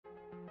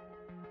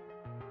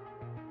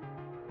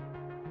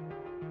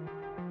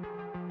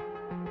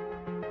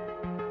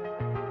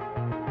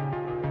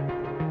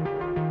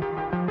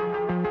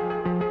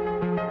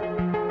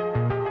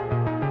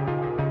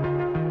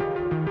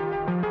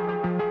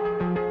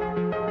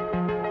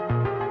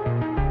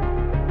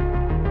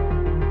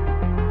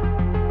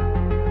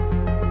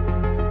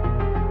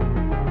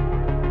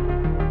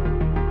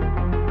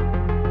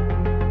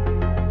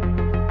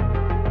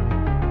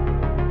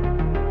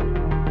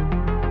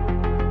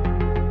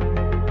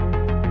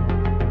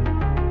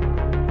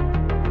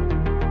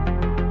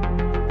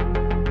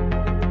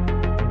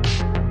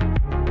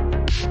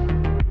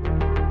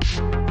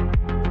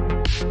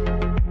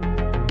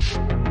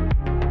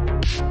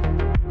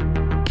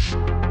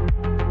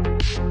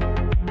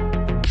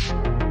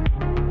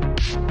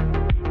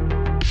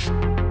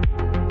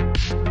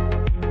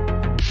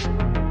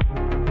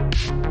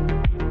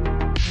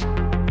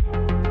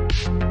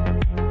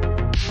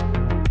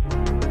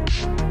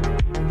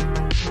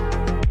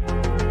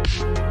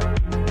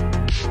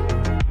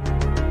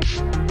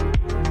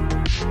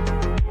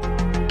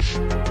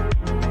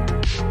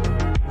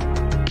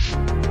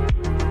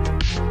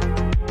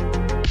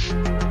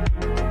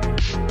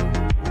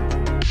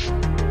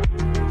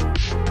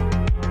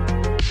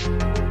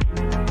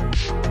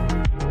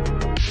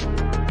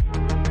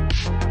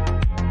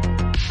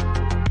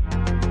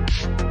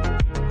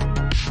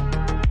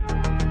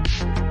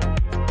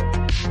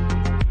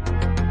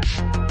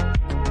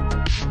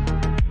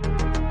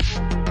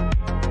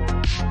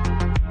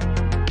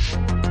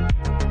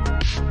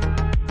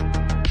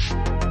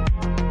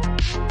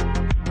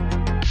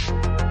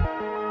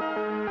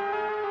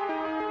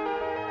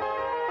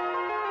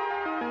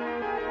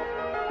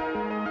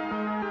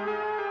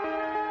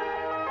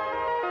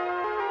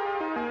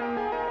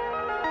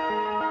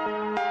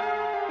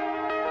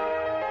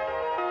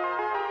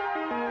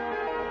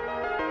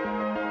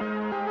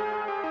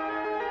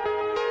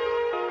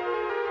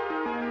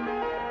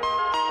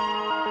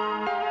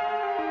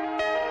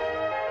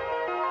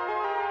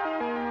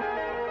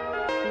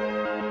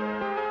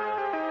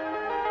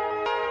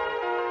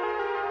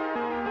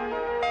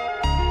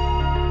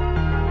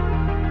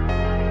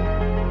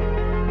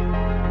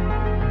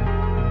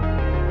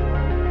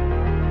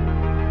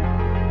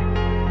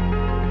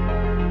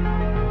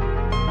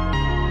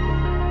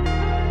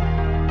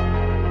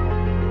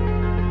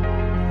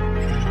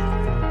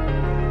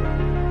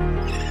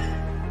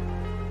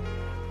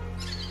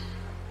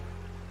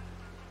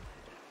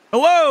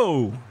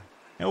Psycho!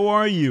 How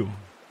are you?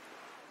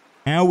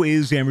 How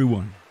is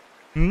everyone?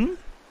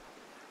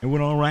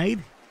 Everyone all right?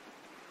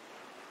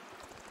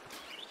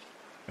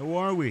 How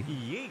are we?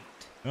 Yeet.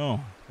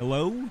 Oh,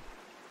 hello?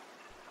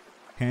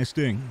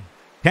 Testing.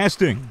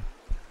 Testing.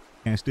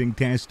 Testing,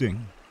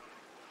 testing.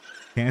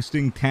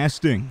 Testing,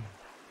 testing.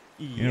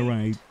 Yeet. All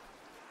right.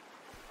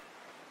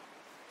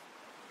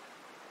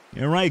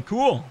 All right,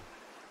 cool.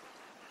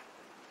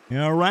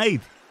 All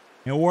right.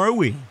 How are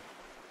we?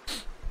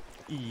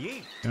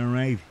 Yeet. All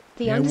right.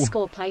 The Yeah,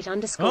 underscore plate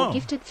underscore Oh.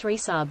 gifted 3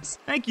 subs.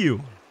 Thank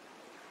you.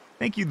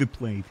 Thank you, the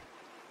plate.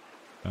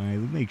 All right,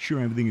 let's make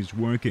sure everything is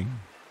working.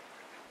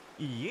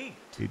 Yeet.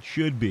 It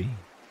should be.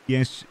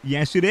 Yes,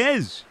 yes, it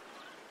is.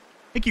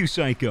 Thank you,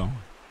 Psycho.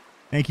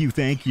 Thank you,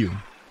 thank you.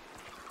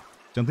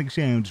 Something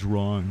sounds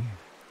wrong.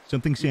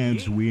 Something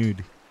sounds Yeet.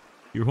 weird.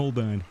 Here, hold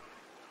on.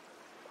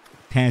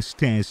 Test,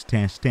 test,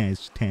 test,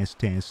 test, test,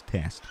 test,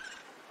 test.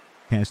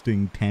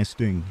 Testing,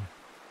 testing.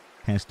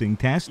 Testing,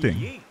 testing.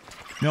 Yeet.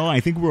 No, I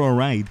think we're all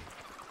right.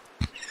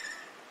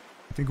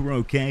 I think we're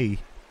okay.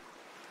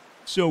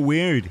 So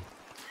weird.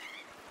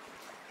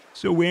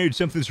 So weird.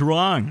 Something's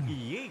wrong.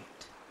 Yeet.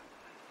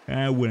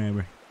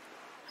 Whatever.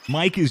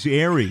 Mike is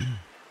airy.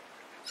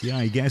 Yeah,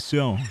 I guess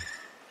so.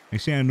 I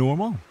sound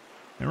normal?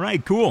 All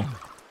right, cool.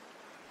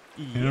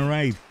 Yeet. All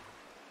right.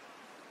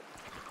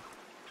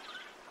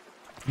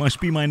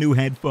 Must be my new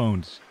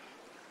headphones.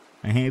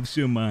 I have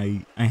some,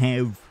 I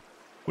have,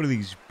 what are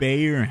these?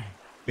 Bayer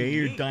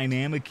Yeet.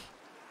 Dynamic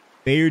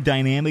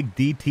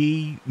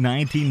DT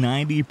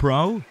 1990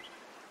 Pro,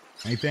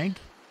 I think.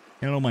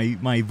 I don't know,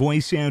 my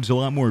voice sounds a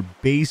lot more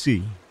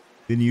bassy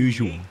than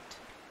usual.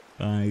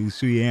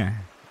 So yeah,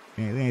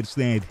 that's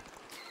that.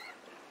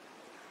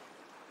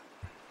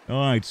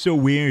 Oh, it's so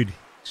weird.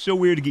 So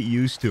weird to get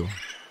used to.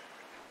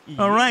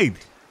 All right.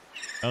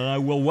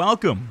 Well,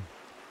 welcome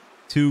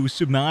to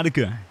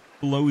Subnautica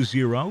Below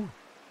Zero.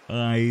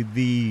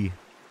 The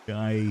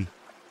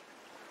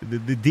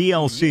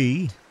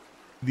DLC,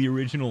 the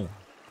original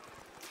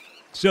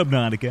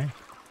Subnautica.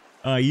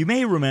 You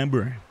may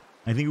remember,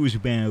 I think it was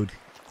about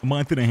a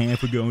month and a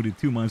half ago to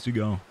 2 months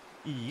ago.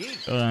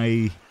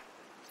 Yeet.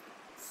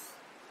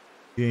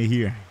 Yeah,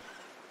 here.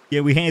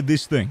 Yeah, we had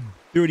this thing,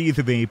 30th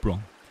of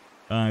April.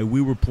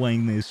 We were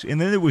playing this, and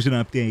then there was an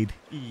update,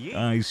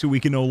 Yeet. so we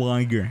can no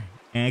longer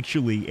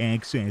actually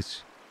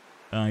access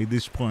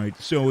this part.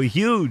 So a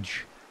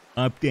huge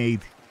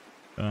update,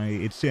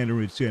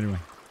 etc., etc.,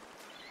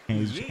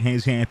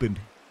 has happened.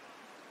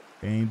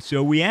 And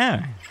so,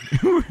 yeah,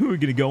 we're going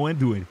to go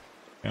into it.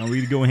 We're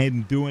going to go ahead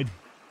and do it.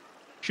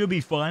 Should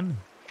be fun.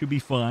 Should be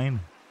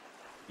fine.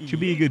 Should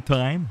be a good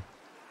time.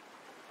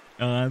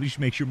 Let me just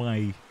make sure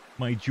my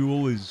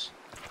jewel is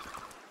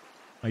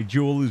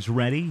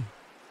ready.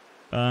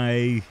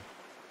 I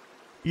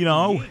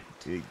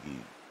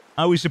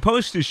was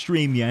supposed to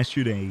stream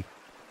yesterday,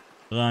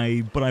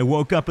 but I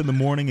woke up in the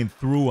morning and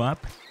threw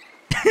up,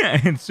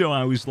 and so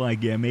I was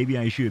like, yeah, maybe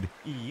I should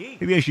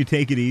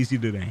take it easy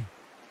today.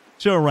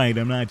 It's all right,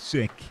 I'm not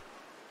sick.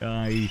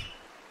 It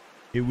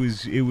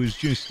was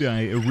just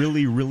a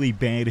really, really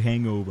bad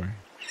hangover.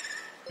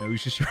 It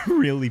was just a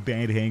really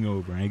bad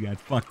hangover. I got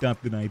fucked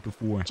up the night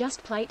before.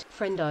 Just plate,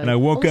 friendo. And I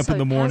woke up Also, in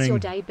the morning. How's your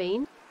day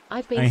been?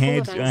 I've been I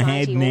had full of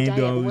anxiety all day at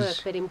Nando's,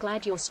 work, but I'm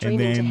glad you're And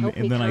streaming to help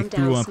me then I calm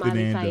threw down. up the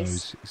Smiley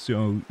Nando's. face.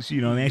 So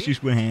that's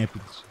just what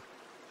happens.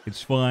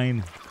 It's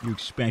fine. You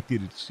expect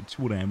it. It's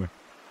whatever.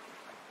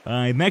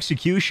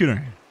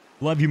 Executioner.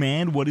 Love you,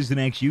 man. What is the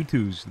next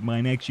U2s?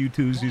 My next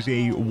U2s is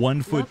a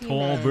 1 foot Love you,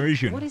 tall man.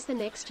 version. What is the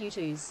next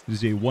U2s? This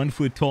is a 1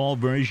 foot tall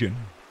version.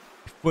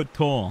 Foot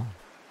tall.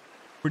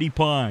 Pretty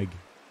pog.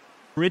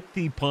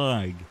 Pretty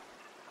pog.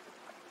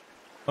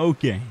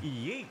 Okay.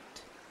 Yeet.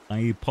 I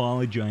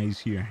apologize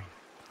here.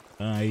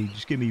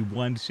 Just give me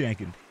 1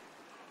 second.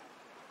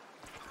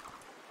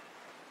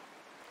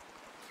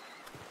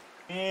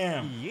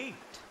 Damn. Yeet.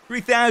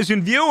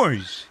 3,000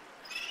 viewers.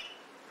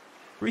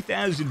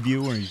 3,000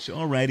 viewers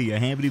already. I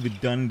haven't even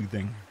done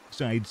anything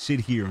besides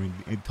sit here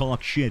and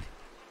talk shit.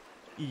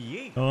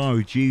 Yeet.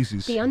 Oh,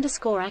 Jesus. The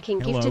underscore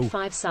acking Hello. gifted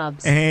 5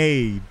 subs.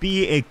 Hey,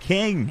 be a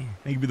king.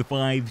 Thank you for the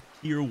 5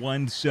 tier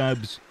 1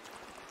 subs.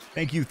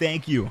 Thank you,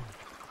 thank you.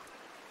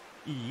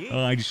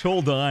 Yeet. Just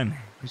hold on.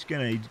 Just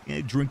gonna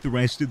drink the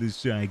rest of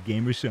this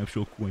gamer subs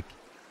real quick.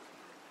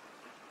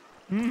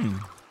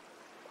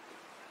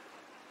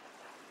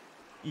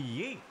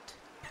 Yeet.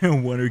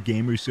 What are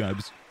gamer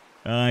subs?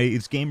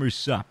 It's gamer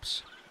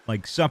sups.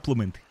 Like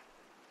supplement.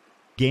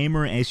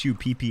 Gamer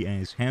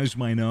SUPPS. How's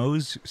my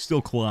nose?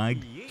 Still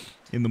clogged Yeet.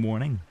 in the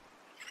morning.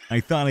 I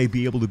thought I'd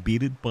be able to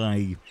beat it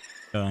by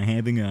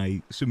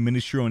having some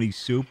minestrone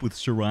soup with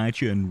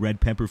sriracha and red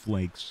pepper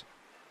flakes.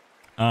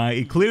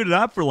 It cleared it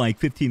up for like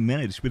 15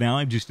 minutes, but now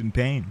I'm just in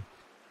pain.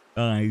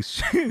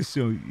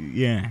 So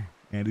yeah,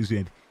 that is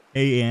it.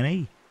 Hey,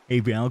 Annie. Hey,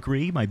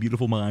 Valkyrie. My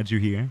beautiful mods are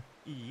here.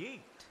 Yeet.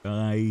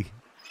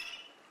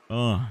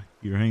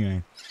 Here, hang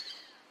on.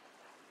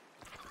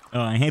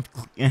 I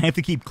have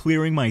to keep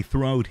clearing my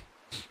throat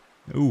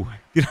Ooh,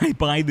 did I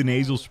buy the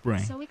nasal spray?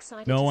 So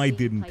excited No, to I see you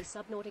didn't. play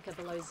Subnautica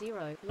below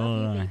zero.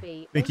 Love you,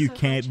 BB. Thank you,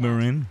 Also, Cat chat.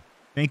 Marin.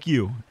 Thank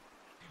you.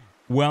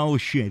 Well,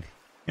 shit.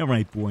 All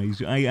right,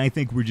 boys. I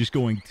think we're just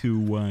going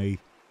to, I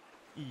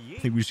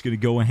think we're just going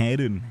to go ahead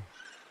and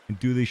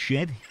do this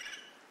shit.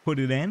 Put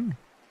it in.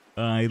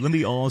 Let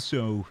me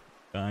also,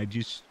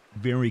 just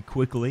very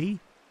quickly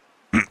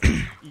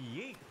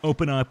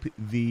open up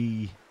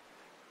the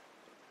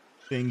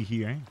thing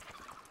here.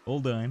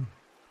 Hold on.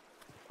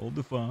 Hold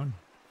the phone.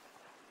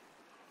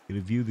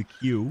 Gonna view the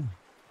queue.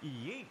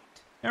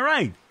 All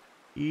right.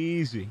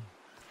 Easy.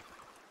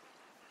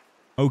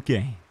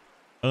 Okay.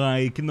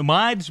 Can the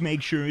mods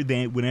make sure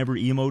that whenever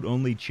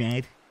emote-only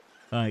chat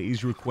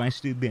is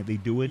requested that they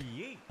do it?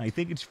 I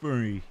think it's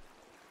for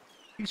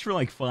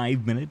like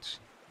 5 minutes.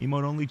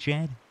 Emote-only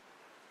chat?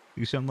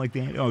 Do something like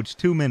that? Oh, it's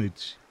 2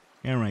 minutes.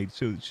 All right.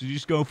 So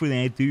just go for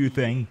that. Do your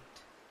thing.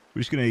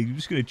 We're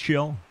just gonna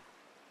chill.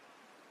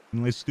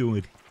 And let's do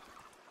it.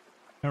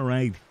 All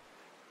right.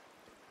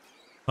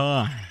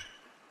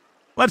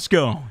 Let's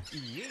go.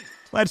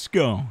 Let's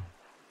go.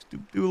 Let's do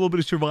a little bit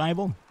of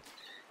survival.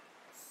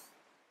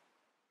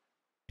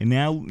 And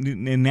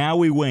now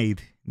we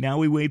wait. Now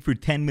we wait for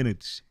 10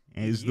 minutes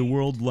as the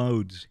world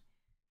loads.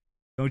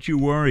 Don't you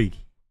worry.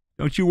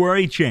 Don't you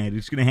worry, Chad.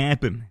 It's gonna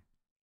happen.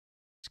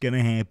 It's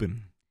gonna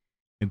happen.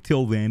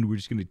 Until then, we're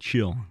just gonna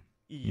chill.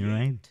 You all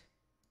right?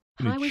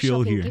 Gonna Highway chill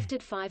Shopping here.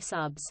 gifted 5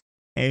 subs.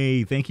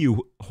 Hey, thank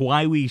you.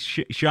 Highway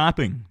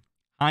Shopping.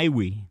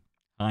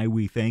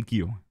 Highway, thank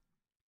you.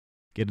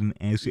 Get an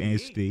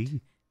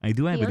SSD. I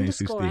do have The an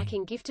underscore SSD.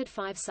 Acking gifted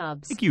 5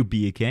 subs. Thank you,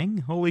 be a king.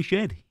 Holy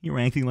shit, you're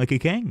acting like a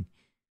king.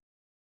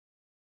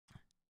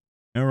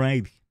 All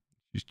right,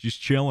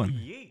 just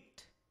chilling.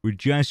 We're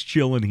just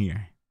chilling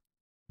here.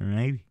 All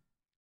right.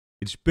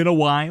 It's been a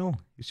while.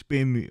 It's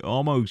been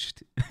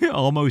almost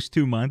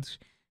 2 months.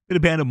 Been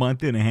about a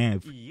month and a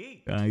half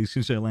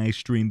since I last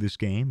streamed this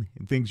game,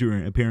 and things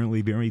are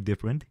apparently very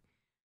different.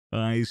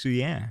 So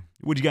yeah,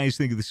 what do you guys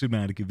think of the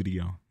Subnautica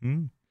video?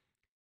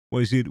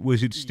 Was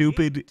it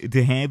stupid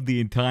to have the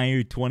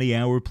entire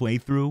 20-hour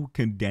playthrough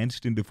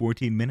condensed into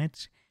 14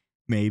 minutes?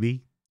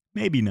 Maybe,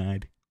 maybe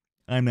not.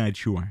 I'm not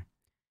sure.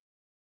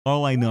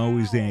 All I know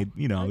is that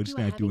Hope it's you are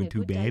not having doing a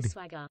too good day, bad.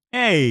 Swagger.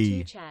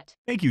 Hey, Chat.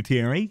 thank you,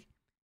 Terry.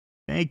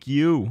 Thank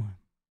you.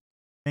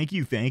 Thank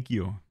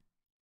you.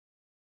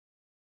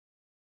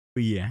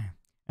 But yeah,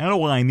 I don't know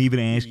why I'm even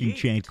asking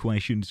chat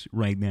questions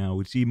right now.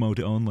 It's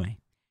emote only.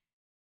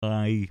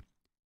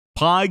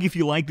 Pog if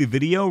you like the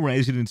video,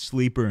 Resident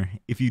Sleeper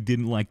if you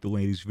didn't like the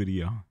latest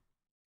video.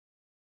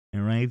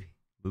 All right,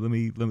 let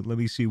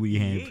me see what you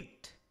have.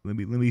 Let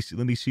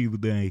me see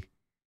what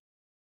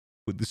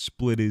the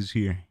split is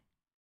here.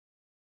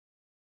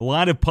 A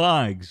lot of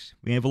Pogs.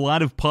 We have a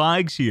lot of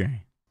Pogs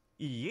here.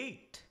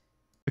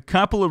 A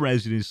couple of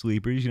Resident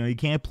Sleepers. You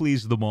can't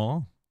please them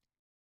all.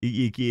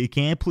 You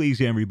can't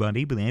please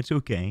everybody, but that's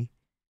okay.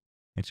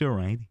 That's all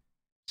right.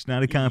 It's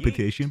not a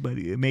competition, but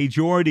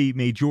majority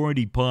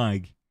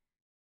Pog.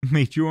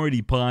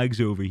 Majority Pogs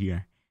over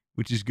here,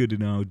 which is good to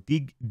know.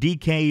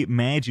 DK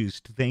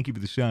Magist, thank you for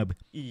the sub.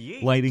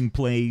 Lighting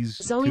plays.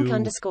 Zoink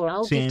underscore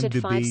I'll Sand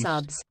gifted the 5 Beast.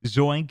 subs.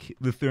 Zoink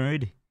the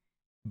third.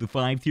 The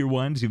 5 tier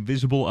ones.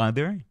 Invisible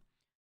Other.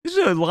 This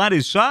is a lot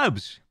of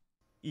subs.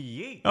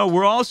 Oh,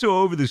 we're also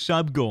over the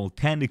sub goal,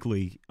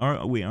 technically.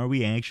 Are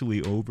we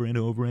actually over it,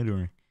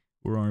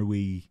 or are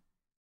we?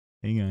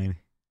 Hang on.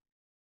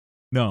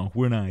 No,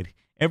 we're not.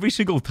 Every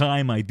single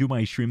time I do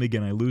my stream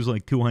again, I lose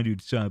like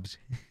 200 subs.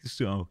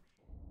 So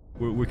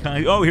we're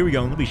kind of. Oh, here we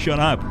go. Let me shut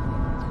up.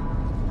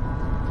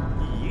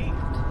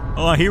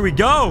 Oh, here we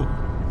go.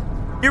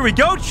 Here we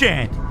go,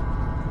 chat.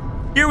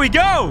 Here we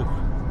go.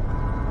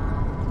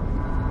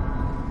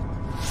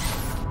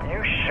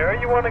 You sure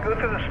you want to go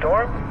through the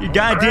storm? You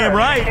goddamn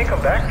right. I can't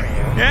come back for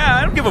you. Yeah,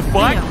 I don't give a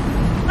fuck.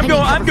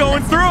 I'm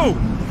going through.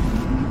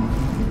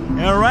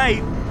 All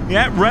right.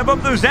 Yeah, rev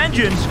up those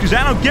engines, because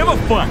I don't give a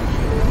fuck.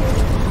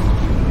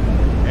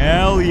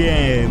 Hell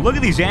yeah. Look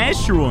at these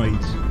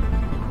asteroids.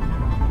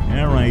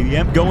 All right.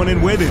 Yep, going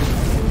in with it.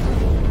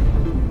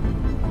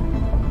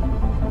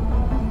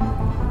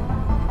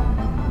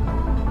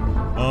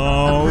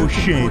 Oh,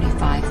 shit.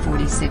 45,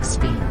 46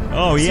 speed.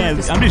 Oh, yeah.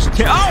 I'm just...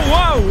 Oh,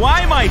 whoa. Why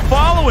am I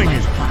following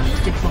it?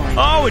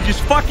 Oh, it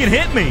just fucking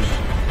hit me.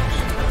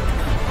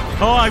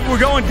 Oh, we're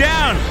going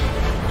down.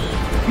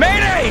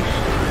 Mayday!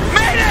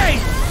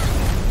 Mayday!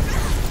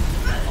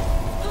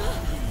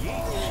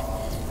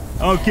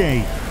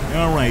 Okay.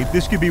 All right.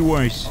 This could be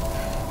worse.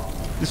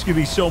 This could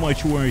be so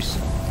much worse.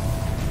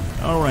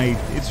 All right.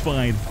 It's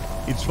fine.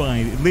 It's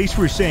fine. At least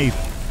we're safe.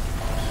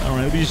 All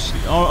right. Let me just...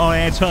 Oh,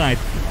 that's hot.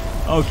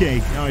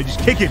 Okay. All right. Just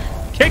kick it.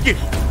 Kick it.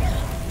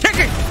 Kick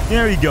it.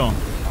 There you go.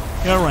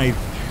 All right.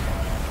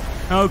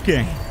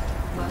 Okay.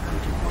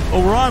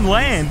 Oh, we're on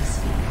land.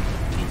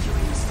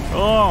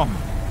 Oh.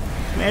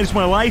 That's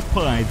my life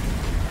pod.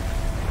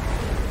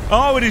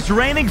 Oh, it is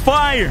raining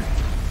fire.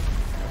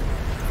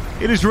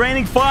 It is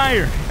raining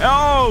fire.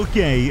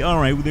 Okay. All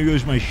right. Well, there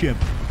goes my ship.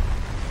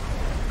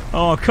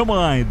 Oh, come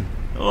on.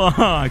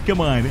 Oh, come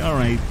on. All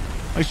right.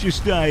 Let's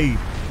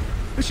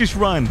just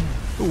run.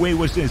 Oh, wait,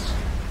 what's this?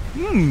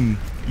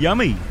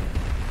 Yummy.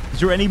 Is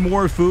there any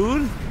more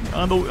food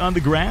on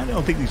the ground?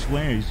 I'll take these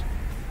flares.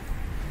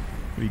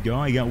 There you go.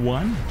 I got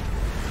one.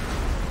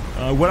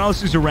 What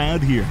else is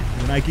around here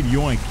that I can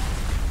yoink?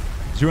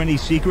 Is there any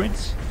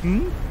secrets?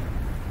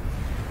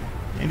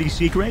 Any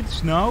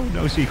secrets? No?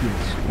 No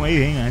secrets.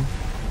 Wait, hang on.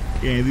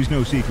 Yeah, there's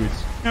no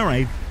secrets. All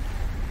right.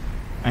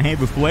 I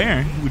have a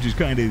flare, which is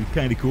kind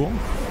of cool.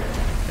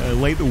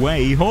 Light the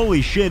way.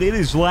 Holy shit, it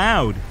is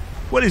loud.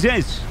 What is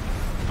this?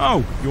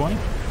 Oh, yoink.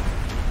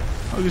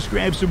 I'll just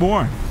grab some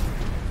more.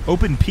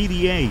 Open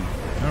PDA.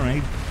 All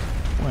right.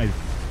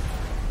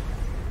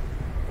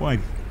 What?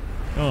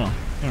 Oh,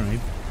 all right.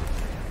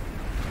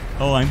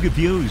 Oh, I'm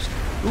confused.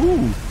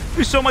 Ooh,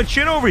 there's so much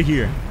shit over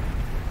here.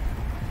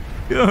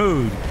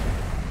 Dude.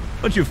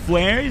 Bunch of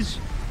flares.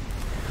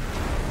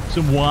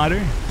 Some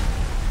water.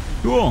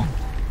 Cool.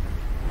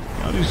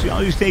 I'll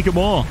just take them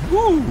all.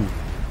 Ooh.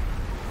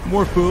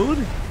 More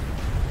food.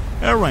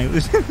 All right,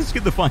 let's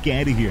get the fuck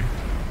out of here.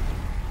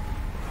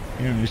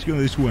 Here, let's go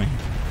this way.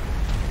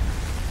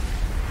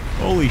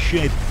 Holy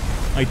shit.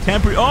 My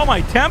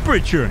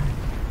temperature.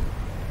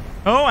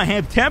 Oh, I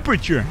have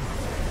temperature.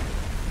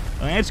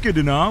 Well, that's good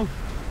to know.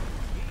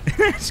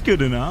 That's good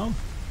to know.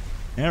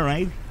 All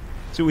right.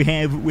 So we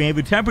have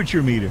a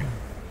temperature meter.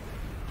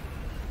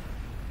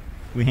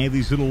 We have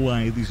these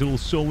little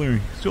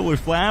solar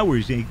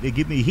flowers. They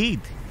give me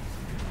heat.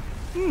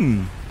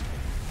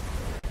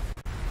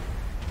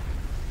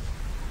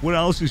 What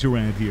else is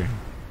around here?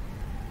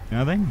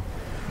 Nothing?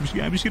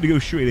 I'm just gonna go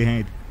straight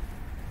ahead.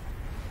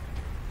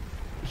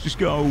 Let's just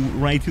go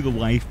right to the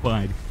life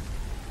pod.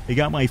 They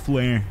got my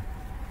flare.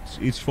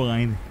 It's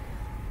fine.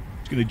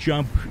 Just gonna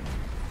jump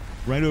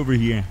right over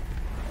here.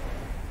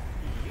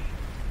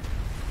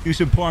 Do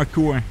some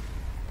parkour.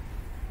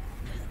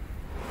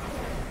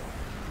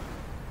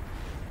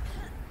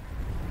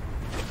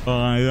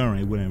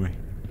 Alright, whatever.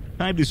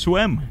 Time to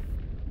swim.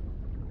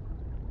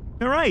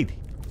 Alright.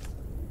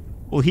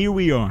 Well, here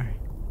we are.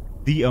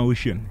 The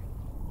ocean.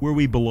 Where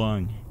we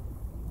belong.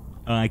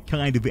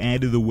 Kind of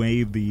out of the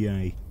way of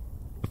the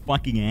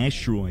fucking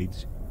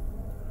asteroids.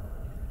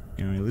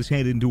 Alright, let's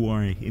head into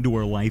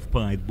our life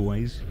pod,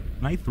 boys.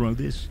 Can I throw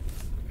this?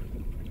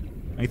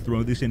 Can I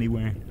throw this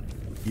anywhere?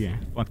 Yeah,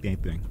 fuck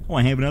that thing. Oh,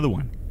 I have another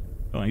one.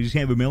 Oh, I just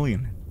have 1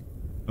 million.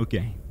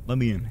 Okay, let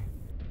me in.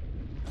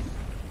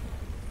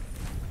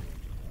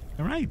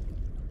 Alright.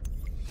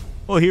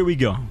 Well, here we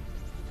go.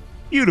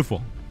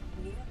 Beautiful.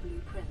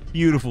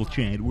 Beautiful,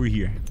 Chad. We're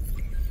here.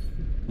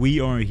 We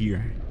are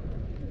here.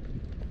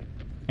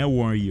 How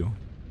are you?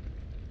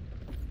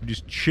 We're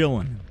just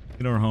chilling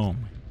in our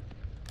home.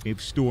 We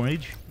have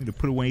storage. I'm gonna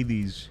put away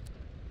these,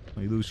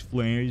 like those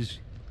flares.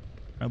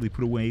 Probably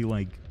put away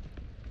like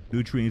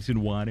nutrients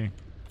and water.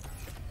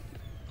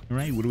 All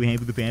right, what do we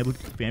have with the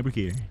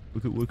fabricator?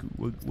 What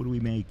do we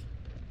make?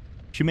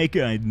 Should make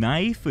a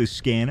knife, a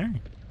scanner,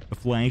 a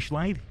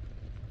flashlight.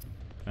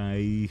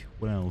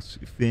 What else?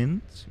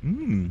 Fins.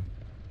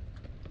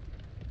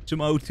 Some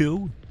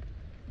O2.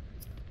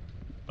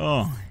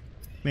 Oh,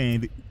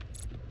 man.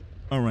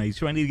 All right,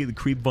 so I need to get the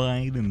creep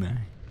vine and the.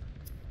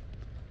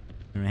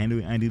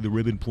 I need the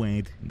ribbon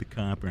plant and the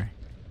copper.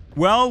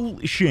 Well,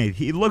 shit.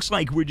 It looks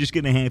like we're just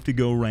gonna have to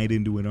go right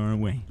into it,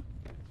 aren't we?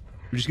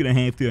 We're just gonna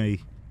have to. We're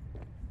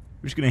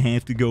just gonna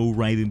have to go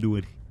right into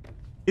it.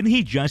 Didn't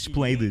he just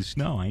play this?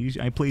 No,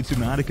 I played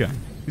Subnautica.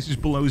 This is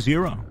below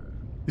zero.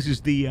 This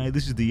is the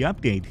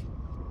update.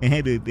 It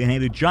had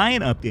a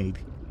giant update.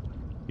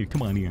 Here,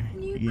 come on here.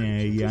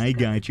 Yeah, I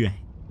got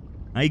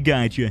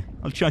you.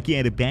 I'll chuck you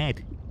at a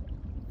bat.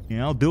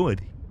 Yeah, I'll do it.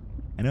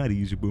 I know how to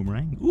use a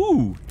boomerang.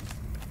 Ooh,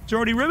 it's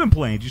already ribbon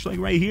plant, just like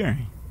right here.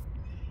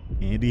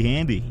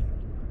 Handy.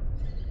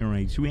 All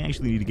right, so we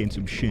actually need to get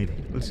some shit.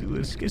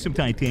 Let's get some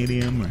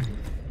titanium or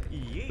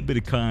a bit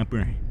of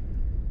copper,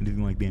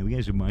 anything like that. We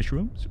got some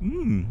mushrooms.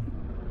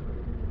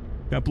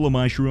 Couple of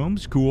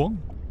mushrooms, cool.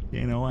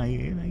 You know,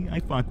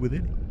 I fuck with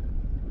it.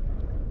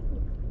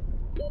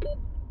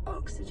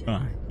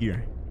 Oxygen.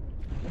 Here.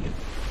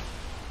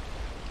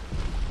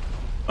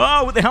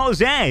 Oh, what the hell is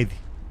that?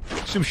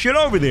 Some shit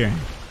over there.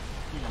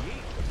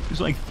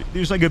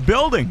 There's like a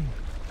building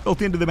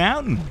built into the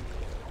mountain.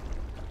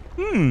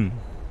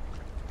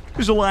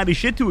 There's a lot of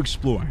shit to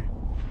explore.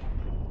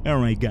 All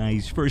right,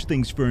 guys. First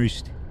things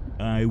first.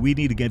 We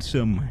need to get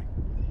some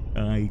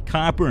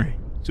copper,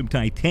 some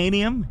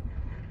titanium.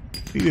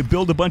 We need to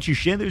build a bunch of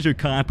shit. There's our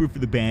copper for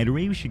the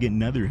battery. We should get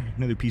another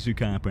piece of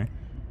copper.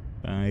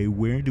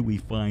 Where do we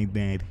find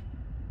that?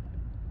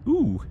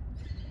 Ooh,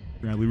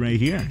 probably right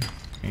here.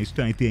 It's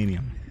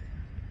titanium.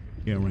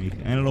 Yeah, right.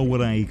 I don't know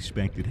what I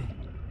expected.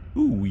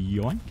 Ooh,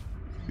 yoink.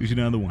 There's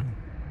another one.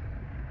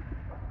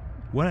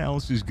 What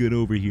else is good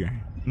over here?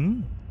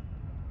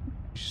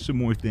 Some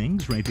more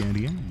things right down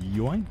here.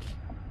 Yoink.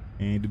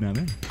 And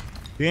another.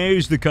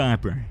 There's the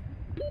copper.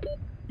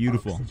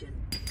 Beautiful.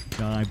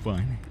 I'm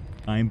fine.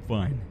 I'm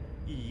fine.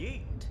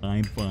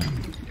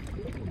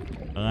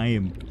 I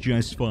am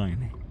just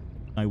fine.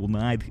 I will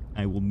not.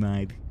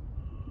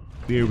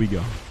 There we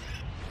go.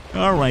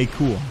 All right,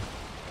 cool.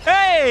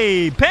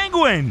 Hey,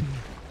 Penguin!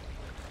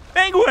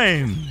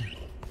 Penguin!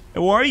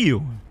 How are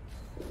you?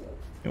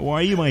 How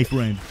are you, my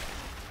friend?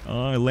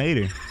 Oh,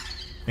 later.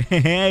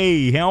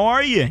 Hey, how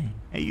are you?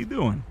 How you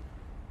doing?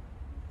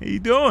 How you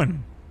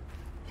doing?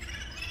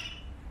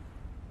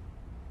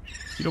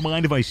 You don't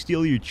mind if I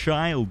steal your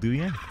child, do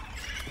you?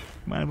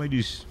 Mind if I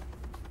just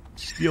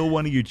steal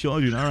one of your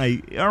children? All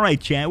right,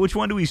 chat. Which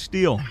one do we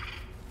steal?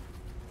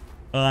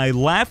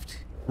 Left,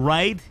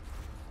 right,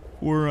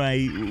 or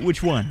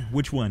which one?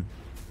 Which one?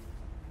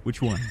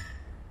 Which one?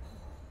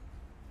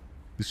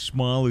 The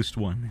smallest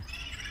one.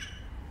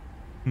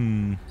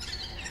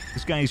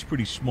 This guy is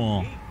pretty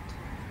small.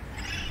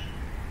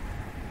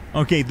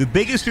 Okay, the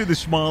biggest or the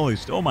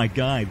smallest? Oh my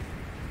god.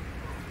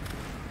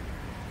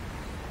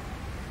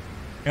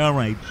 All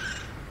right.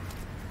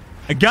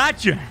 I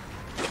gotcha.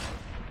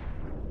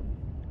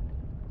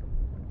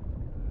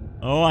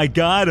 Oh, I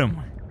got him.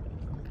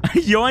 I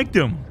yoinked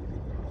him.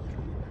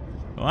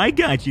 Oh, I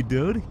got you,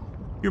 dude.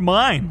 You're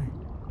mine.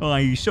 Oh,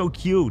 you're so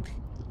cute.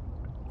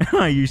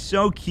 Oh, you're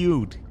so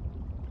cute.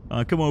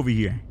 Come over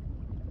here.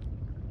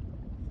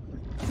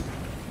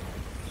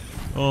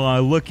 Oh,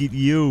 look at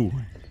you.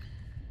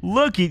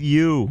 Look at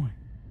you.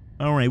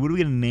 All right, what are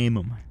we gonna name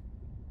him?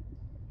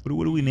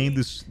 What do we name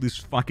this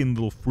fucking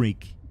little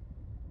freak?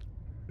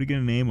 What are we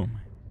gonna name him?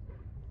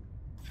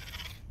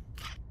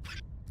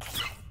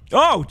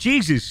 Oh,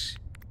 Jesus!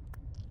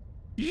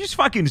 Did you just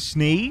fucking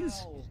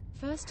sneeze?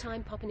 First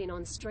time popping in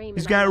on stream.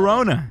 He's got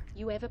Rona.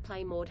 You ever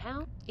play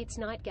Mordhau? It's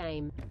night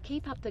game.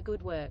 Keep up the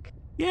good work.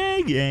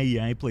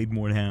 Yeah, I played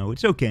Mordhau.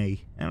 It's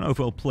okay. I don't know if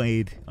I'll play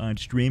it on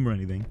stream or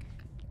anything.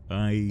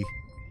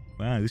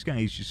 Wow, this guy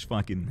is just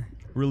fucking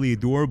really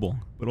adorable,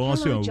 but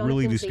also Hello,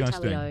 really Jonathan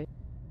disgusting. Vitalio.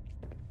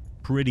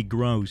 Pretty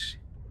gross.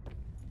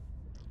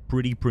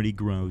 Pretty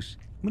gross.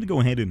 I'm gonna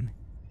go ahead and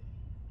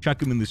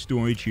chuck him in the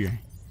storage here.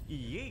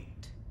 Yeet.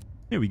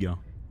 There we go.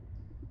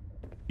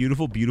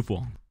 Beautiful,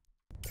 beautiful.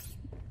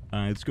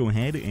 Let's go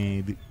ahead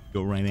and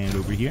go right out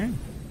over here.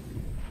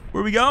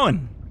 Where are we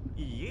going?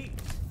 Yeet.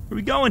 Where are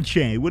we going,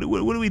 Che? What do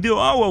we do?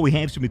 Oh, well, we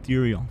have some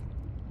material.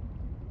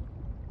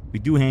 We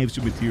do have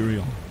some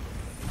material.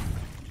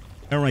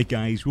 All right,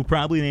 guys. We'll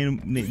probably name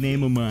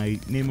him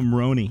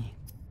Roni.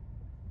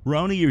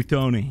 Roni or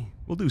Tony.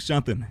 We'll do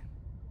something.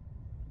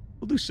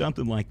 We'll do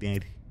something like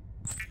that.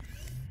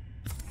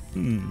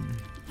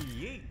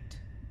 Yeet.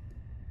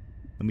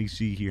 Let me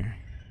see here.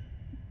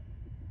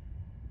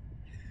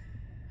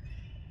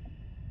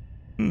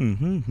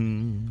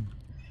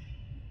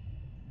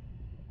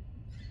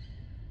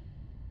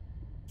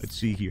 Let's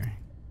see here.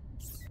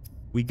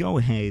 We go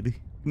ahead,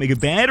 make a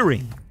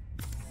battery.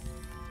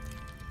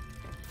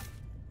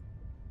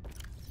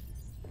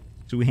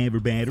 So we have our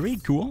battery,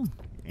 cool.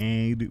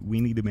 And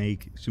we need to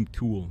make some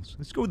tools.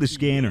 Let's go with the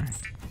scanner.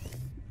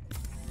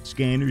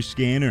 Scanner.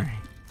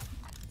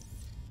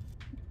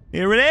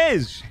 There it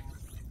is.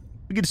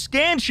 We can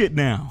scan shit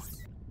now.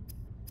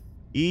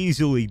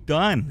 Easily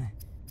done.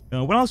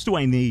 What else do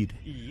I need?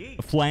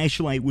 A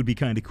flashlight would be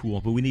kind of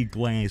cool, but we need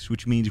glass,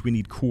 which means we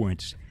need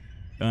quartz.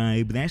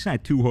 But that's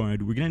not too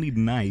hard. We're going to need a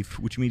knife,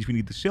 which means we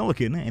need the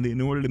silicon, and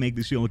in order to make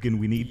the silicon,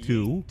 we need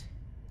to...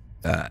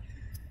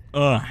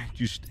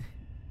 just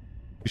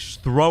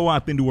throw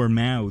up into our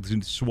mouths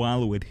and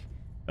swallow it.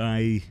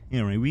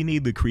 Anyway, we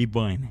need the creep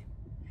vine.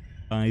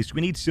 So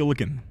we need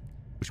silicon,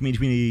 which means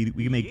we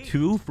can make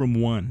 2 from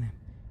 1.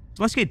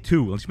 So let's get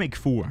 2. Let's make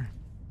 4.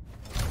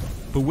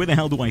 But where the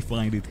hell do I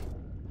find it?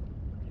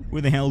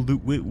 Where the hell do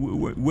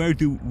where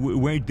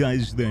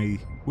does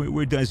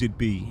it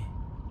be?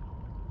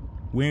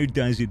 Where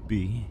does it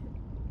be?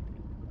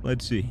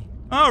 Let's see.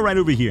 Oh, right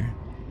over here.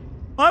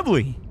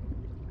 Lovely.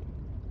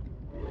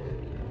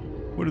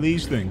 What are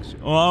these things?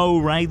 Oh,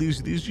 right.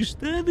 These just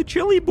the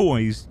chili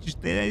boys.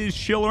 They just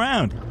chill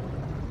around.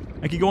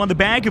 I could go on the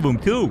back of them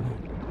too.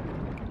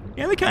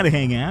 Yeah, they kind of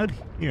hang out.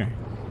 Here,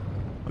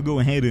 I'll go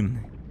ahead and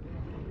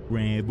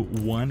grab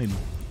 1 and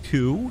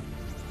 2.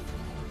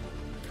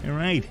 All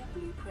right.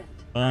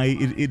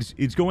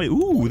 It's going.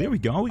 Ooh, there we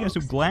go. We got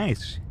some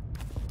glass.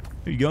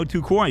 There you go.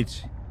 2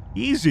 quartz.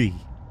 Easy.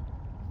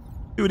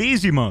 Dude,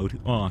 easy mode.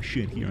 Oh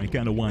shit. Here, I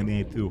kind of want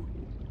that too,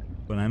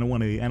 but I don't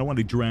want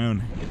to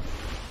drown.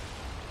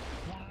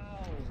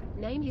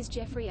 Name his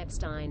Jeffrey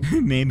Epstein.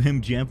 Name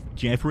him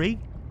Jeffrey?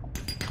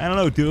 I don't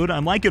know, dude.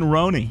 I'm liking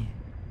Roni.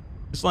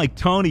 It's like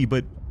Tony,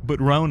 but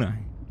Rona.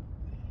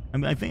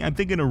 I'm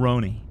thinking of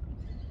Roni.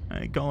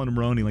 I call him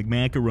Roni, like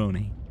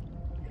macaroni,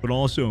 but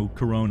also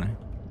Corona.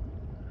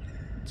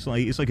 It's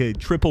like a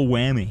triple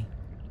whammy.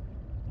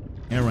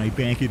 All right,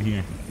 back in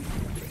here.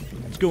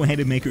 Let's go ahead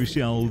and make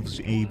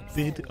ourselves a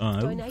bit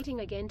of...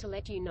 Donating again to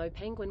let you know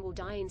Penguin will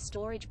die in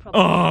storage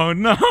probably. Oh,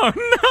 no.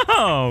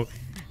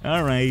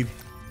 All right.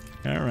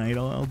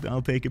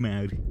 I'll take him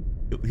out.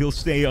 He'll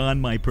stay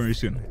on my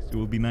person, so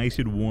it'll be nice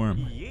and warm.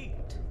 Yeet.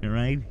 All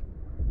right?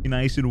 Be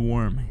nice and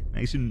warm.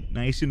 Nice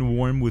and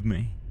warm with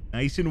me.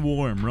 Nice and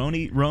warm.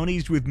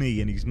 Roni's with me,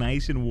 and he's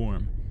nice and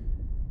warm.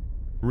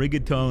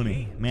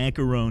 Rigatoni.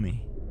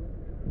 Macaroni.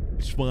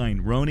 It's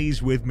fine.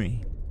 Roni's with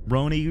me.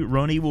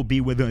 Roni will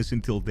be with us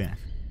until death.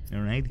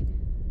 All right?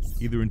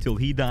 Either until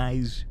he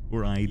dies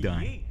or I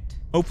die.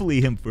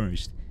 Hopefully him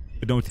first.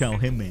 But don't tell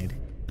him that.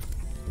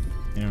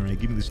 All right,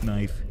 give me this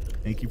knife.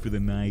 Thank you for the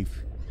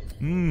knife.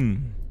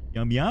 Mmm.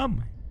 Yum,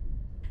 yum.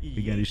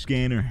 We got a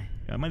scanner.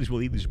 I might as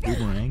well eat this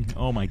boomerang.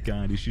 Oh, my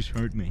God. It's just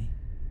hurt me.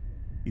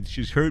 It's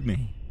just hurt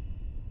me.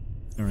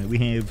 All right, we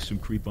have some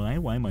creep eye.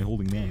 Why am I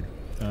holding that?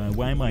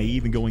 Why am I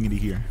even going into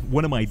here?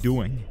 What am I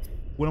doing?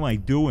 What am I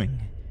doing?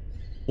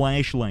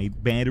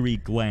 Flashlight, battery,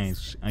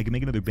 glass. I can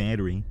make another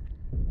battery.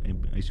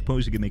 I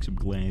suppose I can make some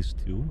glass,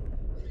 too.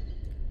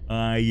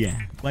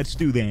 Yeah. Let's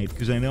do that,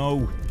 because I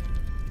know...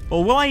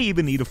 Well, will I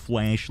even need a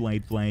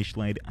flashlight?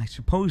 I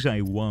suppose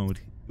I won't.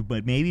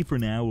 But maybe for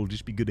now, it'll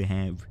just be good to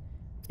have.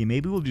 Yeah,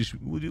 maybe we'll just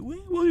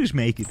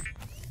make it.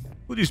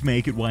 We'll just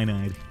make it, why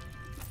not?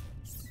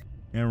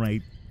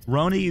 Alright.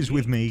 Roni is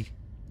with me.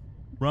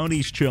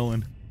 Roni's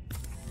chilling.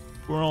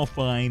 We're all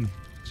fine.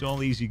 It's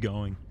all easy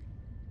going.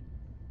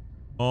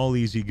 All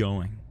easy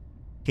going.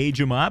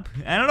 Cage him up?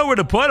 I don't know where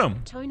to put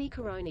him. Tony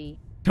Caroni.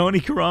 Tony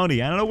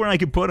Caroni. I don't know where I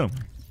can put him.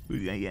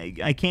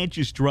 I can't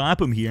just drop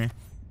him here.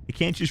 I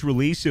can't just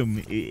release him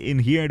in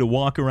here to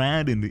walk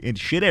around and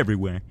shit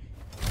everywhere.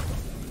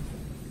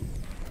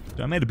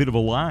 So I'm at a bit of a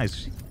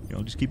loss. You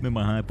know, just keep him in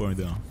my hotbar,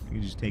 though. I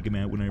can just take him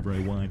out whenever I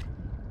want.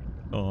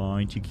 Oh,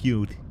 aren't you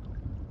cute?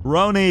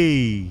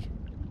 Roni!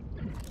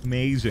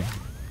 Amazing.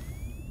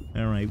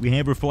 Alright, we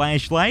have our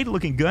flashlight.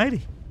 Looking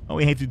good. All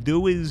we have to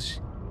do is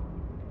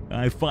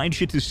find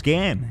shit to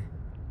scan.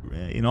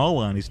 In all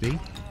honesty.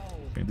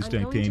 Grab this I'm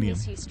titanium. going to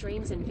miss you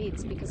streams and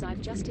vids because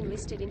I've just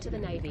enlisted into the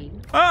Navy.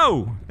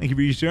 Oh! Thank you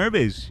for your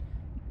service.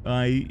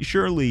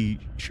 Surely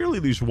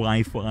there's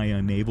Wi-Fi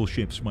on naval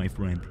ships, my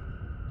friend.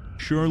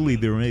 Surely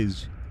there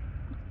is.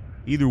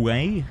 Either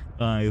way,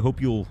 I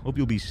hope you'll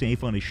be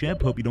safe on a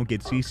ship. Hope you don't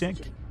get seasick.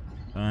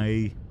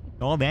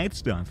 All that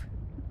stuff.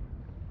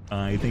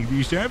 Thank you for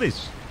your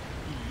service.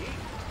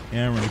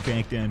 Alright,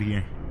 back down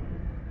here.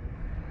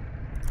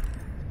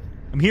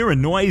 I'm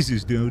hearing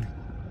noises, dude.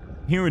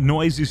 I'm hearing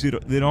noises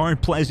that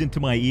aren't pleasant to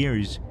my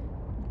ears.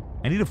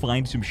 I need to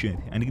find some shit.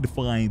 I need to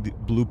find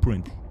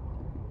blueprint.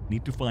 I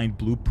need to find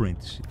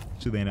blueprints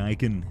so that I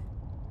can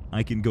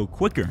go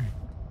quicker.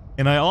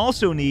 And I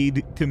also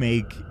need to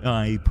make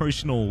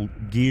personal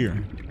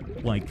gear,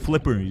 like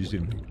flippers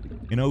and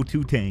an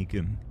O2 tank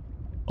and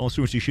all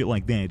sorts of shit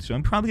like that. So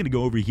I'm probably going to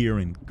go over here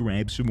and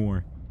grab some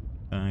more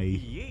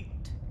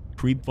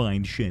creep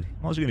vine shit.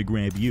 I'm also going to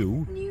grab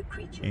you,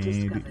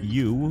 and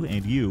you,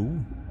 and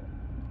you.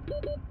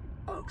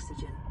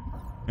 Oxygen.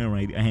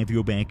 Alright, I have to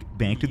go back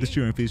to the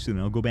surface, and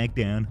I'll go back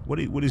down. What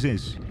is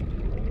this?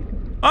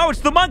 Oh, it's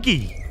the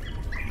monkey!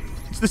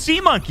 It's the sea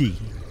monkey!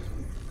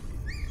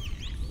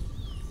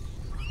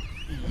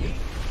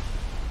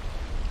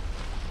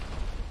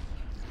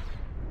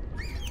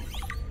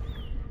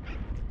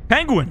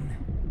 Penguin!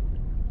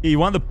 Yeah, you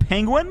want the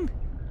penguin?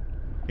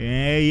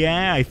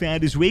 Yeah, I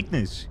found his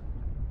weakness.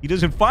 He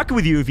doesn't fuck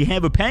with you if you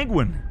have a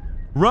penguin.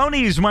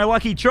 Roni is my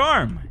lucky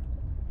charm.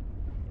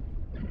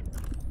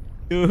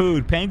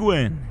 Dude,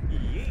 penguin.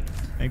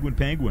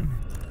 Penguin.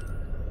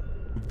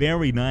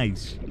 Very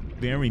nice.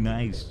 Very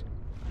nice.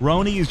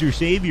 Roni is your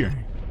savior.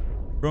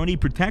 Roni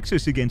protects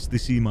us against the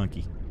sea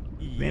monkey.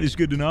 That is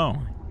good to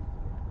know.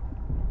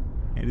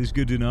 That is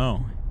good to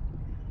know.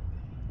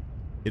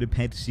 Get a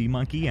pet sea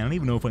monkey? I don't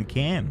even know if I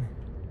can.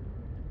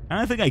 I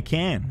don't think I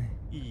can.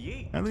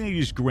 I don't think I can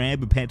just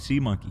grab a pet sea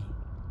monkey.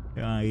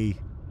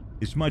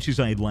 As much as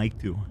I'd like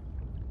to.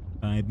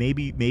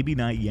 Maybe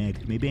not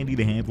yet. Maybe I need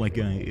to have like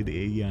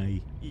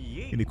an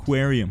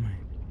aquarium.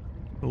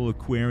 A little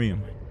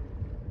aquarium.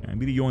 I'm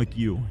gonna yoink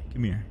you.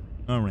 Come here.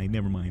 Alright,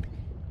 never mind.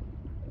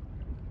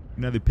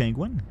 Another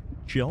penguin?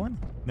 Chilling?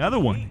 Another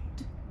one.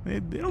 They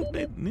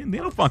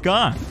don't fuck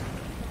off.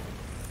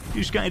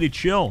 They just kinda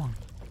chill.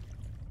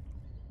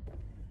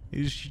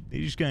 They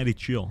just kinda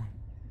chill.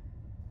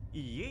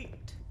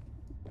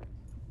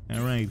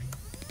 Alright.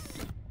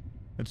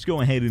 Let's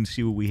go ahead and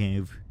see what we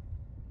have.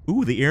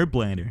 Ooh, the air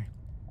bladder.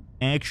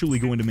 Actually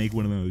going to make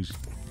one of those.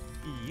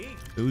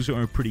 Those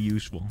are pretty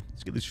useful.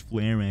 Let's get this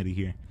flare out of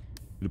here.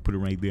 I'm gonna put it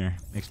right there,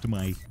 next to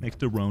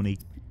Roni.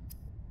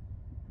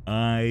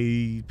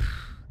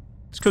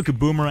 Let's cook a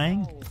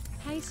boomerang.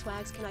 Hey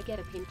Swags, can I get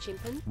a pimp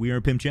chimpin? We are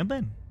a pimp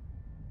chimpin'.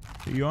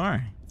 There you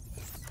are.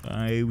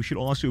 We should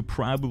also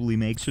probably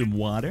make some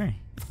water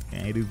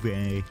out of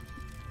the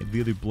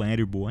other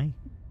bladder boy.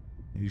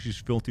 It's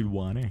just filtered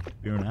water.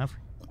 Fair enough.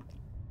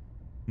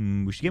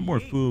 We should get more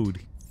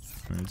food.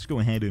 Alright, let's go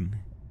ahead and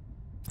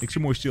make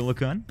some more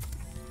silicon.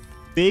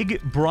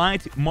 Big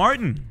Bright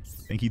Martin.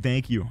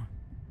 Thank you.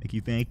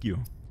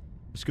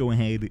 Let's go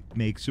ahead and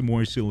make some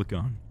more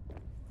silicon.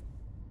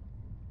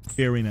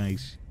 Very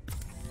nice.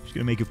 Just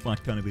gonna make a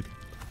fuck ton of it.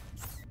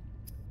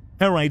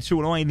 Alright, so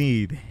what do I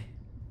need?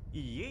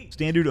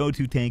 Standard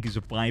O2 tank is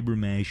a fiber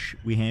mesh.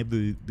 We have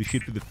the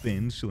shit for the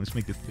fins, so let's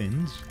make the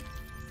fins.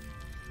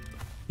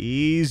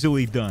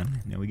 Easily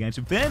done. Now we got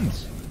some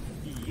fins.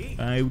 We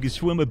can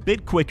swim a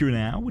bit quicker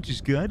now, which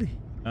is good.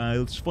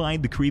 Let's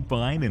find the creep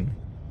vine and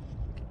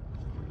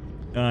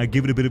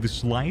give it a bit of a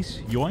slice.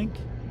 Yoink.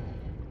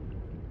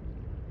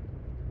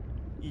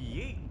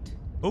 Yeet.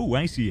 Oh,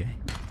 I see you.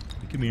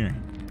 Come here.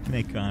 Give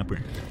me that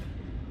copper.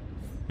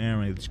 All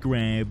right, let's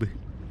grab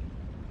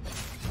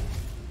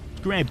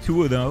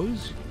 2 of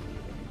those.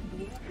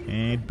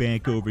 And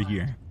back over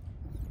here.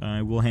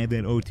 We'll have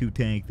that O2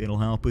 tank. That'll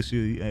help us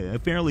a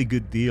fairly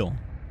good deal,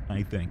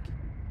 I think.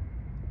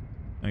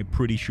 I'm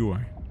pretty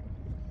sure.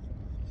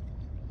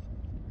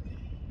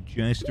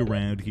 Just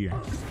around here.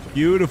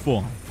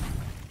 Beautiful.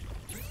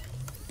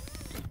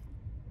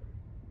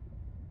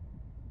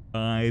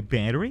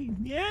 Battery?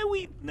 Yeah,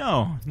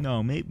 no,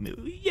 maybe,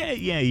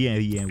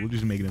 yeah. We'll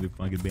just make another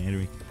fucking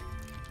battery.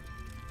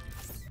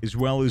 As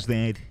well as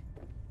that,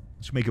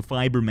 let's make a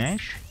fiber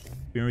mesh.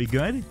 Very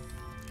good.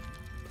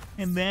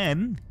 And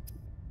then,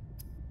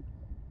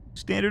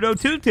 standard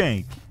O2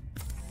 tank.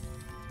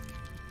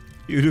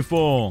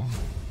 Beautiful.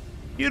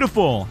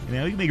 Beautiful.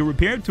 Now you can make a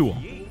repair tool.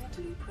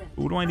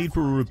 What do I need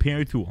for a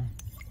repair tool?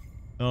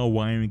 Oh,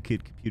 wiring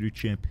kit, computer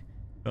chip.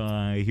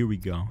 Here we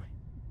go.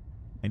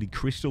 I need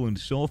crystal and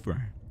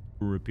sulfur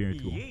for a repair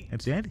tool.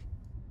 That's it?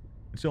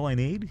 That's all I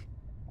need?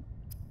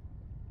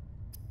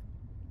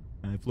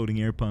 Floating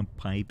air pump,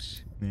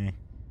 pipes.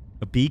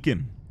 A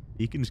beacon.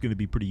 Beacon's going to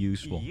be pretty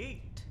useful.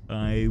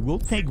 I will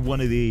take one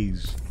of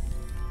these.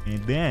 And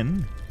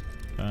then,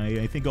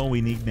 I think all we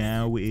need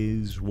now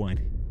is what?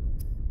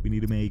 We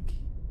need to make...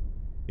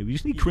 Yeah, we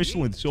just need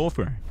crystal and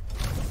sulfur.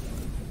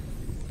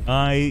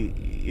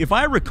 If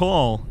I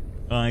recall,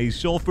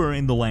 sulfur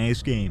in the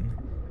last game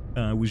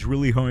was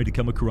really hard to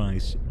come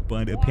across,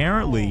 but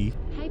apparently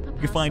Hey, Papa you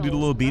can find it a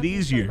little bit love you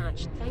easier. So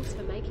much. Thanks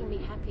for making me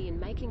happy and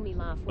making me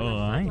laugh when I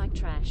Alright. felt like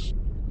trash.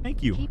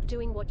 Thank you. Keep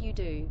doing what you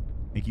do.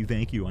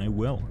 Thank you, I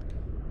will.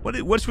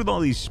 What's with all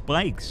these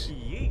spikes?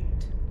 Yeet.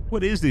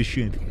 What is this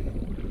shit?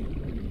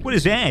 What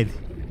is that?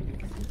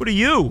 What are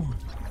you?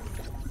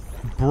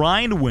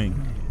 Brine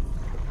wing.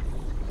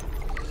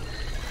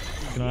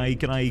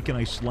 Can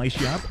I slice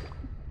you up?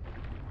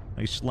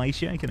 Can I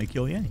slice you? Can I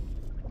kill you?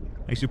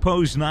 I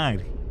suppose not.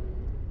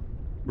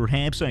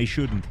 Perhaps I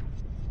shouldn't.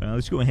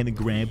 Let's go ahead and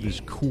grab this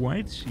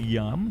quartz.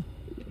 Yum.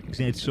 Is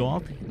that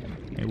salt?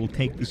 I will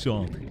take the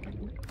salt.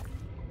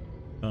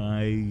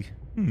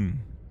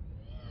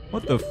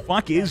 What the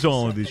fuck is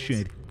all of this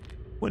shit?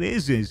 What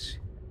is this?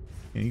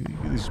 Hey,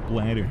 look at this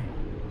bladder.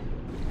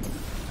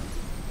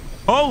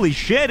 Holy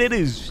shit, it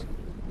is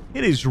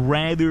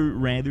rather,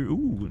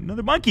 ooh,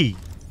 another monkey.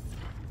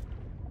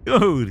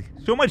 Dude,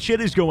 so much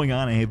shit is going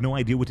on, I have no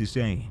idea what to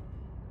say.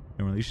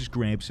 All right, let's just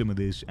grab some of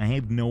this. I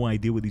have no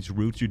idea what these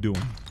roots are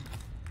doing.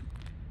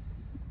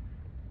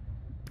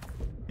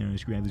 All right,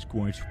 let's grab this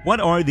quartz. What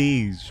are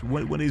these?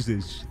 What is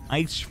this?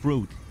 Ice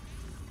fruit.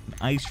 An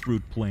ice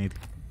fruit plant.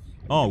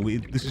 Oh,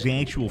 this is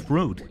actual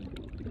fruit.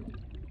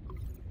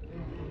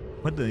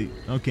 What the...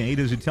 Okay, it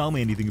doesn't tell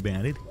me anything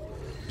about it.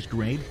 It's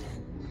great.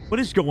 What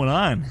is going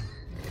on?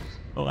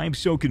 Oh, I'm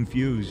so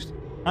confused.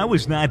 I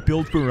was not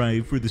built for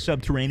the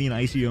subterranean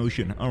icy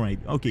ocean. All right,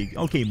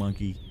 okay,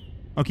 monkey.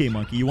 Okay,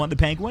 monkey. You want the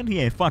penguin?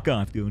 Yeah, fuck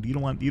off, dude. You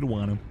don't want him. You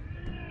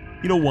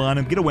don't want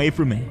him. Get away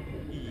from me.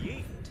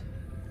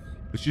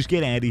 Let's just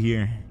get out of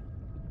here.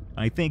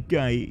 I think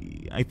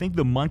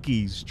the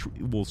monkeys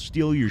will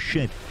steal your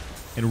shit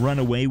and run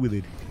away with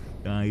it.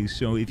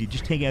 So if you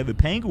just take out the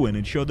penguin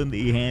and show them that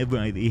you have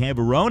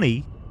a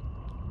Roni,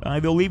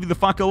 they'll leave you the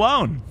fuck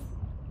alone.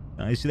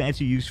 So that's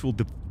a useful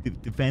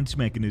defense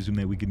mechanism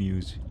that we can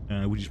use,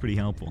 which is pretty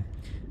helpful.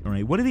 All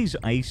right, what do these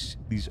ice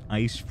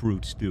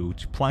fruits do?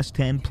 It's plus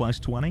 10, plus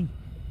 20.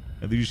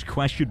 They're just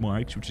question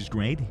marks, which is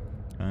great.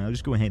 I'll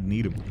just go ahead and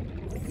eat them.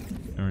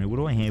 All right, what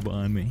do I have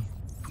on me?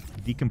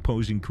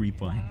 Decomposing creep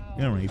vine.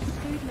 All right.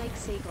 Food makes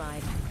sea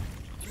glide.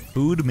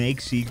 Food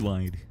makes sea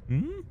glide.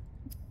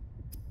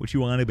 What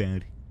you on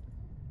about?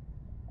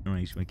 All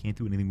right, so I can't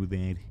do anything with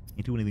that.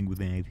 Can't do anything with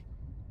that.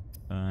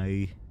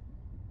 And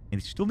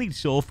it still needs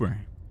sulfur.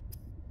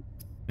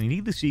 I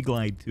need the sea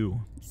glide too.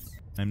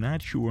 I'm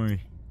not sure.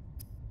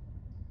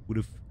 What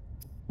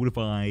if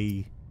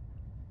I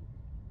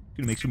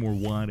gonna make some more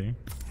water?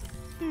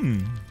 Yeah,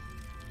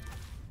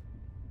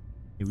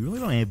 we really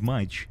don't have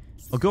much.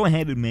 I'll go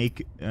ahead and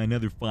make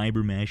another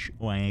fiber mesh.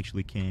 Oh, I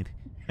actually can't.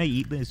 Can I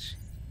eat this?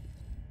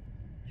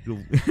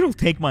 It'll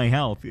take my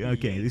health.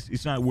 Okay,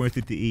 it's not worth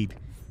it to eat.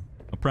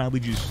 I'll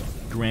probably just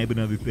grab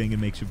another thing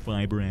and make some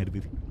fiber out of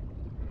it.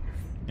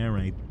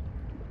 Alright.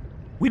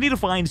 We need to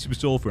find some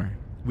sulfur.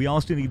 We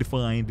also need to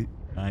find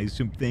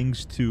some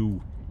things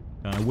to...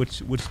 what's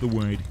the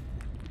word?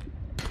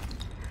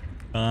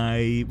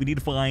 We need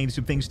to find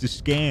some things to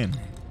scan.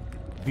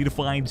 We need to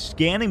find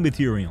scanning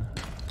material.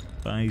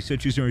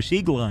 Such as our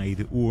sea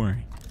glide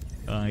or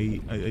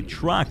a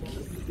truck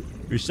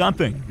or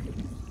something.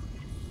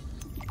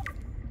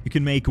 You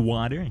can make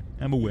water,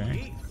 I'm aware.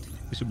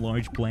 There's some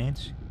large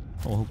plants.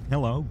 Oh,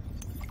 hello.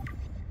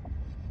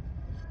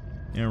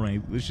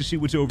 Alright, let's just see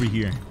what's over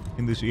here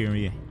in this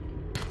area.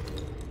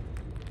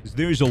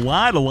 There's a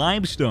lot of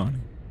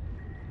limestone.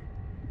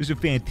 There's a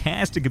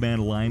fantastic amount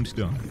of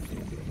limestone.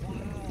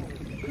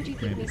 Could you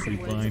give me some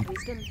words of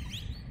wisdom?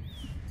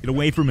 Get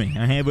away from me.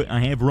 I have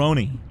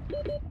Roni.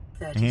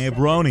 I have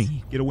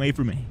Roni. Get away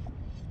from me.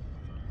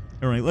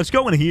 All right, let's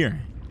go in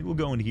here. I think we'll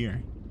go in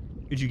here.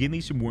 Could you give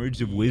me some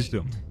words of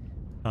wisdom?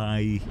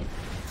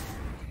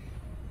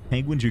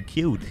 Penguins are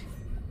cute.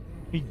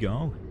 There you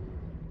go.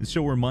 And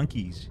so are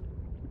monkeys.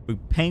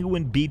 But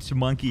penguin beats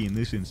monkey in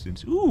this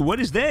instance. Ooh, what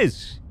is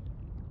this?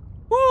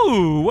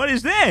 Ooh, what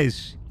is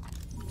this?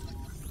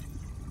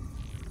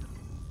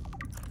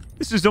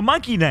 This is a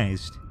monkey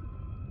nest.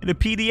 And a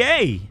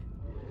PDA.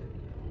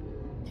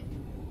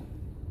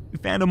 We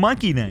found a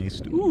monkey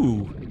nest.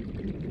 Ooh.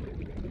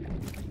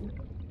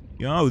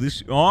 Yo,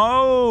 this...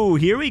 Oh,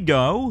 here we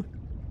go.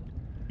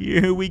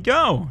 Here we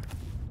go.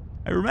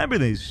 I remember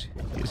this.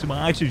 Get some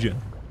oxygen.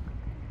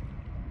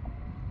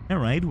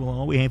 Alright, well,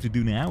 all we have to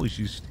do now is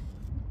just...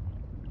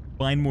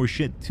 find more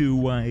shit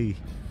to,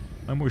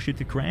 find more shit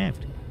to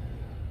craft.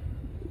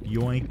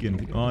 Yoink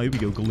and... Oh, here we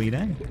go,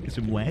 Galena. Get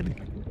some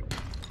lead.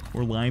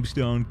 More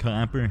limestone,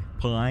 copper,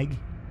 pog.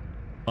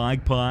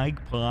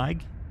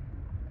 Pog.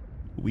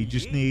 We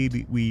just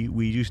need...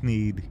 We just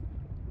need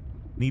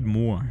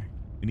more.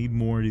 We need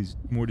more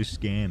to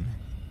scan.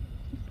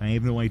 I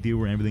have no idea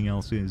where everything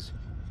else is.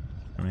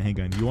 Alright, hang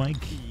on.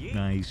 Yoink.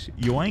 Nice.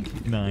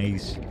 Yoink.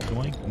 Nice.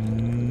 Yoink.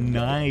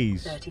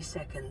 Nice. 30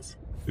 seconds.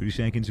 30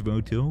 seconds of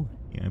O2?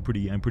 Yeah,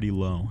 I'm pretty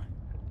low.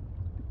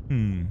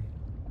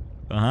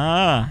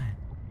 Aha!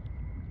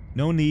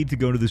 No need to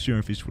go to the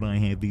surface when I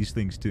have these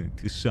things to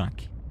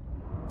suck.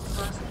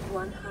 Past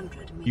 100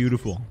 meters.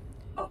 Beautiful.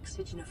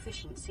 Oxygen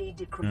efficiency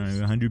decreased.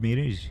 100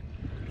 meters.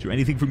 Is there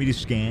anything for me to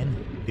scan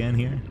down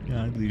here?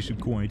 Yeah, there's some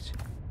quartz.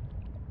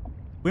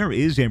 Where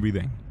is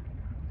everything?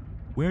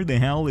 Where the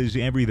hell is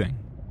everything?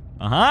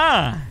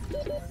 Aha!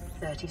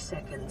 30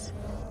 seconds.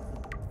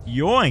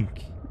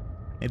 Yoink!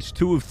 That's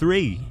 2 of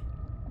 3.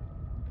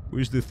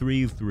 Where's the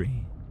 3 of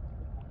 3?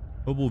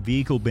 Mobile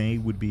vehicle bay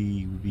would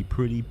be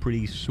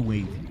pretty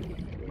sweet.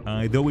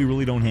 Though we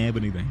really don't have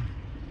anything.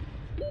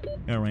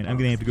 Alright, I'm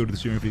gonna have to go to the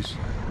surface.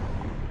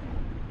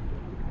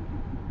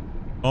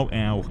 Oh,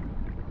 ow.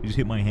 I just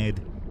hit my head.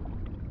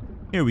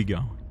 Here we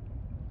go.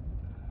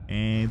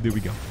 And there we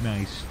go.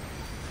 Nice.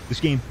 This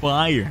game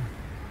fire.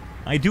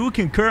 I do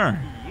concur.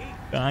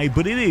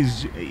 But it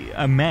is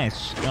a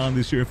mess on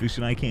the surface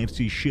and I can't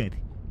see shit.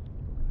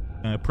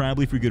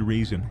 Probably for good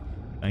reason.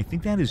 I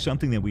think that is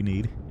something that we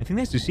need. I think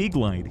that's the Sea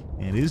Glide.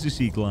 It is the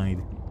Sea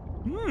Glide.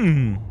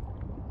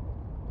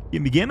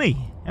 Gimme.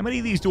 How many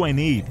of these do I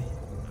need?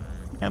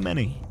 How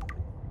many?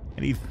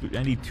 I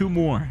need 2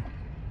 more.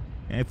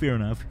 Yeah, fair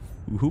enough.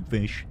 Ooh,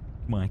 hoopfish.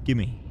 Come on,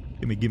 gimme.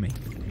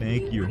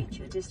 Thank you.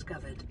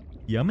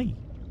 Yummy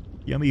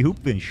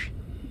hoopfish.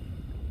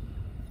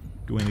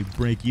 Go ahead and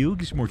break you.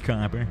 Get some more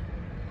copper.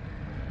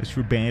 As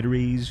for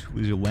batteries,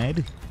 was it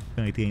lead?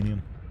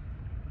 Titanium.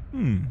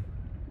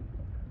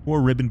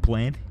 More ribbon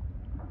plant.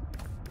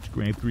 Let's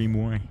grab 3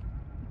 more.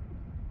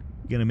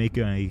 Gotta make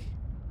a...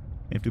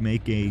 have to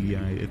make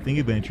a thing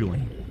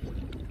eventually.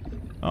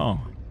 Oh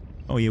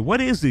yeah,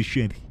 what is this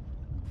shit?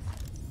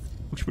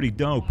 Looks pretty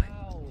dope.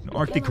 An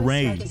Arctic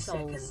Ray.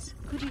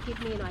 Could you give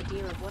me an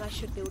idea of what I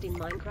should build in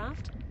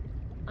Minecraft?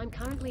 I'm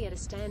currently at a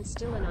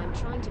standstill and I'm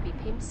trying to be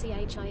pimp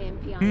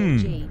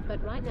CHIMPING,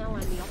 but right now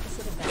I'm the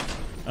opposite of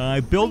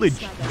that.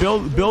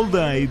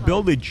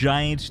 Build a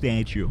giant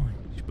statue.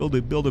 Just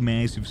build a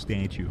massive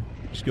statue.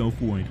 Just go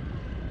for it.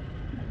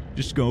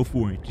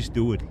 Just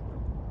do it.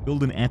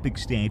 Build an epic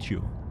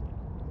statue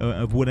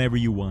of whatever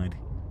you want.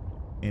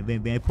 And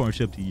then that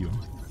part's up to you.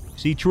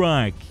 Sea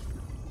truck.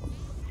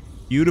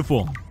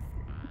 Beautiful.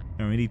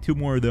 Alright, I need 2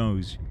 more of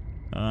those.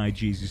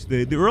 Jesus.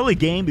 The early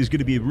game is going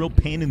to be a real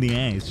pain in the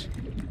ass.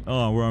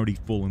 Oh, we're already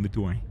full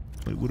inventory.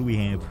 What do we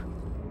have?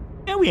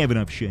 Yeah, we have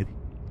enough shit.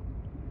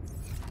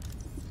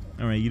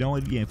 Alright, you know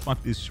what? Yeah,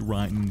 fuck this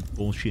rotten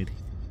bullshit.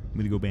 I'm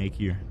going to go back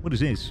here. What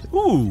is this?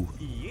 Ooh!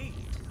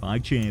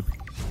 Fog champ.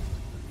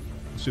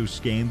 So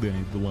scan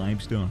the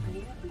limestone.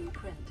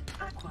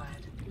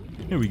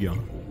 There we go.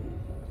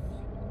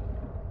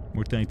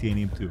 More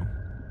titanium too.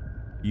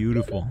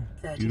 Beautiful.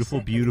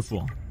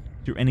 Beautiful.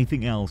 Is there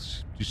anything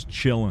else? Just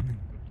chilling.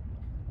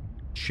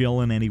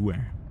 Chilling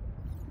anywhere.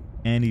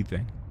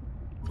 Anything.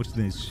 What's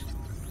this?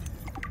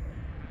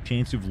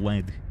 Chance of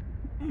lead.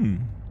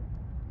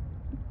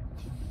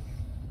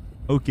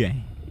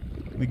 Okay.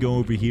 Let me go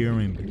over here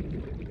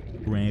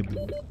and grab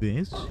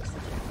this.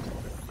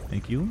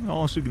 Thank you.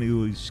 Also gonna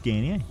do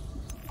scan you.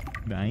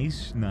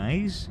 Nice.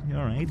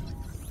 Alright.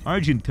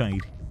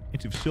 Argentite.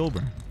 It's of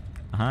silver.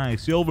 Aha,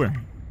 silver.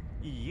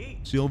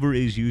 Silver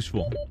is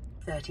useful.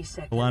 30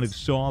 seconds. A lot of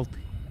salt.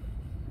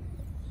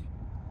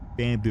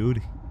 Damn,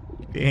 dude.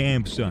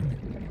 Damn, son.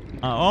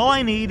 All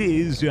I need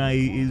is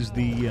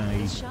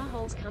the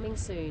Shah-hole's coming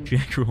soon.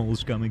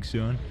 Jack-hole's coming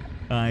soon.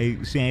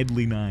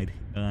 Sadly not.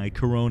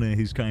 Corona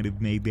has kind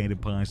of made that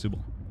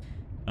impossible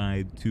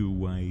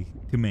to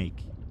make,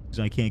 because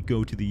I can't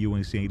go to the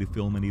USA to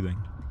film anything.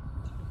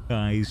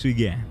 So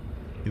yeah,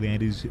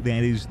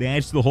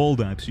 that's the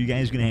holdup. So you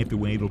guys are gonna have to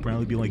wait. It'll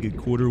probably be like a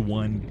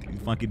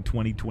Q1, fucking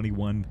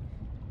 2021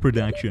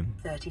 production.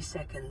 30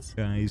 seconds.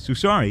 So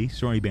sorry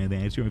about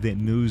that. Sorry if that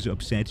news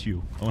upsets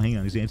you. Oh, hang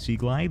on, is that Sea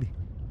Glide?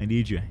 I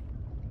need you.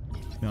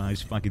 No,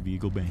 it's fucking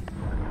vehicle bank.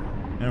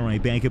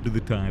 Alright, back up to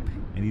the top.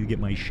 I need to get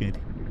my shit.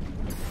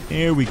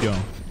 There we go.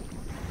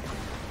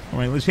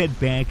 Alright, let's head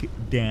back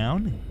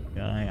down.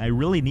 I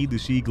really need the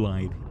Sea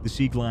Glide. The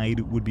Sea Glide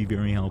would be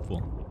very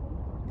helpful.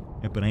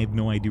 But I have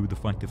no idea where the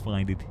fuck to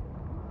find it.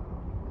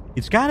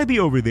 It's gotta be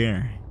over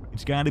there.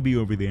 It's gotta be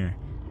over there.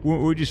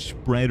 Or just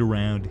spread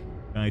around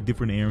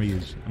different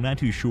areas. I'm not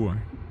too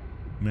sure.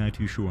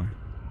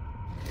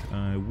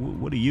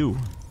 What are you?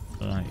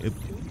 A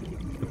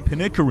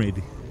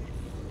Panicarid.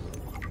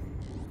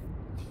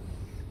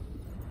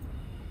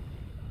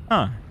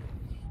 Huh.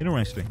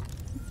 Interesting.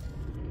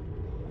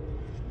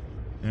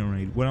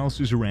 Alright, what else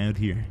is around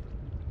here?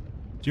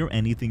 Is there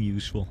anything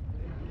useful?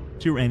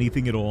 Is there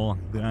anything at all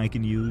that I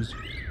can use?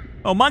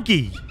 Oh,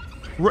 monkey!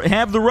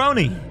 Have the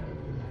Roni!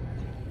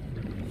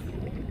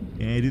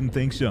 Yeah, I didn't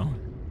think so.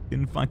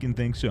 Didn't fucking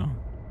think so.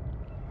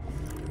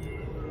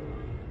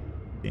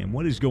 Damn,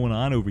 what is going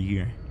on over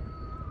here?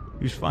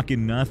 There's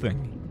fucking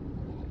nothing.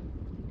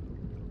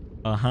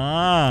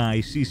 Aha!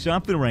 I see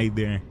something right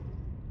there.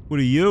 What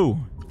are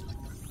you?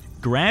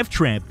 Grav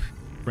trap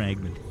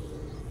fragment.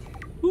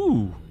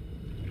 Ooh.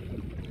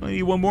 I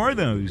need one more of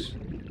those.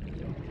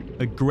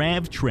 A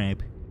grav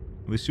trap.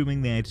 I'm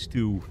assuming that's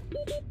to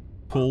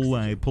pull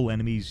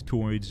enemies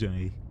towards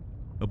a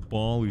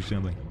ball or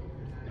something.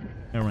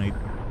 Alright,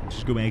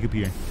 just go back up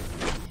here.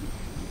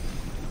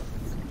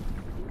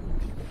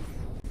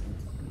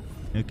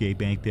 Okay,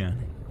 back down.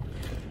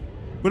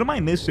 What am I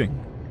missing?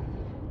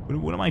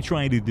 What am I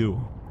trying to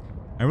do?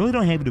 I really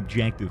don't have an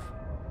objective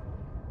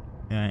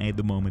at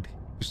the moment.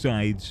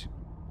 Besides,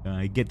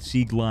 get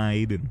Sea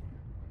Glide and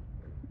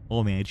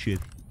all that shit.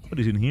 What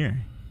is in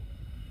here?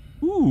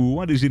 Ooh,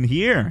 what is in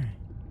here?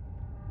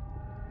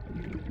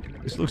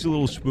 This looks a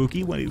little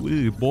spooky. What is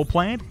it, a bull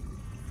plant?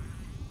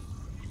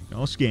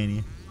 I'll scan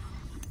you.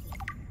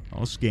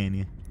 I'll scan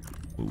you.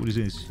 What is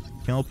this?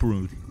 Kelp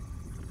root.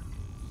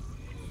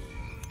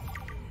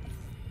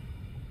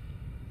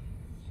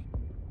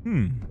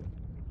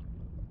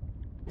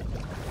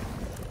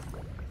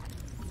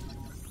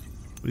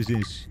 What is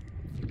this?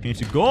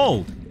 It's a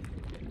gold.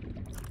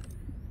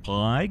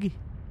 Pog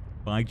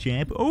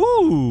champ.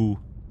 Ooh!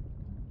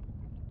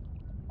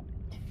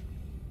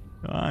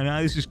 Oh,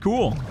 no, this is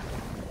cool.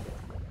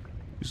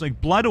 There's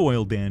like blood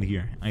oil down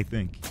here, I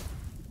think.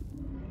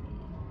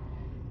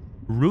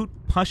 Root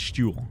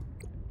pustule.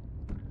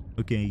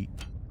 Okay.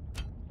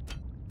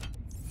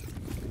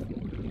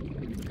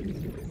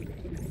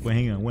 Wait,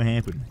 hang on. What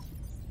happened?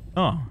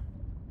 Oh.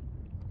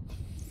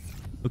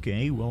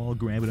 Okay, well, I'll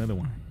grab another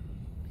one.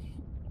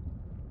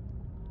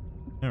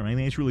 Alright,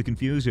 that's really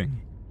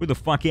confusing. Where the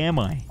fuck am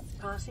I?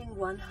 Passing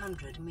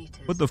 100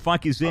 meters. What the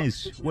fuck is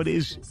this? What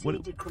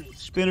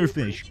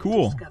spinnerfish?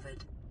 Cool.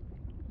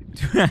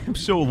 I'm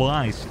so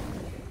lost.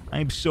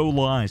 I'm so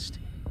lost.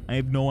 I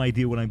have no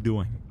idea what I'm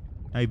doing.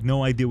 I have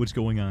no idea what's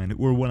going on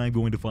or what I'm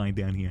going to find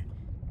down here.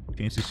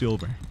 Chance of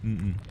silver.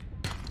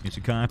 Chance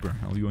of copper.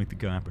 I'll yoink the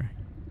copper.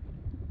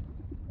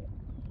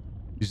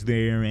 Is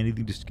there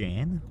anything to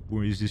scan?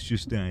 Or is this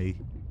just a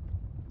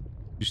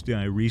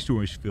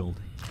resource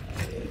filled?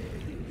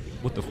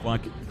 What the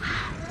fuck?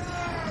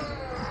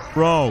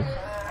 Bro.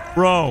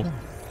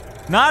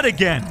 Not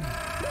again.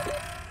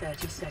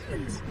 30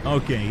 seconds.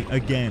 Okay,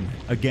 again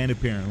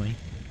apparently.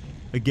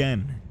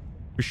 Again.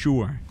 For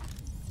sure.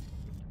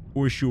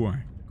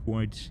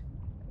 Quartz.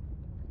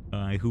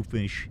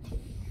 Hooffish.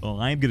 Oh,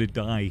 I'm gonna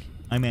die.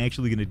 I'm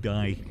actually gonna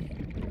die.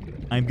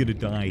 I'm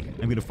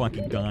gonna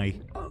fucking die.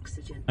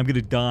 Oxygen. I'm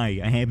gonna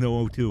die. I have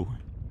no O2.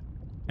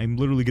 I'm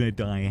literally gonna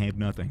die. I have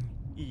nothing.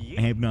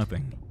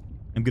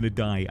 I'm gonna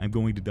die. I'm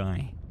going to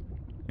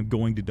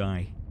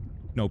die.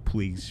 No,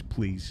 please.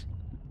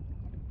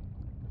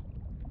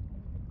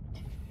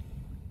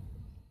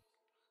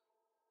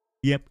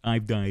 Yep,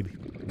 I've died.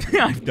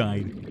 I've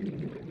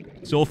died.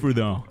 Sulfur,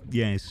 though.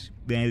 Yes,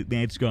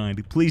 that's gone.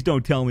 Please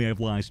don't tell me I've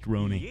lost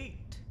Roni.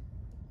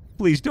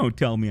 Please don't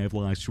tell me I've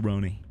lost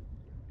Roni.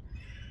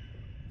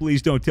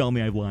 Please don't tell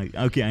me I've lost...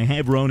 Okay, I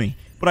have Roni.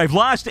 But I've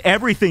lost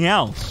everything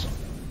else.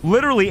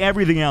 Literally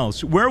everything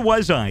else. Where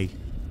was I?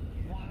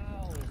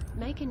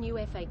 Make a new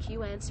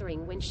FAQ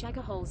answering when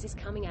SwaggerSouls is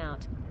coming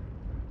out.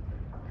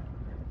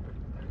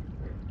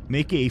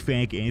 Make a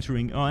FAQ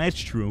answering... Oh, that's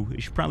true. I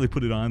should probably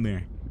put it on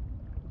there.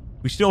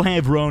 We still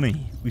have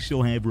Roni.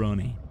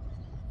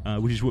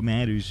 Which is what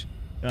matters.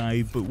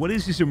 But what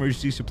is this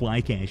emergency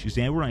supply cache? Is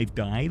that where I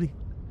died?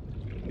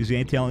 Is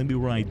that telling me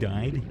where I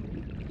died?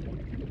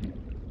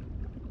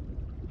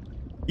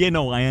 Yeah,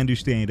 no, I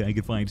understand. I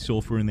could find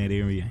sulfur in that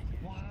area.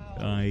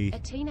 A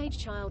teenage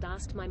child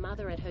asked my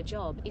mother at her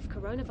job, if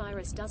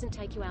coronavirus doesn't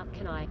take you out,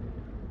 can I?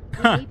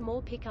 We need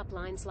more pickup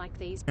lines like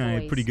these,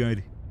 boys. Pretty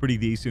good. Pretty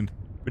decent.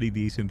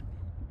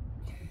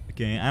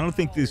 Okay, I don't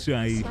think this,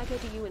 Swagger,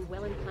 do you and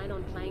Wellen plan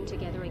on playing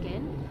together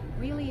again?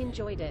 Really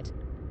enjoyed it.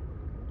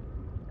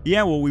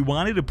 Yeah, well, we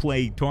wanted to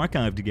play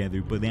Tarkov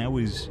together, but that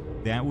was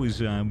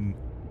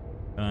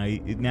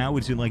Now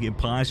it's like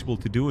impossible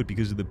to do it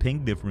because of the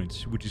ping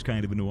difference, which is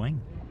kind of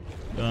annoying.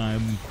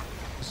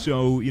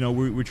 So, you know,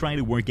 we're trying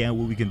to work out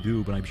what we can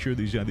do, but I'm sure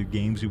there's other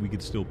games that we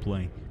could still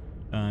play.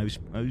 I was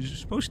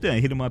supposed to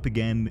hit him up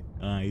again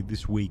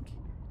this week,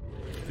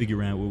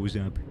 figure out what was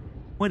up.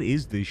 What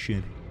is this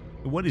shit?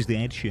 What is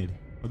that shit?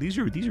 Oh, these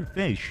are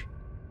fish.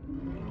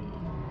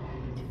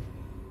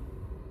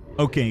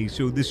 Okay,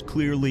 so this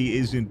clearly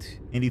isn't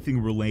anything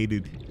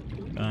related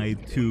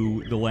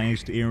to the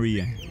last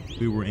area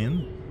we were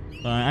in.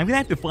 I'm gonna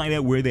have to find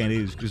out where that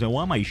is, because I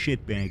want my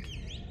shit back.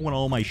 I want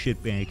all my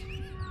shit back.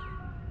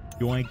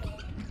 Yoink.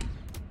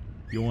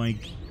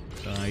 Yoink.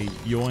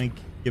 Yoink.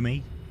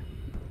 Gimme.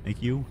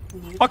 Thank you.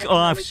 Fuck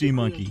off, sea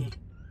monkey.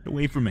 Get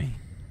away from me.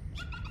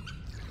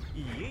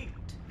 Yeet.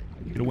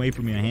 Get away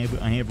from me.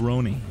 I have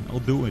Roni. I'll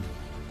do it.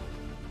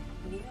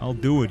 I'll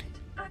do it.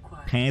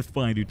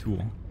 Pathfinder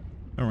tool.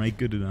 Alright,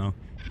 good to know.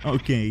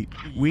 Okay,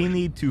 we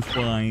need to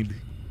find...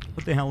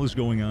 What the hell is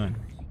going on?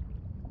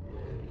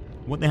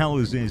 What the hell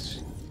is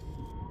this?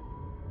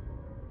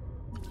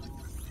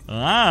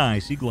 Ah, I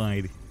see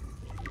glide.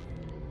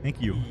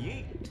 Thank you.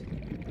 Yeet.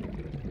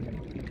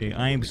 Okay,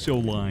 I am so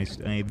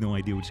lost. I have no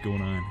idea what's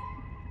going on.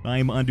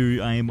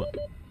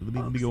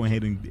 Let me go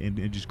ahead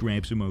and just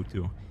grab some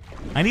O2.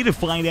 I need to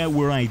find out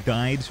where I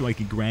died so I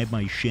can grab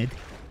my shit.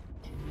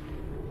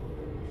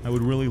 I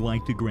would really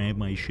like to grab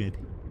my shit.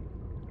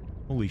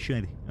 Holy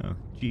shit. Oh,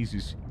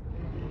 Jesus.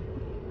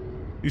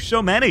 There's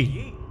so many!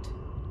 Yeet.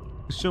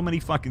 There's so many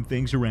fucking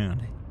things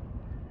around.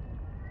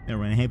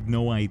 Alright, I have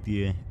no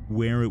idea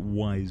where it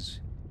was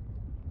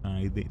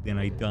that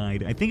I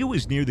died. I think it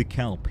was near the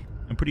kelp.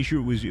 I'm pretty sure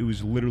it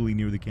was literally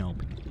near the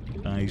kelp.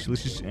 So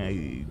let's just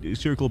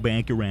circle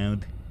back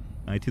around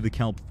to the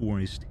kelp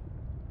forest.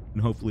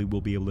 And hopefully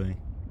we'll be able to...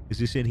 Is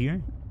this it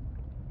here?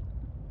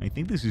 I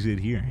think this is it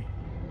here.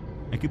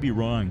 I could be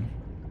wrong.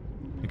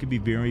 I could be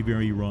very,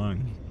 very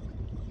wrong.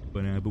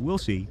 But we'll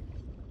see.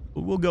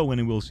 We'll go in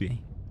and we'll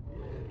see.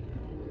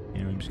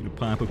 And I'm just going to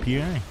pop up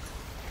here.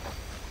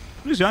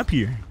 What is up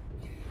here?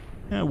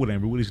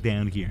 Whatever. What is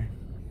down here?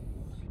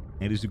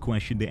 That is the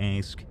question to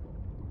ask.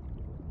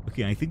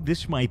 Okay, I think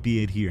this might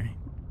be it here.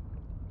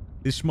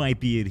 This might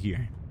be it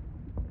here.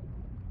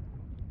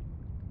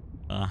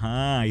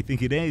 Aha, I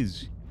think it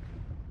is.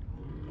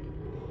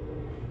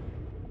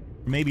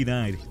 Or maybe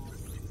not. You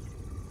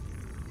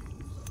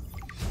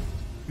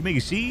can make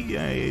a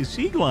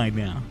sea glide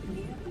now.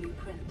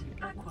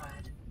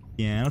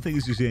 Yeah, I don't think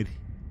this is it.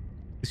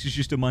 This is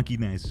just a monkey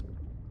nest.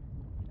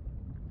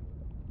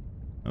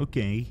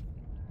 Okay.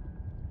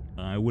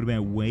 What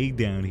about way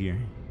down here?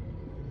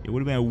 Yeah,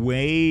 what about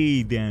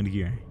way down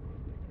here?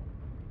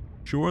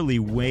 Surely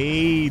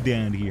way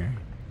down here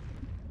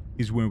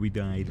is where we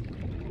died.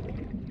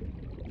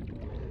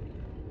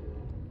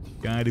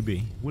 Gotta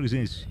be. What is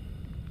this?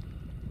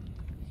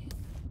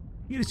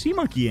 You got a sea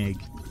monkey egg.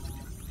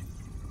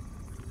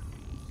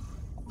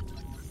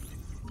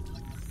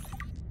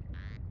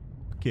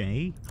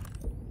 Okay.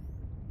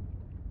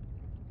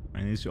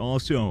 And it's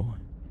also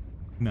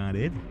not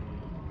it.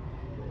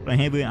 But I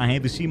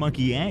have a sea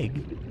monkey egg,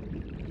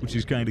 which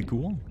is kind of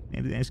cool.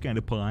 And that's kind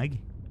of pog.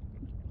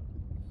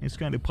 That's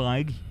kind of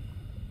pog.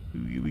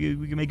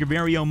 We can make a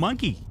very own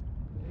monkey.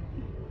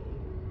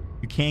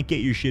 You can't get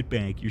your shit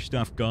back. Your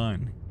stuff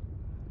gone.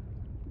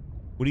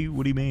 What do you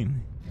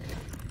mean?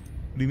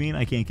 What do you mean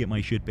I can't get my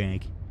shit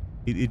back?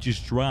 It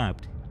just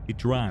dropped. It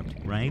dropped,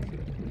 right?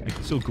 I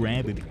can still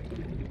grab it.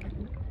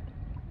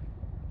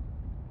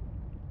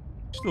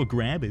 Still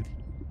grab it.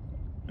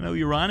 I know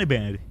you're on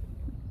about it.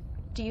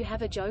 Do you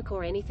have a joke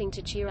or anything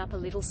to cheer up a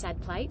little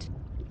sad plate?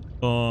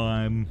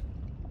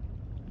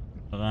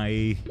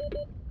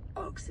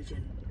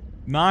 Oxygen.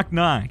 Knock,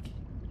 knock.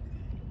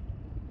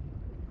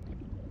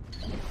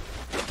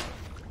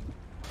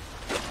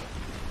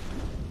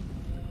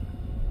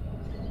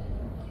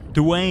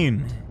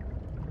 Dwayne.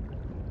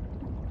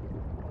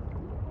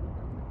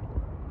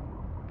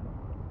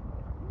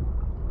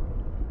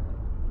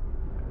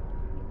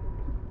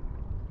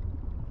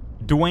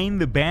 Dwayne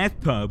the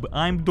bathtub.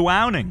 I'm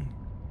drowning.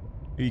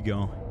 There you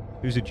go.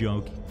 Here's a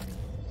joke.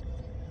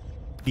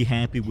 Be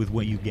happy with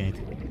what you get.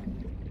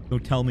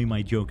 Don't tell me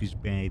my joke is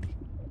bad.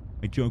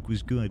 My joke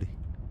was good.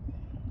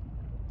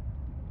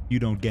 You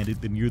don't get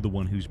it, then you're the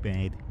one who's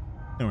bad.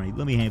 Alright,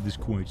 let me have this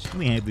quartz. Let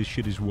me have this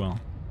shit as well.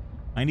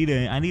 I need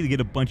to get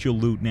a bunch of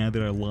loot now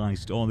that I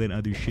lost all that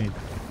other shit.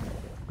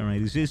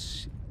 Alright, is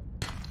this...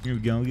 Here we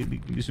go. Give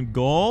me some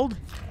gold.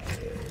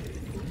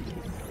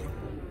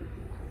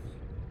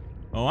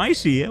 Oh, I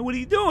see it. What are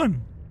you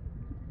doing?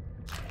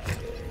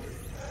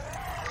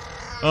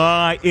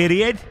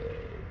 Idiot.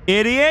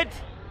 Idiot.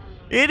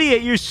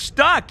 Idiot, you're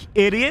stuck,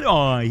 idiot.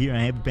 Oh, here, I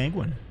have a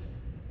penguin.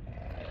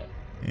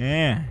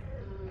 Yeah.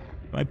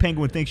 My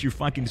penguin thinks you're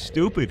fucking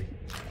stupid.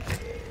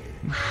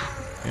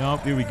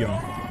 Oh, here we go.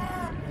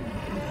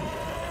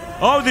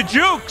 Oh, the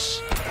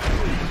jukes!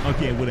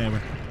 Okay,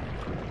 whatever.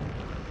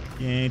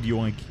 And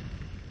yoink.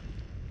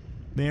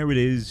 There it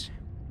is.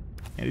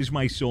 That is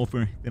my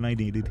sulfur that I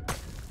needed.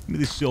 Give me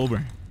the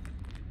silver.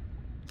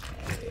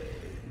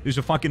 There's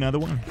a fucking other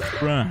one?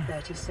 Bruh.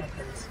 30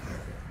 seconds.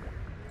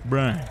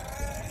 Bruh.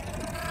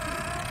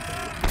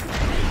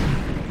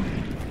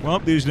 Well,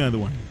 there's another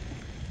one.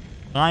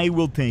 I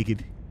will take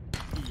it.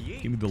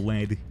 Give me the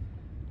lead.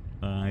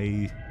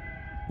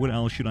 What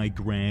else should I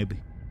grab?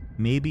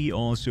 Maybe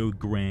also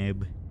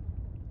grab...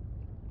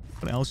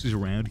 What else is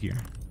around here?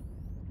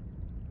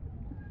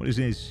 What is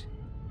this?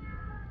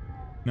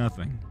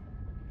 Nothing.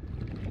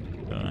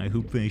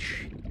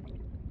 Hoopfish.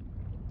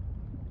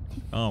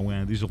 Oh,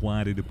 wow, there's a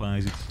lot of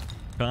deposits.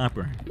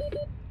 Copper.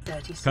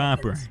 30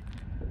 Copper. seconds.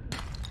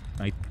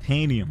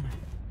 Titanium.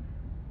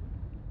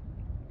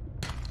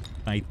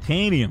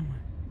 Titanium.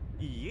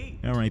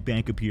 Alright,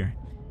 back up here.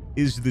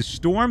 Is the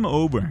storm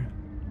over?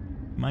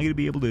 Am I going to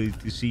be able to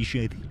see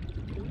shit?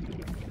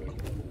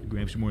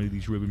 Grab some more of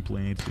these ribbon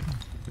plants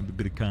and a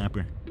bit of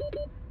copper.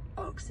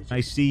 Oxygen.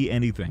 I see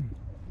anything.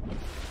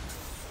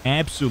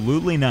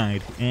 Absolutely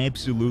not.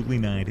 Absolutely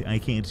not. I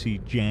can't see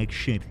jack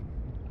shit.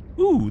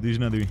 Ooh, there's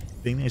another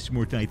thing. That's some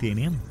more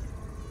titanium.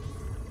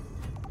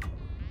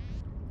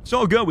 It's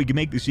all good. We can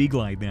make the Sea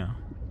Glide now.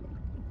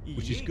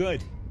 Which is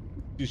good.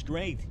 Which is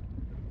great.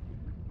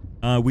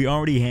 We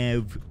already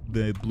have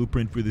the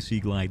blueprint for the Sea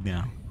Glide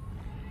now.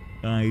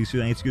 So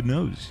that's good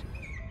news.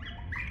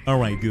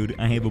 Alright, dude.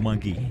 I have a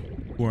monkey.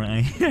 Or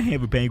I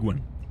have a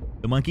penguin.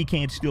 The monkey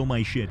can't steal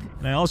my shit.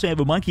 And I also have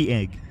a monkey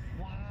egg.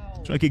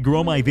 So I could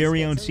grow my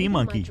very own sea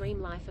monkey. My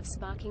dream life of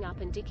sparking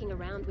up and dicking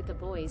around with the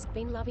boys.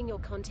 Been loving your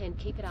content.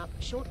 Keep it up.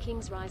 Short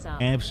Kings rise up.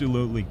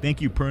 Absolutely.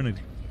 Thank you, Pernod.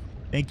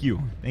 Thank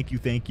you. Thank you,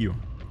 thank you.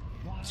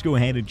 Let's go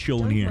ahead and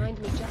chill in here. Don't mind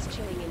me just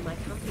chilling in my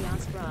comfy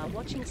ass bra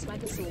watching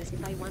SwaggerSouls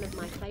play one of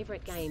my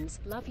favorite games.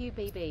 Love you,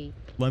 BB.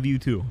 Love you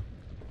too.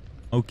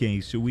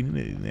 Okay, so we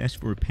need to ask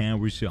for a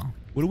power cell.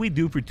 What do we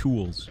do for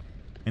tools?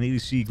 I need a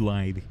Sea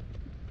Glide,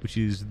 which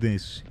is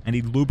this. I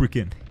need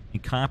lubricant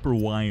and copper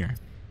wire.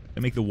 Can I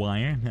make the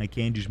wire? I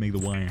can just make the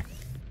wire.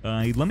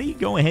 Let me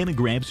go ahead and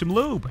grab some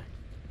lube.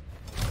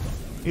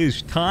 It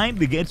is time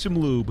to get some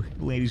lube,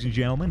 ladies and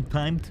gentlemen.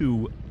 Time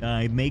to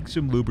make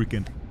some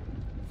lubricant.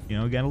 You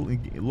know, gotta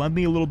love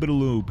me a little bit of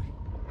lube.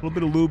 A little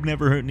bit of lube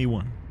never hurt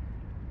anyone.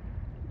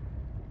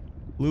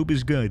 Lube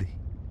is good.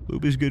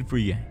 Lube is good for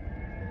you.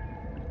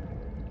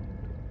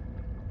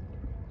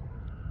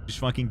 Just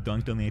fucking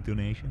dunked on that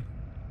donation.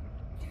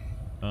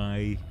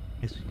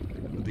 Yes,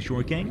 the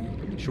Short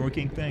King? Short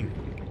King thing.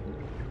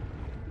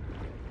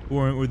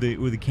 Or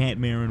the Cat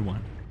Marin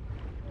one.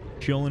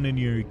 Chilling in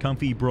your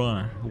comfy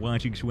bra,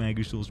 watching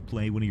SwaggerSouls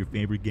play one of your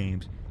favorite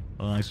games.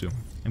 Awesome.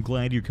 I'm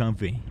glad you're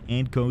comfy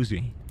and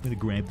cozy. I'm gonna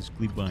grab this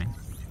cleat vine.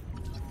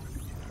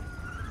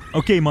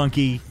 Okay,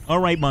 monkey.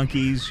 Alright,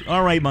 monkeys.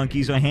 Alright,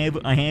 monkeys. I have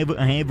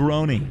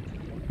Roni.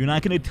 You're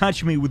not gonna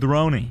touch me with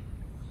Roni.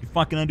 You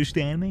fucking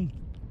understand me?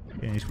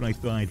 Yeah, that's what I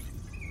thought.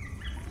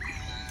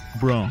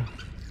 Bro.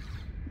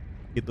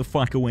 Get the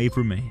fuck away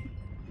from me.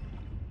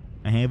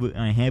 I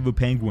have a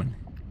penguin.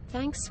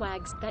 Thanks,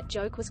 Swags. That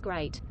joke was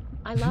great.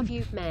 I love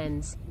you,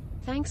 mans.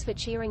 Thanks for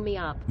cheering me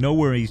up. No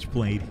worries,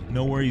 Plate.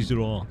 No worries at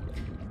all.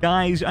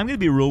 Guys, I'm gonna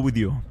be real with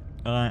you.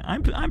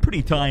 I'm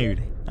pretty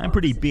tired. I'm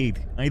pretty beat.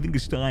 I think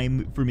it's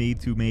time for me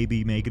to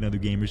maybe make another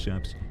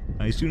GamerSubs.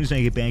 As soon as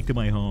I get back to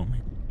my home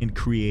and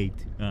create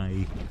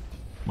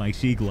my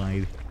Sea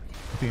Glide,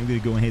 I think I'm gonna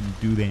go ahead and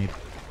do that.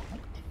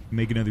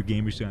 Make another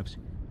GamerSubs.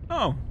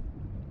 Oh,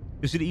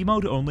 is it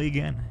emote only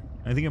again?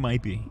 I think it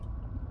might be.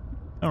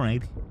 All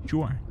right,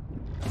 sure.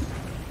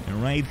 All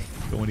right,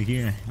 go into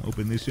here.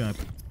 Open this up.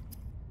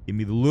 Give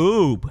me the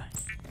lube.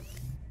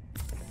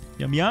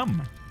 Yum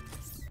yum.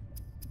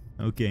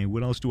 Okay,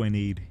 what else do I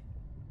need?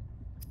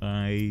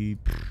 Come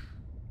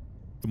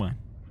on.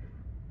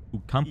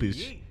 Ooh,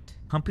 compass.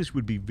 Compass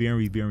would be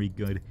very, very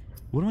good.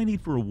 What do I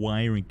need for a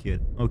wiring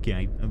kit? Okay,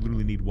 I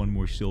literally need one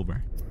more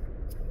silver.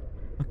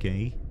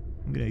 Okay,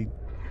 I'm gonna...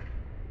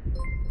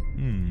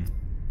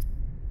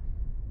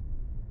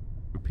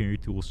 Repair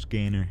tool,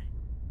 scanner.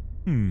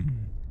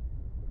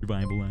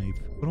 Survival life.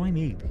 What do I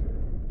need?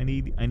 I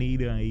need No,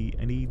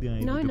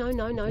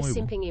 deployable.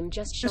 simping him,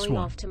 just showing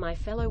off to my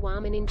fellow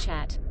Warman in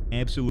chat.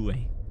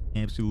 Absolutely.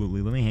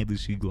 Absolutely. Let me have the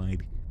Sea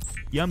Glide.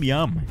 Yum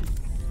yum.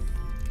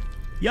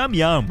 Yum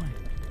yum.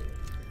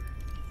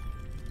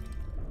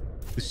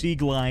 The Sea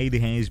Glide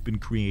has been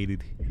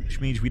created,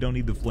 which means we don't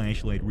need the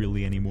flashlight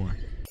really anymore.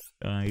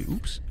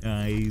 Oops.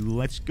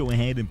 Let's go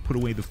ahead and put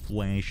away the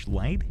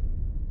flashlight.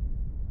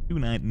 Do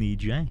not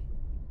need ya.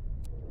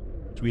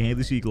 So we have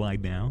the Sea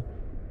Glide now.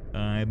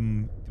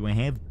 Do I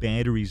have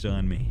batteries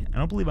on me? I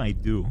don't believe I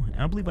do. I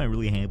don't believe I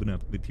really have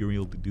enough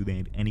material to do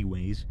that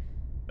anyways.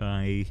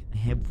 I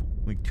have,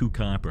 like, 2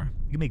 copper.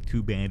 You can make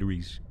 2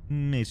 batteries.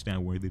 It's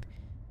not worth it.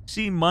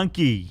 Sea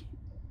monkey.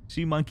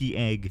 Sea monkey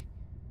egg.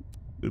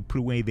 Gonna put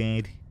away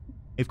that.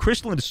 I have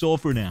crystalline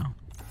sulfur now.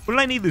 What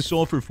did I need the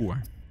sulfur for?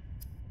 I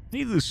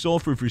need the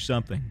sulfur for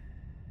something.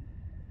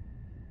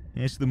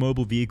 That's the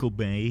mobile vehicle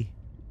bay.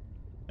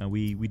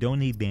 We don't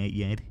need that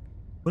yet.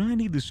 What do I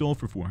need the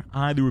sulfur for?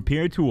 The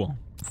repair tool.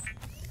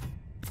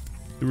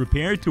 The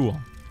repair tool.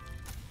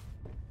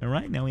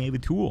 Alright, now we have a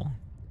tool.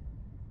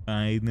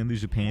 And then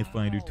there's a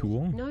Pathfinder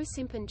tool. No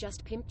simpin',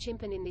 just pimp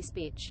chimpin' in this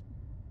bitch.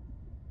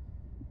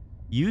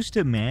 Used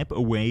to map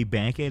a way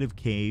back out of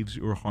caves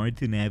or hard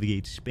to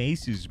navigate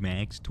spaces,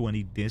 max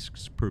 20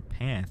 discs per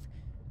path.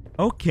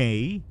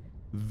 Okay,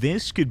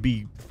 this could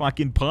be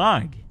fucking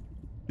pog.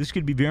 This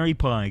could be very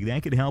pog.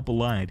 That could help a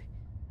lot.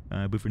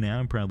 But for now,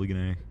 I'm probably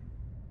gonna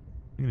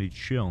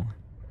chill.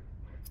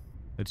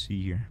 Let's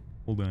see here.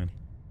 Hold on.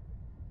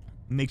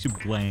 Make some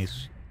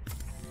glass. I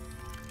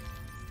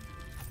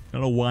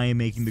don't know why I'm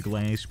making the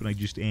glass, but I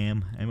just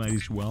am. I might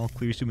as well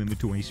clear some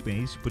inventory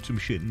space. Put some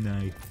shit in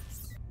the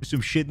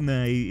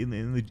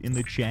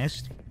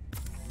chest,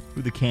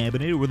 or the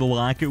cabinet, or the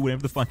locker,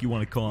 whatever the fuck you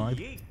want to call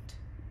it.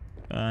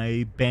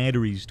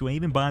 Batteries. Do I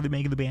even bother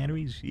making the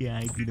batteries? Yeah,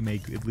 I need to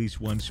make at least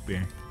one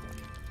spare.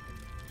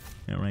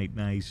 Alright,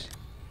 nice.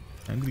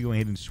 I'm going to go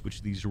ahead and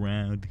switch these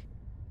around.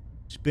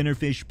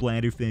 Spinnerfish,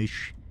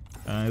 bladderfish.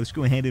 Let's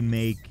go ahead and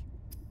make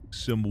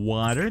some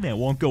water that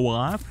won't go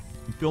off.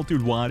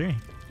 Filtered water.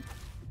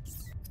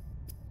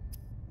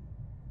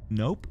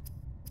 Nope.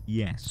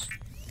 Yes.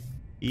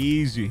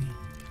 Easy.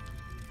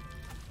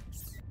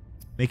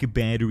 Make a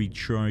battery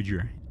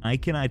charger. I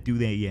cannot do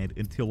that yet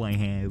until I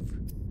have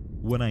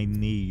what I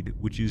need,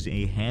 which is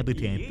a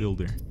habitat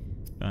builder.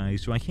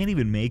 So I can't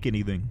even make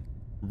anything,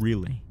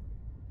 really.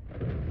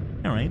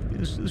 Alright,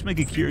 let's make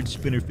a cured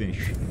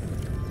spinnerfish.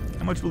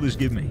 How much will this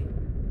give me?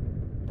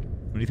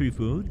 23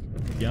 food?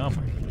 Yum.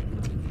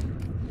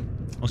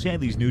 I'll just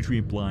add these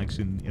nutrient blocks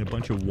and a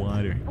bunch of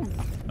water.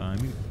 I'm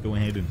gonna go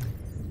ahead and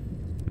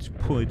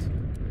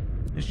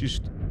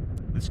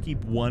let's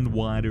keep one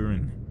water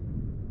and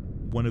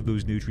one of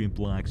those nutrient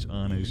blocks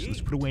on us.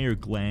 Let's put away our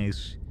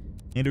glass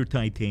and our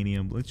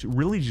titanium. Let's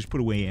really just put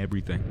away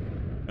everything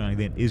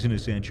that isn't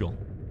essential.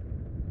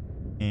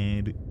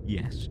 And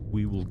yes,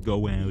 we will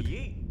go out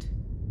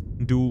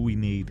and do what we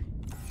need.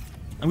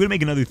 I'm going to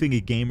make another thing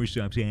at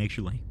GamerSubs,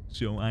 actually.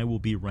 So I will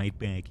be right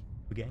back.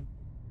 Okay?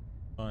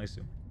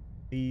 Awesome.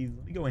 Let me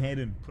go ahead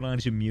and put on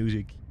some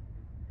music.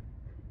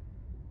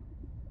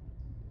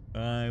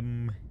 Yeah,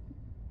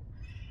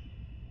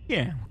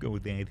 we'll go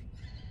with that.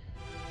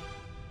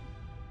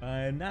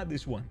 Not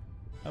this one.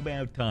 How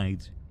about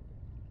Tides?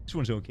 This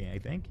one's okay, I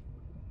think.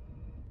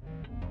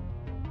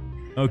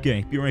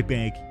 Okay, be right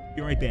back.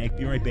 Be right back.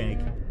 Be right back.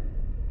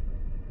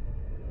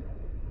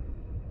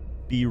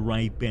 Be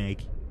right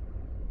back.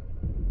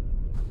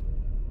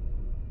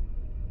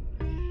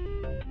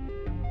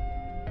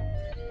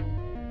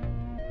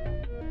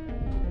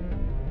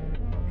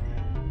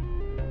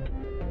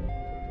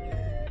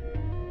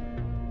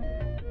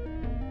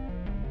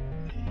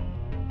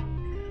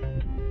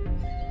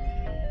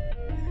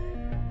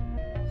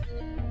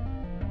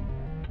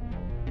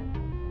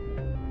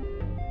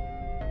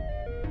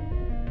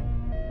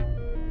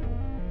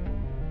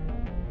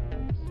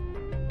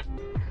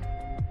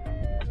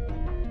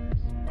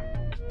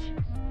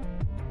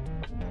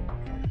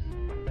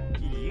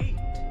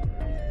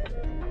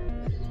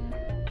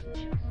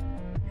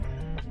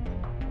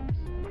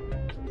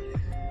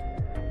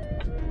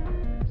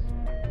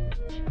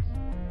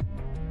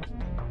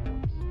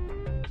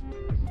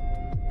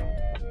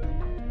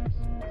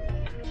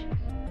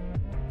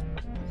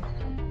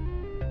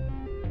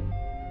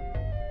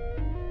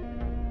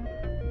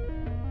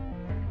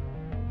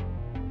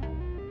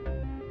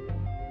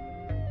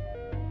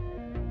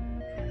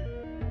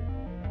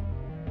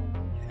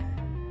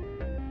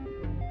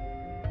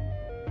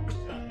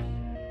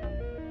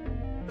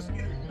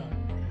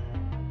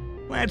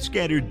 Let's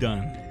get her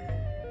done.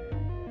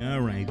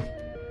 Alright. Go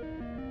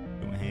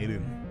ahead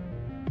and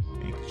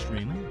take the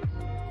streaming.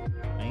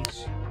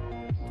 Nice.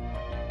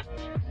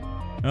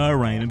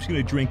 Alright, I'm just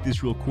gonna drink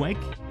this real quick.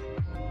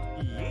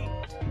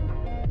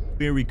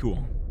 Very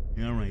cool.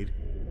 Alright.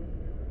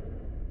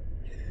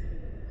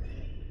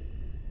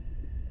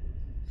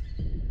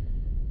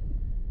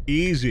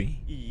 Easy.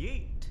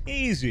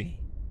 Easy.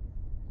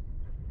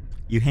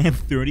 You have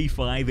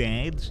 35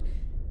 ads?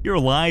 You're a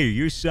liar.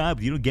 You're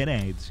subbed. You don't get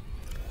ads.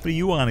 What are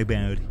you on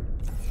about?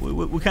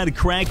 What kind of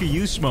crack are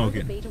you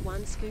smoking? The Beta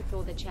 1 scoop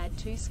or the Chad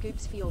 2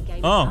 scoops for your game.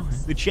 Oh,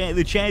 the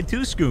Chad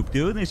 2 scoop,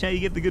 dude. That's how you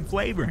get the good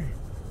flavor.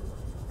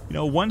 You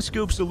know, one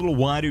scoop's a little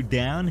watered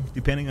down,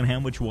 depending on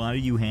how much water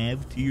you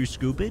have to your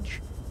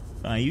scoopage.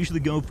 I usually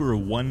go for a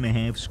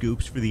 1.5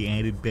 scoops for the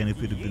added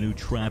benefit of the new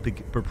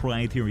Tropic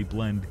proprietary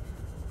blend.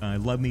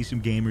 Love me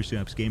some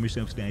GamerSubs,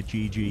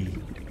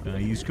 gamersubs.gg.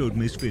 Use code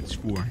Misfits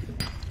for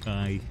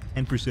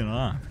 10%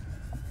 off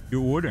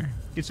your order.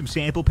 Get some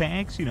sample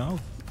packs, you know.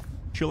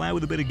 Chill out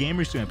with a bit of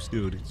GamerSubs,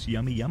 dude. It's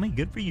yummy, yummy.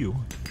 Good for you.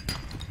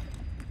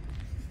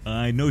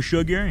 No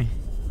sugar,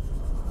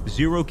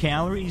 0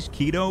 calories,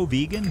 keto,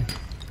 vegan,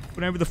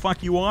 whatever the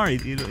fuck you are.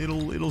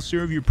 It'll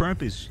serve your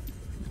purpose.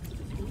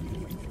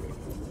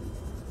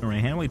 All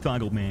right, how do I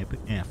toggle map?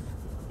 F.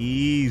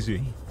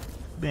 Easy.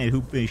 That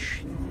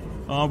hoopfish.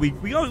 Oh, we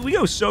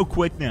go so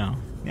quick now.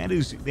 That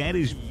is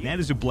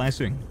a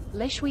blessing.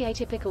 Leshwi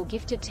Atypical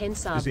gifted 10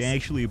 subs. It's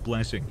actually a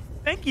blessing.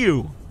 Thank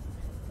you,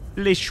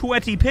 Le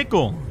Sweaty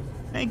Pickle.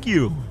 Thank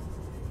you.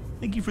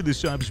 Thank you for the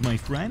subs, my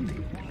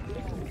friend.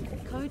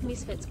 Code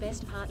Misfits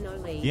best part no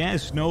lead.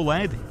 Yes, no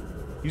lead.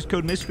 Use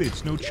code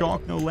Misfits. No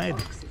chalk, no lead.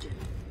 Oxygen.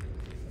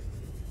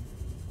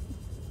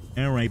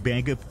 Alright,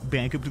 back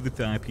up to the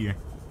top here.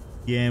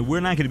 Yeah, we're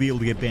not going to be able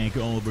to get back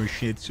all of our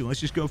shit, so let's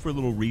just go for a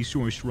little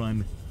resource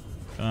run.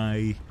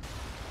 I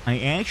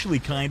actually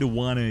kind of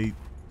want to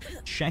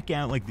check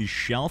out, like, the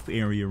shelf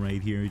area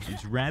right here.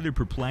 It's rather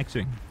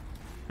perplexing.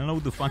 I don't know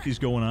what the fuck is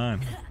going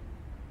on.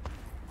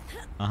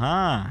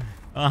 Aha!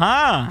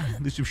 Aha!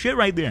 There's some shit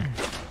right there.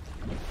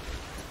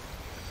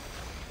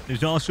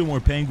 There's also more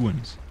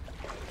penguins.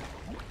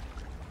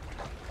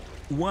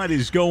 What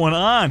is going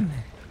on?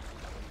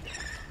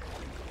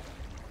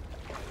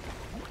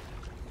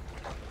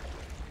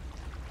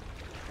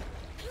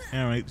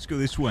 Alright, let's go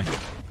this way.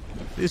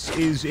 This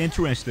is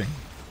interesting.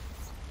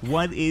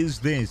 What is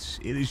this?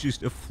 It is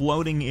just a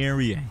floating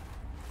area.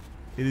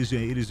 It is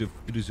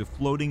a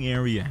floating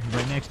area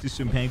right next to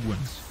some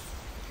penguins.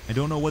 I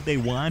don't know what they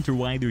want or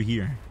why they're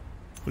here.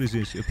 What is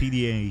this? A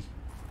PDA.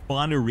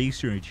 Bonner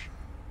Research.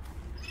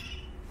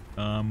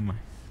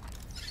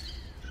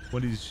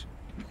 What is...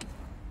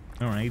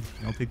 Alright,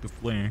 I'll take the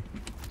flare.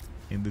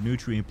 And the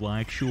nutrient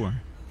block, sure.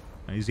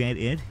 Is that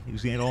it?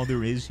 Is that all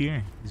there is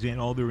here? Is that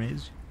all there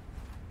is?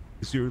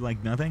 Is there,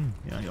 like, nothing?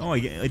 Oh,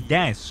 a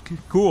desk.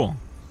 Cool.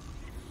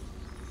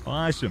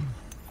 Awesome.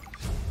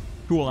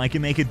 Cool, I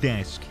can make a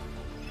desk.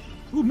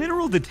 Ooh,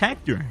 mineral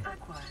detector.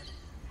 Acquired.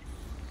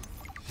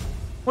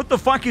 What the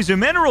fuck is a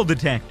mineral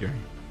detector?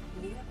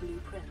 New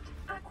blueprint.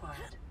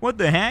 Acquired. What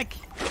the heck?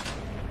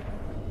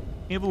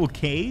 You have a little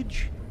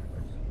cage?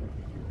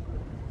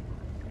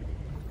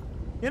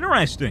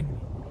 Interesting.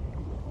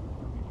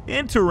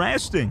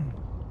 Interesting.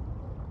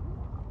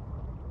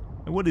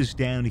 And what is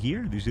down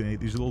here? There's a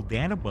little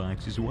data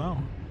box as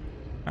well.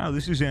 Wow,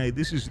 this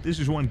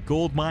is one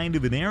gold mine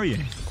of an area.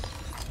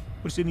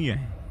 What's in here?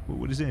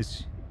 What is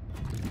this?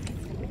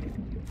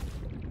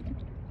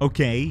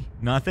 Okay,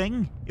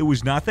 nothing. It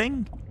was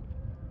nothing.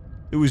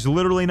 It was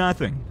literally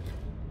nothing.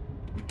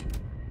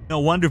 Oh,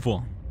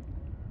 wonderful.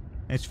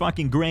 That's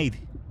fucking great.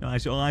 Oh,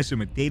 that's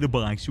awesome. A data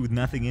box with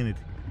nothing in it.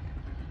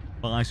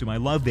 Awesome. I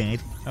love that.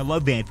 I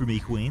love that for me,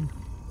 Queen.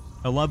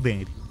 I love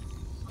that.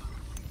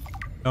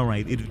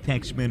 Alright, it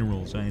detects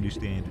minerals, I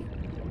understand.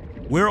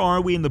 Where are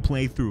we in the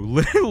playthrough?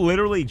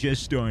 Literally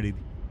just started.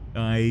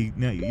 I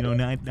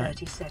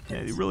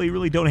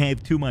really don't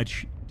have too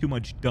much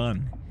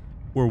done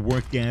or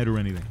worked out or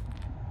anything.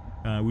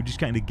 We're just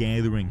kind of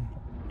gathering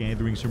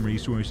some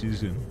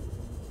resources and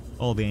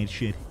all that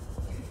shit.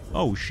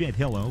 Oh shit,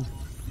 hello.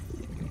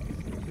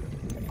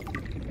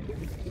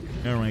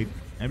 Alright,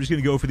 I'm just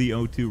gonna go for the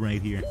O2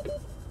 right here.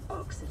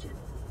 Oxygen.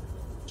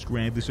 Let's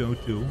grab this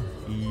O2.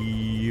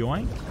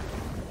 Yoink.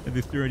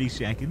 Another 30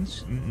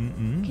 seconds.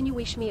 Can you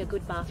wish me a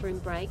good bathroom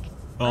break?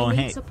 Oh, I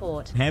need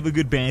support. Have a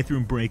good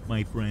bathroom break,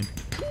 my friend.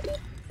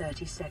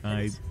 30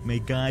 seconds. May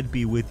God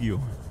be with you.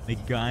 May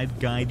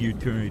God guide your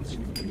turds.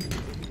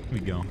 Here we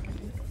go.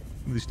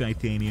 Give me this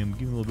titanium.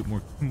 Give me a little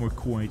bit more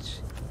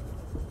quartz.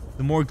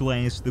 The more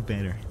glass, the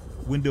better.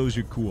 Windows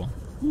are cool.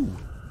 Ooh.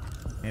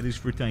 That is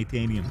for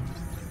titanium.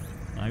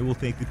 I will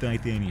take the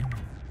titanium.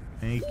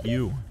 Thank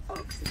you.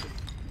 Oxygen.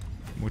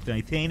 More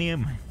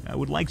titanium. I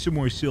would like some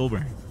more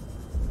silver.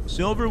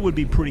 Silver would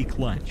be pretty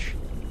clutch.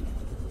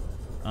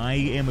 I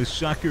am a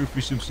sucker for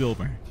some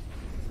silver.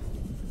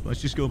 Let's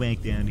just go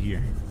back down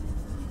here.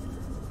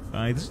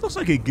 This looks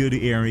like a good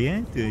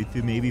area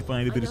to maybe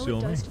find a bit of silver.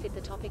 I know it doesn't fit the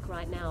topic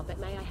right now, but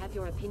may I have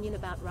your opinion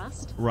about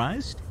Rust?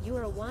 Rust? You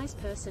are a wise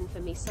person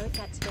for me, so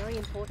that's very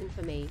important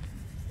for me.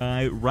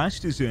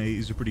 Rust is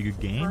a pretty good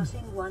game.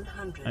 Passing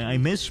 100. I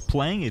miss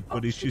playing it,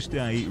 but it's just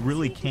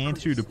really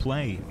cancer to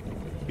play.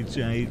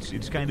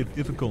 It's kind of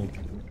difficult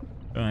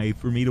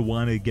for me to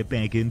want to get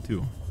back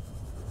into.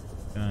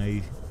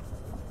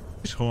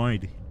 It's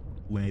hard.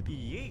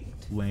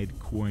 Lead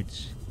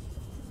quartz.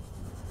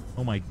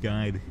 Oh my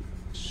god.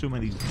 So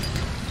many.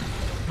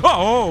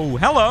 Oh,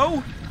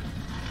 hello!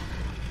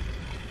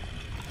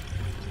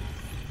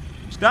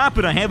 Stop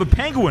it, I have a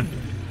penguin!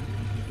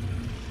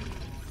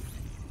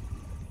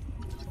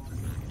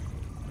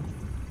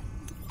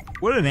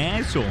 What an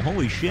asshole,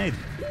 holy shit.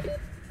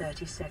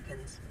 30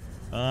 seconds.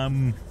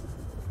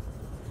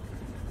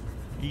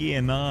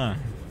 Yeah, nah.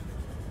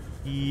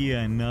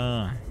 Yeah,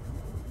 nah.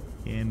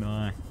 Yeah,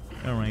 nah.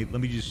 Alright, let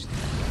me just...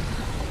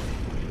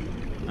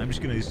 I'm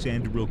just gonna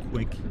ascend real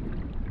quick.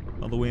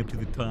 All the way up to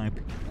the top.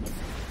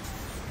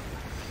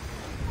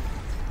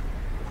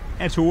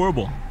 That's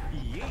horrible.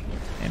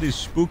 That is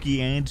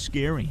spooky and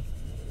scary.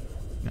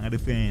 Not a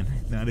fan.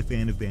 Not a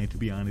fan of that, to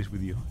be honest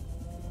with you.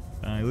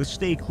 Let's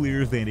stay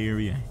clear of that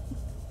area.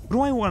 What do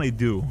I want to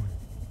do?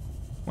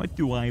 What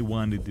do I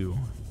want to do?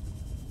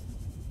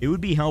 It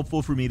would be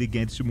helpful for me to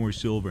get some more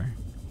silver.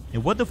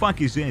 And what the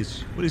fuck is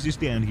this? What is this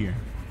down here?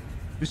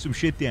 There's some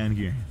shit down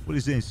here. What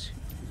is this?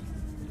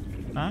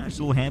 Ah, it's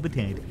a little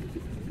habitat.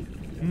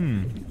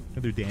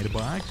 Another data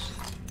box.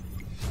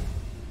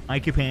 High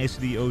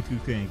capacity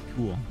O2 tank.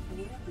 Cool.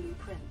 New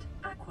blueprint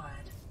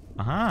acquired.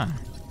 Aha.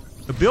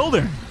 A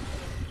builder.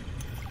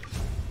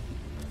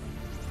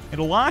 And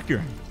a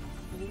locker.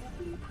 New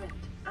blueprint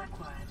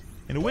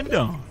In a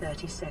window.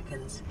 30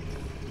 seconds.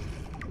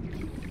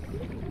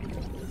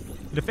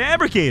 In a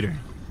fabricator.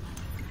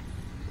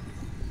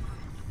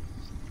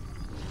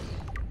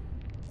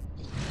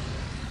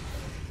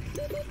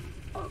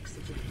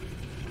 Oxygen.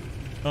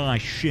 Oh,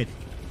 shit.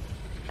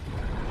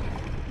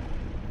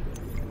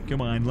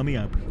 Come on, let me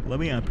up. Let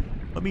me up.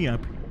 Let me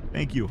up.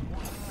 Thank you.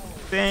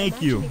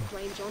 Thank you. Imagine if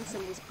Dwayne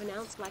Johnson was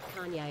pronounced like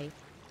Kanye.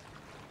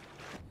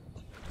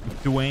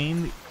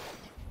 Dwayne?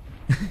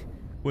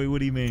 Wait, what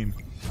do you mean?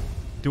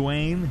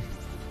 Dwayne?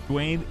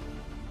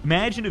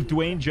 Imagine if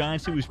Dwayne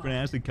Johnson was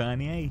pronounced like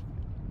Kanye.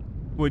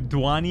 What,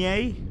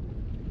 Dwanye?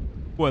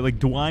 What, like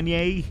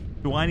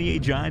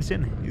Dwanye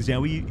Johnson? Is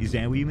that what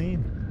you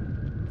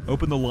mean?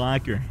 Open the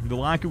locker. The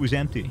locker was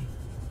empty.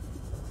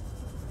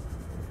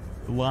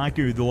 The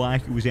locker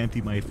was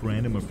empty, my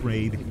friend. I'm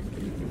afraid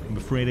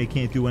I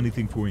can't do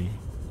anything for you.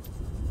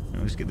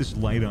 Now, let's get this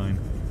light on.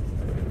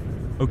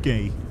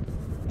 Okay.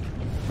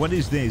 What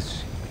is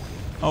this?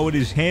 Oh, it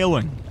is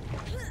hailing.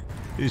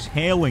 It is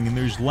hailing and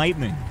there's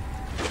lightning.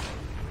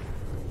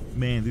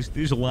 Man,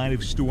 there's a lot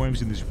of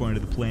storms in this part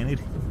of the planet.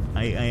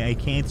 I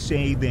can't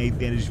say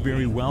that is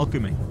very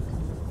welcoming.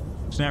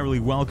 It's not really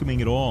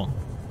welcoming at all.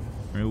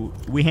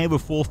 We have a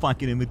full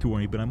fucking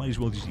inventory, but I might as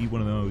well just eat one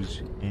of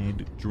those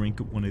and drink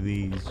one of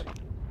these.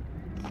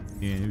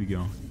 Yeah, there we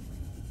go.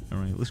 All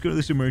right, let's go to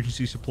this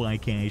emergency supply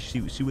cache.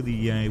 See what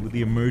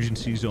the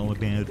emergency is all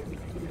about.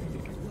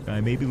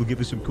 Maybe we'll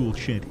give us some cool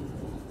shit.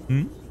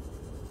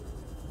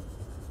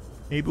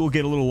 Maybe we'll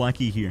get a little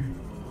lucky here.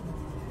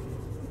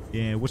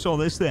 Yeah, what's all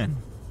this then?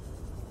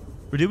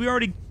 Or did we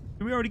already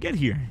get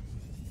here?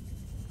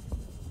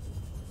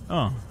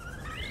 Oh,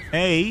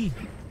 hey,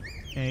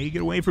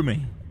 get away from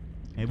me!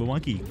 I have a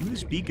monkey.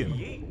 Who's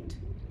speaking?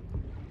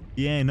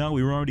 Yeah, no,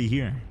 we were already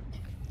here.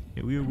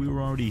 Yeah, we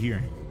were already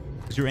here.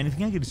 Is there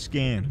anything I can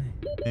scan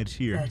that's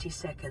here? 30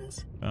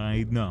 seconds.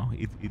 No,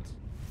 it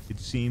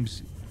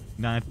seems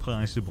not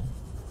possible.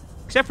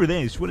 Except for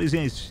this. What is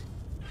this?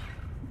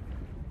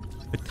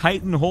 A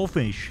Titan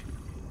holefish.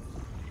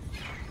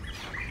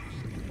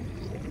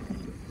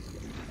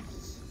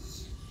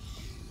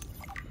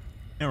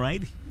 All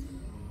right.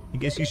 I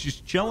guess he's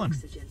just chilling.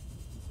 Oxygen.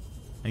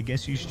 I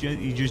guess you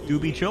just do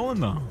be chilling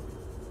though.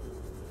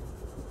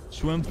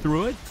 Swim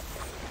through it.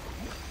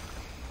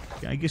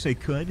 Yeah, I guess I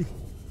could.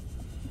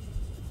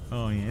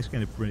 Oh yeah, it's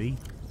kind of pretty.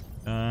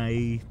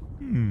 Yeah,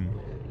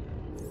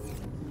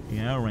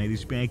 all right.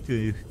 It's back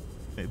to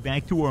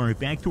our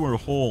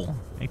hole.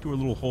 Back to our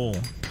little hole.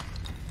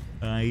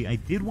 I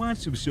did want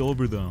some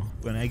silver though,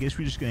 but I guess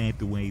we're just gonna have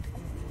to wait.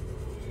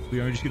 We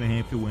are just gonna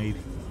have to wait.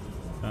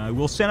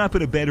 We'll set up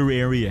in a better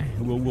area.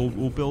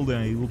 We'll build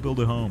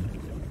a home.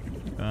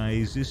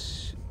 Is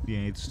this? Yeah,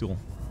 it's still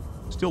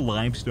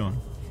limestone.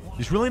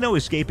 There's really no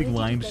escaping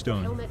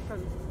limestone.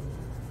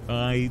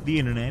 The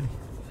internet.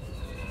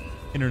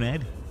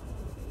 Internet.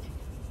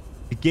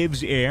 It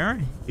gives air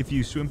if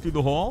you swim through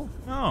the hole.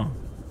 Oh,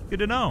 good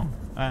to know.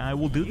 I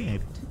will do that.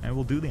 I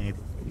will do that.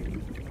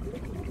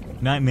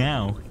 Not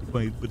now,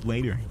 but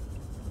later.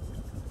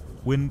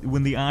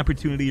 When the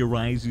opportunity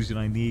arises and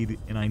I need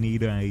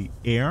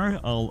air,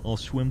 I'll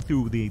swim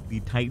through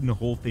the Titan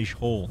holefish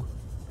hole,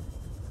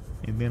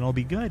 and then I'll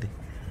be good.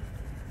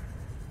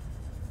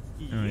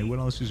 All right, what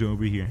else is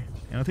over here?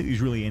 I don't think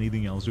there's really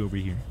anything else over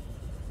here.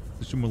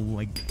 There's some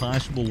like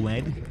possible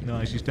lead. No,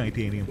 it's just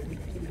titanium.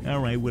 All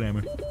right,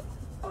 whatever.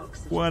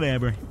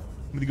 Whatever.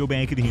 I'm gonna go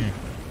back in here.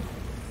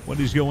 What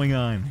is going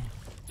on?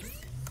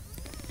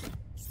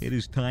 It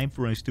is time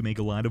for us to make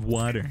a lot of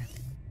water.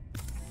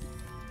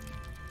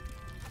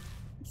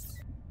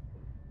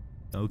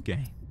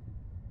 Okay.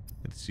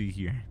 Let's see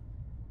here.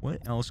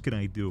 What else can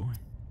I do?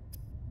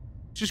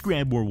 Just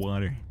grab more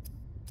water.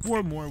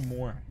 More.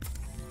 More.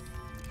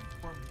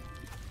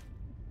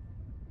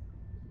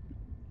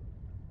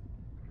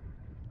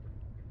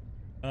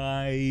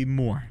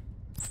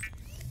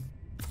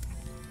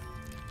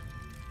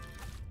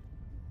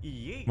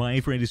 Yeah. Am I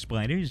afraid of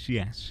spiders?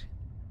 Yes.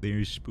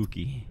 They're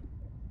spooky.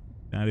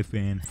 Not a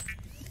fan.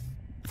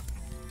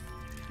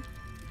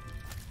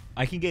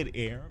 I can get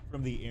air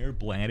from the air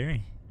bladder.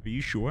 Are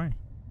you sure?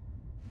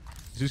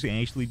 Does this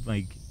actually,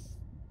 like,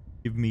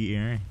 give me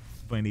air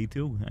if I need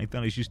to? I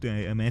thought it's just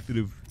a method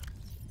of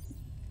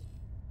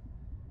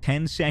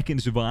 10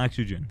 seconds of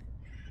oxygen.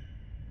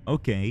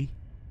 Okay.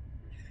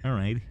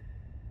 Alright.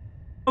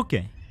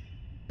 Okay.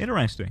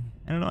 Interesting.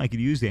 I don't know, I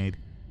could use that.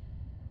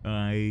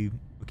 Okay,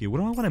 what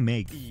do I want to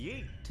make?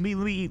 Yeah. Let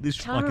me eat this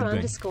fucking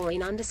Tara thing.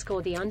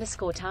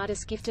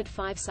 _in_the_TARDIS gifted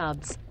 5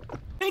 subs.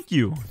 Thank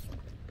you.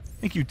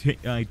 Thank you,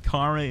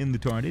 Tara in the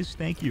TARDIS.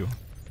 Thank you.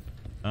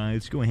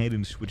 Let's go ahead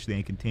and switch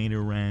that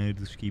container around.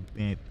 Let's keep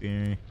that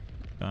there.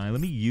 Let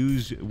me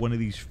use one of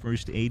these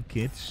first aid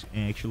kits,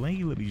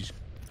 actually. Let me just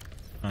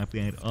pop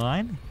that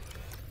on.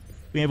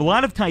 We have a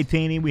lot of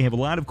titanium. We have a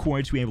lot of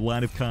quartz. We have a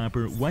lot of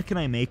copper. What can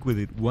I make with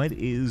it? What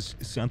is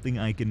something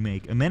I can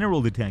make? A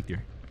mineral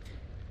detector.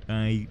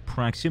 A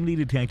proximity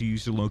detector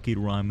used to locate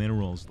raw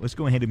minerals. Let's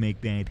go ahead and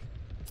make that.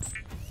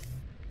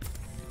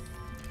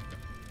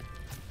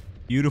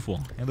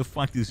 Beautiful. How the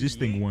fuck does this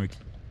thing work?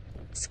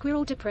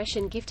 Squirrel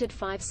Depression gifted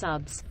 5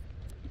 subs.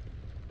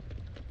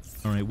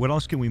 Alright, what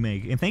else can we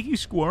make? And thank you,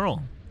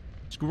 Squirrel.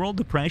 Squirrel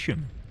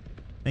Depression.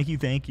 Thank you,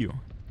 thank you.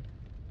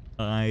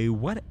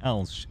 What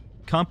else?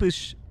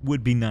 Compass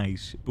would be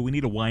nice, but we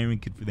need a wiring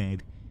kit for that.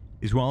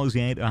 As well as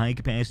that, a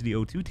high-capacity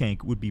O2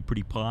 tank would be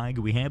pretty pog.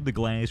 We have the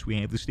glass,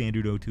 we have the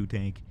standard O2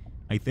 tank.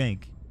 I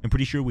think. I'm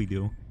pretty sure we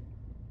do.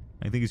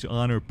 I think it's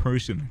on our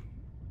person.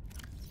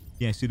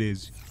 Yes, it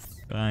is.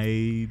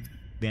 That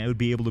would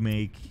be able to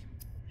make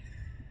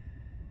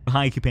a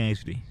high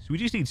capacity. So we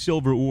just need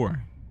silver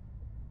ore.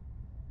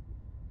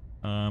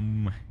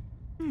 And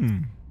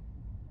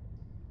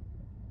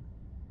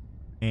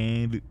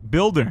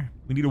builder.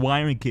 We need a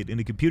wiring kit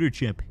and a computer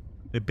chip.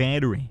 And a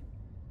battery.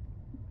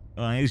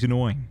 That is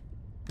annoying.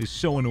 It's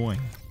so annoying.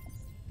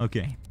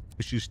 Okay.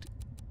 Let's just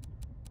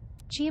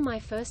Cheer my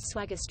first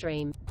Swagger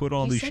stream. put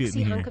all You this shit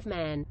sexy in here. hunk of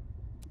man.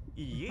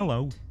 Yeet.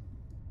 Hello.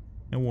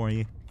 How are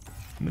you?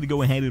 I'm gonna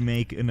go ahead and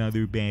make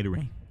another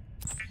battery.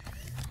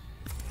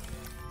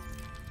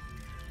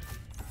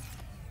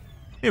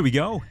 There we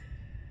go.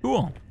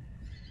 Cool.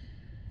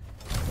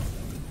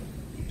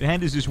 So how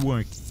does this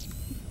work?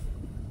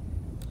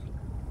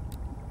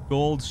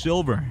 Gold,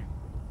 silver.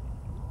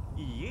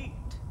 Yeet.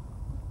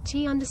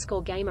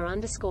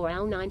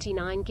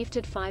 T_gamer_L99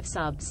 gifted 5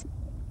 subs.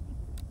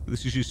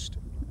 This is just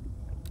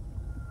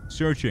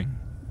searching.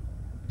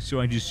 So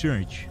I just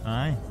search.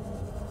 I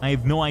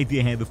have no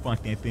idea how the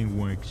fuck that thing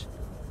works.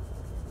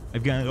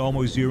 I've got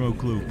almost zero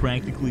clue.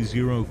 Practically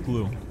zero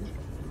clue.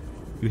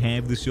 You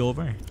have the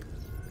silver?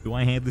 Do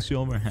I have the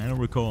silver? I don't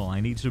recall. I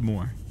need some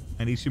more.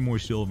 I need some more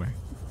silver.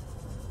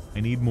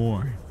 I need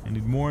more. I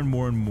need more and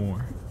more and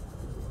more.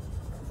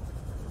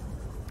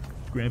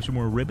 Grab some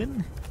more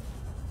ribbon.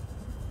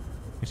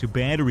 It's a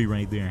battery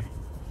right there.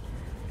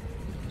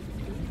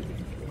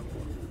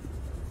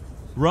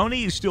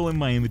 Roni is still in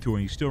my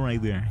inventory. He's still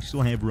right there. I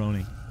still have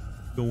Roni.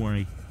 Don't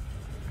worry.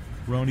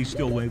 Roni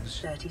still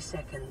lives. 30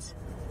 seconds.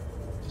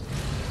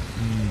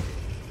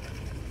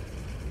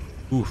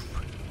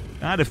 Oof.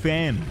 Not a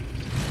fan.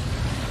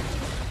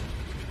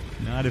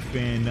 Not a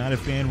fan. Not a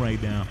fan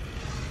right now.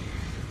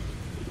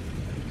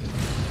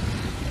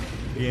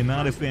 Yeah,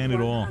 not a fan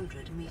at all.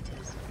 100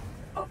 meters.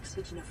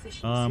 Oxygen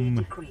efficiency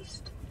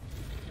decreased.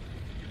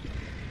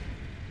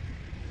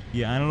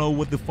 Yeah, I don't know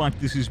what the fuck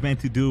this is meant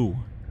to do.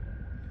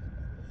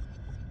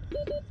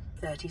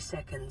 30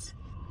 seconds.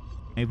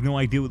 I have no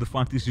idea what the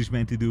fuck this is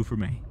meant to do for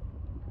me.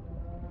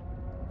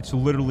 It's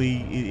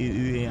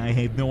literally, I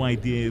have no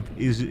idea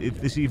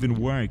if this even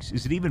works.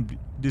 Is it even,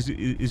 does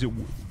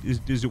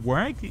it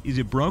work? Is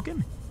it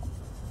broken?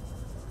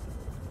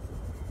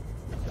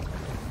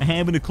 I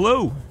haven't a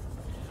clue.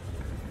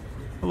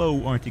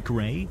 Hello, Arctic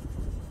Ray.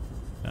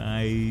 Do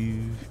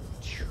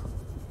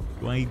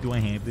I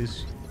have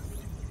this?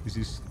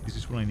 Is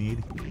this what I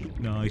need?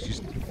 No, it's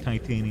just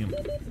titanium.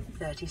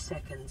 30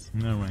 seconds.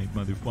 Alright,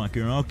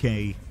 motherfucker.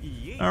 Okay.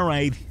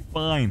 Alright,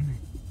 fine.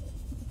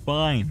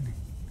 Fine.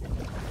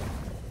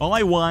 All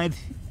I want...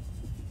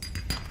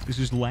 This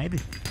is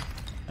lead?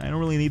 I don't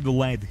really need the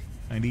lead.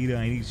 I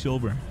need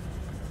silver.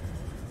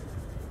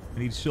 I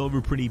need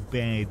silver pretty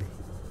bad.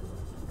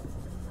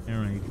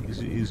 Alright,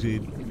 is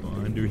it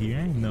under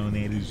here? No,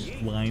 that is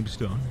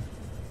limestone.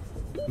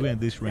 We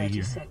have this right 30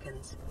 here.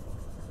 seconds.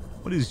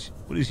 What is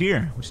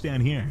here? What's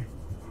down here?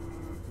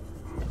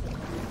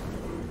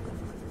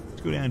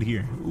 Let's go down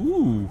here.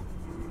 Ooh.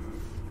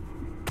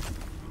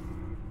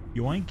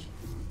 Yoink.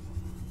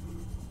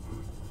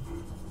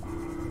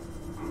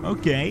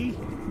 Okay.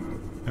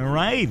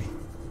 Alright.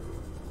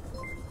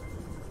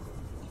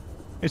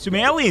 It's some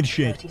alien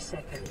shit. 30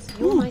 seconds.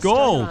 You're Ooh, my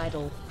gold. stoner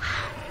idol.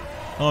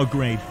 Oh,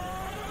 great.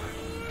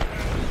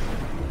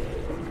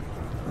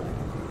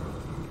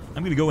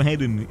 I'm gonna go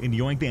ahead and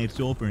yoink that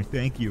sulfur.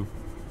 Thank you.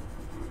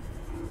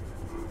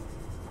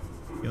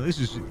 Yo, this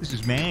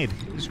is mad.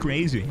 This is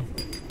crazy.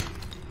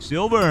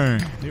 Silver.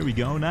 There we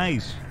go.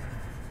 Nice.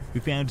 We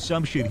found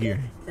some shit here.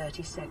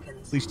 30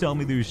 seconds. Please tell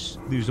me there's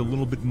a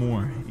little bit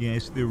more.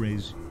 Yes, there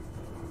is.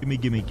 Give me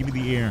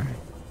the air.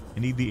 I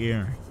need the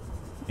air.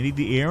 I need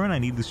the air and I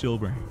need the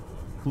silver.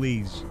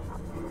 Please.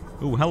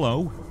 Oh,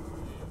 hello.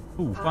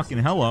 Oh, fucking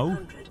hello.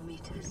 100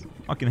 meters.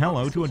 Fucking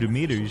hello. 200 Oxygen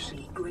meters.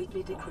 efficiency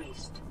greatly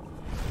decreased.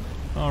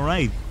 All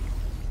right.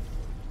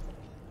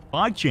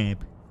 Fog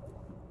champ.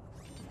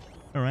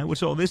 All right,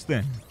 what's all this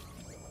then?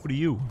 What are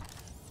you?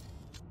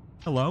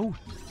 Hello?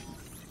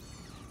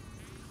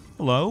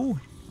 Hello?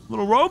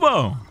 Little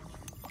Robo.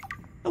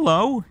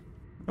 Hello?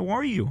 How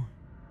are you?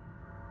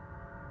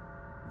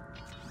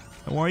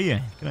 How are you?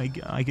 I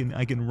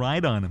can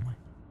ride on him.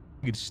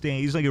 I can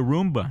stay. He's like a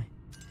Roomba.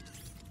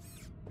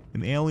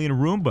 An alien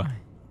Roomba.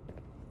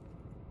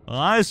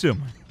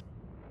 Awesome.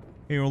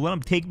 Here, well, let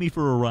him take me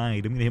for a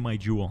ride. I'm gonna hit my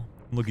jewel.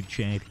 Look at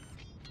Chad.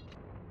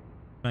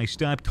 Can I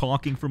stop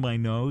talking from my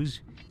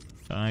nose?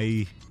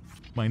 My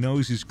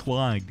nose is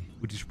clogged,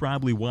 which is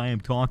probably why I'm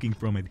talking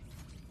from it.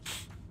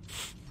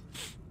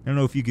 I don't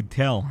know if you could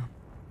tell.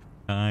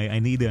 I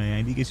need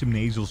to get some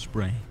nasal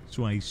spray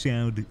so I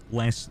sound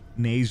less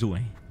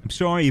nasally. I'm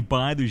sorry it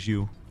bothers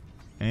you.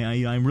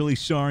 I'm really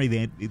sorry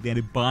that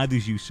it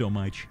bothers you so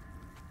much.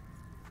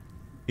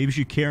 Maybe you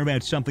should care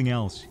about something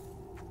else.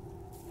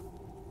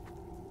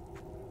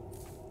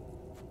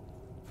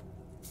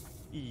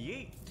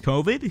 Yeet.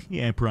 COVID?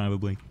 Yeah,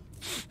 probably.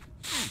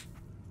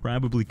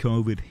 Probably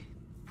COVID.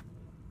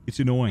 It's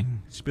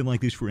annoying. It's been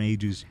like this for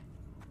ages.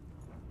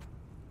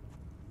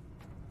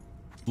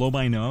 Blow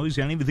my nose?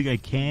 I don't even think I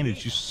can.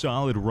 It's just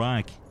solid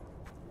rock.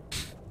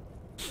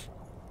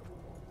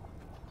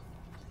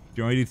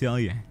 Sorry to tell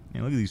you.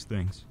 Yeah, look at these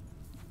things.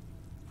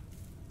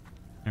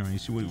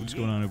 Alright, so what's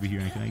going on over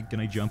here? Can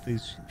I jump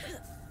this?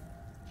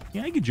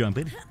 Yeah, I can jump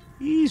it.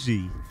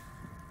 Easy.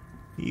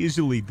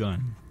 Easily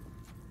done.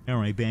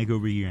 Alright, back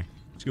over here.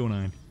 What's going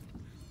on?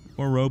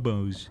 More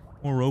robos.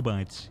 More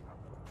robots.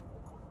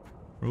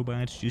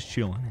 Robots just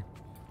chilling.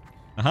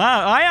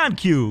 Aha! Ion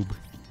cube!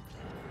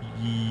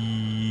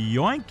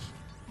 Yoink!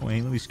 Oh,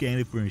 wait, let me scan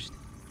it first.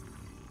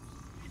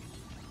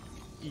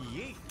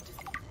 Yeet.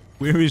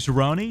 Where is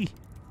Ronnie?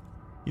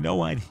 You know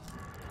what?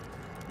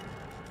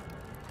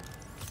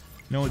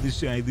 No,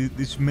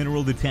 this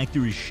mineral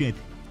detector is shit.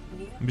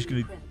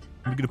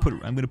 I'm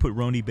gonna put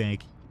Ronnie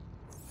back.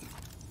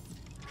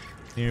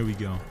 There we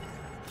go. I'm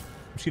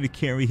just gonna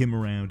carry him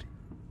around.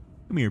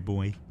 Come here,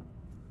 boy.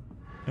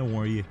 How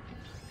are you?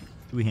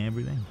 Do we have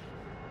everything?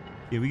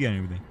 Yeah, we got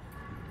everything.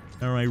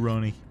 Alright,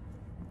 Ronnie.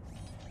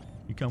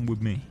 You come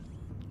with me.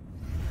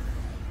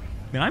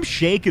 Man, I'm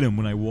shaking him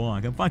when I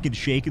walk. I'm fucking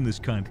shaking this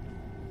cunt.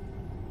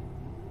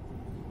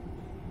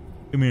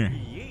 Come here.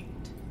 Yeet.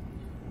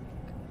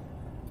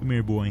 Come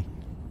here, boy.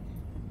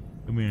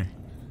 Come here.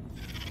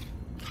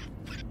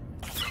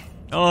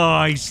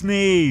 Oh, he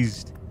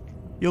sneezed.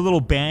 You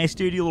little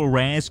bastard, you little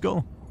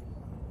rascal.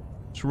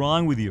 What's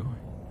wrong with you?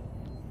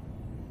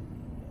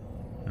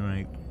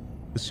 Alright.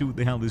 Let's see what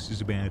the hell this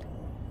is about.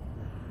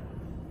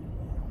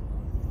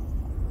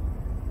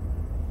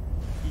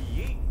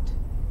 Yeet.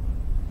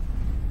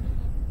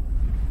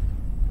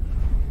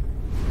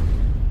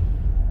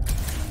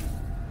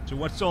 So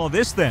what's all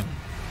this then?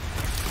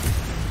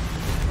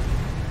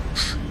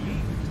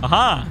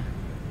 Aha!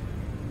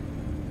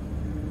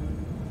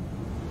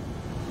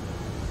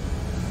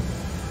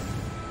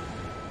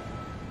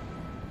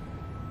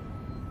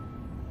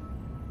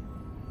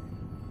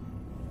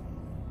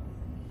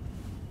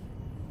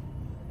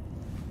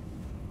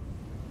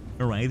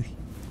 Alright.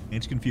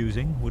 It's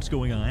confusing. What's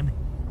going on?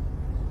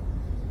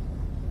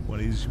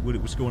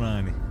 What's going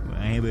on?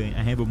 I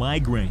have a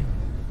migraine.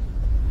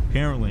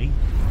 Apparently.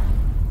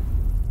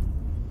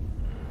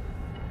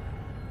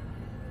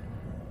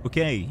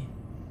 Okay.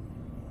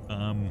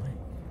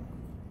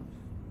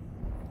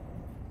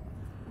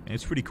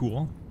 It's pretty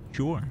cool.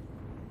 Sure.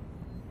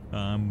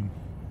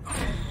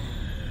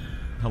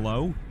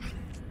 Hello?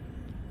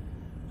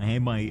 I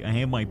have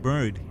my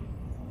bird.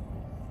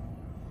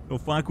 Go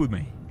fuck with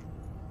me.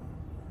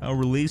 I'll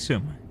release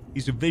him.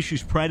 He's a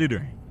vicious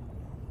predator.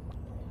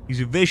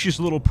 He's a vicious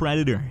little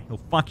predator.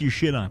 He'll fuck your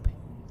shit up.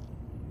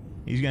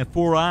 He's got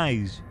 4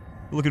 eyes.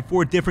 Look in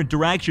 4 different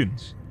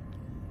directions.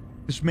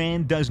 This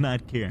man does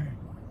not care.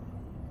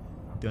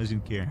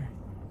 Doesn't care.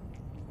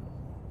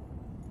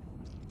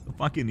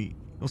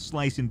 He'll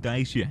slice and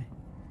dice you.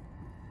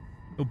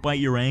 He'll bite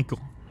your ankle.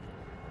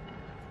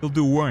 He'll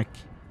do work.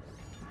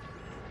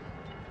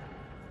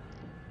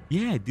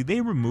 Yeah, did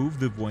they remove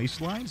the voice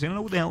lines? I don't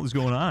know what the hell is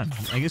going on.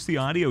 I guess the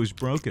audio is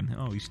broken.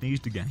 Oh, he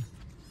sneezed again.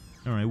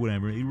 Alright,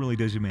 whatever. It really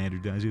doesn't matter,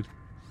 does it?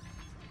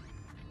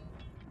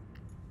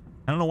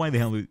 I don't know why the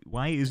hell...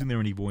 Why isn't there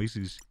any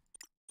voices?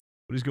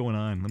 What is going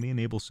on? Let me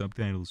enable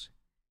subtitles.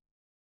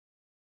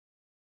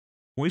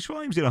 Voice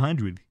volume's at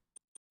 100.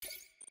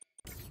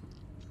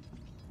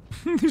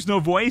 There's no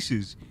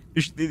voices.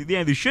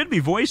 There should be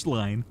voice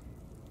line.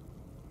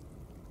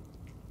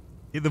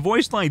 Yeah, the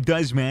voice line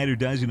does matter,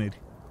 doesn't it?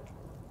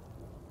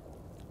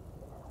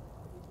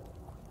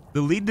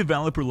 The lead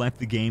developer left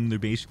the game. They're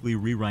basically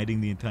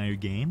rewriting the entire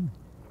game.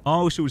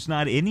 Oh, so it's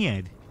not in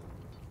yet.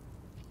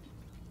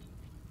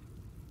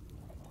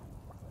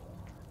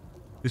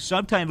 The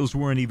subtitles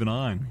weren't even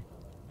on.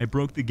 I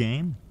broke the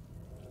game.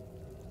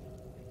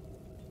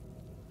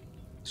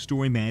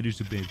 Story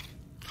matters a bit.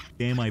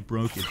 Damn, I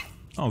broke it.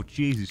 Oh,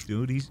 Jesus,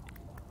 dude.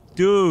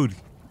 Dude!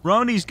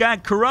 Ronnie's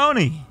got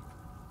corona! He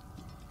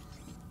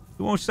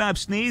won't stop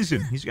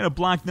sneezing. He's got a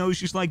blocked nose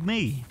just like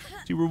me.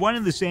 See, we're one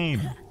and the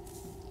same.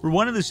 We're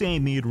one and the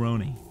same, me and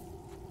Ronnie.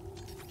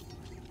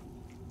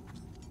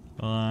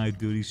 Ah,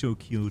 dude, he's so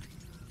cute.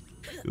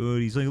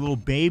 Dude, he's like a little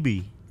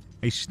baby.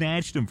 I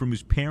snatched him from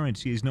his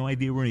parents. He has no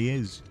idea where he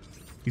is.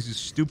 He's a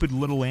stupid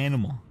little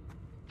animal.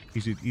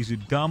 He's a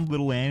dumb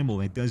little animal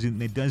that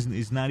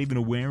is not even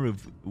aware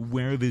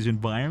of his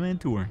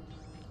environment or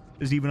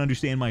doesn't even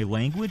understand my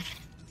language.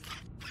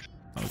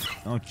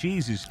 Oh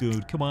Jesus,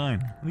 dude, come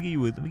on. Let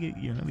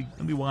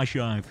me wash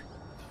off.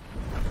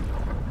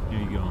 There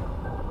you go.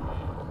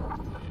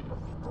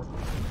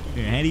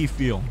 Yeah, how do you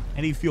feel?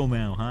 How do you feel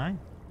now, huh?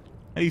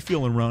 How you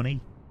feeling,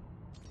 Ronnie?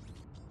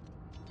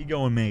 How you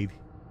going, mate?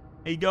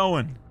 How you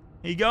going?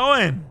 How you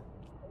going?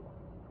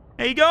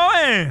 How you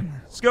going?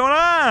 What's going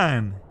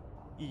on?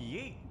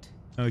 Yeet.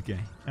 Okay.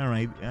 All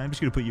right. I'm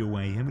just gonna put you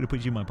away. I'm gonna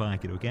put you in my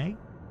pocket. Okay.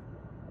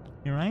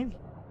 You all right?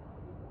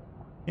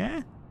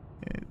 Yeah.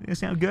 That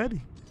sound good?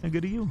 Sound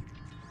good to you?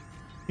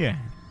 Yeah.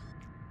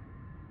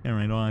 All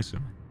right.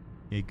 Awesome.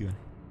 Yeah. Good.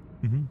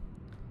 Mm-hmm.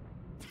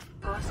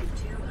 Passing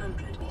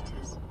 200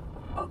 meters.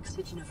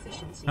 Oxygen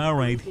efficiency. All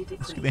right. greatly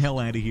Let's get the decreased. hell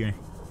out of here.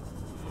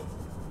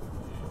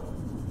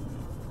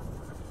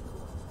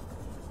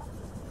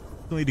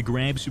 I need to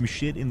grab some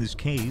shit in this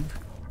cave.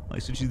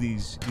 Essentially,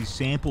 these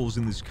samples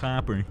in this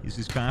copper. Is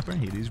this copper?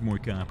 It is more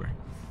copper.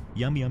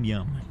 Yum, yum,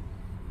 yum.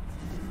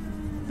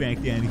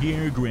 Back down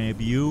here,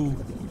 grab you.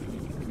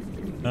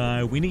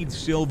 We need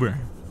silver.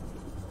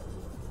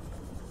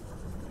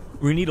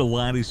 We need a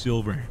lot of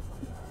silver.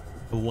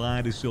 A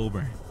lot of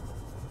silver.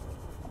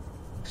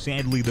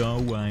 Sadly,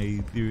 though,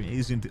 there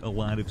isn't a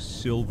lot of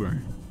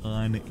silver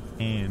on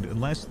hand.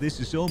 Unless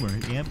this is silver.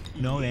 Yep.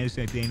 No, that is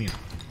titanium.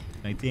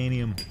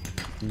 Titanium.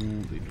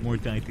 Ooh, more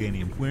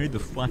titanium. Where the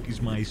fuck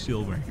is my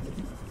silver?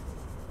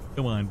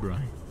 Come on, bro.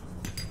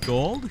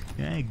 Gold?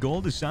 Yeah,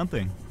 gold is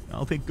something.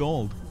 I'll take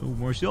gold. Oh,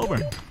 more silver.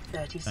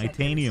 30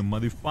 Titanium,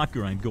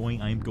 motherfucker. I'm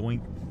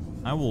going.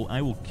 I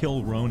will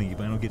kill Roni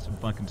if I don't get some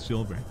fucking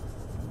silver.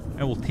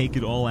 I will take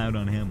it all out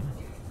on him.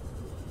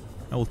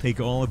 I will take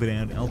all of it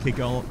out. I'll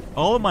take all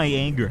of my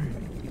anger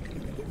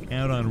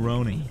out on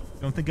Roni.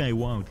 Don't think I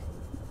won't.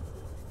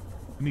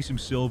 Give me some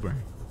silver.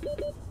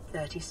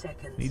 30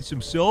 seconds. Need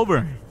some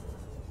silver.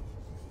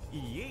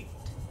 Yeet.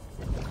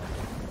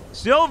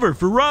 Silver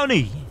for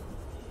Roni.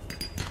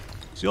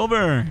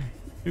 Silver.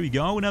 Here we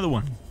go. Another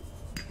one.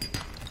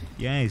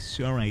 Yes.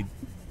 All right.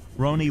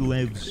 Roni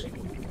lives.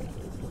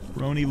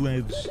 Roni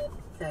lives.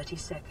 30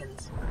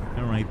 seconds.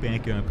 All right.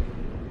 Back up.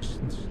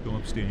 Let's go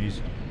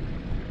upstairs.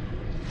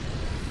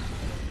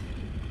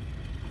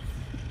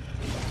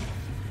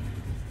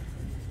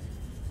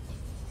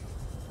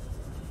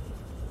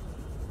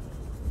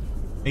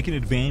 Make an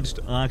advanced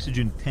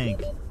oxygen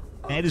tank.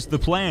 That is the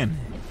plan.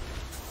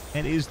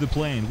 That is the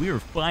plan. We are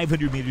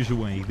 500 meters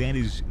away. That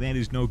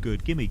is no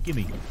good. Gimme.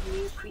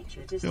 New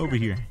creature It's discovered. over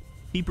here.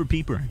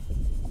 Peeper.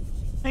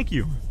 Thank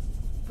you.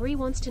 Bree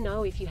wants to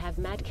know if you have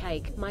mad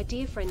cake, my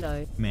dear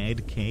friendo.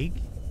 Mad cake?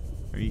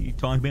 Are you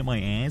talking about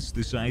my ass?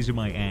 The size of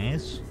my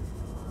ass?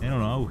 I don't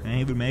know. I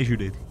haven't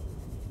measured it.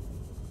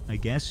 I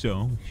guess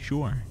so.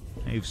 Sure.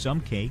 I have some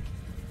cake.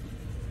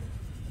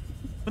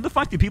 When the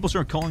fuck did people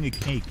start calling it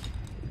cake?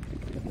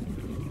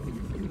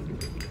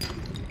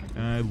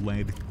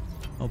 Lead.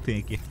 I'll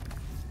take it.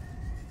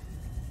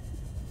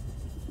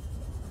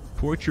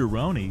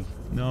 Porcheroni?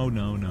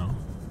 No.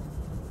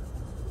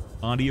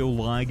 Audio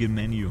log and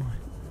menu.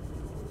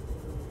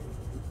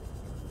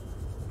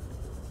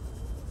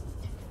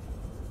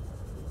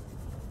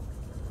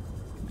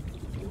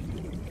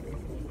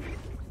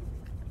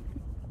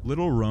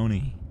 Little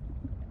Roni.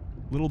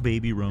 Little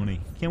baby Roni.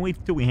 Can't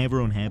wait till we have our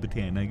own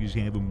habitat and I can just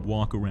have him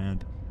walk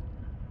around.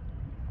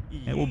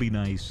 That will be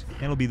nice.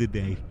 That'll be the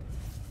day.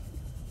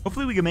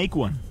 Hopefully we can make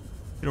one.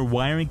 Get our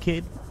wiring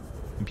kit,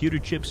 computer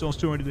chips all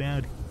sorted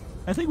out.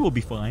 I think we'll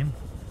be fine.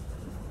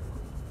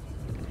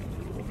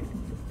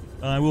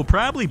 We'll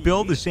probably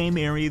build the same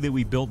area that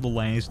we built the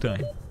last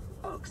time.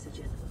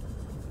 Oxygen.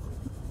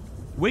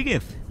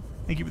 Wiggith,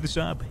 thank you for the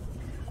sub.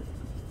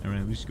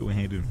 Alright, let's go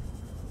ahead and...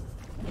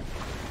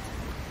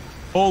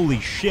 Holy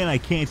shit, I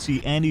can't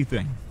see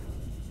anything.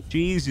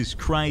 Jesus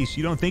Christ,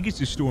 you don't think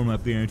it's a storm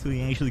up there until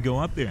you actually go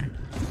up there.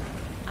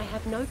 I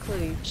have no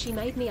clue. She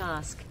made me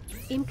ask.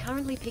 I'm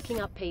currently picking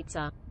up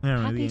pizza.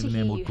 Alright, Happy to hear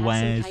enamel you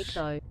glass. have some cake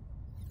though.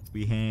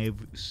 We have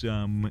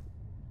some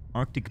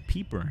Arctic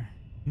peeper.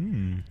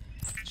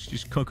 Let's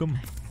just cook them.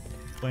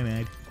 Why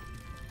not?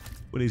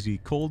 What is he?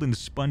 Cold and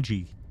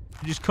spongy.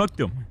 I just cooked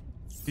him.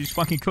 I just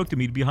fucking cooked him.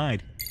 He'd be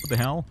hide. What the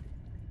hell?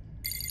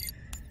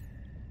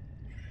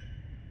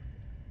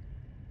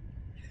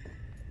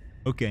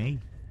 Okay.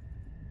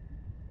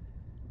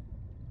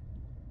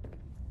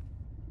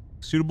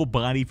 Suitable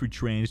body for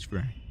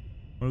transfer.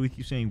 Why do we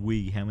keep saying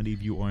we? How many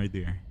of you are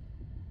there?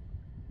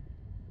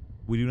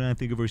 We do not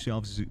think of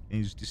ourselves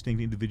as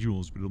distinct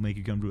individuals, but it'll make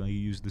it come to how you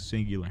use the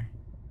singular.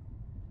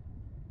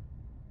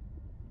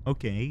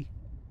 Okay.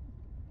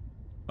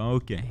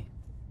 Okay.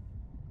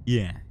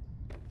 Yeah.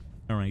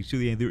 Alright, so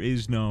yeah, there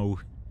is no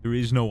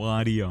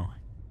audio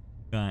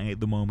at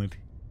the moment.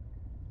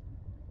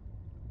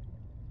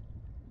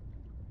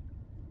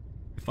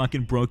 I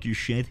fucking broke your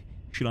shit.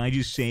 Should I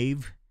just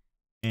save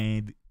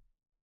and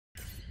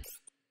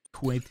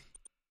quit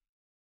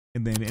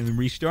and then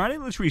restart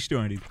it? Let's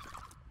restart it.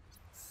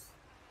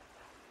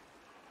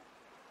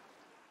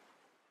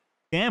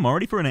 Damn,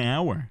 already for an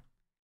hour.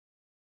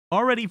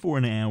 Already for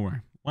an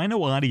hour. Why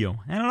no audio?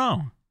 I don't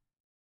know.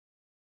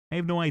 I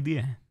have no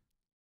idea.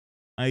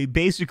 And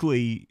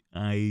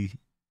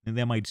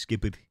that might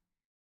skip it.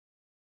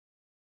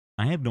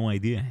 I have no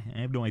idea. I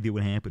have no idea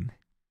what happened.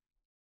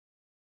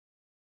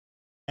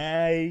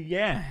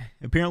 Yeah.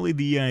 Apparently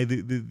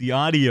the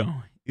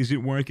audio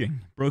isn't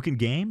working. Broken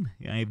game?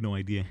 I have no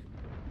idea.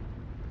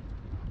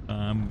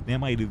 That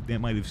might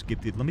have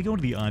skipped it. Let me go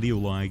into the audio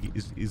log.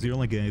 Is there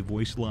like a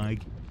voice log?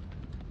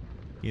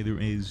 Yeah, there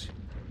is.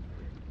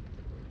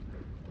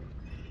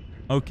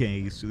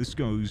 Okay, so this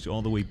goes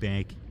all the way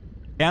back.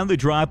 Down the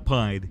drop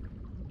pod.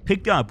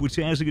 Picked up what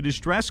sounds like a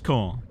distress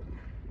call.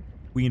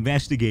 We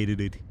investigated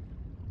it.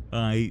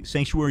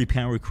 Sanctuary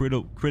power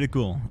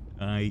critical.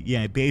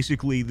 Yeah,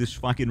 basically this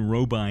fucking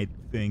robot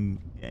thing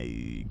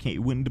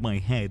went into my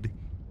head.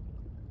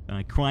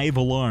 Cry of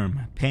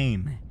alarm.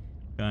 Pain.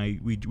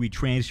 We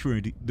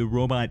transferred the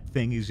robot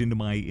thing is into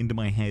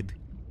my head.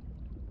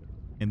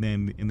 And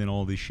then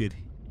all this shit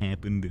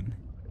happened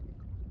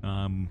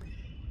and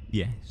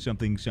yeah,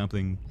 something.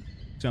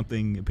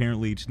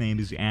 Apparently its name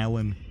is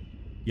Alan.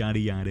 Yada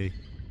yada.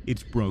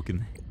 It's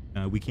broken.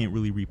 We can't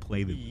really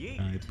replay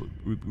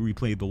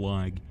the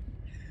log.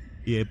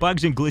 Yeah,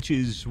 bugs and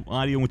glitches,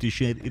 audio went to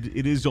shit.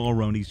 It is all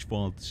Roni's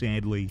fault,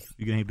 sadly.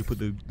 You're gonna have to put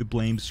the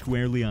blame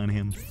squarely on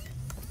him.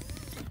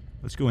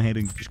 Let's go ahead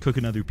and just cook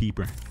another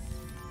peeper.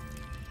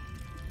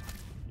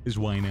 Because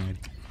why not?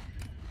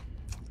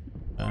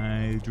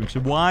 Drink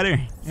some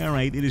water.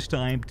 Alright, it is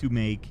time to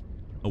make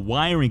a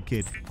wiring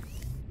kit.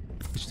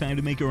 It's time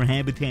to make our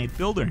habitat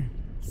builder.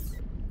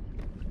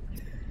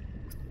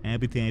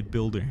 Habitat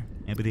builder.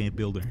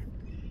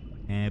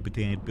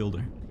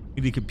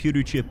 We need a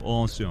computer chip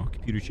also.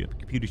 Computer chip.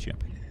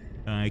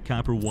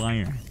 Copper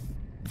wire.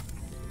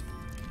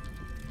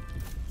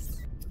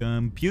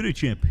 Computer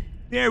chip.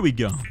 There we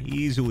go.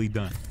 Easily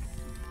done.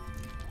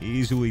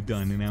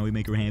 And now we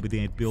make our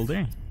habitat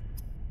builder.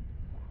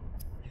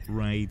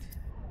 Right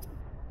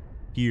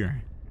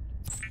here.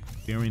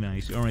 Very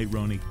nice. Alright,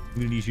 Roni. I'm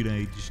gonna need you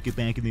to just get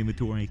back in the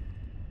inventory.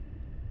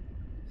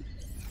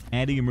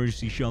 Adding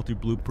emergency shelter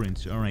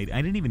blueprints. Alright,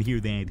 I didn't even hear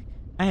that.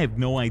 I have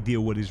no idea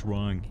what is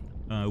wrong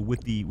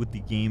with the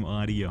game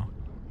audio.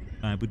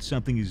 But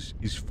something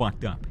is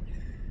fucked up.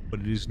 But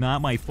it is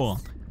not my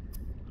fault.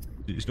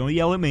 Just don't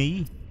yell at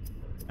me.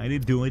 I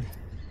didn't do it.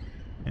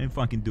 I didn't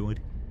fucking do it.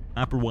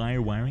 Copper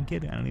wire wiring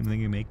kit? I don't even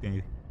think I can make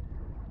that.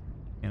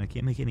 And I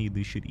can't make any of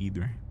this shit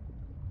either.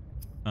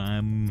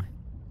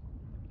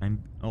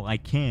 Oh, I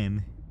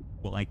can.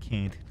 Well, I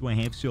can't. Do I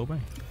have silver?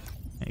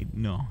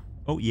 No.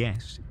 Oh,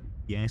 yes.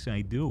 Yes,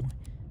 I do.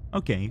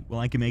 Okay, well,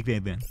 I can make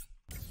that then.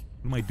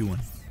 What am I doing?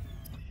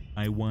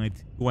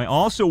 I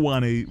also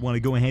want to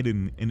go ahead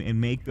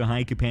and make the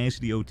high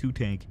capacity O2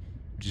 tank,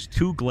 which is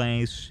 2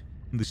 glass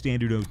in the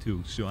standard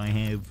O2. So I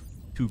have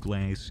 2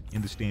 glass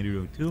in the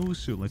standard O2.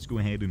 So let's go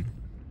ahead and.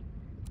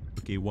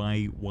 Okay,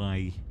 why?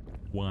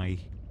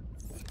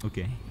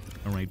 Okay,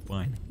 all right,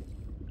 fine.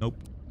 Nope.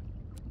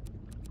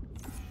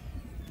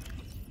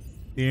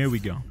 There we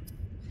go.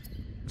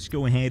 Let's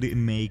go ahead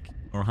and make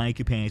our high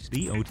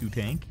capacity O2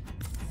 tank.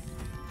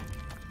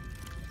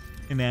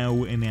 And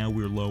now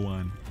we're low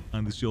on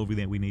the silver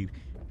that we need.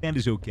 That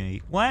is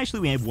okay. Well,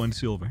 actually we have 1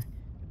 silver.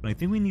 But I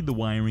think we need the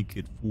wiring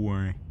kit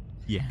for...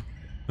 Yeah.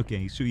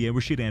 Okay, so yeah,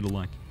 we're shit out of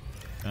luck.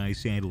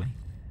 Sadly.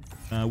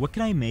 What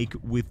can I make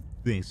with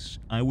this?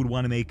 I would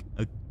want to make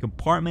a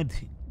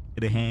compartment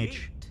and a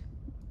hatch.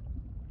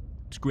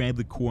 Let's grab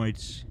the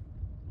quartz.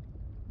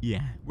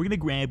 Yeah, we're gonna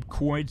grab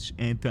quartz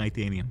and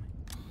titanium.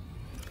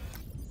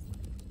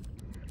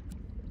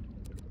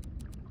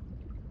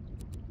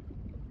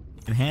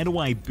 And how do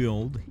I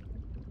build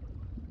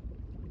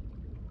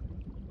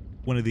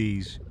one of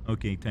these?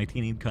 Okay,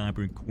 titanium,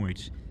 copper, and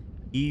quartz.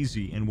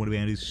 Easy. And what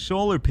about his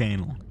solar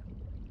panel?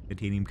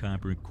 Titanium,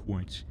 copper, and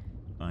quartz.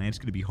 That's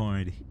gonna be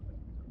hard.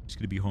 It's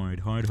gonna be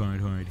hard. Hard.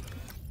 What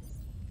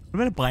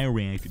about a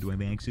bioreactor? Do I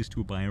have access to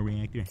a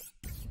bioreactor?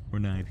 Or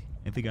not?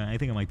 I think I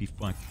might be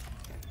fucked.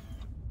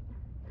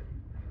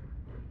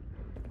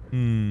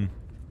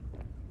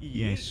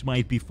 Yes,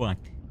 might be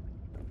fucked.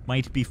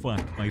 Might be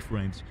fucked, my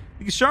friends.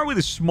 We can start with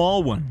a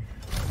small one.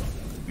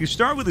 We can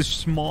start with a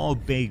small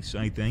base,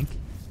 I think.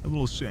 A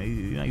little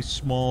nice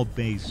small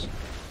base.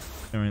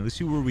 Alright, let's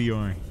see where we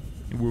are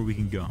and where we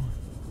can go.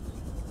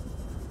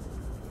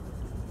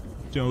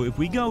 So if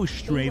we go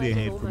straight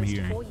ahead from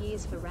here. 4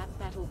 years for rap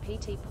battle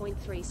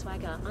PT.3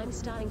 Swagger. I'm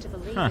starting to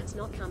believe it's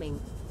not coming.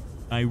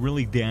 I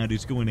really doubt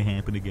it's going to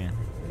happen again.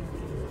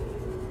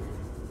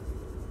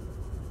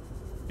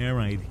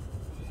 Alright.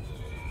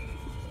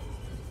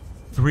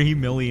 3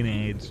 million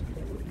ads.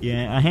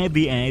 Yeah, I had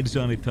the ads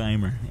on a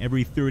timer.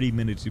 Every 30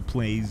 minutes it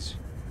plays,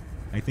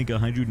 I think,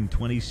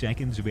 120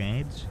 seconds of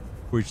ads.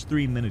 Or it's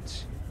 3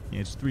 minutes.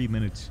 Yeah, it's 3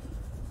 minutes.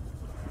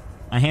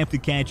 I have to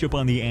catch up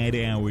on the ad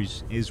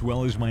hours as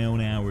well as my own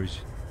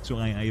hours. So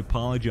I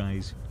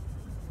apologize.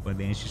 But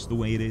that's just the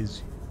way it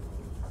is.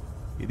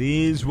 It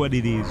is what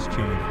it is,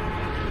 Chad.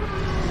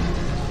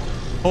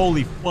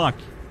 Holy fuck.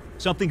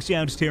 Something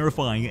sounds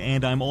terrifying,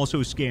 and I'm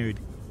also scared.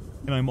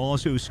 I'm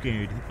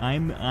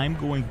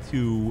going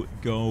to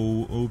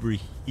go over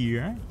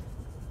here.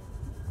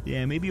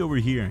 Yeah, maybe over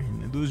here.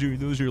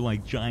 Those are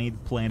like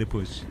giant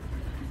platypus.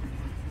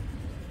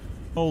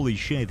 Holy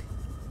shit.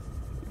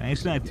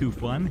 That's not too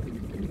fun.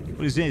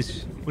 What is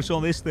this? What's all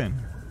this then?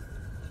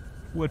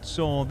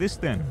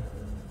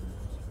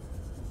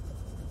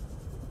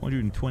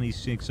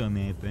 126 on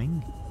that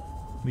thing.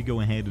 Let me go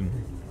ahead and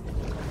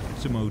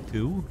some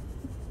O2.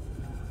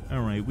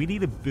 Alright, we need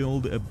to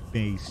build a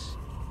base.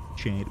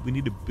 chat. We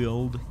need to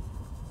build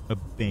a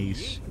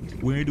base.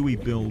 Where do we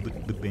build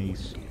the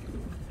base?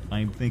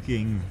 I'm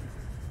thinking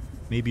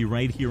maybe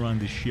right here on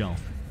the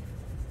shelf.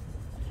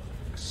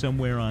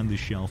 Somewhere on the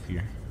shelf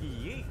here.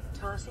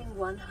 Passing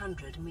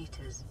 100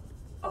 meters.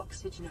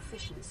 Oxygen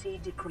efficiency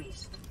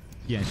decreased.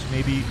 Yes,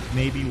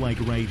 maybe like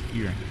right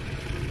here.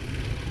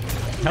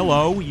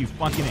 Hello, you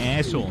fucking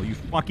asshole. You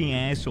fucking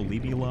asshole.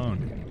 Leave me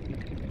alone.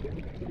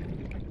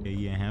 Okay,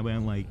 yeah, how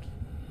about like...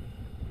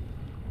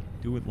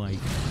 Do it like...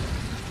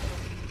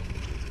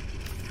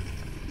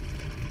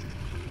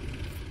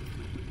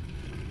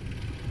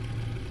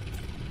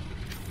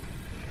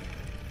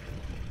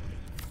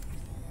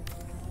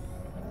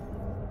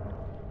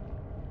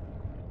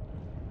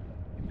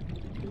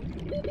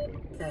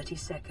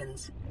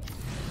 Seconds.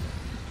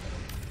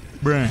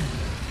 Bruh.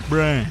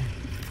 Bruh.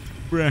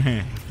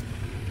 Bruh.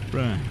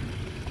 Bruh.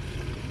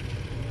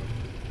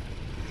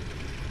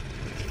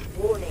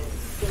 Warning.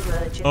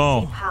 Emergency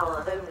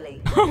power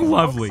only. Oh,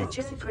 lovely.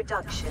 Oxygen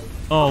production.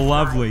 Oh,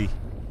 lovely.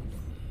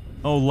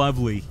 Oh,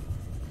 lovely.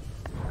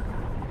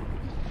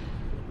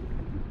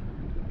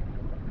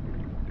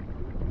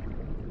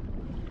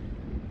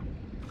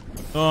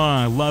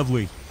 Oh,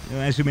 lovely.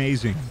 That's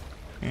amazing.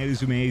 That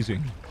is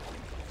amazing.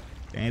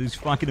 That is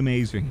fucking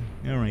amazing.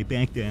 All right,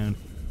 back down.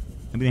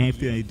 I'm gonna have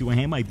to. Do I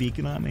have my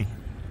beacon on me?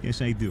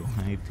 Yes, I do.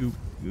 I have two.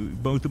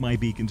 Both of my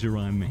beacons are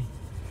on me.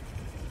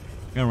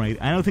 All right.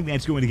 I don't think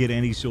that's going to get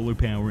any solar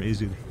power,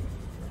 is it?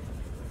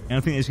 I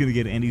don't think that's going to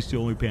get any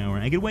solar power.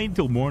 I can wait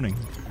until morning.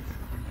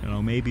 You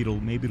know, maybe it'll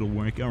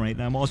work. All right.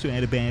 Now I'm also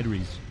out of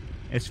batteries.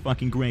 That's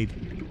fucking great.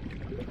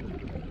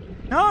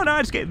 No,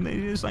 it's getting.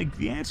 It's like,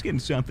 yeah, it's getting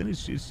something.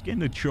 It's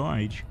getting a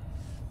charge.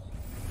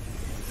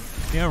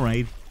 Yeah, all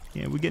right.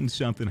 Yeah, we're getting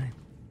something.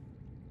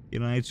 You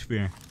know, that's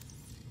fair.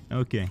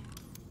 Okay.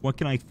 What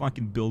can I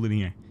fucking build in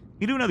here?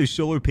 You do another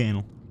solar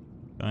panel.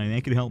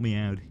 That could help me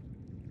out.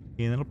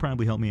 Yeah, that'll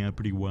probably help me out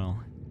pretty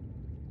well.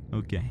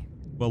 Okay.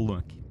 Well,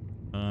 look.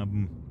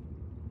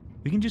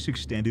 We can just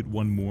extend it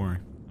one more,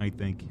 I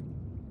think.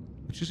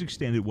 Let's just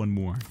extend it one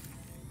more.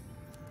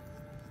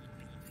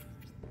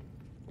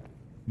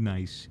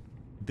 Nice.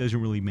 It doesn't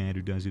really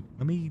matter, does it?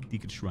 Let me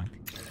deconstruct.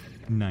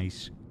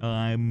 Nice.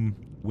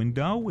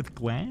 Window with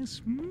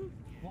glass?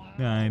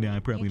 No,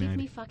 probably you not. give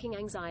me fucking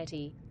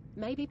anxiety.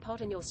 Maybe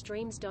pot and your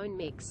streams don't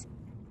mix.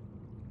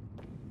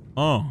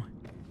 Oh,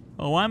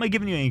 why am I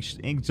giving you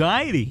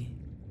anxiety?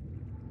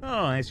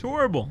 Oh, that's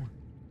horrible.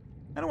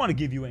 I don't want to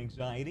give you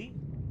anxiety.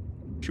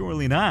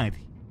 Surely not.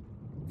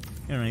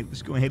 All right,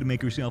 let's go ahead and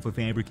make herself a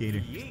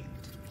fabricator.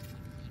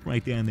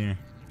 Right down there.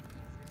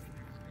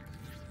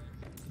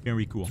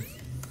 Very cool.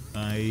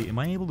 Am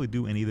I able to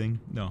do anything?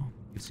 No.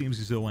 It seems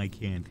as though I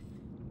can't.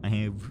 I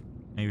have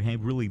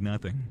really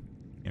nothing.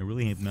 I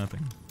really have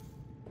nothing.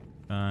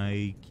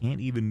 I can't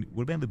even...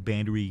 What about the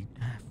battery?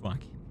 Fuck.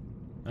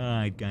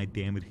 God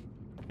damn it.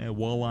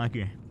 Wall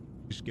locker.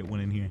 Just get one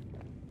in here.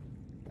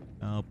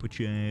 I'll put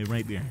you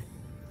right there.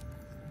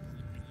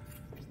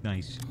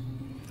 Nice.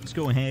 Let's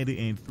go ahead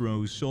and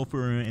throw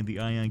sulfur and the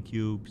ion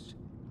cubes.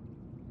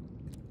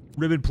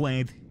 Ribbon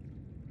plant.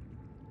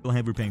 We'll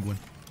have her penguin.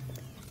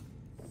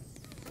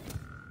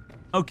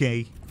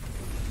 Okay.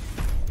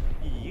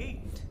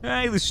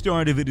 The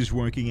start of it is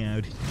working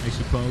out, I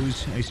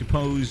suppose.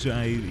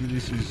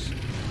 This is,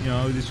 you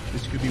know, this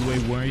could be way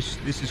worse.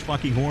 This is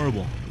fucking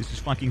horrible. This is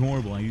fucking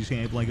horrible. I just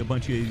have like a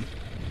bunch of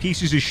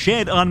pieces of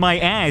shit on my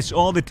ass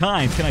all the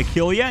time. Can I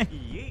kill you?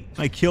 Can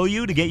I kill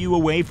you to get you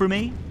away from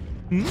me?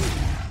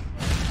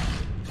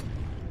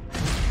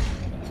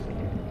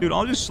 Dude,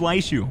 I'll just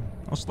slice you.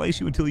 I'll slice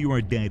you until you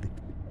are dead.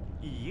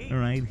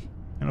 Alright?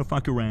 I don't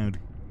fuck around.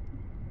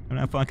 I'm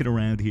not fucking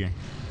around here.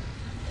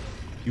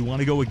 You want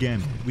to go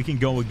again? We can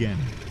go again.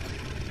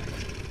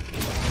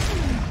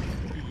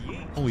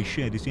 Holy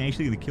shit, it's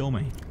actually going to kill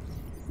me.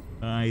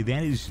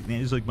 That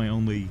is like my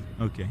only...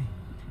 Okay.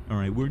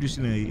 Alright, we're just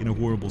in a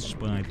horrible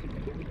spot.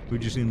 We're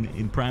just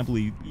in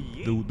probably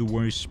the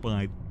worst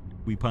spot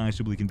we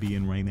possibly can be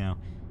in right now.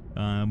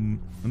 Let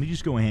me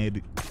just go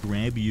ahead,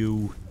 grab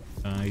you,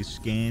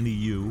 scan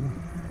you.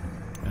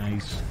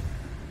 Nice.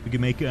 We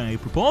can make a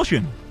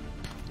propulsion.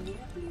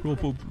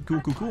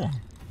 Cool.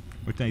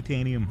 Or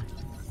titanium.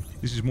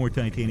 This is more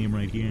titanium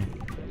right here.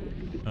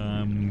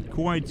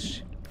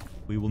 Quartz.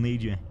 We will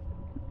need you.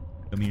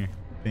 Come here.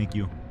 Thank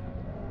you.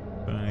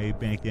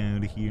 Back down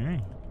to here.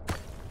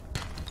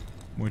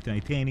 More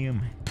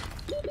titanium.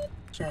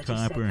 Some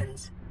copper.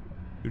 Seconds.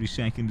 30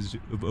 seconds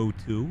of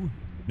O2.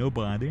 No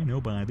bother.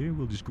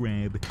 We'll just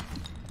grab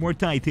more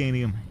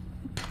titanium.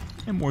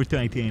 And more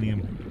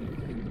titanium.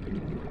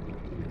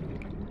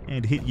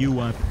 And hit you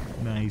up.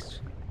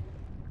 Nice.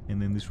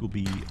 And then this will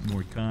be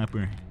more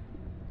copper.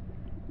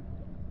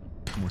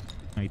 More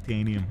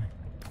titanium.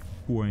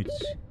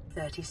 Quartz.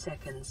 30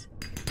 seconds.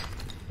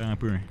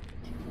 Copper.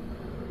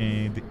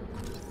 And...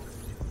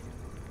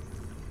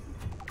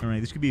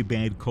 Alright, this could be a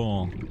bad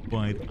call,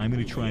 but I'm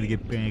going to try to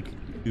get back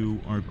to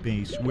our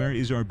base. Where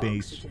is our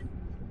base? Oxygen.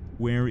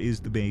 Where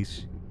is the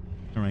base?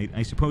 Alright,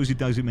 I suppose it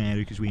doesn't matter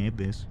because we have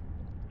this.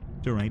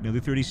 It's alright, another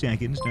 30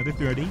 seconds. Another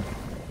 30.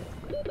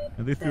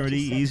 Another 30,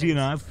 easy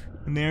enough.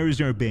 And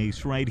there's our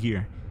base right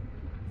here.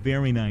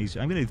 Very nice.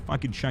 I'm gonna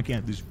fucking chuck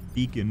out this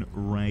beacon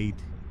right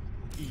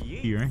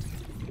here.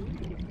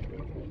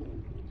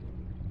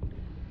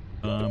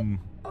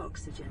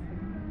 Oxygen.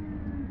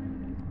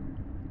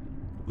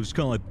 We'll just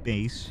call it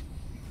base.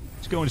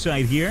 Let's go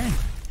inside here.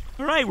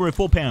 All right, we're at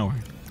full power.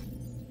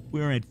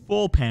 We're at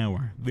full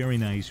power. Very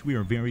nice. We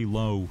are very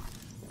low.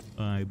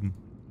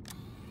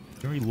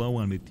 Very low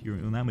on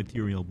material. Not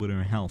material, but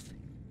our health.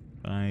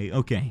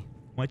 Okay.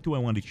 What do I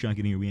want to chuck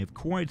in here? We have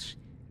quartz,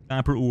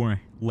 copper ore,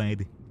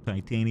 lead,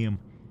 titanium.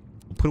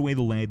 We'll put away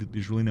the lead.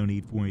 There's really no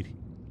need for it.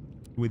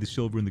 Put away the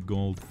silver and the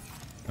gold.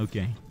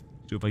 Okay.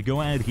 So if I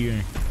go out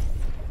here...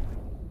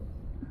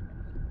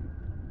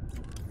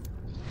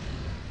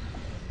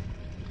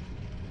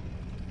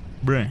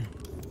 Bruh.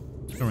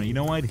 Alright, you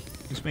know what?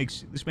 This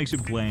makes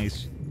it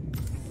glass.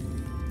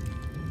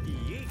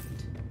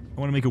 I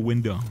want to make a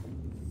window.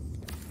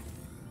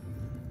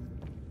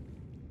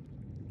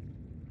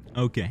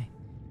 Okay.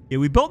 Yeah,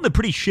 we built in a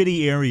pretty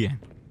shitty area.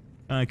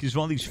 Because of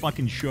all these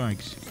fucking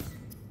sharks.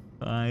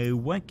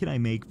 What can I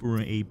make for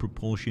a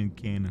propulsion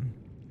cannon?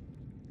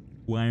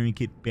 Wiring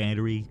kit,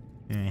 battery.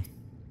 Need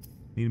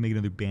to make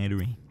another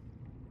battery.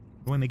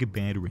 How do I make a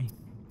battery?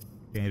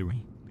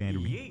 Battery.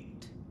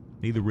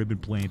 Need the ribbon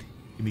plant.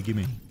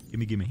 Gimme.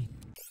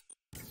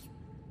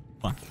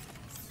 Fuck.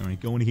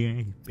 Alright, go in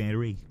here.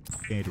 Battery.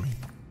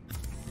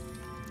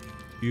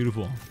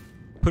 Beautiful.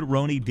 Put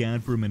Roni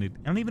down for a minute.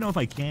 I don't even know if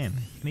I can.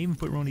 Can I even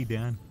put Roni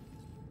down?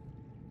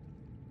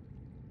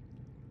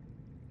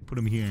 Put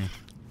him here.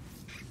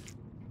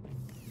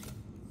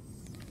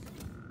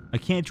 I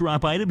can't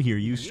drop item here.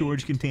 Use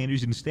storage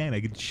containers instead.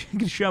 I could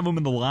shove them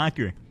in the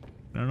locker.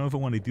 I don't know if I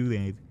want to do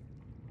that.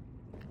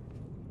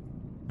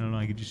 I don't know.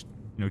 I could just,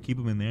 keep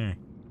them in there.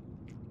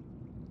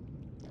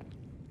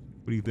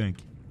 What do you think?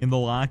 In the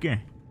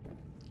locker?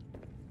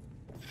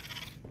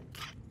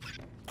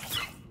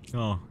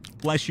 Oh,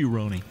 bless you,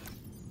 Roni.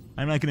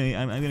 I'm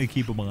gonna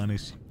keep him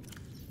honest.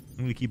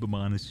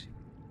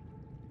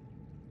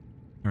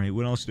 Alright,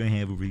 what else do I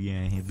have over here?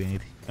 Yeah, I have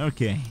that.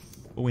 Okay.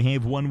 Well, we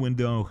have one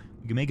window.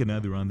 We can make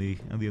another on the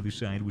other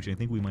side, which I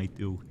think we might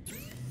do.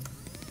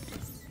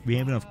 We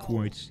have enough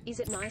quartz. Is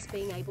it nice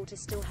being able to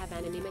still have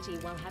anonymity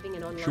while having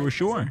an online Sure.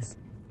 presence?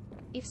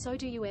 If so,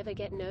 do you ever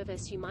get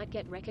nervous you might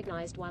get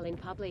recognized while in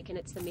public and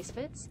it's the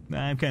misfits?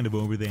 Nah, I'm kind of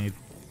over that. I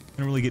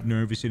don't really get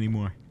nervous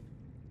anymore.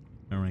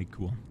 Alright,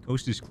 cool.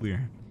 Coast is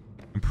clear.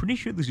 I'm pretty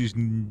sure this is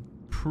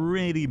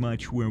pretty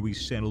much where we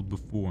settled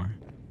before.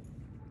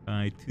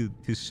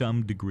 To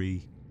some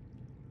degree.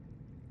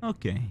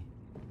 Okay.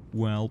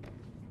 Well,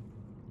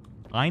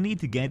 I need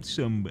to get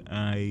some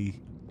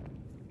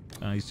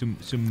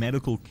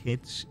medical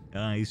kits.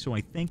 So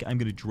I think I'm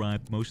gonna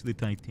drop most of the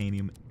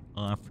titanium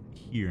off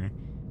here,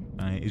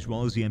 as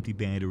well as the empty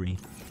battery.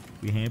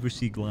 We have our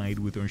Sea Glide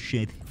with our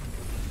shit.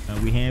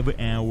 We have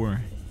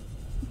our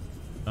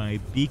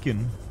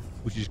beacon,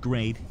 which is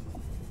great.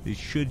 This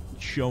should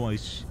show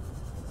us.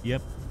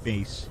 Yep,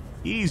 base.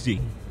 Easy.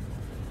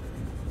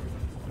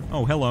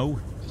 Oh, hello.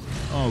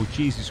 Oh,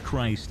 Jesus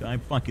Christ. I'm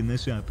fucking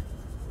this up.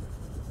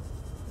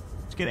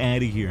 Let's get out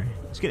of here.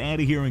 Let's get out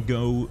of here and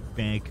go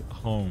back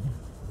home.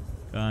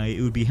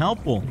 It would be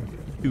helpful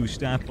to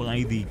stop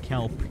by the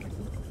kelp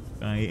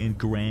and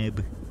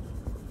grab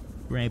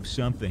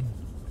something.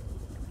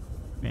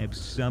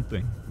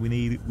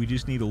 We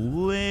just need a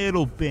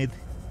little bit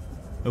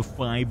of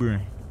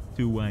fiber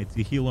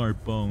to heal our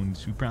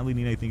bones. We probably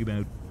need, I think,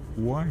 about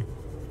 4.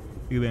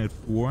 To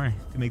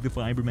make the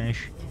fiber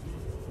mesh.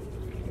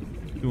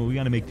 Well, we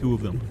gotta make 2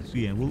 of them. So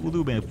yeah, we'll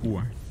do about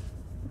 4.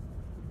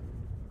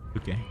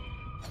 Okay.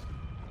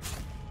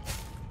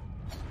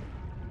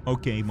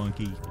 Okay,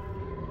 monkey.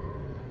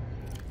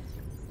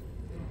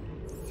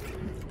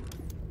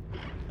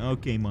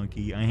 Okay,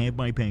 monkey. I have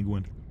my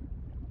penguin.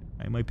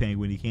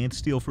 You can't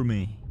steal from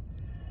me.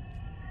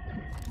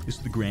 This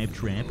is the grab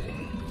trap.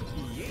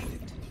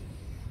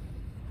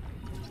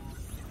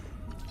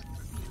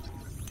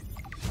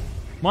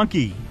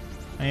 Monkey!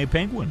 I have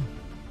penguin.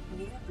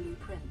 New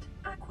blueprint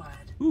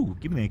acquired. Ooh,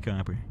 give me that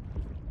copper.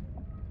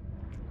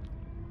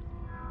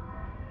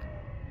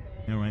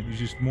 Alright, there's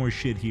just more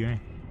shit here.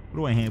 What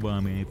do I have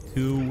on me? I have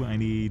 2. I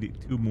need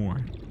 2 more.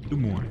 2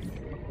 more.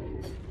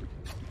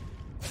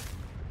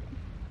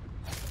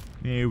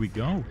 There we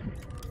go.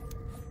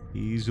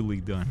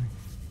 Easily done.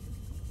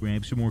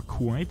 Grab some more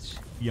quartz.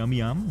 Yum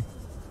yum.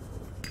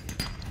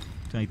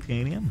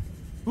 Titanium.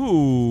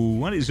 Ooh,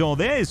 what is all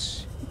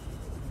this?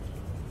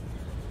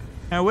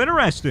 How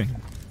interesting.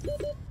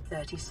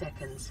 30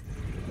 seconds.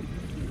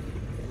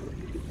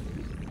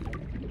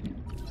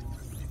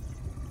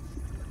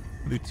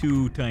 The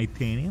 2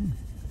 titanium.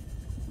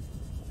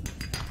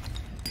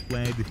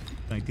 Lead,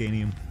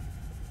 titanium.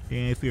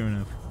 Yeah, fair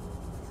enough.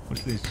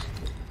 What's this?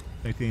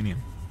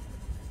 Titanium.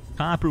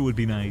 Copper would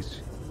be nice.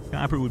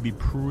 Copper would be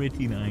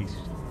pretty nice.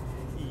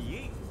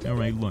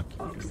 Alright, look.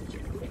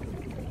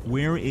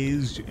 Where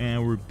is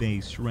our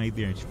base? Right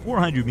there. It's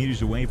 400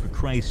 meters away, for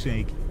Christ's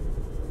sake.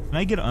 Can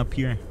I get up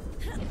here?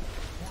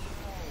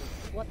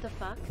 What the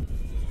fuck?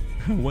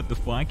 What the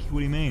fuck? What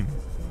do you mean?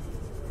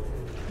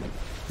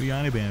 What are you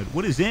on about?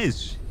 What is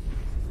this?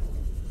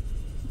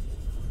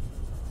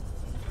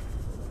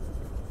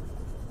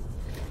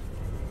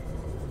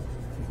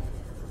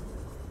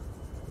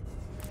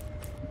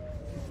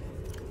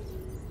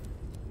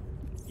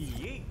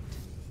 Yeet.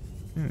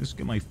 Yeah, let's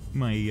get my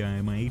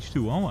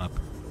H2O up.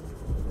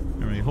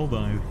 All right, hold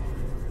on.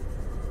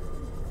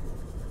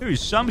 There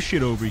is some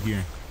shit over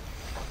here.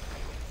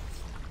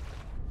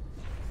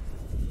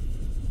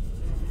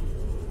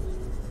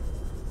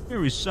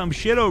 There is some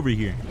shit over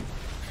here.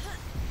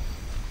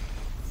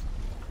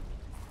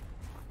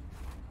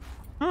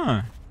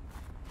 Huh.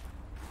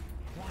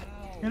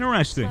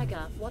 Interesting.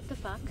 Swagger, what the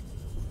fuck?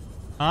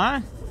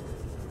 Huh?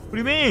 What do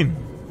you mean?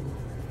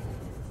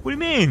 What do you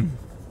mean?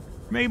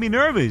 You're making me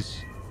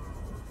nervous.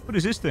 What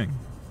is this thing?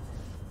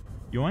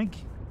 Yoink.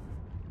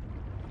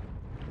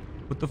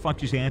 What the fuck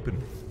just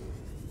happened?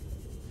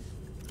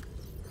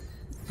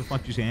 What the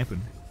fuck just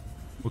happened?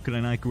 What, could I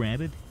not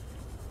grab it?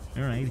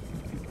 Alright.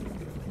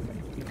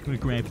 I'm gonna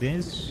grab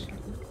this.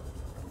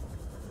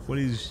 What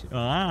is...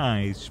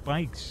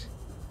 spikes.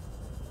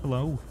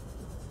 Hello.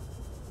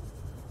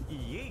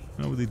 Yeet. I don't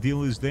know what the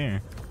deal is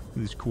there.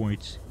 This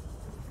quartz.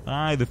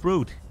 The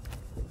fruit.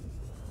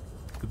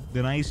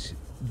 The nice,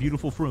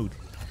 beautiful fruit.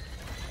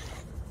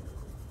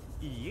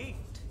 Yeet.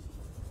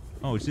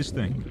 Oh, it's this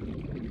thing.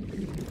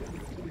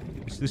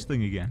 It's this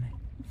thing again.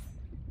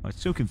 Oh,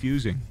 it's so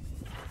confusing.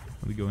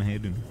 Let me go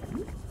ahead and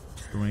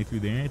go right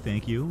through there.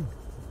 Thank you.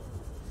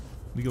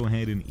 Let me go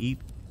ahead and eat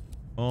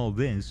all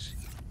this.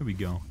 There we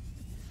go.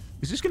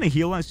 Is this going to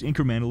heal us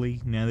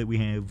incrementally now that we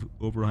have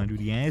over 100?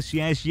 Yes,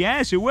 yes,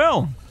 yes, it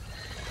will.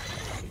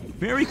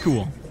 Very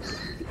cool.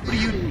 What are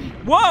you...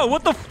 Whoa,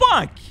 what the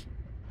fuck?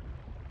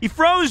 He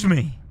froze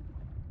me.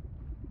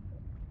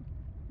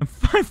 I'm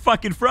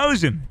fucking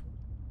frozen.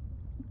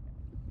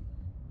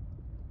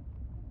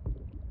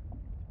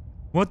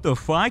 What the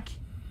fuck?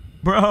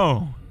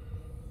 Bro.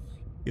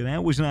 Yeah,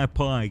 that was not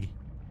Pog. Give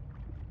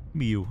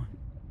me you.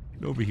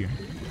 Get over here.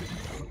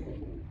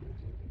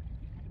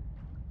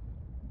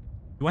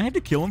 Do I have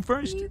to kill him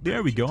first?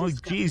 There we go.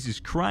 Jesus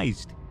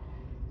Christ.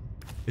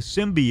 A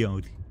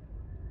symbiote.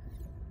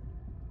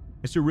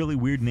 That's a really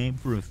weird name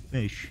for a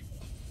fish.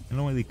 I don't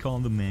know why they call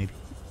them that.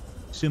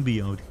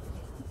 Symbiote.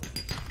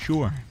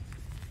 Sure.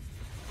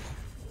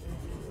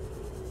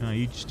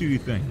 You just do your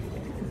thing.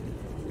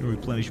 I'm gonna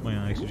replenish my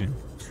oxygen.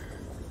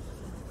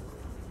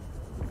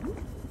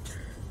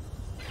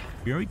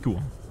 Very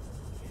cool.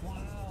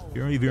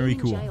 Very, very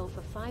cool. Been in jail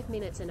for 5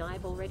 minutes and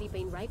I've already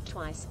been raped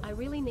twice. I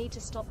really need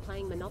to stop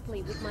playing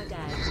Monopoly with my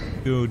dad.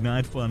 Dude,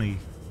 not funny.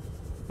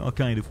 All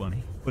kind of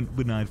funny,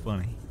 but not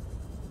funny.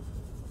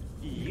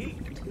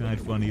 Yeet. Not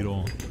funny at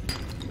all.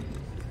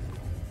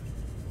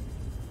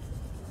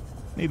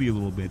 Maybe a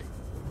little bit.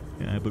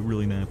 Yeah, but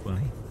really not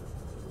funny.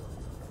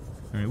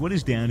 Alright, what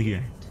is down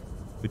here?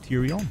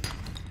 Material?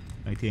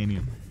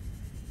 Titanium.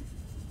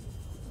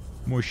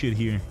 More shit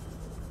here.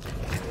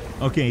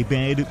 Okay,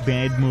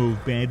 bad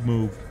move, bad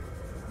move.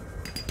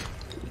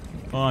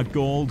 Oh,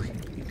 gold.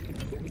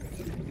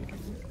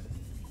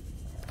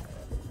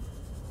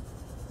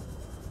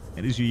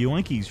 That is your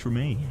yoinkies for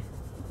me.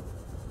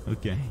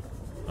 Okay.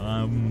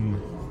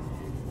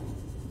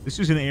 This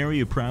is an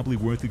area probably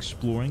worth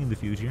exploring in the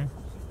future.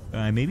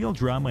 Maybe I'll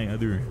draw my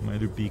other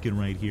beacon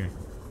right here.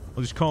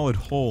 I'll just call it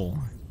Hole.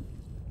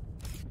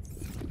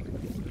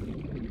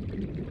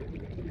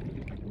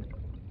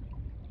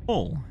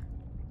 Hole.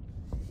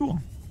 Cool.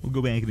 We'll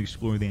go back and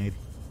explore that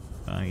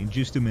in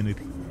just a minute.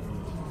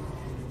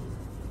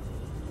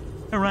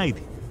 Alright.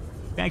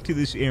 Back to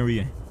this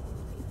area.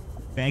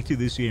 Back to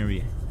this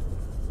area.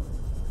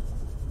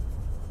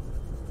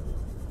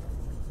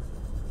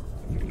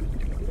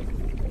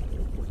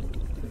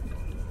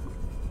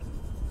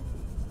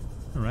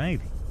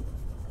 Alright.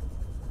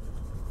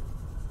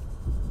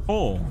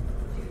 Hole.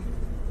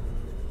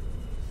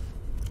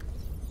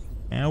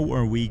 How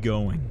are we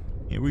going?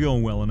 Yeah, we're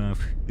going well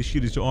enough. This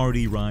shit is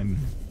already rotten.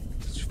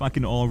 It's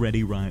fucking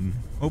already rotten.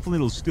 Hopefully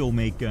it'll still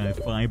make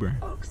fiber.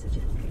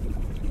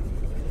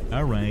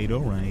 Alright,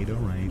 alright,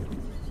 alright.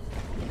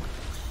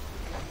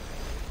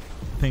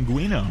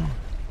 Penguino.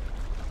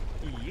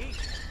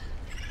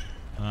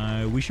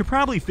 We should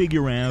probably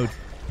figure out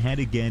how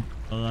to get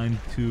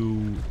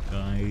onto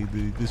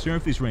the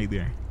surface right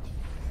there.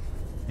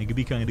 It could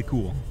be kind of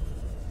cool.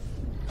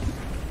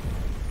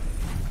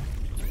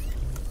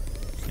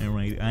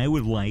 Alright, I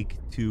would like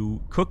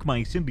to cook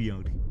my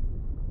symbiote.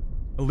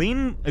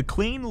 A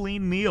clean,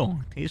 lean meal.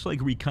 Tastes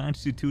like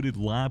reconstituted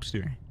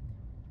lobster.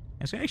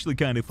 That's actually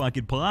kind of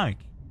fucking pog.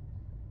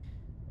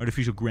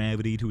 Artificial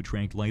gravity to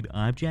attract light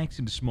objects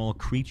and small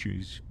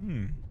creatures.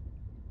 I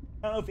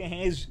don't know if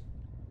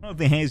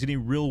it has any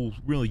real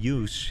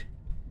use.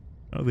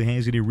 I don't know if it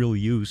has any real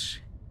use.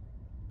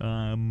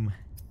 Not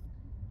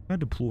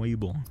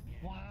deployable.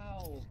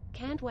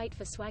 Can't wait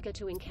for Swagger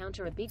to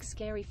encounter a big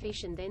scary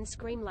fish and then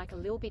scream like a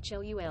lil bitch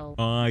LUL.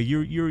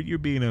 You're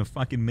being a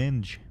fucking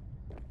minge.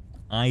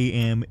 I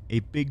am a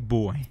big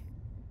boy.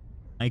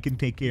 I can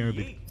take care of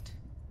it.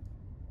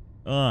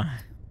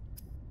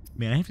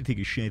 Man, I have to take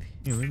a shit.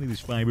 Yeah, let me make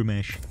this fiber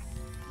mesh.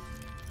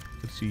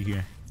 Let's see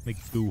here. Make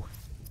 2.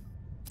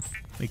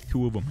 Make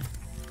 2 of them.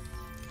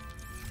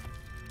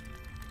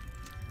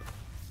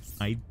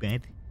 I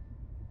bet.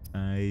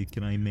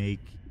 Can I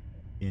make...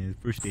 Yeah,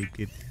 first aid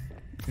kit.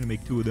 I'm gonna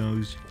make 2 of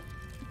those.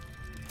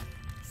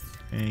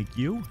 Thank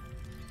you.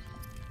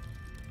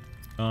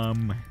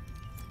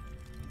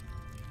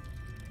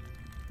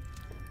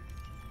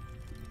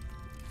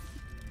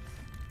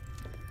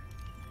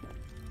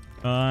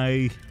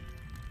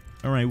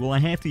 All right. Well, I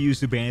have to use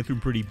the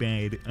bathroom pretty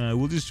bad.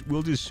 We'll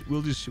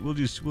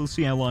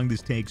see how long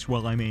this takes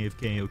while I'm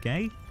AFK.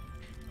 Okay.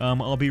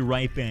 I'll be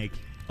right back.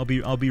 I'll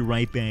be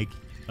right back.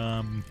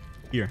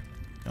 Here.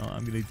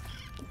 I'm gonna.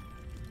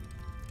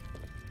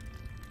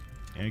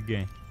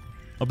 Okay.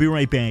 I'll be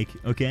right back.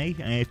 Okay.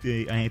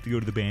 I have to go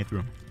to the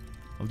bathroom.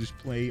 I'll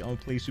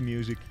play some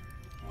music.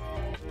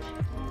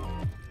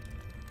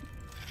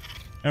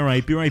 All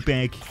right. Be right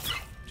back.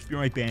 Just be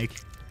right back.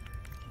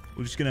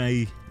 We're just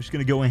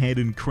gonna go ahead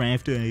and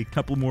craft a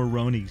couple more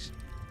Ronies.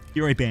 Be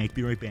right back.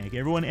 Be right back.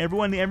 Everyone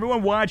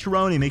watch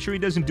Roni. Make sure he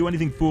doesn't do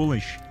anything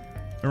foolish.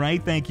 All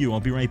right. Thank you. I'll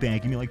be right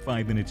back. Give me like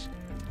 5 minutes.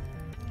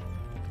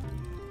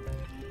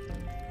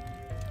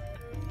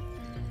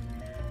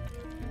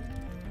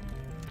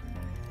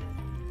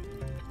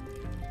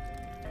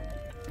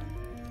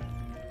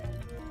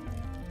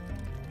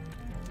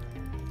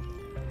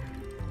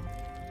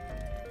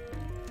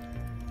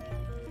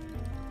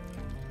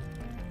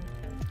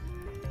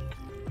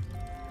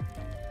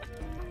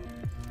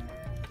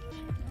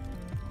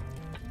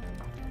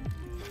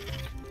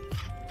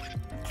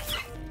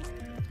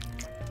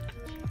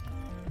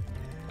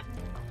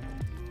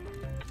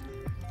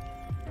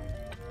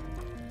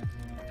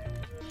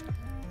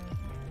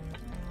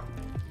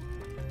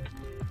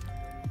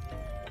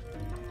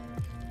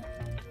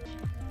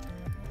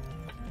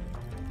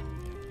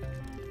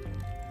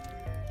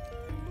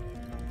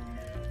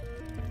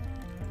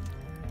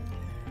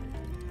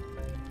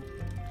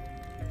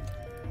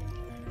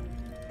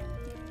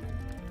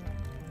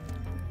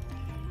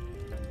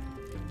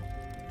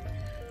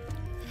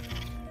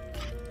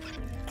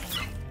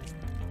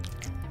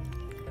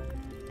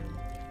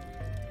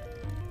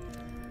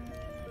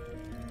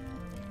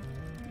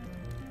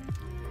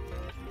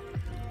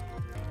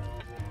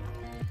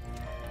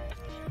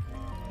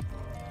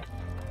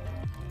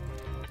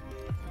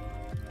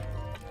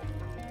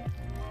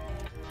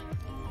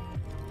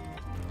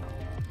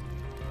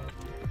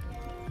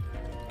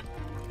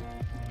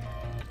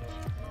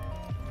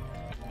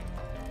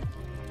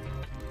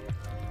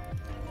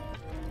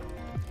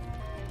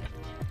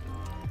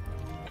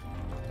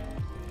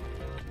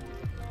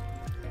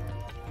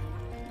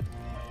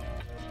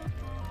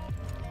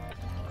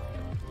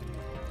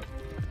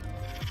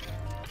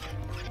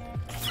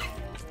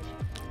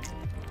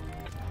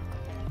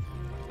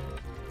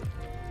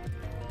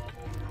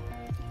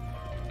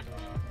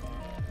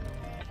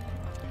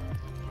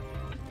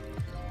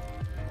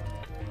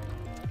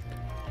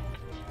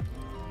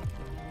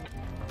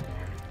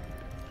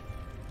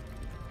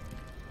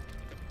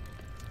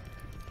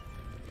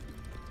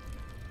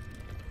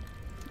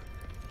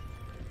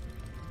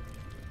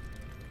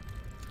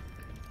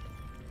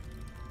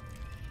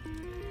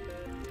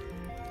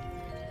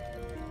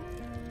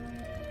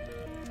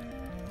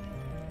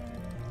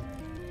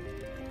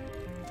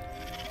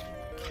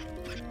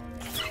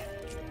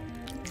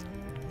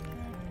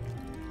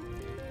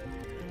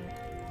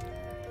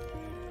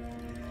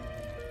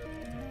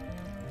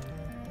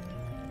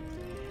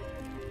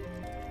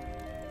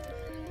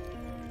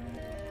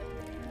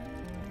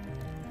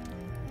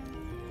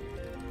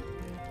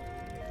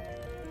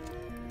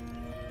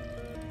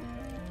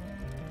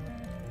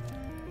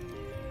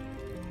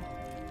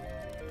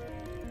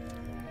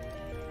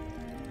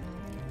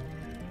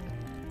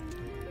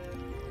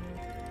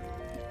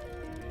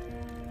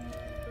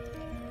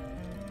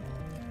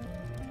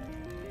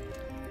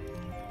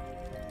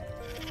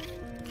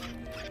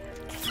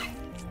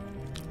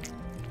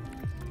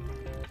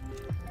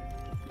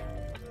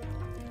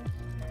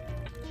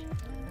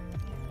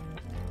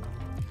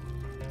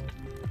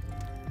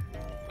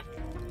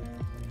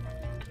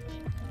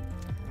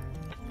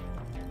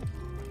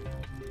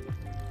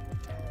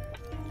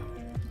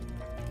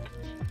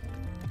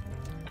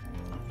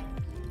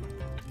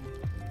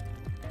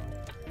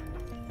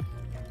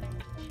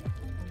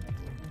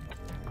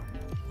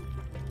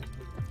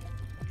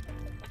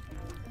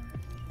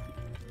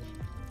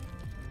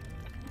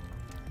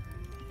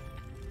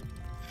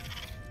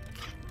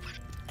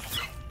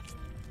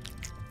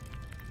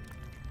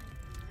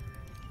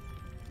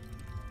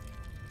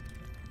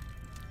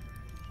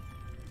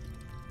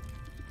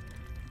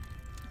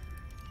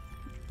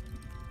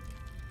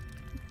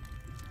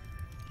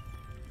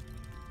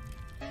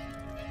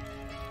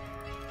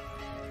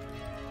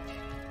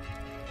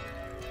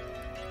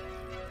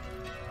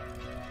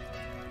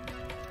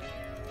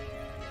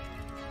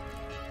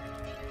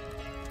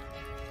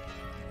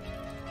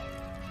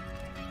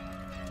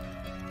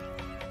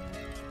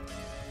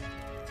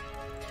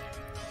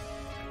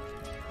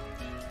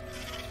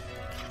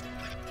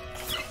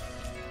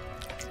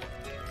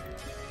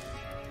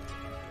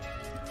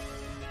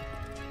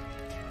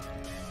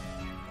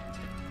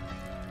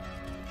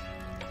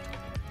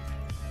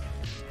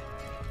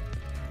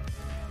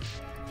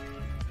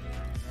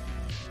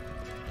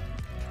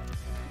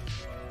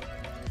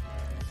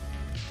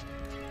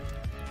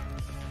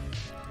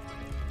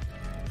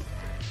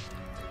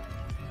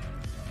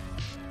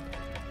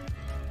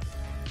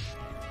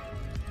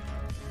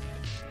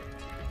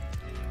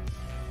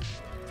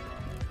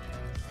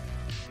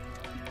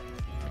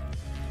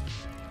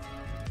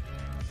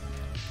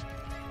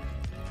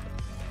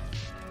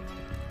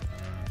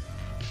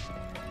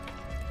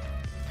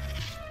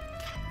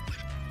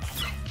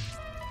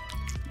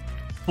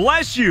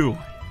 Bless you!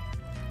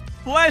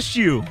 Bless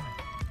you!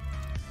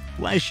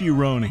 Bless you,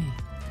 Roni.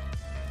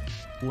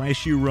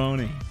 Bless you,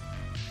 Roni.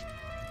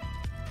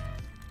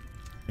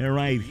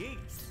 Alright.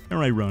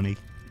 Alright, Roni.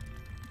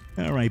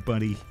 Alright,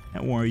 buddy.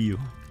 How are you?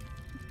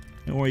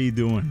 How are you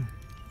doing?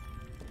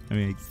 I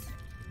mean...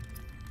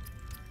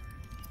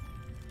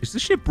 Is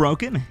this shit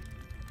broken?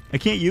 I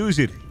can't use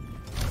it.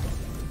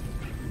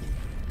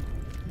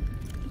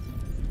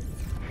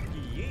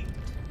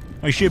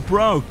 My shit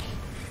broke.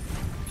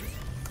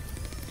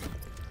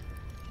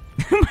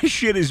 My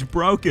shit is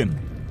broken.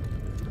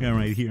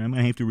 Alright, here. I'm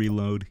gonna have to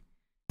reload.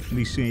 Let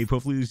me save.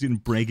 Hopefully this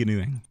didn't break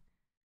anything.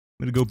 I'm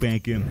gonna go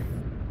back in.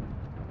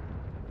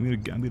 I'm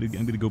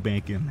gonna go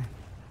back in.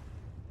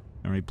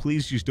 Alright,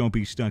 please just don't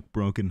be stuck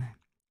broken.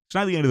 It's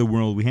not the end of the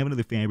world. We have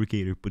another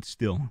fabricator, but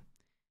still.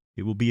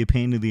 It will be a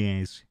pain in the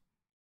ass.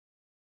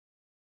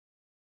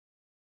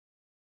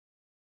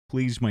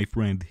 Please, my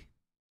friend.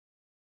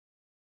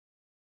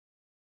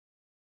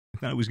 I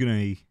thought it was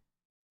gonna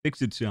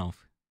fix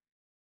itself.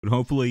 But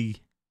hopefully...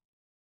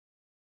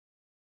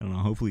 I don't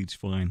know, hopefully it's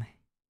fine.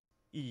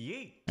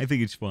 I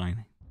think it's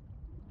fine.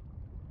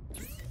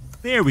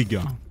 There we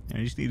go.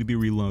 I just need to be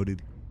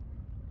reloaded.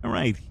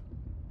 Alright.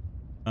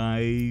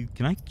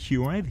 Can I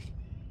cure it?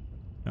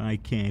 I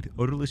can't.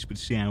 Odorless but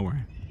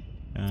sour.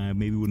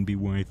 Maybe wouldn't be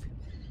worth.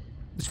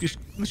 Let's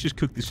just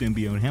cook the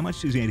symbiote. How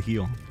much does that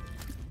heal?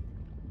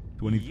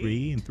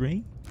 23 and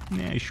 3?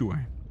 Nah,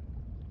 sure.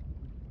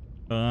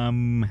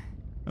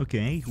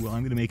 Okay. Well,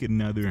 I'm gonna make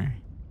another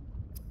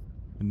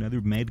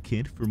med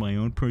kit for my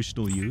own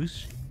personal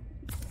use.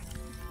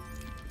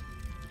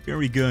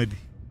 Very good.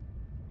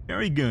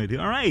 Very good.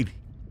 All right.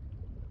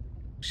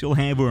 Still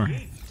have her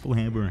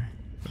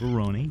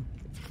Roni.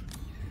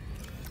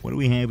 What do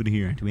we have in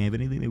here? Do we have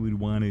anything that we'd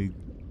want to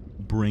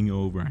bring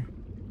over?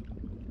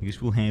 I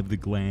guess we'll have the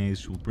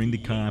glass. We'll bring the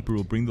copper.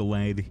 We'll bring the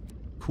lead.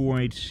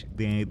 Quartz,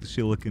 the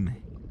silicon,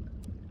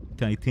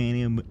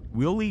 titanium.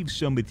 We'll leave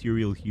some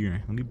material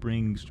here. Let me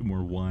bring some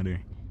more water.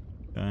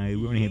 We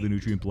already have the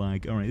nutrient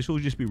block. Alright, this will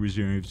just be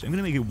reserves. I'm going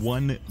to make it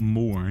one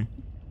more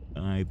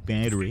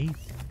battery.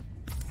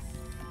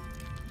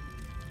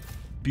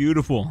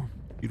 Beautiful.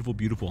 Beautiful,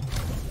 beautiful.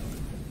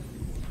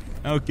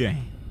 Okay.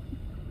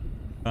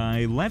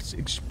 Let's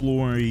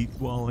explore...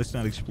 Well, let's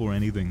not explore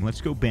anything. Let's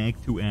go back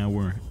to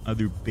our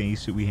other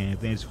base that we have.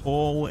 That's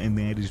Hall and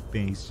that is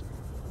base.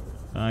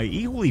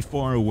 Equally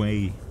far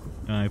away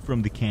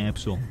from the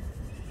capsule.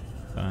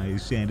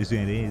 As sad as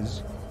that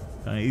is.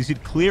 Is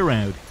it clear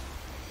out?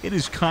 It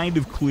is kind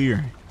of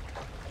clear.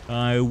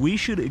 We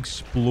should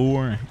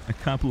explore a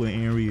couple of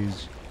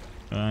areas.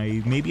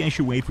 Maybe I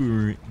should wait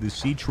for the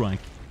sea truck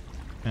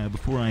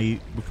before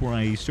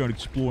I start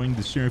exploring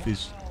the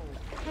surface.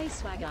 Hey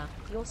Swagger,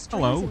 your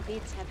streams and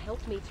vids have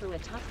helped me through a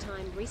tough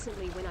time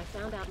recently when I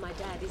found out my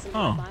dad isn't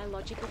my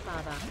biological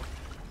father.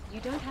 You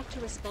don't have to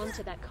respond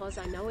to that cause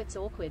I know it's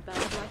awkward, but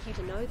I'd like you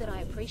to know that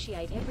I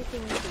appreciate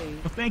everything you do.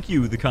 Well, thank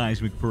you, the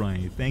Cosmic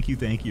Pariah. Thank you,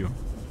 thank you.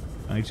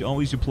 It's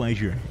always a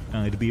pleasure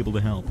to be able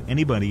to help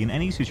anybody in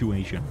any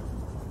situation.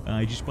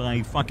 Just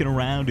by fucking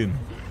around and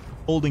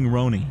holding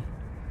Roni.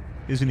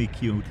 Isn't he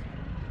cute?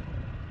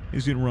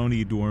 Isn't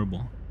Roni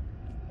adorable?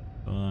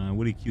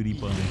 What a cutie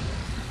pie.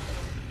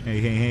 Hey,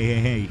 hey, hey, hey,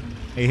 hey.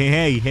 Hey, hey,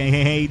 hey, hey,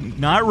 hey, hey.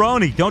 Not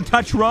Roni. Don't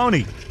touch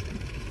Roni.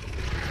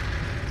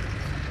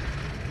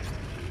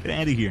 Get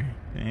out of here.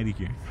 Get out of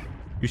here.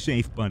 You're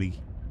safe, buddy.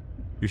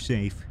 You're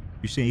safe.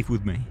 You're safe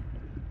with me.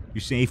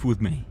 You're safe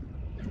with me.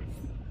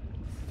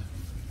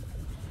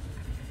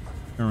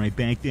 Alright,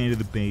 back down to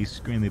the base.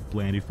 Grab that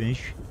bladderfish.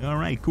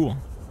 Alright, cool.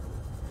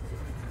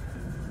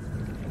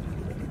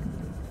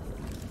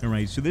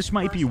 Alright, so this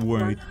might be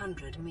worth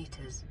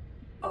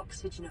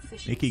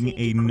making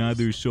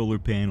another solar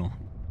panel,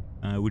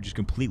 which is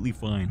completely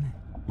fine.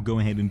 We'll go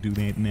ahead and do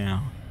that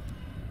now.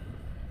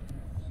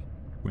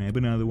 Grab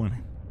another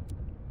one.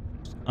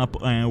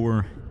 Up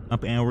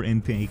our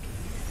intake.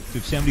 So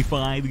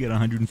 75, we got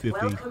 150.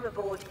 Welcome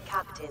aboard,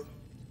 Captain.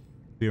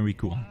 Very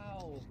cool.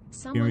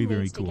 Someone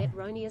very needs cool. to get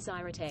Roni a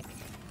Zyrotech.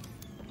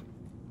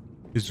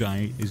 A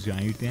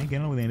Zyrotech? I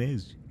don't know what that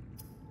is.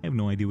 I have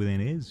no idea what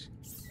that is.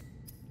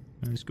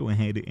 Let's go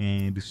ahead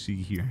and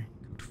see here.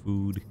 Cooked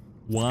food.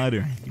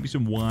 Water. Give me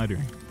some water.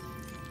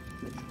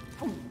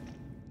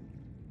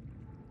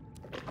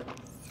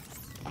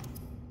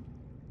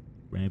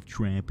 Grab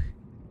trap.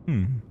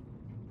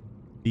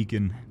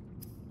 Beacon.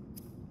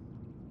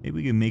 Maybe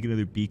we can make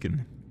another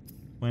beacon.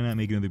 Why not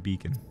make another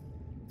beacon?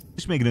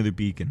 Just make another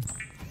beacon.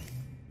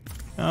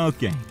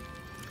 Okay.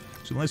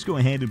 So let's go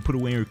ahead and put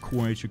away our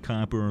quartz or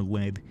copper or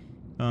lead.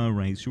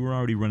 Alright, so we're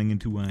already running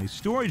into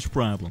storage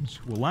problems.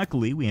 Well,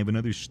 luckily, we have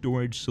another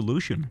storage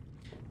solution,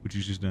 which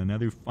is just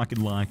another fucking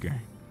locker.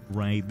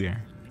 Right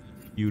there.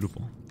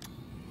 Beautiful.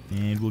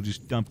 And we'll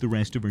just dump the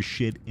rest of our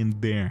shit in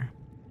there.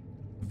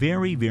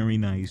 Very, very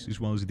nice, as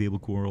well as the table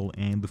coral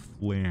and the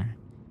flare.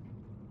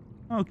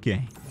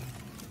 Okay.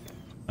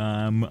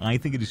 I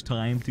think it is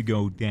time to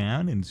go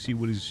down and see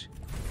what is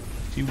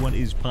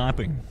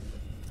popping.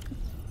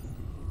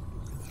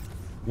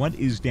 What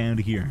is down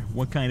here?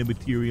 What kind of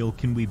material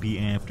can we be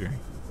after?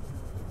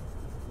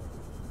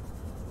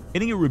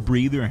 Getting a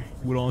rebreather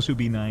would also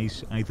be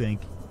nice, I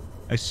think.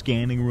 A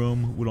scanning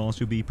room would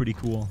also be pretty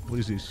cool. What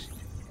is this?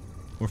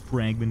 More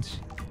fragments.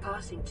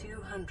 Passing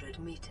 200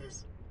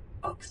 meters.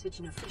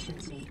 Oxygen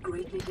efficiency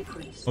greatly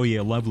decreased. Oh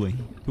yeah, lovely.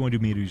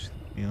 200 meters.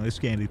 Yeah, let's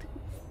scan it.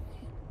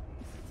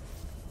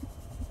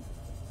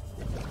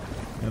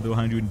 Another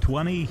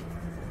 120.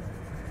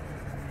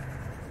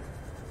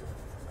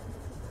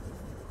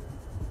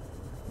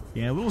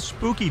 Yeah, a little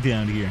spooky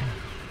down here.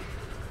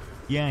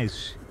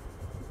 Yes.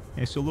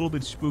 It's a little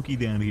bit spooky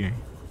down here.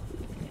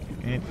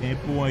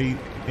 That boy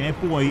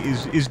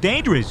is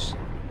dangerous.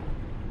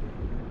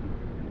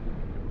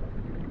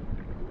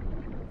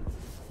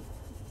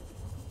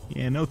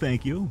 Yeah, no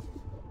thank you.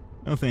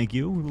 No thank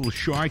you. Little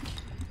shark.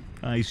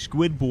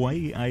 Squid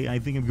boy. I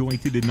think I'm going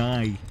to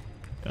deny.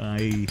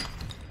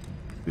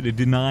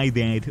 Deny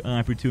that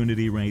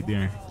opportunity right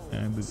there.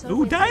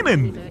 Ooh,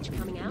 diamond!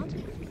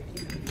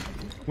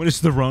 When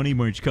is the Roni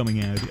merch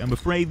coming out? I'm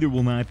afraid there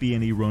will not be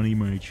any Roni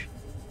merch.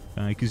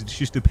 Because it's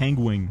just a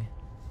penguin.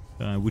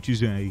 Which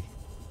is a,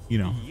 you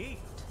know,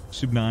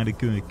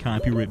 Subnautica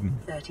copywritten.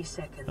 30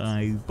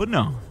 seconds. But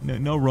no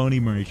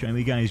Roni merch. I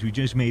mean, guys, we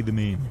just made them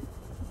in.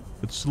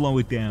 Let's slow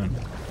it down.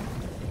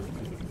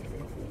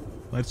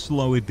 Let's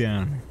slow it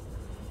down.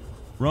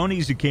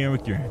 Roni's a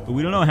character, but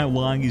we don't know how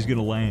long he's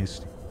gonna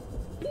last.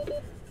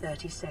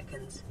 30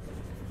 seconds.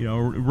 You know,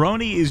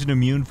 Roni isn't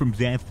immune from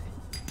death.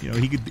 You know,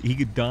 he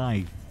could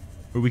die,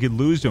 or we could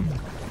lose him.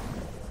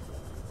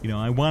 You know,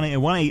 I want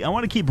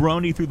to keep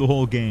Roni through the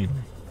whole game.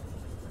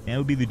 That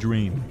would be the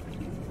dream.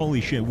 Holy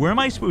shit! Where am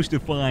I supposed to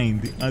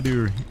find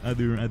other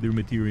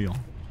material?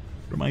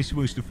 Where am I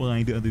supposed to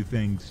find other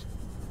things?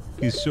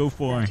 Because so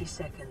far,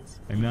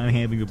 I'm not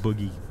having a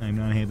boogie. I'm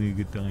not having a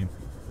good time.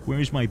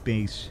 Where's my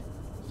base?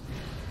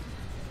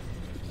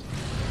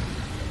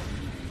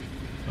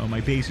 Oh,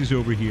 my base is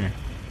over here.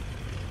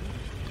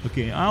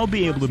 Okay, I'll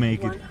be able to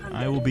make it.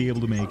 I will be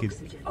able to make it.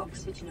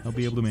 I'll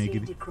be able to make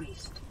it.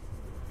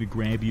 We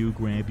grab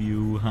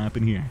you, hop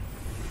in here.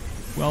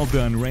 Well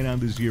done, right on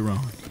to 0.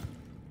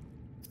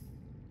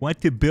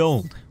 What to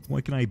build?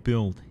 What can I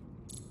build?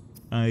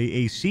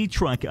 A sea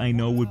truck I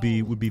know would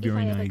be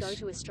very nice. If I ever go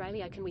to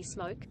Australia, can we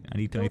smoke? I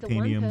need You're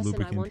titanium the one person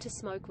lubricant. I want to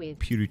smoke with.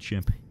 Pewter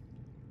chip.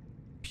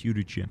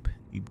 Pewter chip.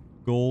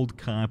 Gold,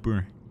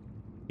 copper,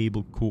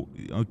 able core.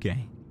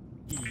 Okay.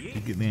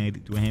 Look at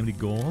that. Do I have any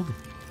gold?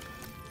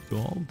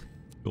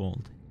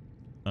 Gold.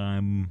 I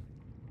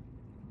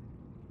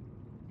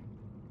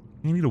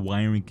need a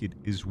wiring kit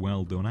as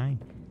well, don't I?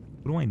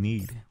 What do I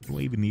need? What do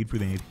I even need for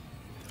that?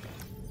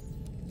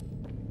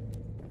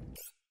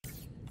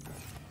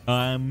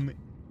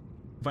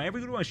 If I ever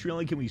go to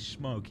Australia, can we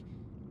smoke?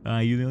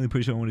 You're the only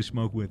person I want to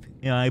smoke with.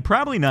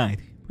 Probably not.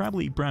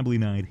 Probably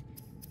not.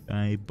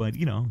 But,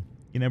 you know,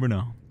 you never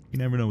know. You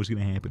never know what's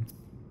going to happen.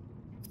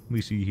 Let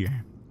me see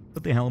here.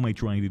 What the hell am I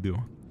trying to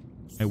do?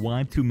 I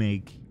want to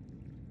make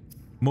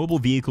mobile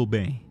vehicle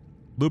bay.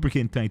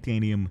 Lubricant,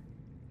 titanium,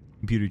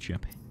 computer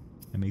chip.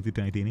 I make the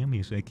titanium?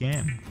 Yes, I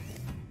can.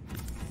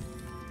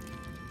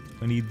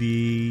 I need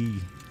the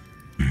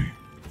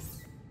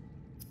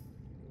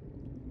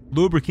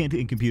lubricant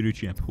and computer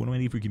chip. What do I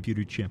need for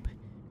computer chip?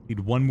 Need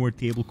one more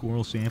table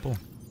coral sample.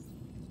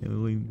 I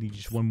need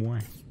just one more.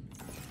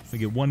 I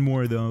get one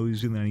more of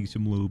those, and then I need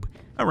some lube.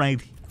 All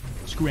right,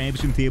 let's grab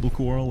some table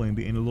coral and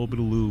a little bit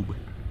of lube.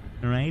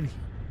 All right,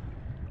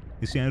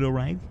 this sound all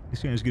right? This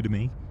sounds good to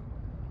me.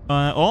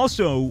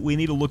 Also, we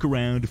need to look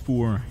around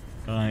for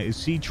a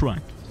sea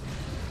truck.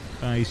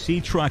 A sea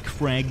truck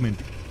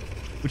fragment,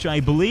 which I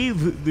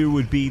believe there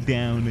would be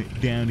down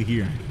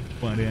here.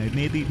 But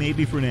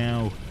maybe for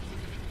now,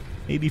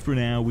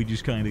 we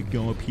just kind of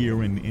go up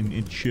here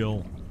and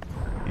chill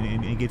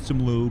and get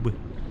some lube,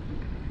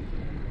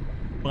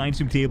 find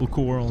some table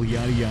coral,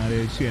 yada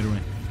yada, etc.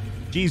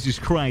 Jesus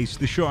Christ,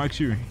 the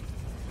sharks are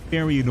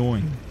very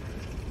annoying.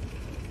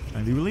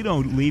 They really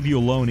don't leave you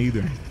alone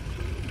either.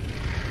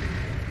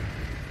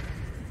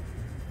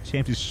 Just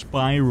have to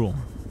spiral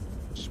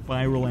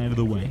out of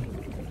the way.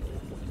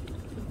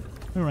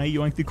 All right,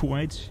 yoink the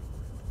quartz.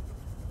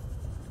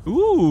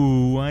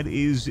 Ooh, what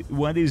is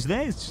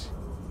this?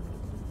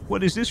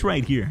 What is this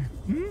right here?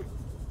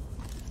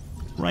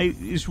 Right,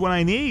 is what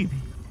I need.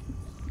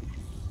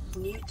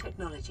 New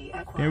technology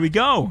acquired. There we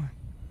go.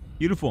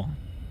 Beautiful.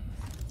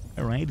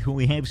 All right,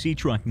 we have sea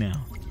truck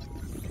now.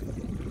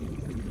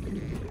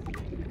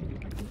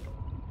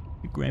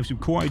 Grab some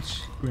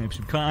quartz. Grab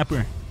some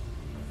copper.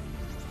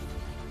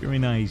 Very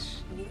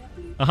nice.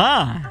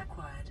 Aha!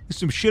 There's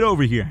some shit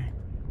over here.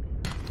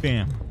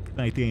 Bam.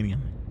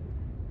 Titanium.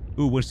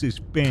 Ooh, what's this?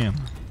 Bam.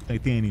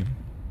 Titanium.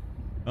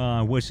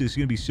 What's this? It's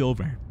gonna be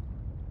silver.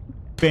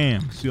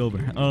 Bam.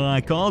 Silver. Oh, I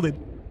called it.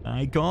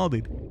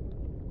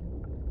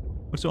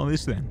 What's all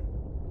this then?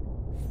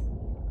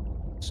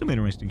 Some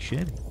interesting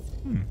shit.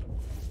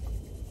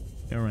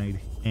 Alright.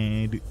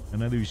 And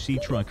another sea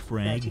truck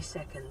frag. 30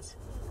 seconds.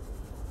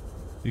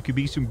 There could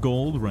be some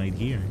gold right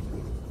here.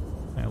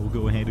 I will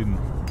go ahead and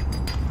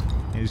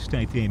There's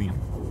titanium.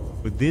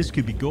 But this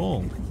could be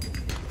gold.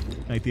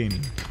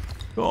 Titanium.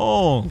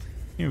 Gold!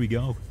 Here we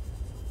go.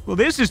 Well,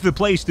 this is the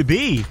place to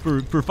be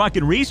for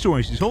fucking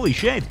resources. Holy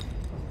shit.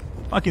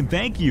 Fucking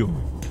thank you.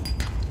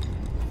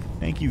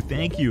 Thank you,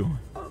 thank you.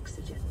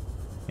 Oxygen.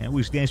 That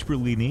was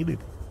desperately needed.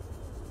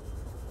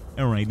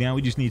 Alright, now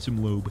we just need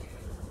some lube.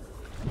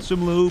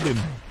 Some lube and...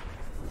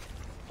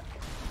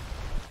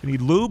 We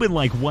need lube and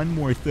like one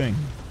more thing.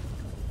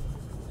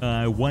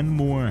 One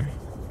more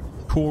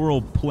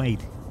coral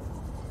plate.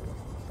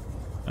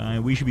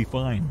 We should be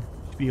fine.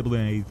 Should be able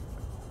to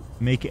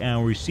make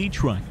our sea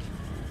truck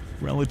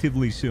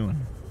relatively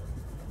soon.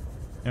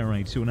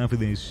 Alright, so enough of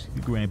this.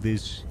 Grab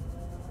this.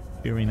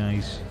 Very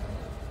nice.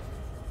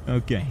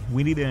 Okay,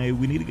 we need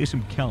to get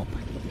some kelp.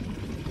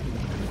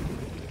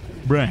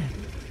 Bruh.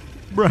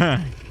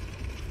 Bruh.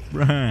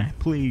 Bruh.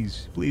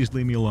 Please. Please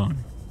leave me alone.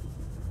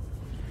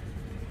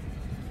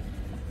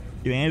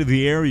 Get out of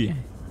the area.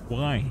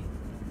 Why?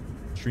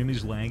 Stream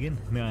is lagging?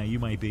 Nah, you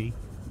might be.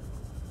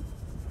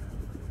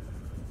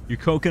 Your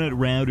coconut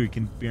router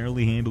can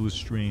barely handle the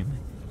stream.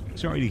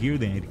 Sorry to hear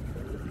that.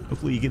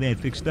 Hopefully you get that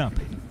fixed up.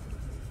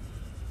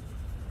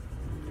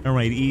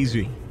 Alright,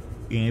 easy.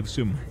 You have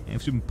some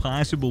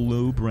possible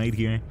lube right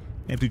here.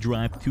 Have to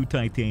drop 2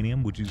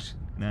 titanium, which is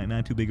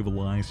not too big of a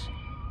loss.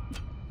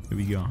 There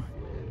we go.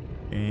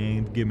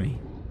 And gimme.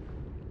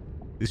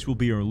 This will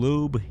be our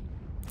lube.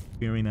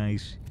 Very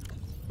nice.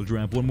 We'll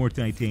drop 1 more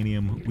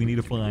titanium. We need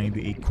to find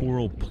a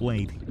coral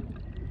plate.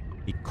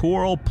 A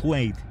coral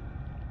plate.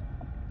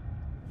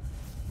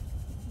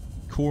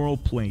 Coral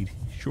plate.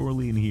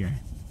 Surely in here.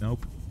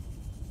 Nope.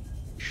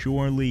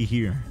 Surely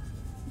here.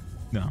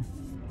 No.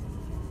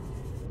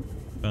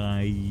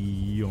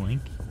 Yoink.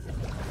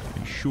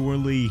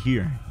 Surely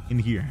here. In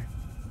here.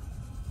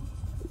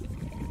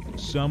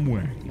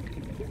 Somewhere.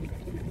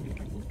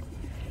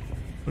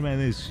 What about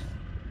this?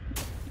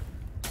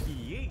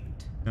 Yeet.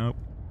 Nope.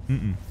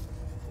 Mm-mm.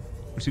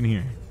 What's in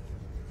here?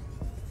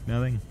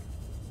 Nothing?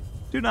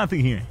 Do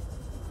nothing here.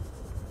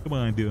 Come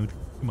on, dude.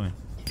 Come on.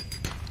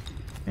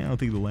 I don't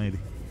think the lead.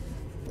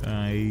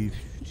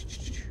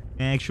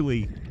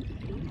 Actually...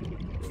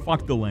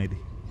 Fuck the lead.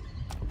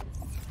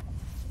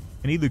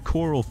 I need the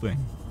coral thing.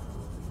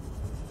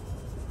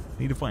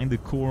 I need to find the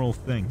coral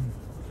thing.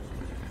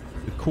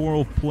 The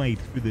coral plate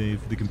for the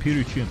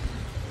computer chip.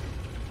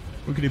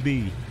 Where could it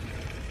be?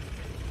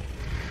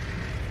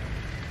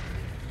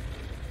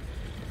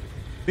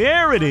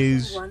 There it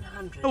is!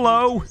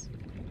 Hello!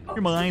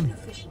 You're mine.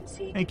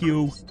 Thank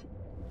you.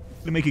 I'm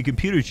gonna make a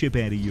computer chip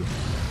out of you.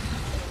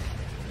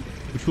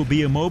 Which will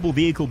be a mobile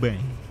vehicle bay.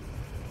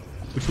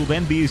 Which will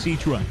then be a sea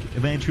truck,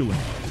 eventually.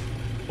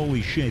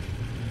 Holy shit.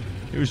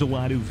 There's a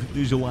lot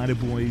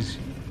of boys.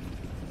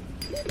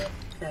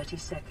 30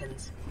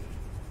 seconds.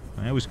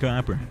 That was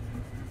copper.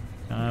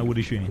 What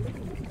a shame.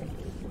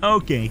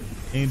 Okay,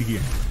 and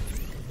here.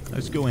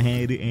 Let's go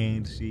ahead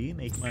and see.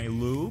 Make my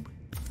lube.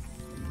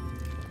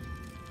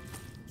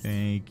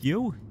 Thank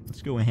you.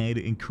 Let's go ahead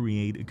and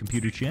create a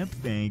computer chip.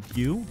 Thank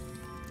you.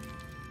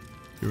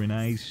 Very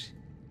nice.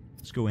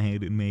 Let's go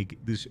ahead and make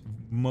this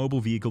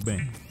mobile vehicle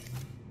bay.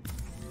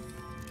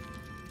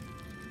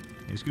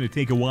 It's gonna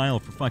take a while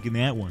for fucking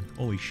that one.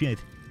 Holy shit.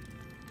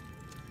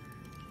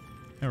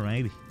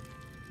 Alright.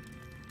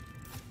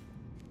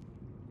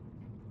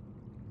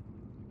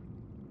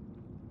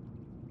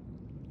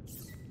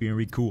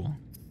 Very cool.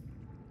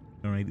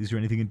 Alright, is there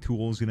anything in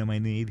tools that I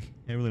might need?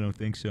 I really don't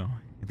think so.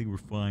 I think we're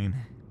fine.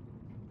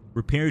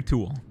 Repair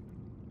tool.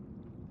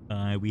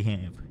 We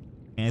have.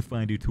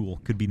 Pathfinder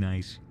tool. Could be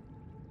nice.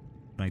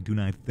 But I do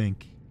not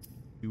think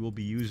we will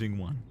be using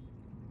one.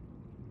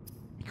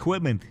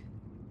 Equipment.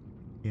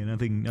 Yeah,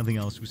 nothing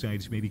else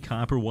besides maybe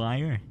copper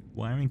wire.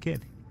 Wiring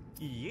kit.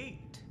 Yeet.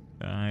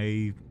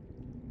 I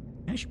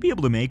should be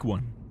able to make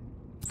one.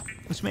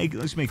 Let's make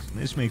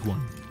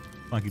one.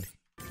 Fuck it.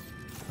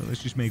 So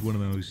let's just make one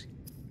of those.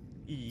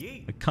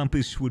 Yeet. A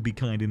compass would be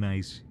kind of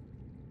nice.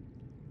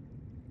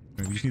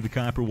 Right, we just need the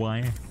copper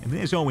wire, and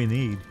that's all we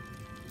need.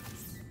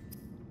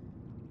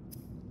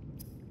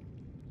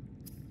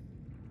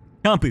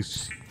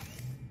 Compass.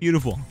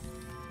 Beautiful.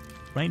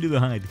 Right into the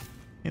HUD.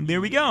 And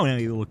there we go. Now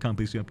a little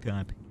compass up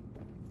top.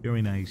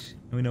 Very nice.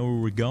 Now we know where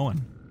we're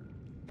going.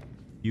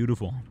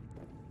 Beautiful.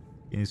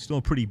 Yeah, it's still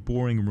a pretty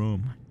boring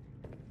room.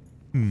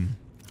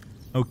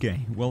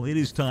 Okay, well, it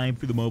is time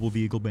for the mobile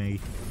vehicle bay.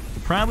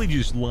 We'll probably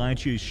just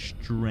launch it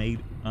straight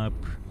up.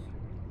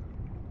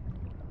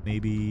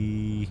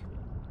 Maybe...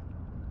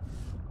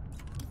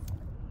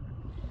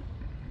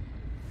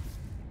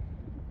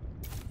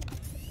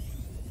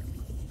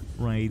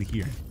 right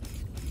here.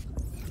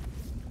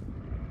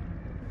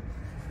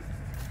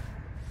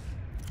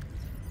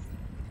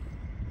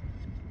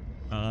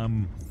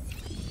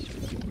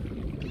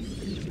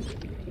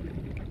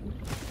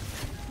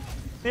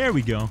 There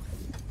we go.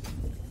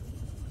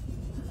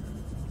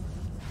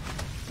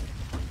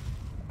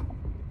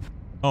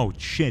 Oh,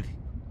 shit.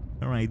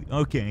 Alright,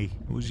 okay.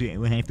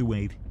 We'll have to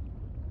wait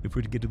for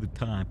it to get to the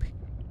top.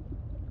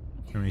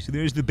 Alright, so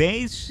there's the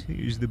base.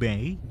 Here's the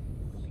bay.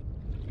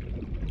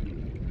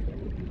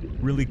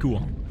 Really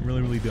cool.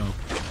 Really, really dope.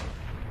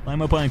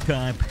 Climb up on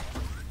top.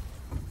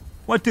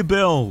 What to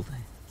build?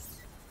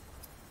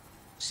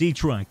 Sea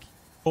truck.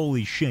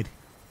 Holy shit.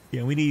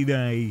 Yeah, we need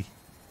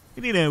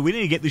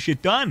to get this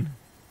shit done.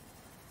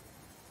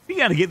 We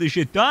gotta get this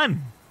shit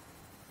done.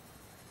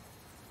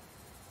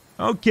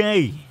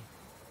 Okay.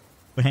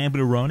 What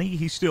happened to Ronnie?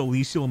 He's still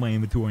in my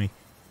inventory.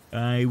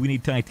 We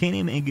need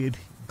titanium ingot,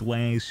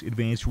 glass,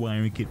 advanced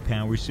wiring kit,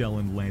 power cell,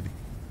 and lead.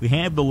 We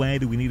have the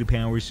lead. We need a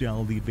power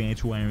cell, the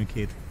advanced wiring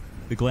kit.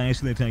 The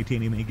glass and the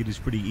titanium ingot is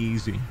pretty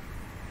easy.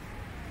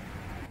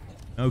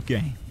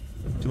 Okay.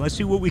 So let's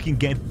see what we can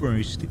get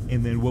first,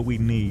 and then what we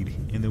need,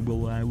 and then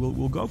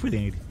we'll go for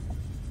that.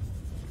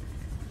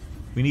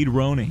 We need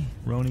Ronnie.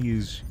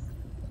 Ronnie's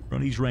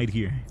right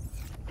here.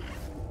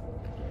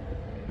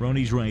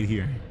 Ronnie's right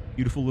here.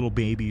 Beautiful little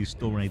baby is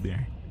still right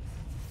there.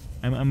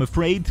 I'm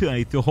afraid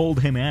to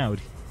hold him out.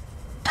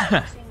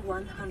 Because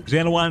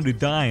I don't want him to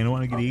die. I don't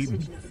want him to get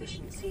eaten.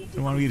 I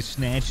don't want him to get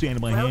snatched out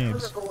of my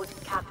hands.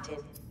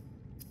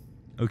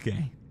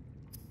 Okay.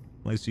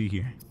 Let's see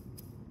here.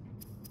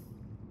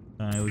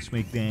 Let's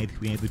make that.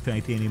 We have the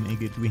titanium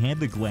ingot. We have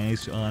the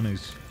glass on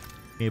us.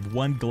 We have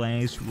one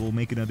glass. We'll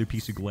make another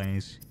piece of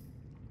glass.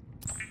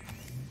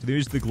 So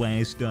there's the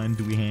glass done.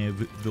 Do we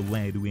have the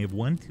lead? We have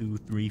 1, 2,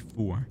 3,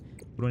 4.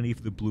 What do I need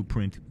for the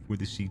blueprint for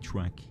the sea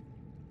truck?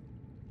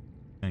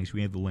 Nice,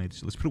 we have the lead.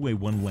 So let's put away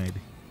one lead.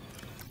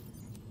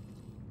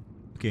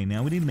 Okay,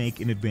 now we need to make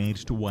an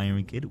advanced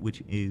wiring kit,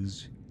 which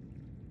is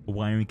a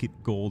wiring kit,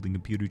 gold, and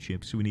computer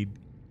chips. So we need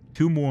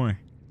 2 more,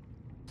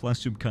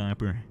 plus some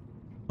copper,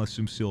 plus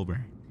some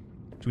silver.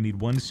 So we need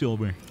 1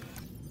 silver.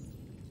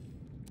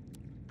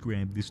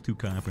 Grab this 2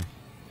 copper.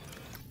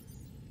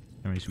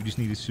 Alright, so we just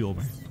need a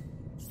silver.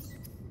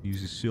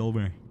 Use the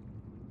silver.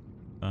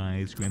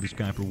 Let's grab this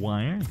copper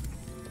wire.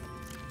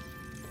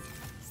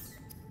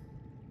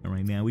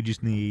 Alright, now we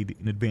just need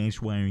an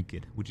advanced wiring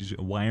kit, which is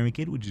a wiring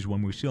kit, which is 1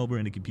 more silver,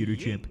 and a computer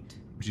chip,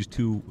 which is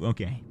 2.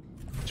 Okay.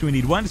 So we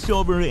need 1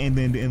 silver and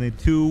then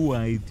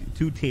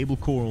 2 table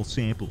coral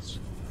samples,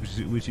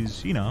 which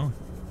is, you know,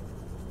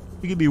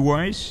 it could be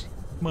worse.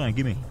 Come on,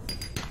 give me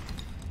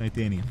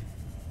titanium.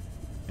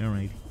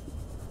 Alright.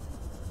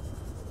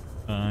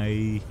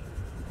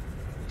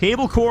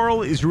 Table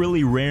coral is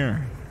really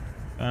rare,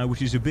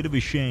 which is a bit of a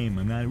shame.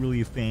 I'm not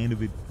really a fan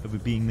of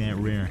it being that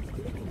rare.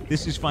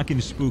 This is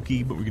fucking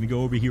spooky, but we're gonna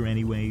go over here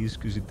anyways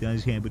because it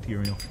does have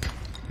material.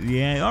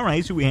 Yeah, all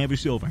right. So we have a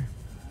silver.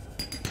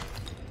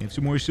 We have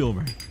some more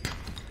silver,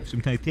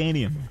 some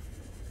titanium.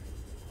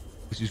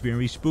 This is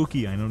very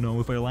spooky. I don't know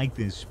if I like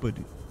this, but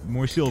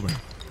more silver.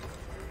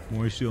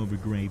 More silver,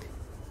 great.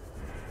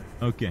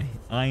 Okay,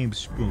 I am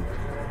spooked.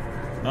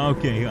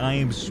 Okay, I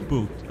am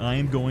spooked. I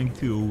am going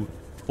to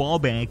fall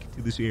back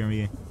to this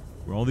area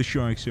where all the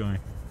sharks are.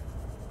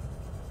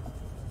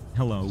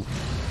 Hello.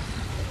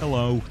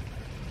 Hello.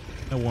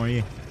 How are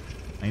you?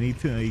 I need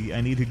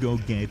to go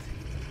get...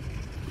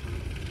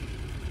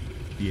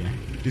 Yeah,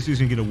 this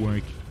isn't gonna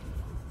work.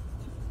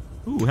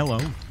 Ooh, hello.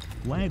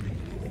 Lead.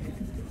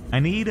 I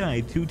need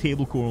a 2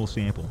 table coral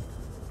sample.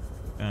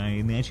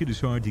 And that shit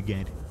is hard to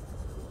get.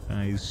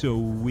 So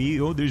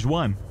we... Oh, there's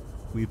 1.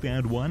 We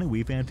found 1 and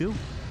we found 2.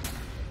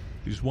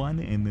 There's 1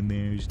 and then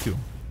there's 2.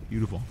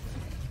 Beautiful.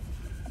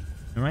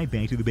 Alright,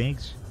 back to the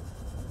base.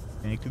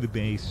 Back to the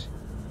base.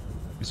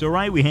 It's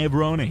alright, we have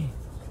Ronnie.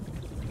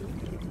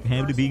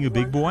 Have to being a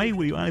big boy?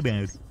 What are you on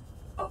about?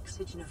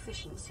 Oxygen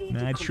efficiency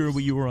Not sure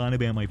what you were on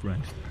about, my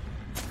friend.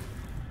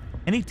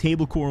 Any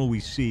table coral we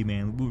see,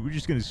 man, we're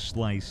just gonna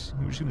slice.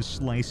 We're just gonna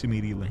slice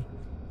immediately.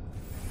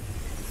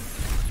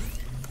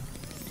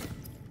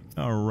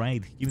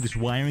 Alright, give me this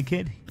wiring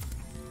kit.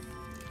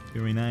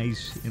 Very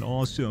nice. And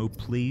also,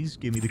 please,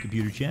 give me the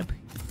computer chip.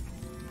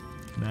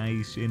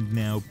 Nice. And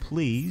now,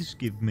 please,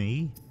 give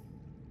me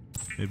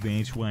an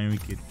advanced wiring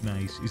kit.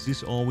 Nice. Is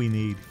this all we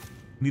need?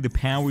 We need a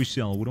power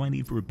cell. What do I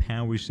need for a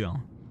power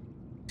cell?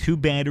 2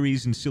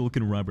 batteries and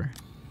silicon rubber.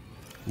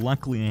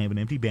 Luckily, I have an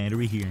empty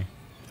battery here.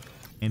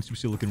 And some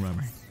silicon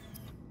rubber.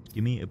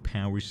 Give me a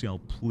power cell,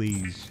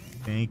 please.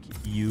 Thank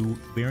you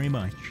very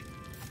much.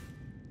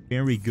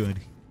 Very good.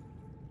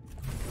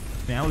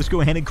 Now let's go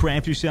ahead and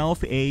craft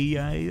yourself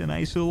a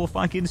nice little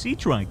fucking sea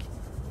truck.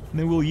 And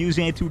then we'll use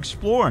that to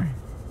explore.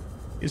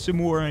 Get some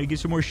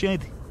more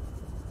shit.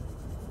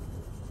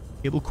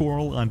 Table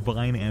coral on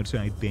vine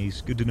outside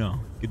base. Good to know.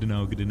 Good to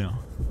know. Good to know.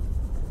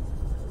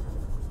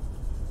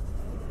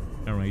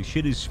 Alright,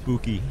 shit is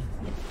spooky.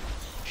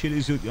 Shit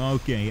is...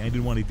 Okay, I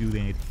didn't want to do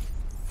that.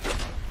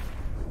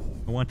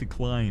 I want to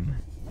climb.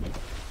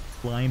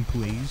 Climb,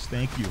 please.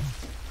 Thank you.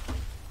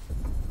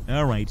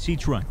 Alright, sea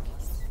truck.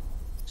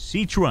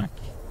 Sea truck.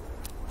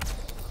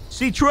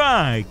 Sea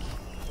truck!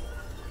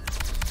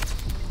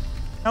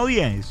 Hell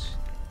yes.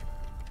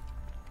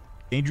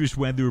 Dangerous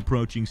weather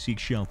approaching. Seek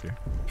shelter.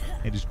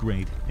 That is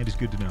great. That is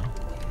good to know.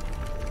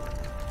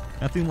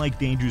 Nothing like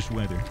dangerous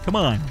weather. Come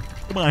on.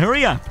 Come on,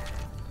 hurry up.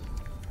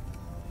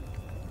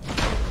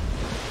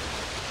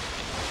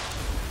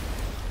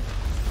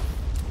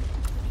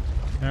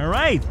 All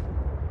right.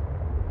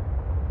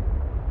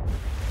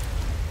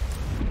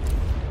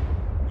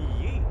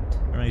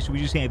 Alright, so we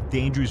just have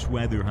dangerous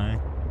weather, huh?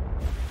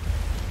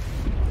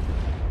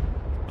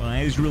 Well,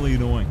 that is really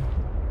annoying.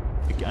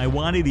 I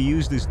wanted to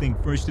use this thing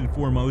first and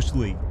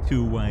foremostly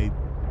to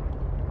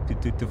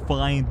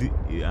find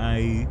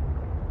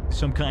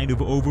some kind of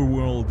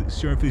overworld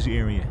surface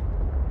area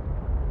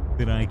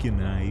that I can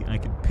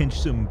pinch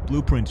some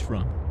blueprints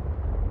from.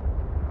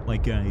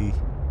 Like the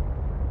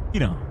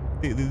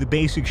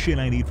basic shit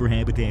I need for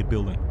habitat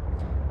building.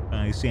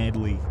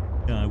 Sadly,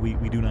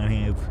 we do not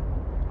have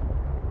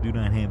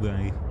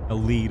a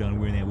lead on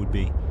where that would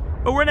be.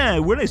 But we're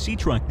in a sea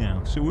truck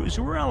now, so we're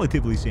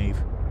relatively safe.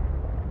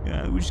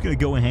 We're just gonna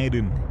go ahead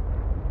and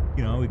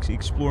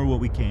explore what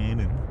we can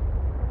and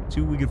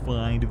see what we can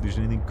find, if there's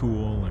anything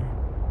cool or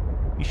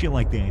shit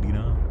like that.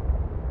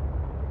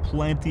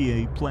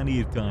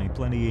 Plenty of time,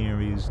 plenty of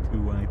areas to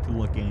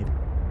look at.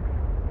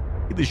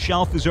 The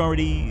shelf is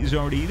already.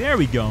 There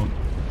we go.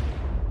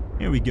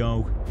 There we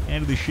go.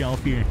 Out of the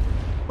shelf here.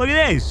 Look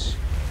at this.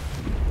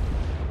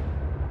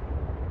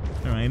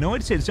 All right, I know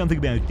it said something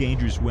about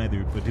dangerous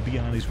weather, but to be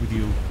honest with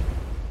you,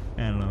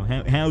 I don't know.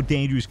 How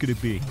dangerous could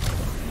it be?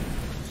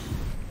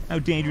 How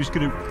dangerous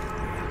could it?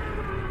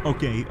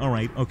 Okay, all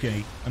right,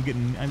 okay. I'm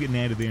getting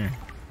out of there.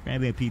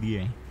 Grab that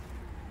PDA.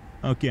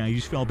 Okay, I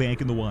just fell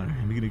back in the water.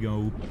 I'm gonna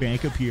go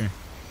back up here.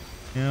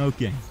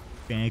 Okay,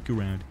 back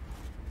around.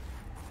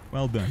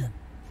 Well done.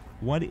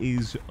 What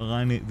is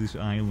on this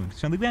island?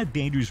 Something about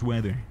dangerous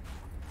weather.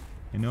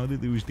 I know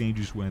that there was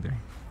dangerous weather.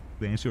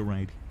 That's all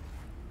right.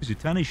 There's a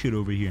ton of shit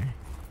over here.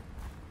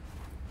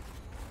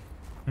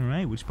 All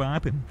right, what's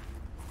popping?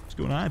 What's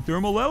going on?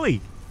 Thermal lily.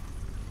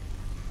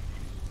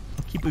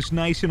 I'll keep us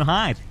nice and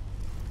hot.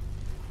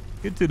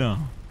 Good to know.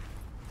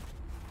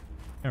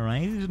 All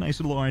right, there's a nice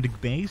little Arctic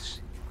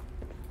base.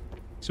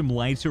 Some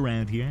lights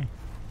around here.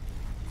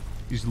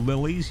 These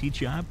lilies, heat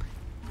shop.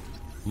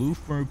 Blue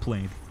fur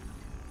plate.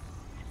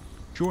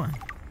 Sure.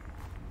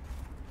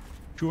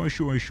 Sure.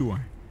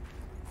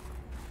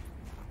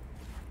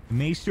 It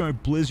may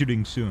start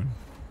blizzarding soon.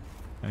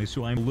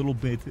 So I'm a little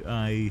bit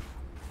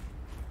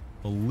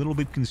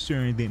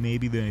concerned that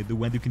maybe the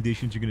weather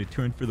conditions are going to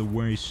turn for the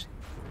worse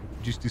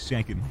in just a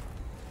second.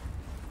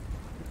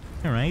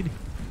 All right.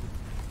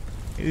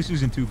 Hey, this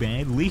isn't too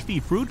bad. Leafy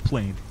fruit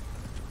plant.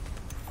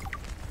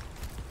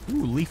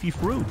 Ooh, leafy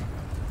fruit.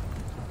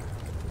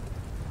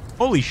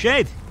 Holy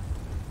shit.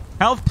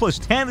 Health plus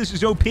 10. This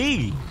is OP.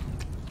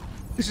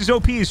 This is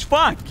OP as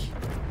fuck.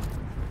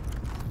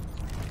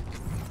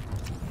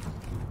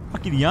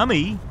 Fucking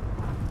yummy.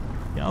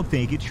 Yeah, I'll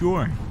take it,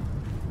 sure.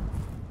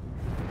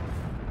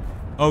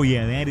 Oh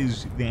yeah, that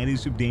is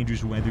some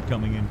dangerous weather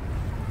coming in.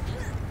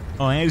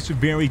 Oh, that is some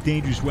very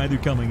dangerous weather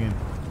coming in.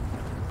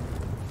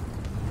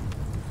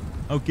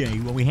 Okay,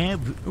 well we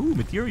have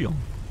material.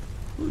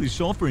 Ooh, there's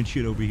sulfur and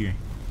shit over here.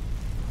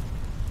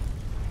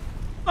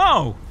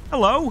 Oh,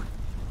 hello.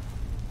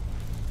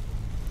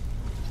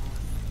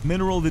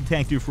 Mineral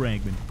detector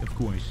fragment, of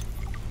course.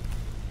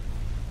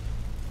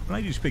 What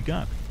did I just pick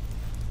up?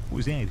 What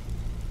was that?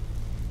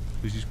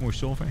 Was this more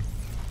sulfur?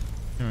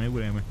 Alright,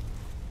 whatever.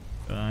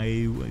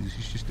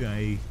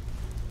 I'm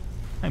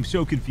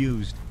so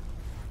confused.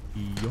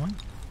 Yoink.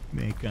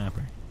 Make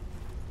copper.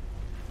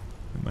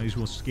 I might as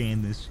well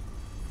scan this.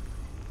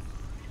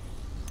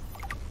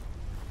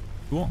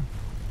 Cool.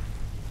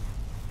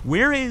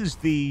 Where is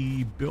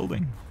the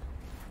building?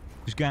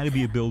 There's gotta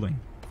be a building.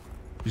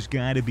 There's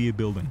gotta be a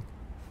building.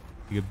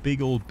 Like a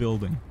big old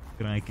building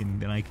that I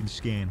can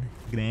scan.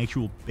 Like an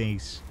actual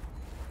base.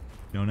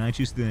 No, not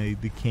just the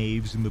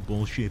caves and the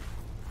bullshit.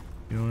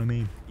 You know what I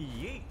mean?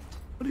 Yeet.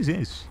 What is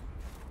this?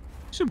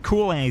 Some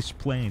cool ass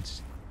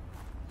plants.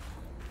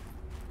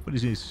 What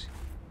is this?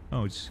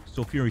 Oh, it's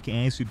sulfuric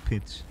acid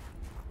pits.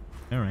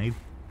 All right.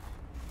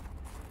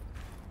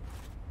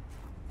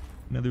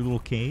 Another little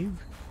cave.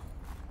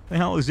 The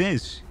hell is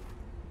this?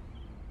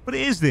 What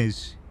is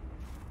this?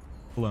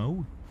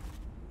 Hello?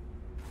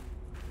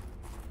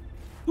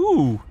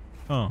 Ooh.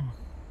 Oh.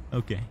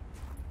 Okay.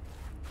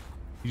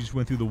 You just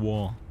went through the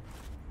wall.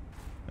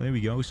 Oh, there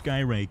we go.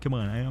 Skyray. Come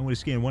on. I want to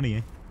scan one of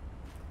you.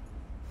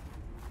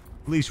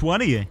 At least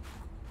one of you.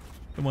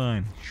 Come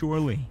on.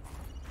 Surely.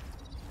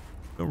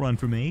 Don't run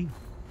from me.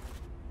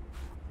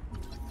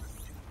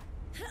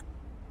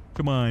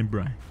 Come on,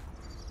 bruh.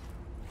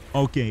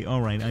 Okay.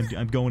 All right.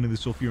 I'm going to the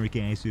sulfuric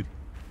acid.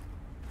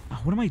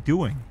 Oh, what am I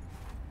doing?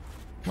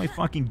 What am I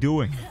fucking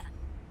doing?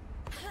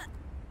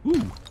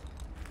 Ooh.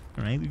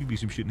 All right. There could be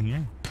some shit in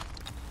here.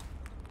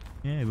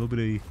 Yeah, a little bit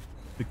of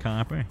the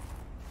copper.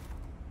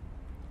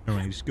 All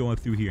right, just go up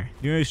through here.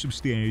 There are some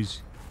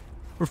stairs.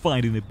 We're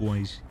finding it,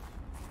 boys.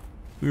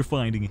 We're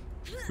finding it.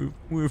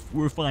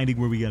 We're finding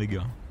where we gotta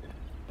go.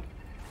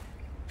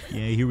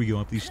 Yeah, here we go.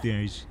 Up these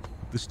stairs.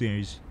 Up the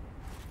stairs.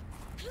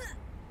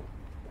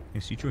 I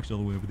see trucks all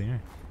the way over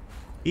there.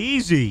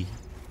 Easy.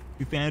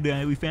 We found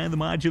the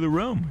modular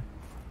room.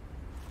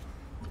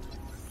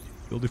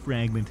 Build a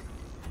fragment.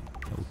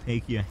 I'll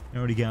take you. I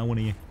already got one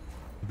of you.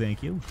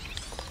 Thank you.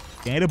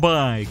 Data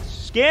bag.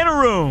 Scanner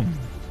room.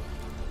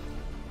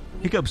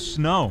 Pick up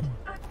snow.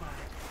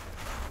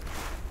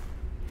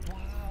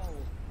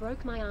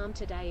 broke my arm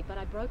today, but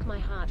I broke my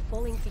heart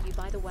falling for you.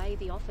 By the way,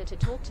 the offer to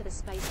talk to the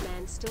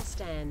spaceman still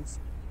stands.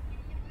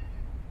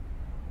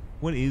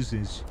 What is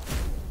this?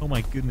 Oh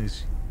my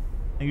goodness.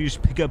 I can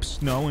just pick up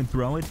snow and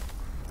throw it?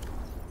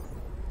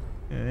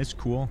 Yeah, that's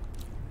cool.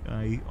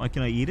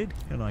 Can I eat it?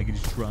 No, I can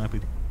just drop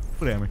it.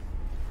 Whatever.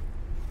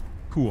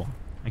 Cool.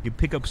 I can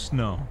pick up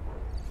snow.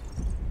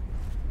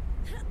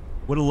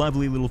 What a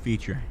lovely little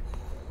feature.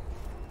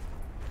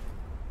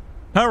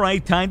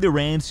 Alright, time to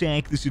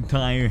ransack this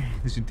entire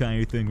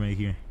thing right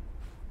here.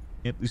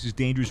 Yep, this is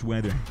dangerous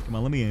weather. Come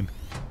on, let me in.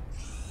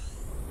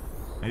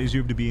 I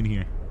deserve to be in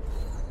here.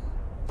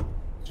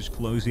 Just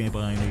close that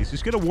behind me. Is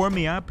this gonna warm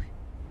me up?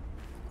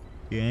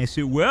 Yes,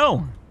 it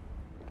will.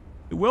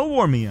 It will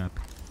warm me up.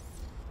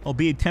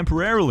 Albeit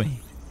temporarily.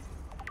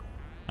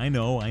 I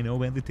know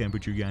about the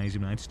temperature, guys.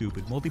 I'm not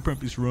stupid.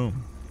 Multi-purpose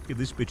room. Look at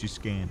this bitch's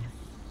scan.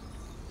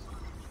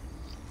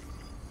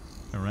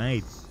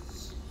 Alright.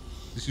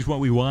 This is what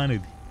we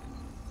wanted.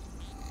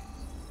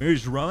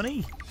 Where's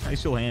Ronnie? I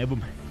still have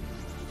him.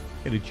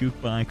 Got a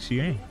jukebox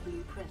here.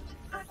 Blueprint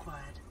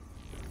acquired.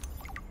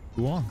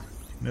 Cool.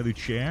 Another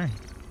chair.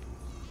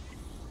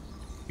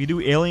 We do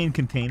alien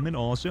containment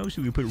also,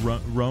 so we put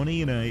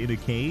Ronnie in a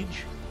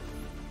cage.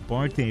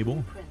 Bar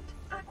table. Blueprint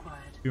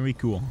acquired. Very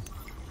cool.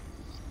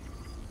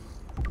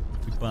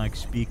 Jukebox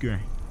speaker.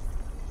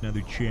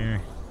 Another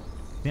chair.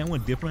 Is that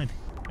one different?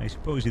 I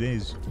suppose it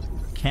is.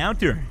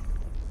 Counter.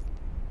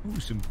 Ooh,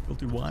 some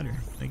filtered water.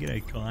 Can I get a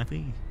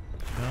coffee?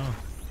 No.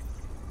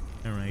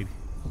 Alright.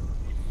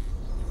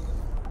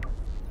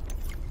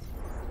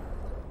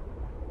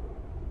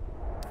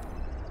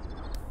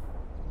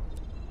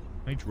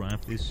 I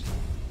drop this.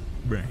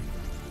 Bruh.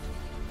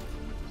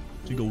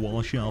 Single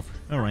wall shelf.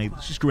 Alright,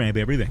 let's just grab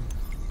everything.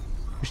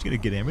 We're just gonna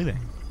get everything.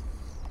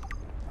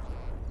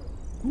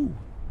 Ooh.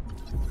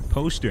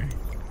 Poster.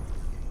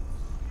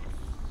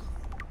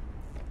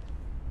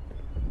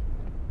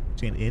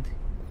 Is that it?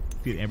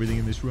 Get everything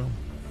in this room?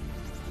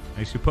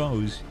 I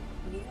suppose.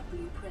 New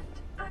blueprint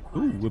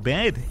acquired. Ooh, a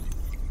bed.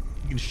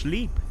 You can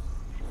sleep.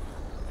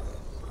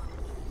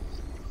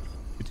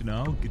 Good to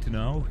know, good to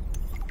know.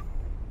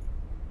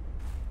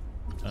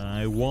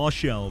 Wall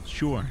shelves,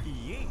 sure.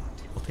 Yeet.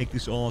 I'll take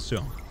this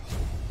also.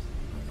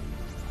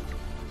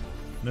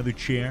 Another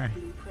chair.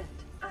 Blueprint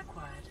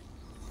acquired.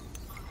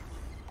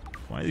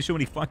 Why are there so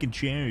many fucking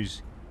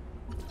chairs?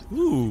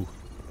 Ooh, here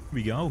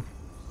we go.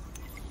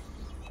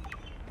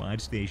 Quad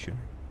station.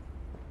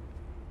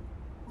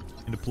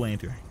 And a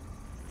planter.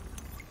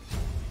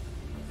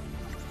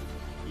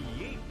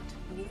 Yeet.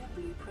 New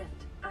blueprint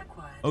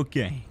acquired.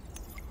 Okay.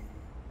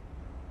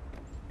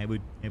 I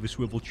would have a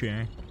swivel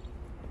chair.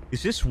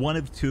 Is this one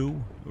of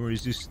two? Or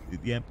is this...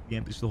 Yep,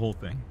 it's the whole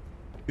thing.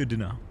 Good to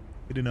know.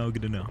 Good to know,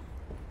 good to know.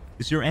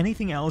 Is there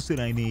anything else that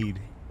I need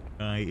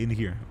in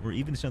here? Or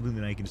even something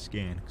that I can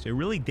scan? Because I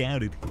really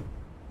doubt it.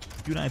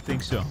 I do not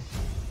think so.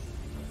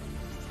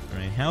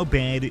 Alright, how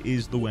bad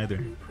is the weather?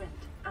 Blueprint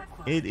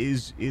acquired. It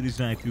is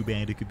not too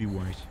bad. It could be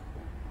worse.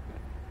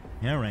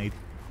 Alright.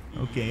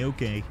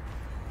 Okay.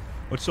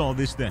 What's all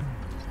this then?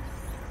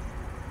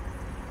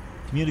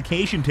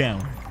 Communication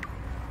tower.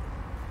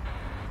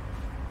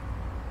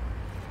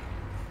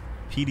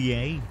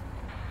 PDA.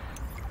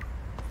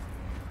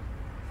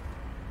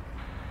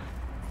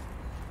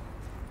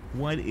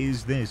 What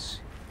is this?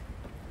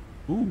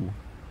 Ooh.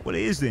 What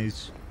is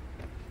this?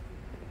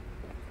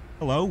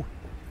 Hello?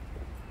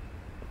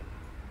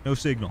 No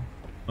signal.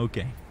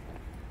 Okay.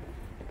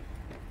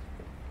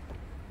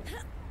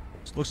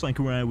 This looks like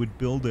where I would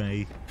build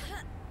an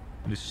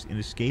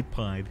escape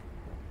pod,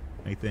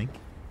 I think.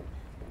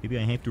 Maybe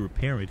I have to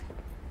repair it.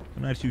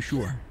 I'm not too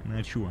sure. I'm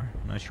not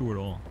sure at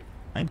all.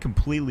 I'm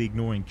completely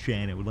ignoring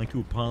chat. I would like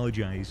to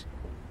apologize.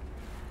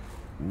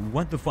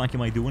 What the fuck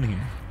am I doing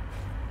here?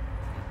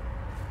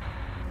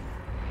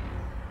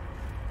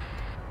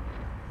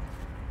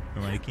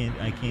 Alright,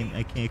 I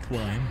can't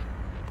climb.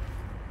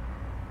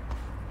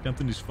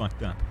 Something is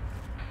fucked up.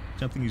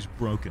 Something is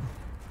broken.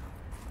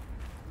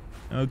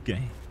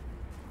 Okay.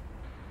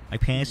 I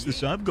passed the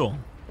sub goal.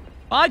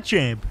 Odd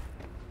champ!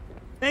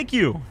 Thank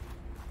you!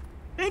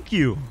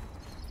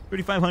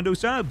 3,500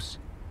 subs!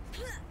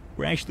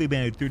 We're actually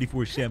about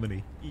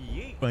 3,470.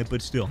 Yeet.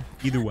 But still,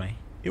 either way.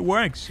 It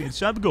works. It's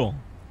sub goal.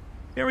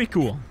 Very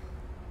cool.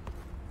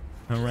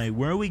 Alright,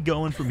 where are we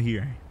going from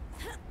here?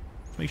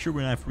 Let's make sure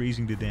we're not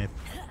freezing to death.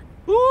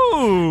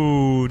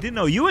 Ooh! Didn't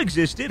know you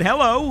existed.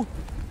 Hello!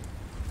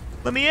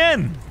 Let me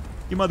in!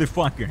 You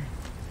motherfucker.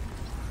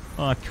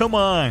 Aw, come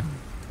on.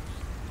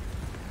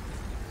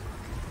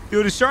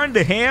 Dude, it's starting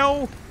to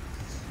hail.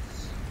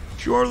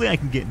 Surely I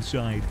can get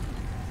inside.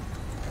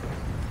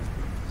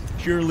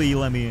 Surely you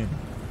let me in.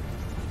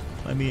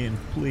 Let me in,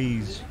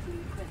 please.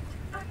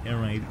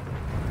 Alright.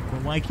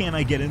 Well, why can't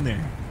I get in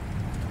there?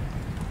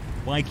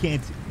 Why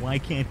can't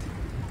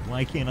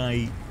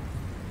I...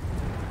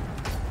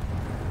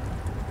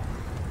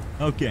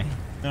 Okay.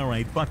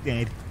 Alright, fuck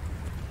that.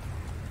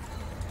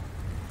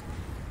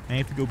 I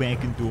have to go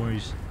back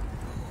indoors.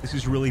 This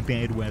is really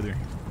bad weather.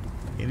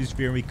 It is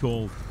very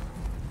cold.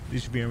 It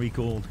is very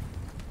cold.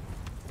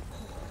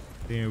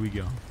 There we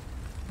go.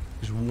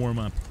 Just warm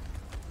up.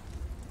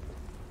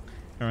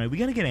 Alright, we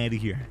gotta get out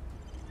of here.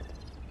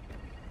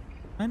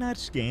 Why not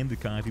scan the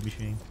coffee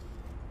machine?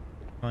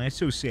 Oh, that's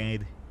so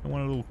sad. I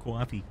want a little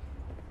coffee.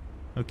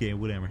 Okay,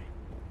 whatever.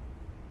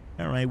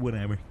 Alright,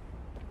 whatever.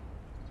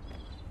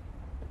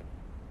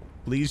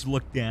 Please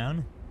look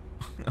down.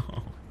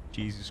 Oh,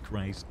 Jesus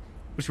Christ.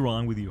 What's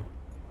wrong with you?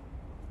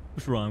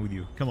 What's wrong with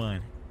you? Come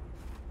on.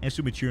 Have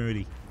some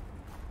maturity.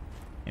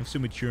 Have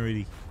some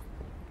maturity.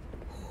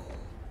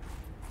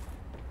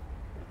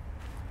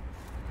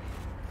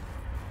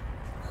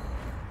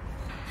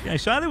 Yeah, I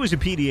saw there was a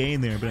PDA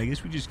in there, but I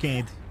guess we just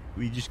can't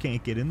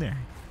get in there.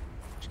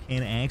 Just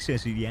can't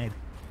access it yet.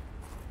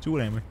 So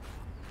whatever.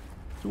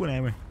 So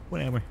whatever.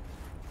 Whatever.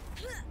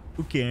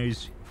 Who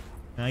cares?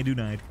 I do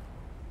not.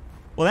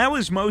 Well, that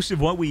was most of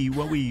what we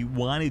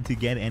wanted to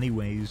get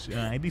anyways.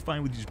 I'd be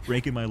fine with just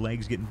breaking my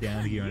legs getting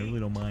down here. I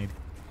really don't mind.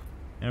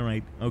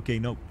 Alright. Okay,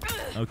 nope.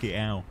 Okay,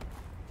 ow.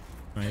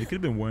 Alright, it could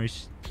have been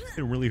worse. It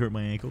could have really hurt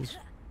my ankles.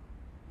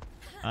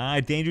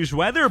 Dangerous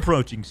weather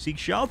approaching. Seek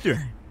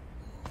shelter.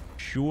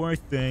 Sure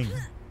thing.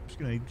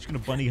 I'm just gonna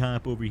bunny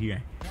hop over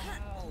here.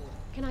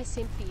 Can I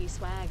simp for you,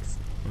 Swags?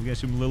 We got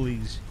some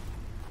lilies.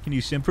 Can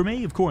you simp for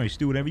me? Of course.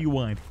 Do whatever you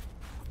want.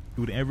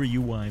 Do whatever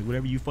you want.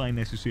 Whatever you find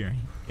necessary.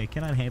 I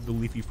cannot have the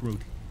leafy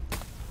fruit.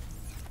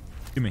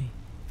 Give me.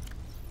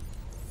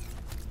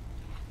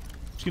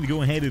 Just gonna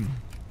go ahead and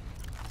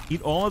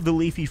eat all of the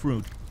leafy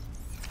fruit.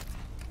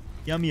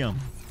 Yum yum.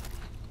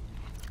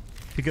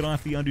 Pick it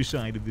off the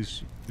underside of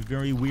this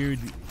very weird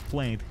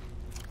plant.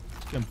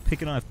 I'm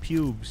picking off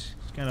pubes.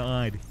 It's kind of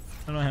odd.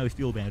 I don't know how I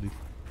feel about it.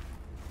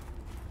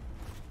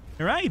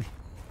 All right.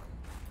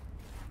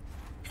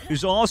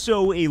 There's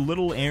also a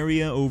little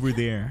area over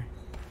there,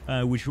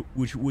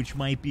 which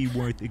might be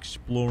worth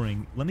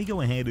exploring. Let me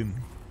go ahead and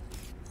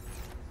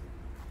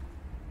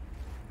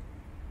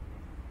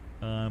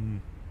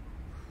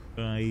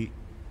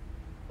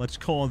let's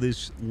call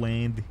this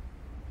land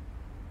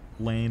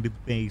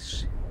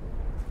base.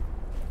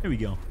 There we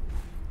go.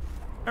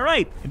 All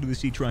right, into the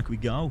sea truck we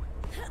go.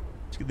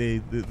 Let's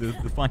get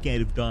the fuck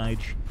out of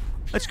Dodge.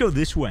 Let's go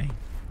this way.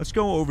 Let's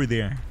go over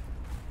there.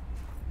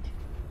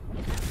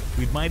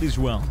 We might as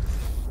well.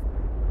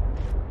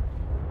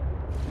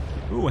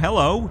 Ooh,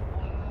 hello.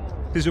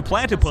 There's a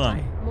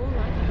platypi. More like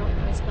a rock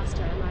Ghostbuster,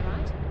 am I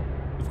right?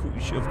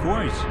 Of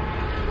course.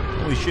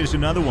 Holy shit, there's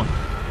another one.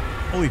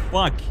 Holy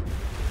fuck.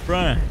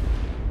 Bruh.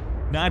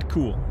 Not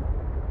cool.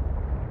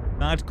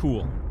 Not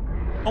cool.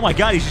 Oh my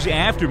god, he's just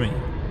after me.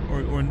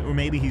 Or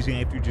maybe he's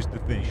after just the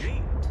fish.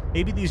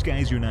 Maybe these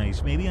guys are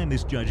nice. Maybe I'm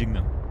misjudging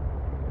them.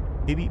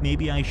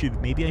 Maybe I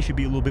should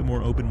be a little bit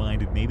more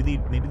open-minded. Maybe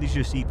they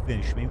just eat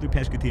fish. Maybe they're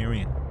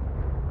pescatarian.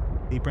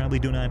 They probably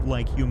do not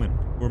like human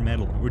or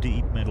metal or to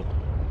eat metal.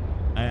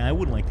 I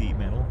wouldn't like to eat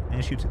metal.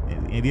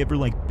 Have you ever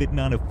like bitten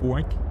on a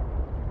fork?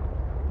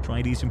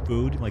 Tried to eat some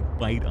food, like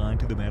bite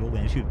onto the metal?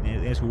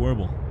 That's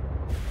horrible.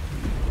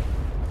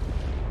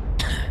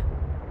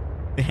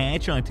 The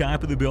hatch on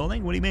top of the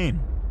building? What do you mean?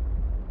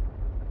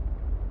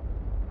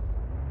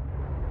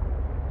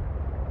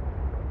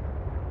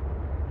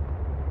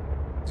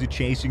 Is it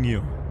chasing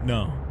you?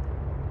 No.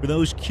 For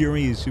those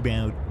curious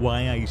about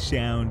why I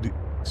sound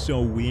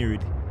so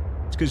weird,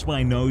 it's because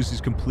my nose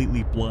is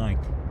completely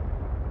blocked.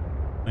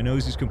 My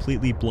nose is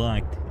completely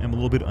blocked. I'm a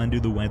little bit under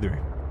the weather.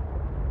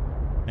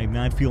 I'm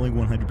not feeling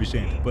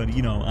 100%, but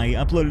you know, I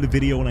uploaded a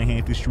video and I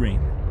have to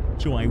stream.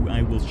 So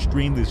I will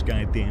stream this,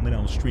 goddammit.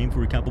 I'll stream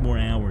for a couple more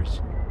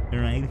hours.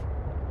 Alright?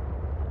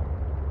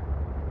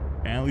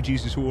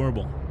 Allergies is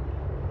horrible.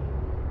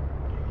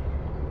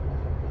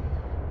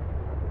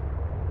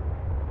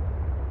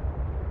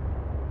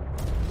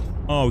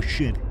 Oh,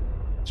 shit.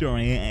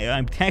 Sorry,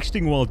 I'm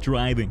texting while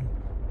driving.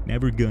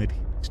 Never good.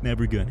 It's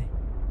never good.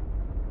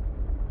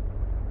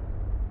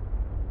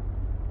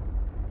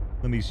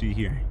 Let me see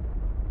here.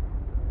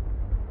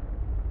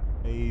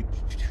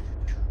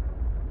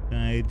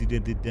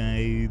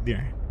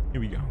 There. Here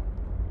we go.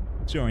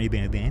 Sorry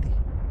about that.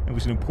 That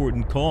was an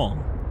important call.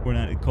 Or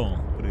not a call,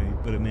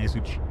 but a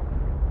message.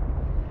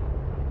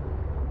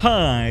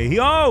 Hi.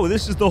 Oh,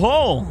 this is the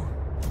hole.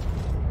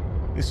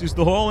 This is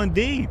the hole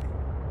indeed.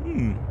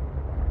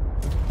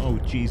 Oh,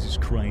 Jesus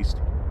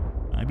Christ.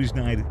 I'm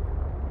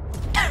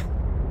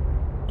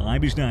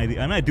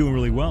not doing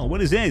really well.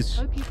 What is this?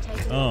 Hope you've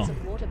taken lots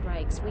of water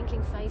breaks.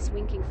 Winking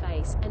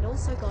face, and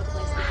also God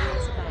bless the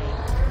US of A.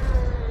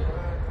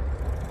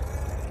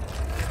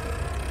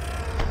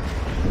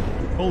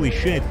 Holy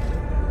shit.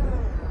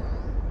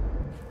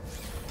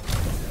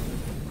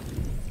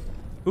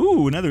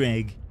 Ooh, another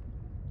egg.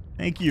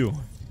 Thank you.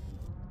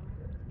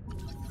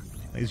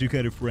 Laser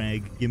cutter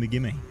frag. Gimme,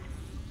 gimme.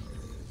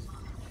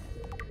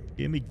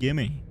 Gimme,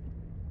 gimme.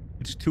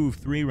 It's 2 of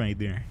 3 right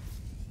there.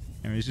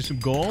 Alright, is there some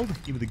gold?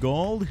 Give me the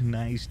gold.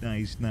 Nice,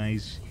 nice,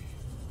 nice.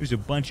 There's a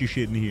bunch of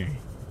shit in here.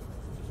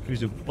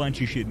 There's a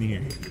bunch of shit in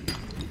here.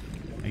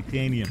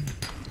 Titanium.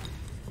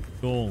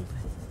 Gold.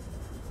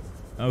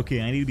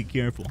 Okay, I need to be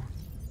careful.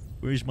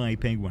 Where's my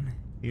penguin?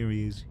 Here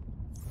he is.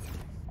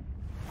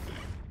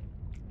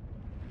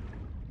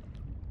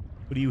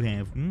 What do you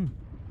have? What's in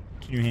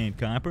your hand?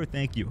 Copper?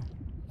 Thank you.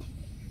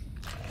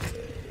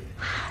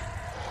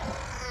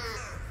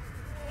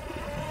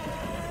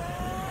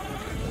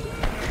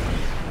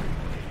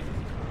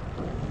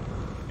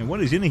 And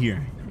what is in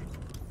here?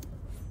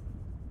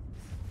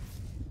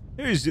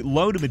 There's a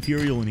load of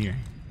material in here.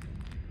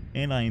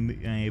 And I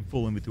have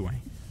full inventory.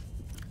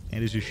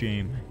 That is a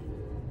shame.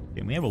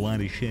 Yeah, we have a lot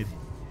of shit.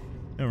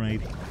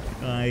 Alright.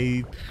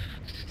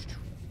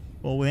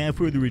 Well, without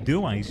further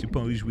ado, I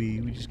suppose we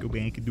just go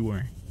back into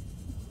our...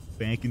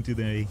 Back into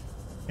the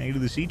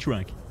sea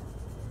truck.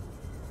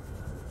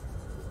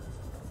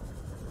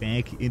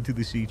 Back into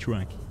the sea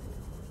truck.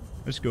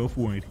 Let's go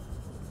for it.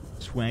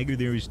 Swagger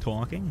there is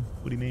talking?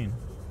 What do you mean?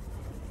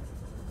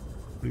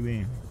 What do you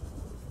mean?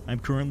 I'm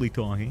currently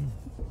talking.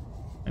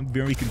 I'm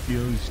very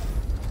confused.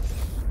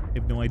 I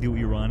have no idea what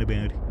you're on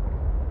about.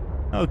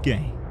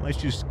 Okay, let's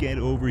just get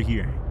over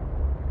here.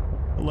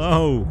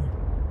 Hello,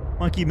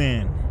 Monkey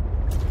Man.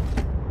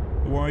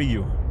 Who are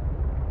you?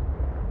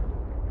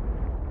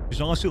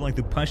 There's also like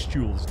the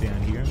pustules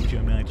down here, which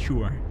I'm not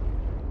sure.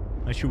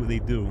 Not sure what they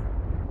do.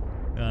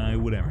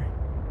 Whatever.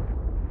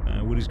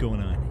 What is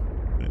going on?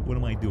 What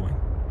am I doing?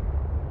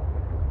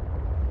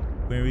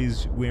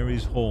 Where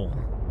is Hole?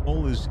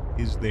 Hole is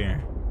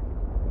there.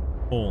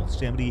 Hole,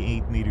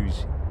 78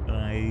 meters.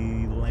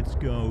 Let's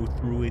go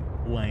through it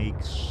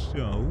like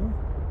so.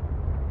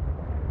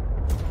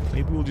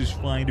 Maybe we'll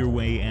just find our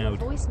way out.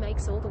 Your voice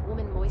makes all the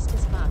woman moist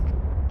as fuck.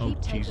 Oh,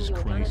 Keep taking, Jesus you're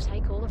Christ.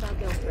 gonna take all of our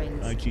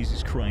girlfriends. Oh,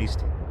 Jesus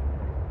Christ.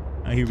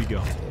 Here we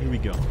go. Here we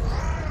go.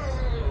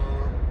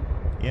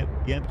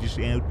 Yep, just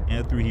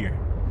out through here.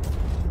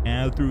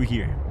 Out through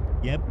here.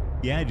 Yep,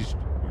 yeah, just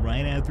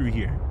right out through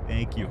here.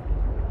 Thank you.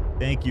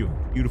 Thank you.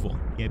 Beautiful.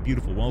 Yeah,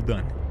 beautiful. Well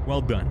done.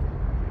 Well done.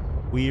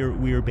 We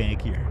are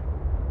back here.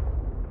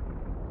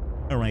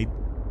 All right.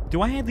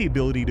 Do I have the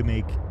ability to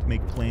make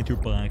planter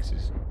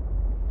boxes?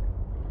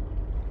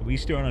 We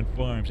start on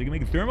farms. I can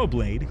make a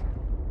thermoblade.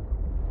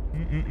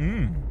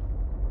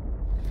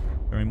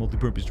 All right,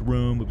 multi-purpose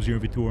room,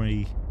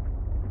 observatory,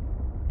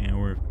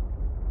 our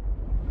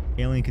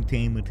alien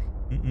containment.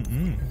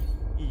 Yeet.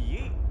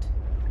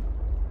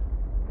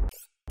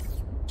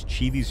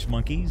 Chivi's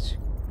monkeys.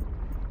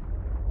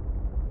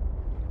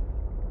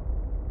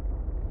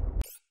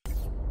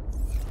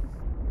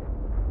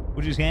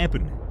 What just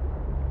happened?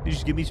 They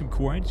just give me some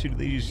quartz, or did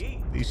they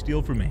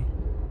steal from me?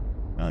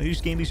 Oh, they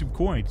just gave me some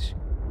quartz.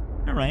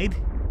 All right,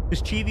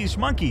 it's Chivi's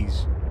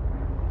monkeys.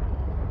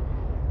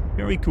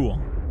 Very cool.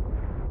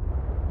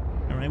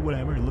 All right,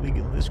 whatever.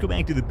 Let's go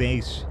back to the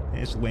base.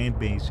 That's land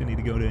base. I need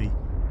to go to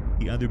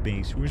the other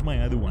base. Where's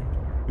my other one?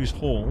 There's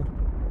Hole.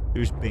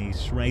 There's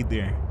base right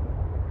there.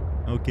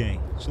 Okay,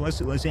 so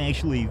let's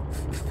actually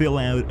fill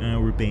out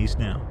our base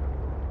now.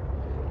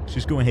 Let's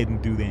just go ahead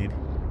and do that.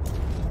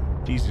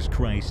 Jesus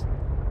Christ.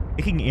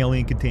 Making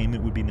alien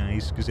containment would be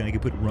nice, because then I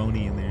could put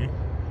Roni in there.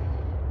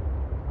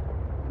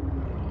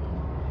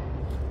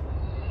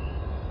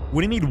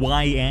 What do you mean,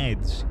 why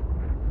ads?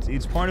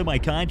 It's part of my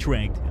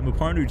contract. I'm a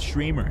partnered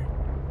streamer.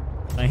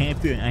 I have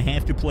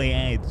to play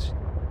ads.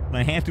 And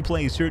I have to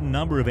play a certain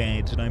number of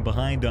ads, and I'm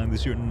behind on the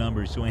certain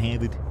number, so I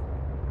have it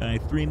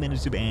 3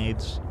 minutes of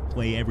ads.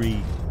 Play every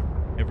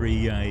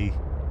 30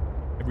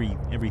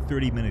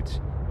 minutes.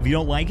 If you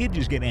don't like it,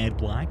 just get ad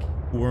block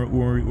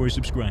or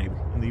subscribe,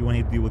 and then you won't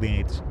have to deal with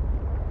ads.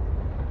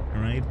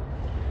 All right.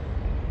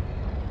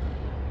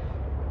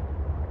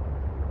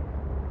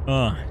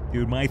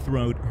 Dude, my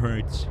throat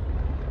hurts.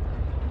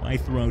 My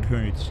throat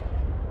hurts.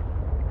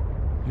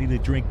 I need to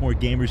drink more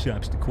gamer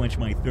subs to quench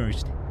my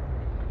thirst.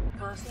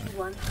 Passing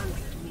 100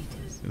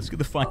 meters. Let's get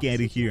the fuck out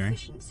of here.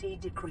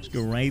 Let's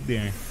go right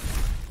there.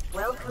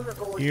 Welcome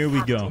aboard, Here we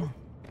Captain. go.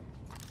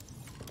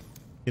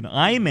 Can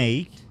I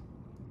make...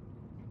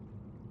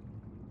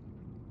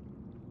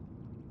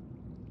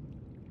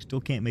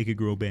 Still can't make a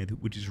grow bed,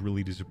 which is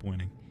really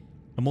disappointing.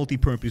 A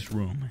multi-purpose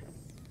room.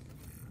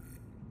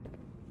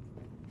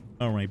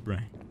 Alright,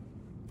 bruh.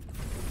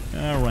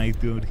 Alright,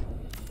 dude.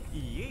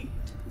 Yeet.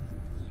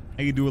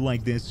 I can do it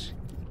like this.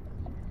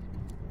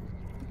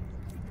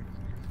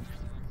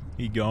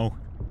 Here you go.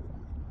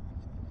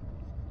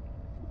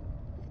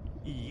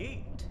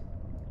 Yeet.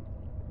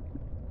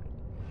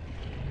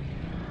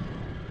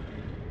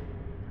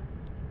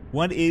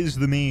 What is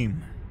the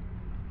meme?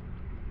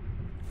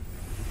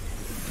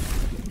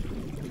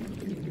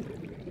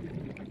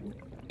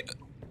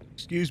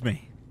 Excuse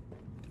me.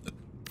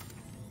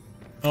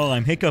 Oh,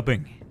 I'm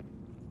hiccuping.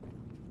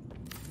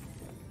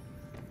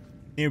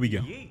 There we go.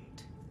 Yeet.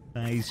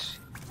 Nice.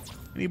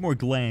 I need more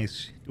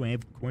glass. Do I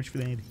have quartz for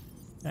that?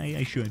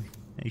 I should.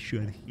 I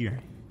should. Here.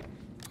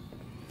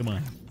 Come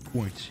on.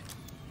 Quartz.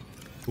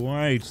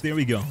 Quartz. There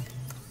we go.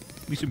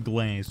 Give me some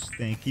glass.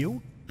 Thank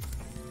you.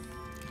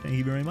 Thank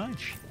you very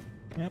much.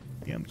 Yep.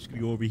 Yeah, I'm just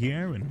going to go over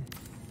here and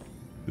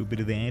do a bit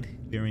of that.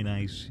 Very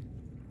nice.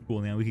 Cool.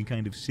 Now we can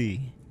kind of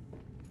see.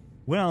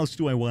 What else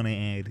do I want to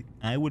add?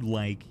 I would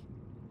like...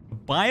 A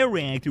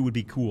bioreactor would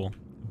be cool.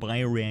 A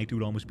bioreactor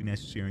would almost be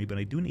necessary, but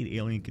I do need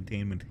alien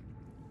containment.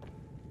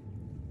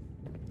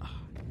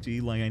 See,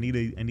 like I need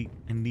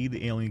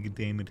the alien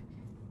containment.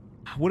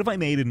 What if I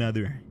made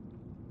another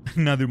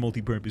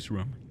multi-purpose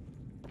room?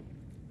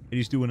 I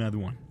just do another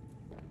one.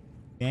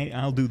 Okay,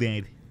 I'll do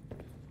that.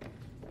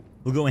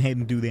 We'll go ahead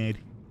and do that.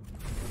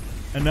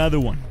 Another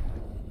one.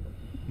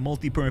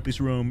 Multi-purpose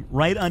room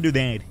right under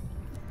that.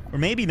 Or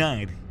maybe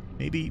not.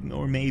 Maybe.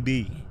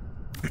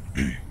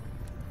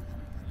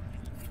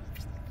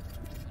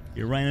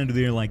 You're right under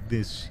there like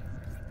this.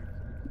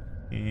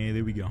 Yeah,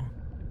 there we go.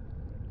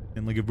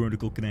 And like a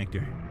vertical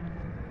connector.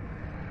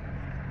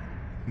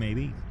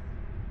 Maybe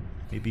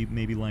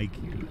like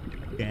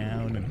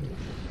down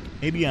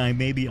and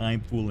maybe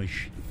I'm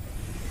foolish.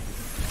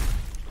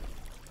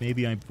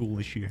 Maybe I'm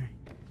foolish here.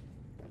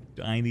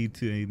 I need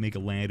to make a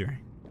ladder.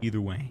 Either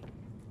way.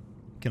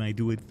 Can I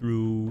do it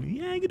through...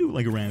 Yeah, I can do it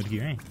like around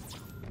here. Eh?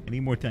 I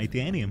need more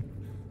titanium.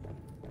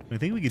 I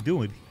think we could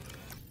do it.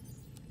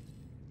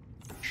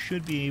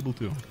 Should be able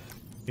to.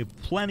 We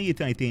have plenty of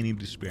titanium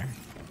to spare.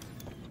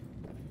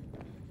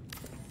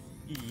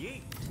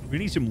 Yeet. We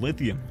need some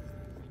lithium.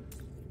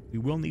 We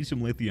will need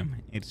some lithium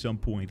at some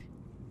point.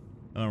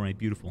 Alright,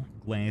 beautiful.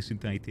 Glass and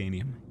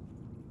titanium.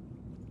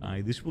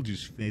 This will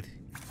just fit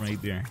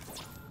right there.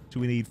 So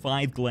we need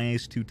 5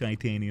 glass, 2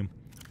 titanium.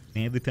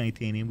 We have the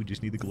titanium, we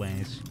just need the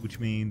glass, which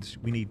means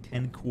we need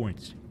 10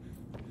 quartz.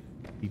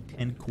 We need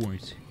 10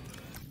 quartz.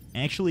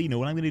 Actually, you know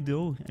what I'm going to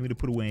do? I'm going to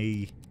put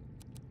away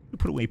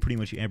pretty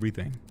much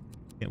everything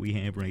that we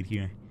have right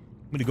here.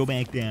 I'm going to go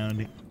back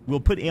down. We'll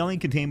put alien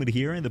containment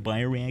here, and the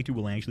bioreactor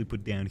we'll actually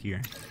put down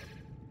here.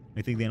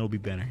 I think that'll be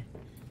better.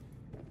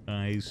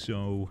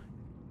 So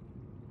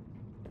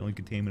alien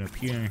containment up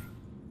here.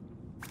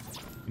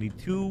 We need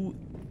 2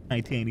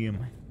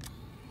 titanium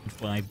and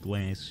 5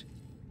 glass.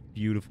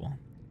 Beautiful.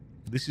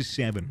 This is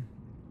 7.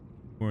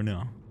 Or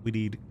no. We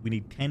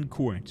need 10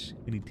 quartz.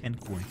 We need 10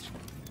 quartz.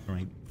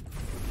 Alright.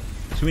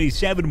 So we need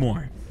 7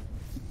 more.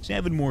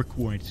 7 more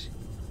quartz.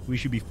 We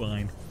should be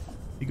fine.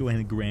 Let me go ahead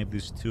and grab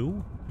this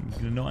too.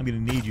 I'm gonna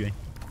need you.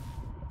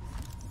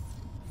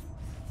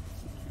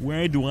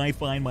 Where do I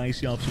find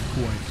myself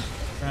some quartz?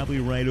 Probably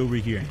right over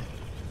here.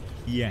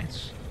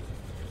 Yes.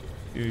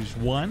 There's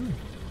 1.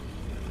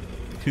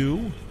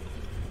 2.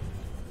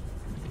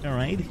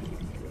 Alright.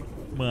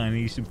 Come on, I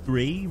need some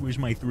 3. Where's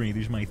my 3?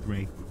 There's my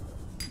 3.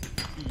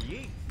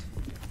 Yeet.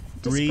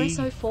 3.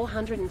 Despresso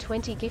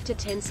 420 gifted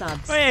 10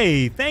 subs.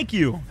 Hey, thank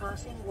you.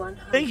 Passing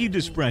 100 Thank you,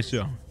 meters.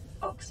 Despresso.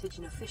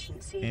 Oxygen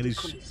efficiency That is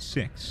decreased.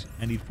 6.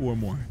 I need 4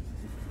 more.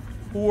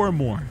 4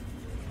 more.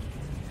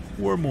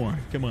 4 more.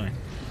 Come on.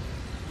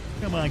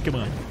 Come on, come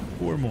on.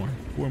 4 more.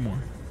 4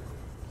 more.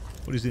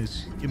 What is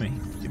this? Gimme.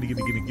 Gimme,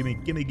 gimme, gimme, gimme,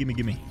 gimme, gimme,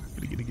 gimme.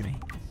 Gimme, gimme, gimme.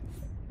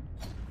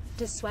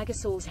 Does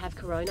SwaggerSouls have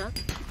corona?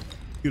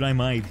 Dude, I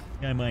might.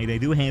 I might. I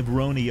do have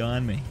Roni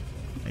on me.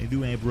 I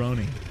do have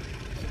Roni.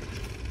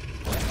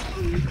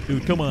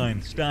 Dude, come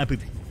on. Stop it.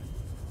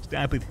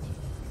 Stop it.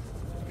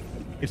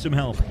 Get some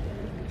help.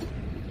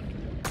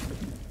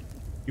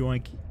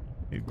 Yoink.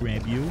 I'll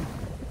grab you.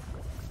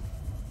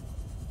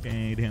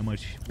 And how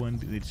much? 1,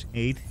 it's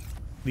 8.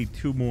 I need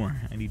 2 more.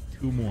 I need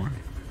 2 more.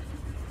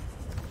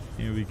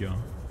 There we go.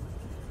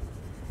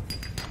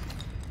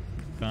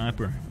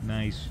 Copper.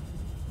 Nice.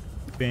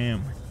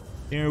 Bam.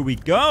 There we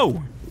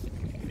go.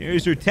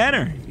 There's our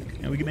tenor.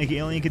 Now we can make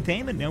alien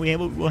containment. Now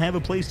we'll have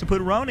a place to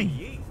put Roni.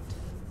 Yeet.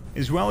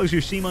 As well as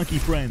your sea monkey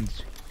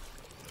friends.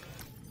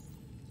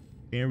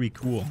 Very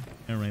cool.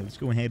 Alright, let's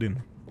go ahead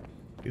and...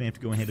 We're gonna have to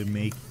go ahead and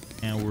make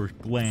our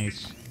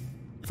glass.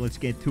 Let's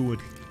get to it.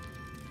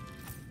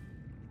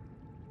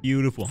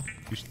 Beautiful.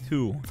 There's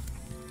 2.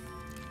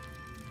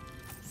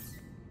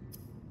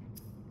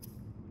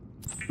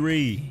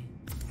 3.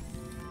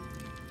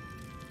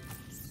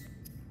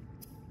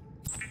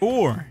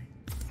 4.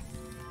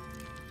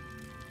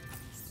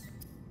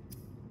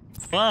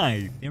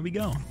 5. There we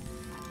go.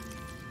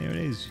 There it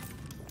is.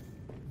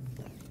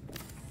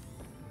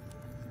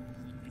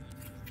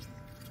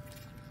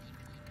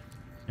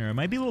 There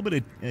might be a little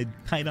bit of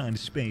tight on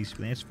space,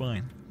 but that's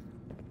fine.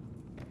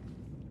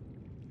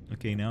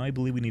 Okay, now I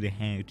believe we need a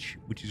hatch,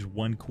 which is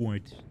 1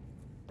 quartz.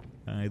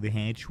 The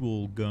hatch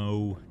will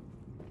go...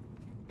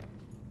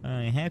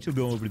 hatch will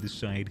go over to the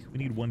side. We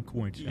need 1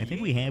 quartz. I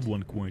think we have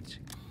 1 quartz.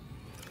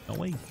 Oh,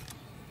 wait.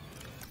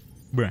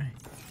 Bruh.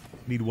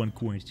 Need 1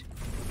 quartz.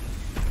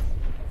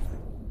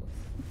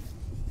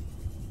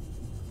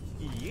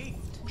 Yeet.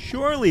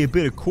 Surely a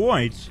bit of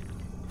quartz.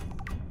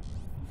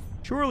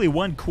 Surely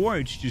 1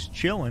 quartz just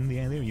chilling.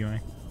 Yeah, there you are.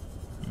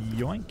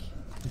 Yoink.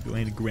 Go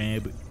ahead and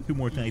grab 2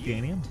 more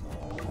titanium.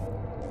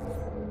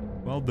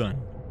 Well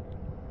done.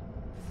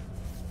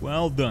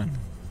 Well done.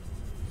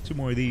 Some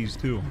more of these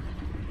too.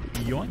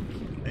 Yoink.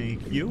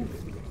 Thank you.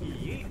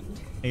 Yeet.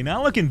 Hey,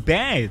 not looking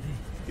bad.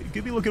 It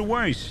could be looking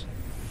worse.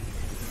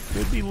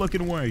 Could be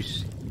looking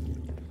worse.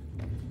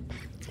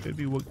 Could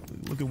be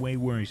looking way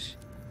worse.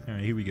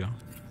 Alright, here we go.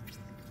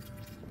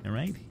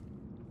 Alright.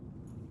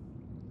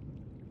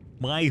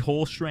 My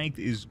whole strength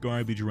is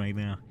garbage right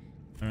now.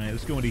 Alright,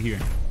 let's go into here.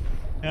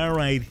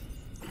 Alright.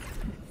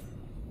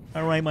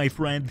 Alright, my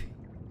friend.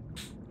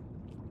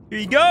 Here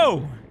you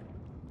go!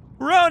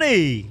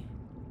 Roni!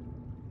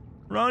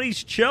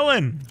 Roni's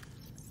chilling.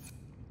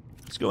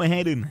 Let's go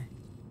ahead and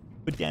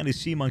put down a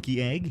sea monkey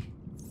egg.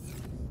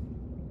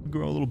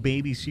 Grow a little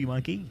baby sea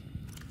monkey.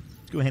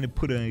 Let's go ahead and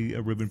put a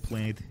ribbon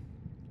plant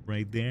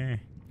right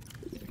there.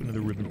 Put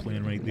another ribbon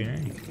plant right there.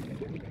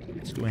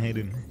 Let's go ahead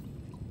and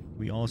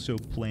we also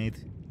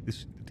plant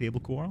this table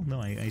coral. No,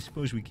 I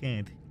suppose we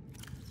can't.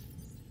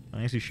 Oh,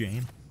 that's a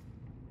shame.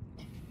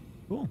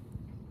 Cool.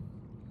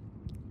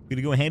 We're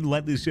gonna go ahead and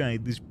let this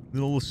this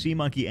little sea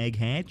monkey egg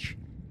hatch.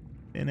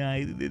 And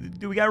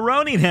we got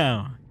Roni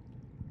now.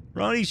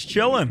 Roni's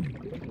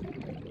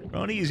chilling.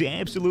 Roni is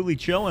absolutely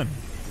chilling.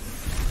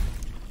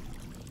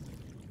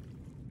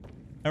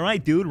 All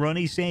right, dude.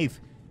 Roni's safe.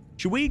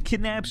 Should we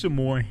kidnap some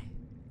more,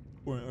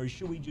 or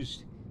should we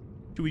just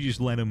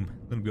let him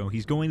go?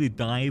 He's going to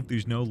die if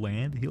there's no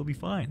land. He'll be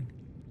fine.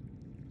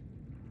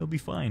 He'll be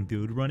fine,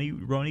 dude.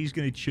 Roni's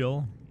gonna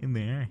chill in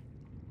there.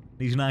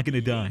 He's not gonna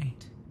die.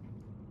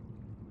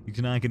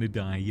 He's not gonna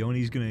die.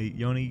 Roni's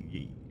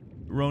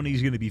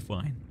gonna be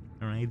fine.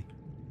 All right.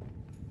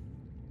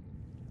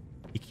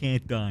 He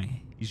can't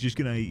die. He's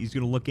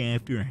gonna look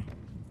after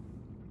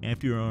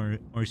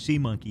our sea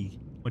monkey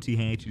once he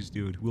hatches,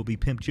 dude. We'll be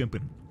pimp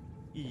chimping.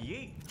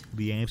 We'll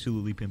be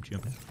absolutely pimp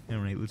chimping. All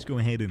right, let's go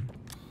ahead and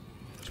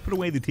just put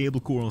away the table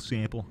coral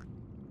sample.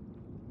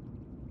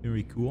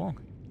 Very cool.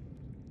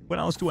 What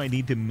else do I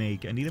need to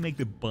make? I need to make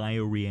the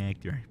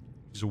bioreactor.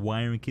 There's a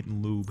wiring kit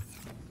and lube.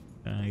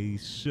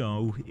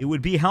 So it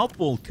would be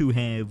helpful to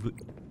have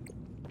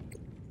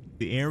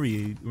the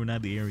area, or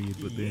not the area,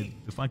 but the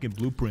fucking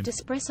blueprint.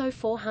 Despresso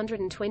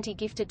 420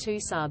 gifted 2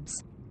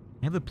 subs.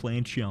 I have the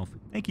plant shelf.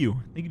 Thank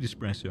you,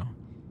 Despresso.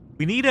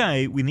 We need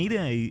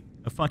a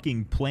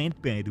fucking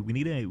plant bed. We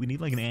need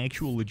like an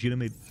actual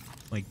legitimate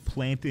like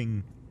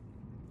planting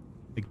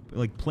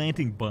like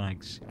planting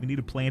box. We need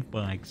a plant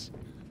box.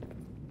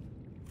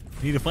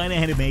 We need to find out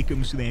how to make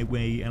them so that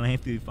way I don't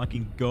have to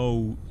fucking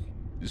go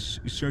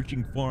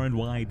searching far and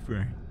wide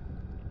for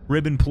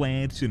ribbon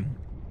plants and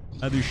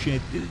other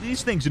shit.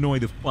 These things annoy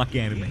the fuck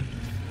out of me.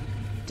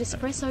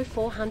 Despresso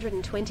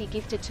 420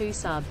 gifted 2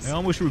 subs. I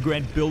almost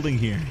regret building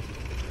here.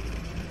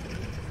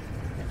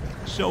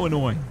 So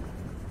annoying.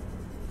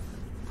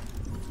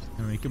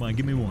 Alright, come on,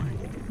 give me more.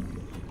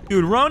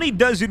 Dude, Roni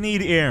doesn't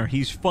need air.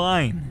 He's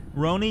fine.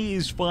 Roni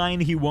is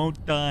fine. He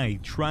won't die.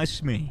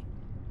 Trust me.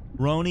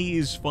 Roni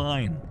is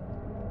fine.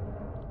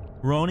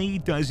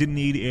 Roni doesn't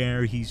need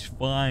air. He's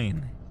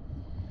fine.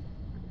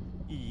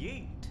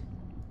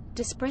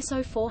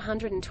 Despresso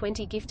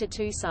 420 gifted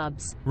 2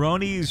 subs.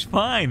 Roni is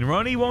fine.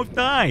 Roni won't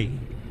die.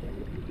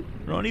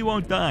 Roni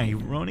won't die.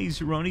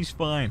 Roni's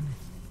fine.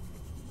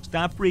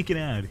 Stop freaking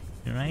out.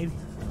 Alright?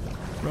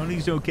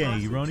 Roni's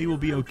okay. Roni will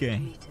be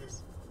okay.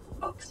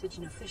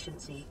 Oxygen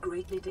efficiency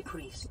greatly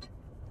decreased.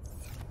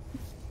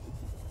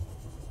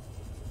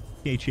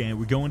 Okay, chat,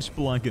 we're going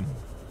spelunking.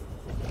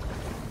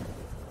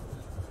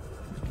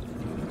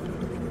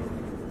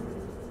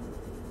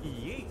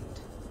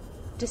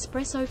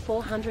 Despresso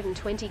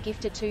 420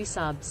 gifted 2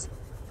 subs.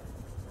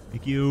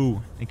 Thank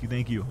you. Thank you,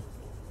 thank you.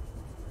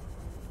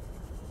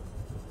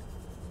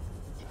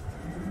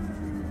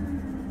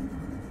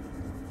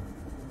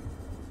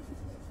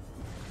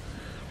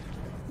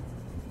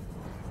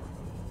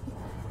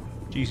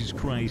 Jesus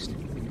Christ.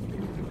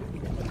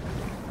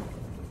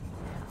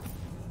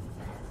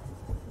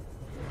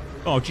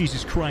 Oh,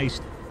 Jesus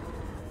Christ.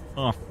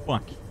 Oh,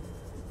 fuck.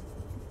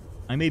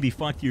 I may be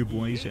fucked here,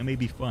 boys. I may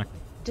be fucked.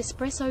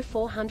 Despresso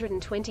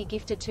 420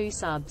 gifted 2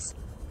 subs.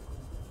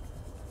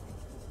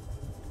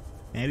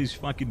 That is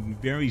fucking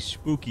very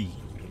spooky.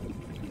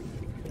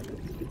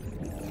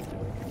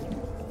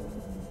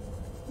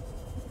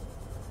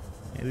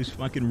 That is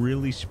fucking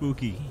really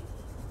spooky.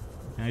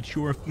 Not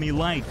sure if me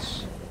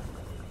likes.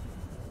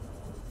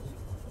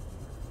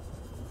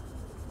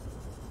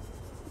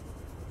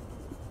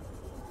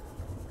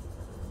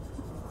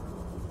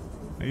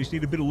 I just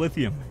need a bit of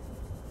lithium.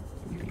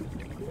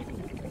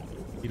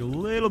 Need a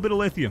little bit of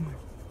lithium.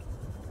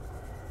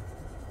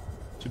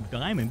 Some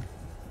diamond.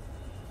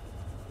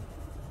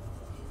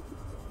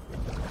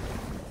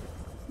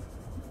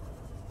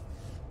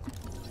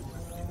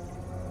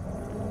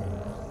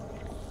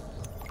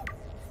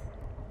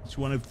 It's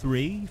 1 of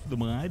 3 for the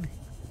mod.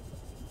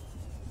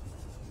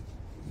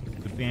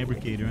 The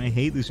fabricator. I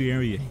hate this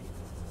area.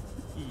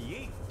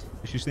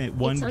 It's just that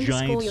one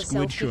giant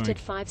squid shark. Gifted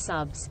 5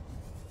 subs.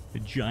 A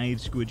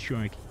giant squid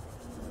shark.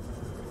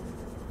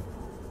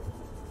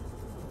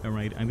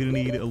 Alright, I'm gonna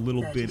need a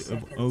little bit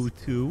of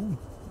O2,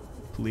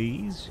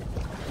 please.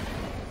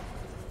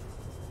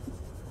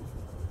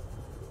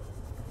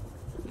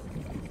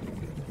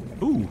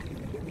 Ooh!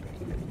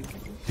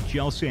 A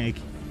gel sack.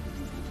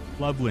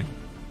 Lovely.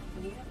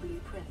 New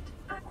blueprint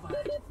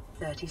acquired.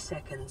 30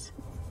 seconds.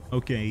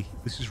 Okay,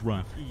 this is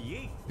rough.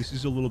 This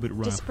is a little bit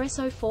rough.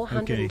 Despresso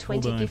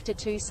 420 okay, gifted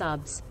 2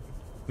 subs.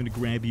 I'm gonna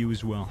grab you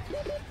as well.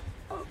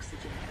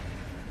 Oxygen.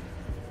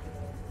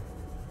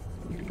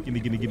 Gimme,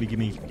 gimme, gimme,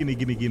 gimme, gimme,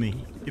 gimme,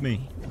 gimme,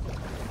 gimme.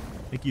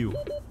 Thank you.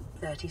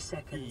 30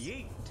 seconds.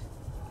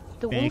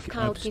 The back Wolf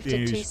Carl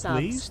gifted upstairs, 2 subs.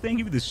 please? Thank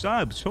you for the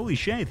subs. Holy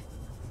shit.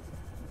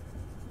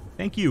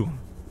 Thank you.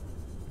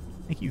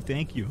 Thank you,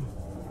 thank you.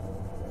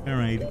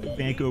 Alright,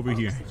 back over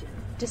here.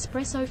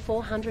 Despresso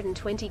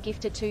 420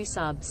 gifted 2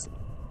 subs.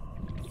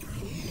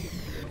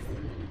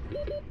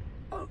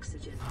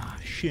 Oxygen. Ah,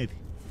 shit.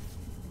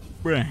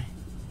 Bruh.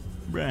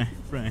 Bruh,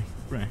 bruh,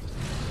 bruh.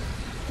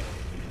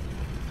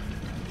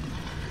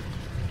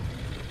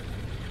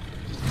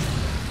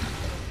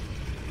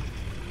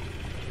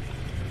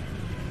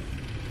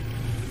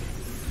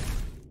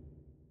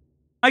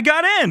 I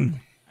got in!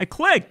 I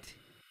clicked!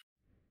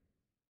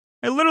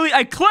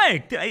 I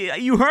clicked!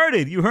 You heard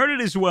it. You heard it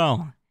as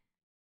well.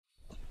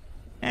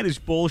 That is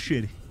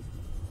bullshit.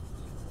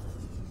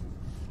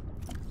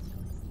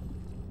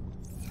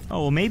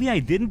 Oh, well, maybe I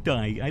didn't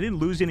die. I didn't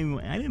lose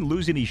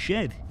any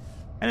shit.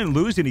 I didn't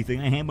lose anything.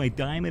 I have my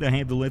diamond, I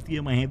have the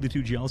lithium, I have the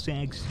 2 gel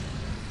sacks.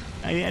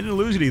 I didn't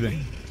lose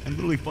anything. I'm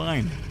literally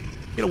fine.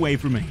 Get away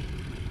from me.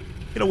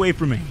 Get away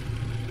from me.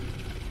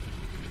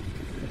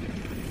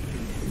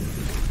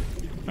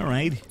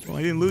 Alright. Well,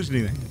 I didn't lose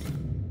anything.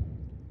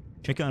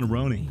 Check on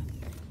Roni.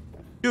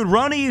 Dude,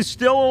 Roni is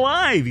still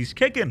alive. He's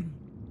kicking.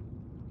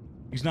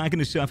 He's not going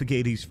to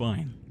suffocate. He's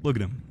fine. Look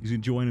at him. He's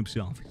enjoying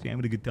himself. He's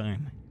having a good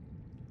time.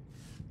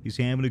 He's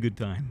having a good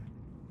time.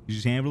 He's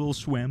just having a little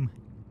swim.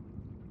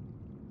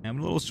 Having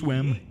a little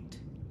swim.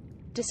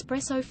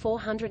 Despresso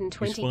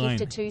 420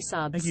 gifted 2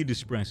 subs. Thank you,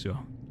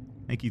 Despresso.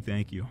 Thank you,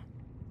 thank you.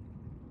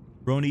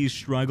 Roni is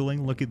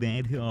struggling. Look at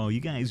that. Oh,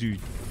 you guys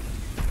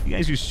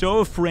are so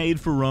afraid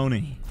for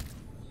Roni.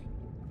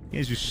 You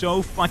guys are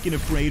so fucking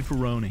afraid for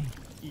Roni.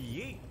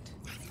 Yeet.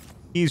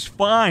 He's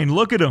fine.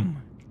 Look at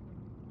him.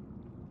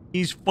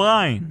 He's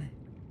fine.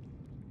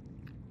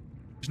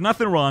 There's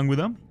nothing wrong with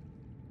him.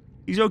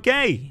 He's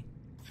okay.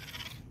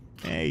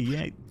 Hey,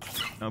 yeah.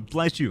 Oh,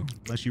 bless you.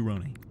 Bless you,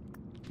 Roni.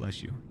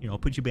 Bless you. Here, I'll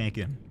put you back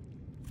in.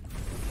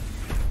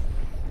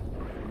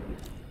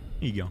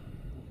 Here you go.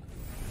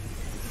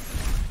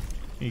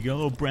 Here you go. A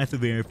little breath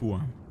of air for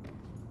him.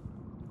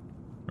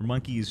 Our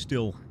monkey is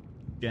still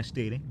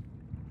gestating.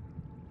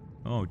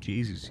 Oh,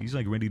 Jesus. He's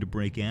like ready to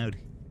break out.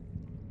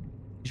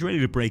 He's ready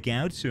to break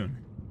out soon.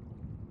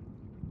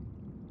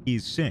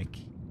 He's sick.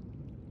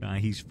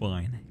 He's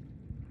fine.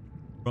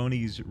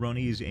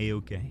 Roni is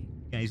A-okay.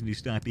 Guys need to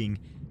stop being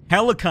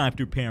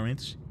helicopter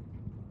parents.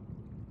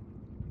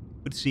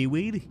 But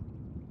seaweed?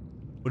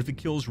 What if it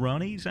kills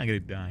Roni? He's not gonna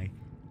die.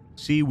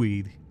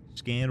 Seaweed.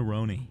 Scan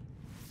Roni.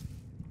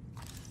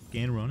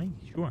 Scan Roni?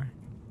 Sure.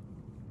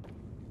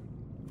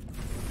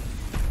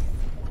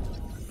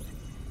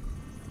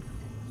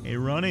 Hey,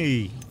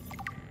 Roni.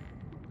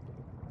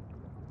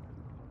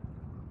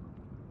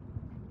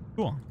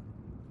 Cool.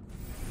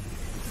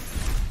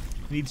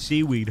 Need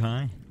seaweed,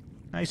 huh?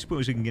 I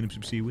suppose I can get him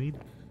some seaweed.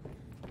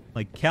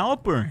 Like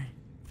kelp or...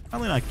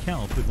 Probably not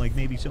kelp, but like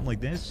maybe something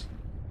like this.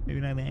 Maybe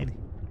not that.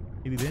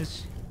 Maybe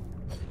this.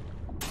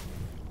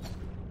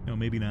 No,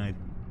 maybe not.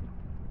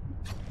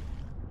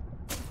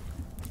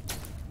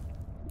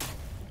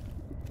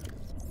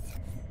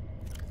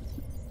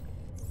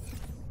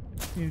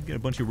 Yeah, got a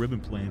bunch of ribbon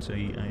plants,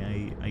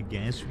 I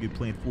guess. We could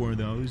plant 4 of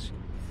those.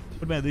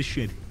 What about this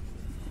shit?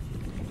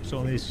 What's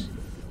all this?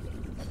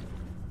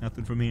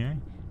 Nothing from here.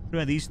 What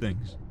about these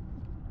things?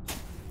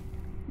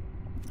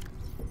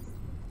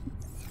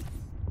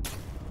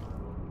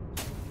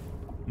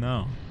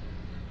 No.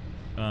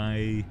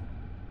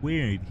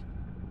 Weird.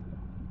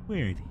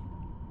 Weird.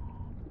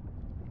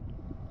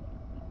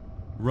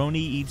 Roni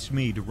eats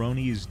meat.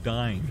 Roni is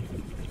dying.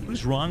 What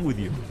is wrong with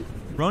you?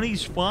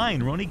 Roni's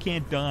fine. Roni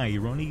can't die.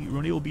 Roni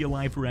will be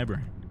alive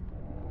forever.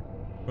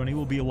 Roni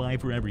will be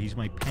alive forever. He's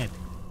my pet.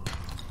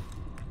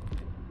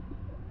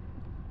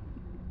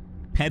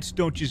 Pets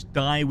don't just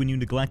die when you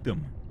neglect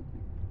them.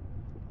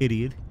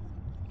 Idiot.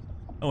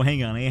 Oh,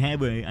 hang on. I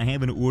have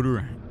an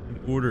order.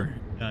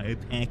 A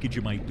package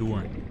at my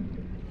door.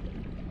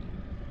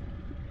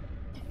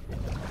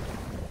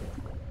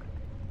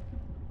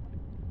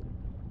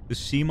 The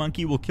sea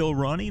monkey will kill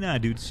Roni? Nah,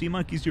 dude. Sea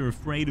monkeys are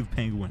afraid of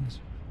penguins.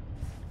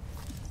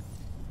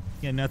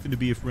 Yeah, nothing to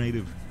be afraid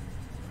of.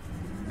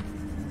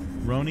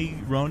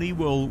 Roni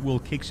will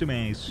kick some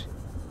ass.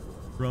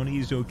 Roni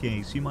is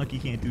okay. Sea monkey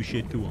can't do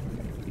shit to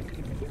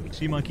him.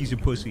 Sea monkey's a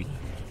pussy.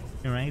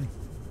 Alright?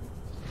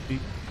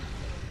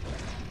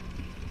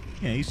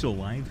 Yeah, he's still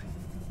alive.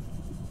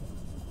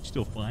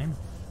 Still fine.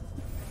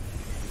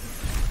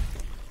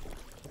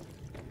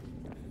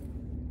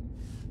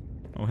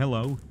 Oh,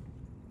 hello.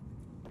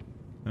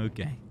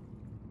 Okay.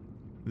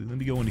 Let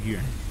me go into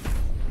here.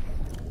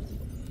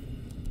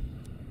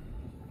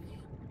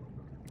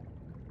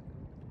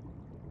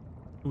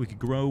 We could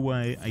grow,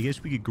 I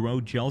guess we could grow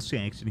gel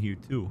sacks in here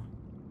too.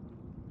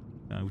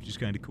 Which is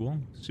kind of cool.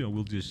 So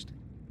we'll just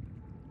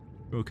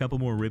grow a couple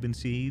more ribbon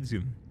seeds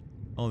and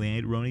all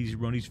that.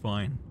 Roni's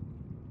fine.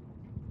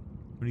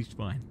 Roni's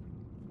fine.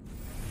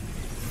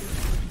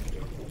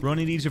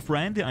 Roni needs a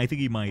friend? I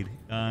think he might.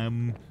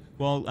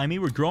 Well, I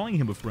mean, we're growing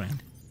him a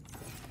friend.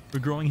 We're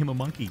growing him a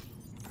monkey.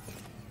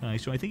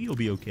 So I think he'll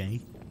be okay.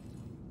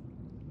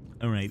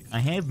 Alright, I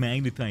have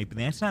magnetite, but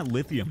that's not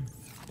lithium.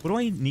 What do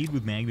I need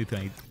with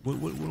magnetite? What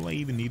do I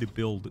even need to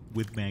build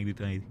with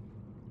magnetite?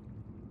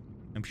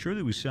 I'm sure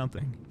there was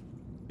something.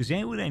 Is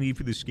that what I need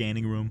for the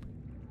scanning room?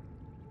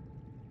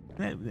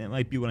 That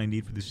might be what I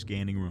need for the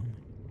scanning room.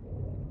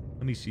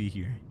 Let me see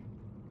here.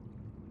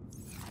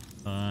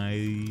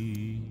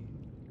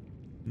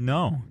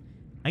 No.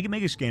 I can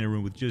make a scanner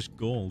room with just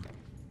gold.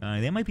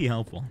 That might be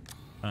helpful.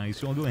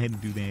 So I'll go ahead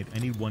and do that. I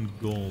need 1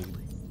 gold.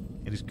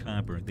 That is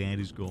copper. That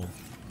is gold.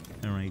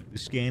 Alright, the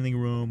scanning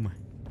room.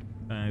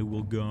 I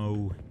will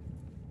go...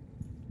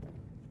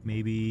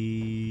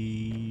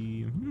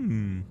 Maybe...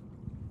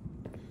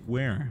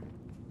 Where?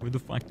 Where the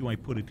fuck do I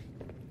put it?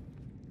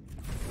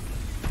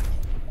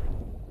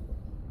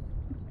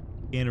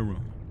 Scanner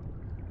room.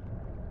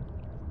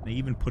 Can I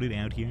even put it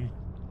out here?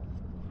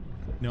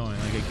 No, I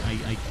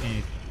can't.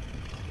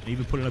 Can I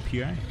even put it up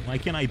here? Why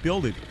can't I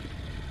build it?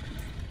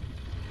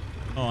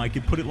 Oh, I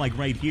could put it like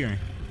right here.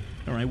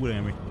 Alright,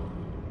 whatever.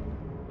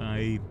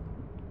 Alright,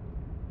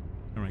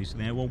 so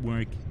that won't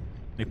work.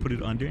 Can I put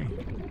it under?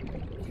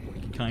 I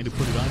can kind of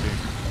put it under.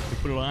 Can I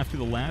put it off to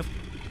the left?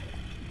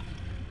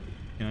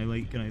 Can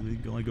I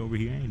go like over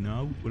here?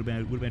 No? What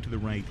about to the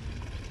right?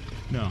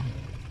 No.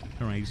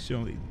 Alright,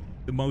 so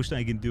the most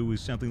I can do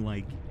is something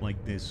like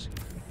this.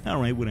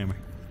 Alright, whatever.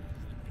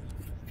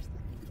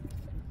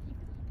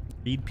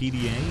 Read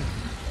PDA?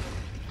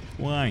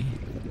 Why?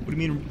 What do you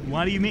mean?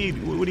 What do you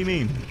mean? What do you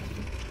mean?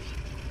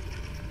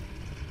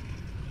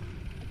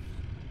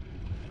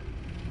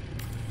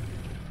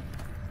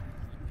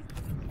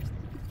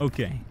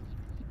 Okay.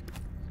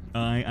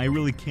 I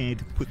really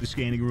can't put the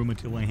scanning room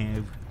until I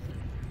have...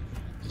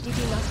 Did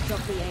you must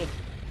drop the egg?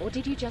 Or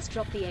did you just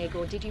drop the egg,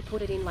 or did you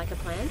put it in like a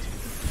plant?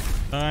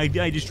 I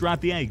just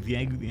dropped the egg.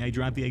 I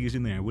dropped the egg is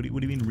in there. What do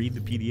you mean read the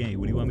PDA?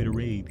 What do you want me to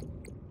read?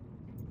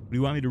 What do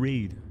you want me to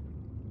read?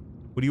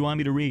 What do you want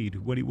me to read?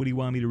 What do you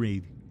want me to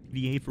read?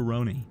 PDA for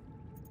Roni.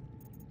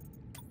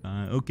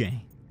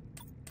 Okay.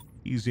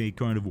 He's a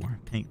carnivore.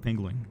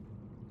 Penguin.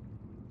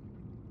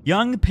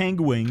 Young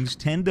penguins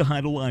tend to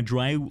huddle on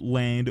dry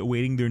land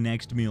awaiting their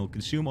next meal.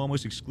 Consume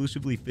almost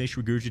exclusively fish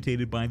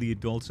regurgitated by the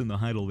adults in the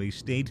huddle. They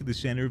stay to the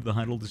center of the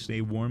huddle to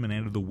stay warm and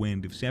out of the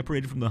wind. If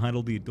separated from the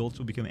huddle, the adults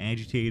will become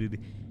agitated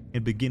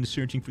and begin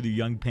searching for their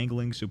young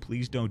penguins, so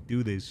please don't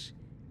do this.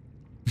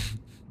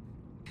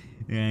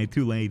 Yeah,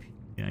 too late.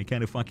 Yeah, I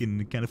kind of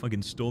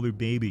fucking stole their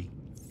baby.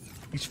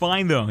 He's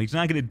fine, though. He's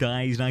not gonna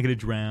die. He's not gonna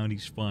drown.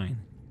 He's fine.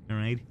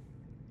 Alright?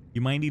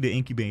 You might need to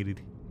incubate it.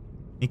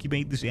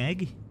 Incubate this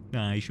egg?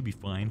 Nah, he should be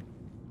fine.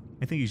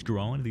 I think he's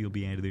growing. I think he'll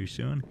be out of there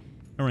soon.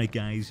 Alright,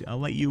 guys. I'll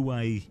let you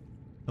watch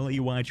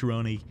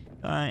Roni.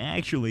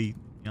 Actually,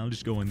 I'll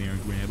just go in there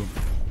and grab him.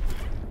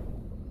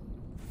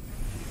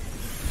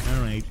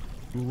 Alright.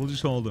 We'll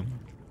just hold him.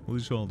 We'll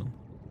just hold him.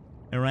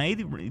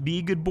 Alright? Be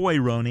a good boy,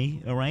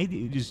 Roni.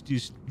 Alright?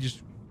 Just...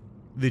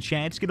 The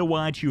chat's gonna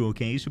watch you,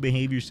 okay? So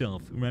behave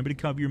yourself. Remember to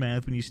cover your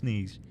mouth when you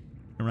sneeze.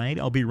 Alright?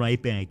 I'll be right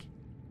back.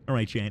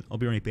 Alright, chat. I'll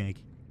be right back.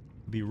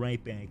 I'll be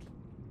right back.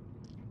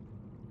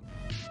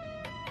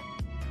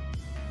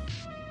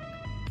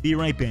 Be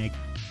right back.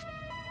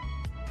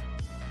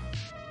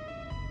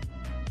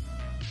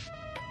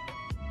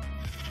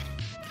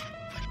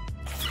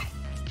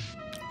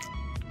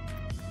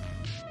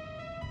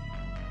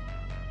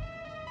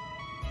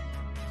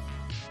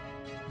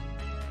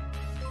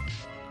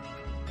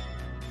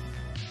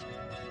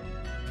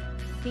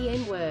 The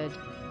N-word.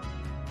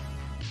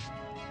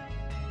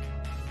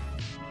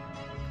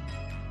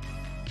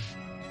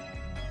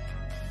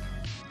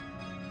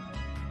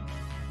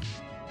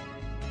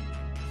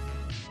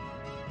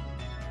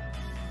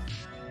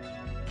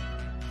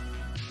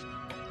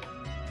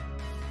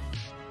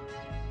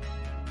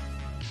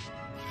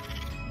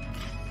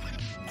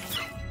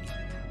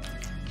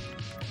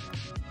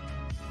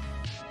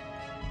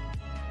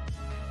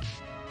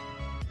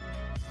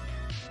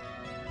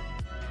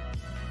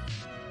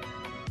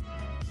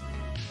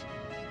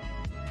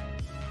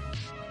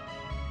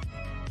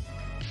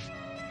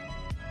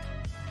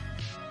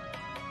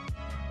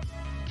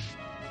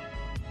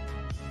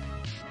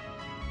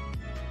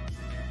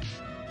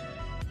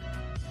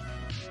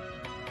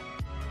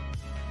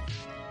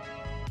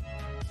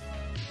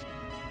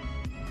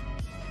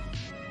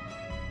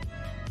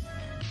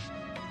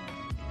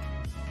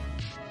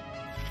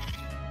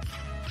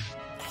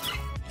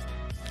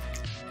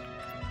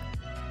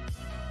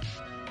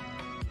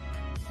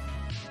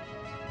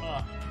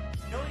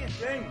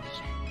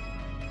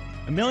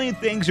 A million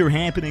things are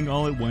happening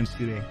all at once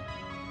today.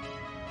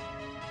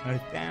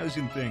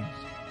 1,000 things.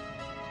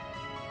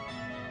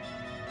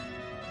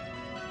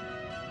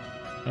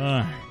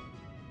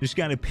 Just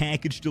got a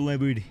package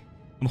delivered.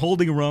 I'm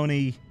holding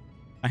Roni.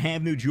 I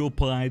have new jewel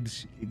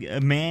pods. A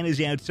man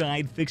is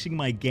outside fixing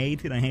my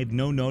gate, and I had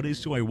no notice,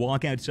 so I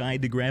walk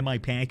outside to grab my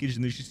package,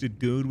 and there's just a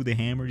dude with a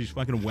hammer just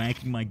fucking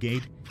whacking my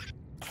gate.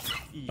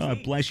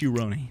 Bless you,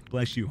 Roni.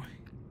 Bless you.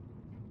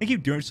 Thank you,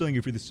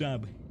 Dirtslinger, for the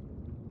sub.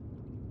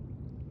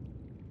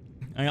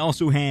 I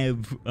also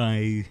have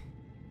a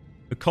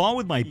call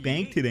with my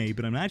bank today,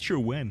 but I'm not sure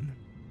when.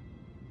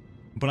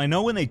 But I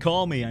know when they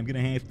call me, I'm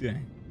gonna have to...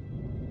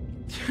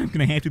 I'm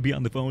gonna have to be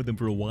on the phone with them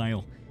for a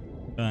while.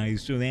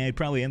 So they'd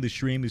probably end the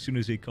stream as soon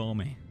as they call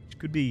me. Which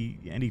could be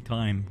any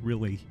time,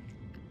 really.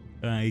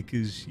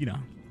 Because, you know,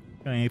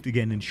 I have to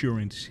get an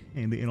insurance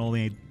and all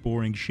that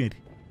boring shit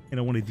I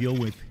don't want to deal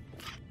with.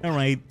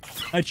 Alright,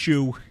 that's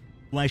you.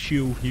 Bless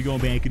you. You're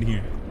going back in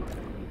here.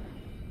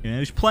 Yeah,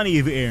 there's plenty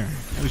of air.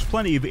 There's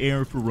plenty of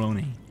air for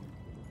Roni.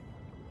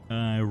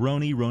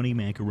 Roni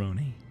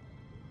macaroni.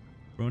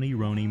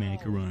 Roni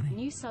macaroni.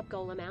 New sub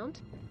goal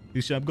amount?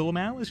 New sub goal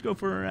amount? Let's go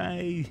for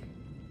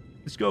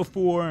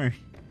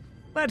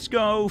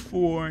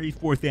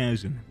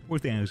 4,000.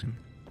 4,000.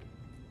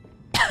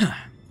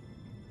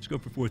 Let's go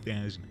for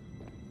 4,000.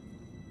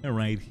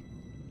 Alright.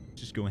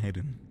 Just go ahead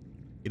and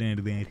get out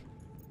of that.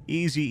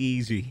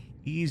 Easy.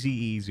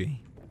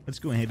 Let's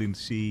go ahead and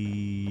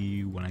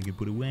see what I can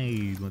put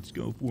away. Let's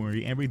go for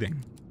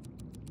everything.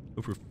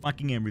 Go for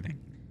fucking everything.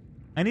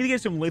 I need to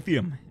get some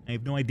lithium. I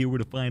have no idea where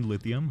to find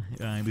lithium.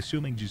 I'm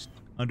assuming just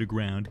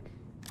underground.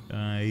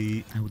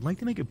 I would like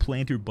to make a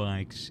planter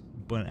box,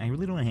 but I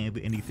really don't have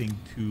anything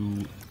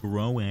to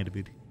grow out of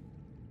it,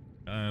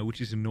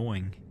 which is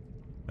annoying.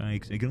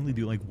 Because I can only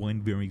do like one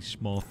very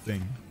small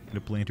thing in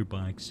a planter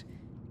box.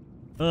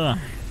 Ugh.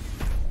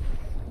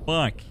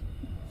 Fuck.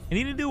 I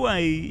need to do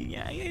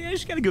I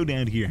just gotta go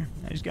down here.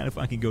 I just gotta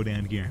fucking go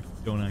down here,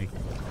 don't I?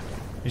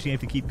 I just have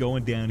to keep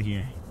going down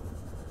here.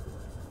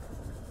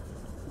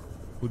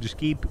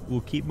 We'll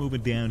keep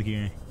moving down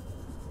here.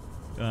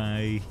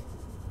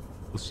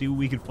 We'll see what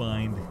we can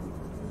find.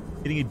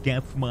 Getting a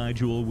depth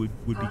module would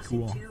be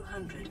cool.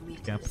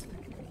 Depth.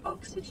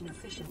 Oxygen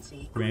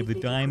efficiency. Grab the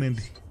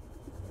diamond.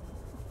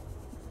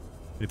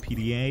 The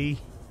PDA.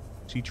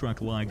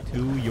 C-Truck log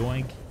 2.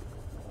 Yoink.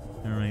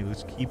 Alright,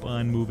 let's keep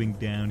on moving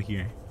down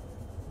here.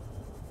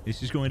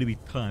 This is going to be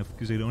tough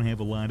because I don't have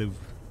a lot of...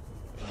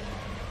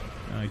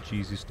 Oh,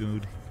 Jesus,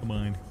 dude. Come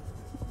on.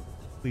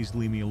 Please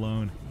leave me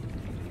alone.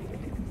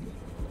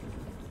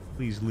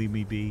 Please leave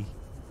me be.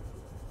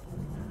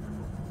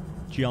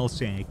 Gel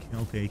sack.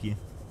 I'll take you.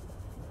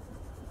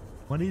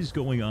 What is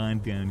going on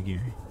down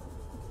here?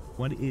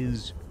 What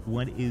is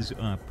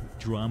up?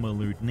 Drama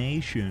Alert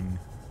Nation.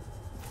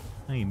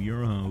 I am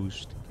your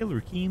host, Killer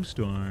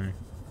Keemstar.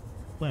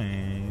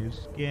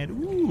 Let's get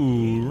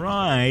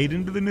right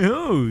into the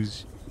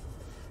news.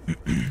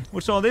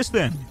 What's all this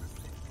then?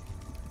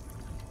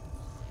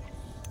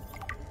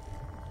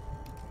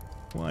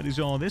 What is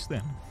all this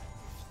then?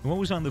 What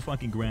was on the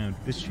fucking ground?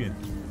 This shit.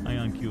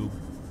 Ion cube.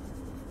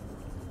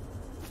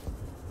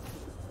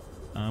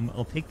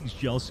 I'll take these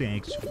gel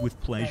sacks with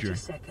pleasure.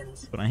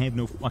 But I have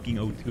no fucking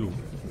O2.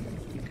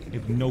 I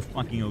have no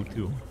fucking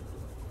O2.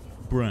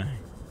 Bruh.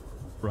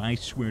 Bruh, I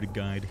swear to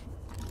God.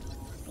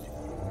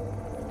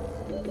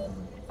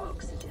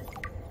 Oxygen.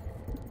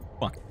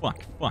 Fuck.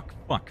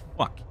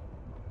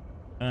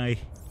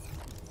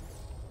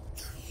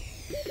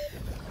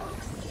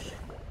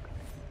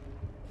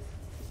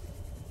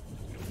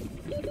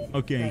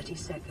 Okay. 30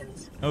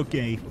 seconds.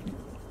 Okay.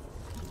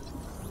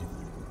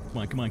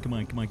 Come on.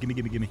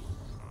 Gimme.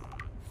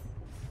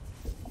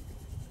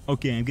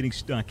 Okay, I'm getting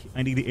stuck.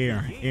 I need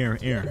air. I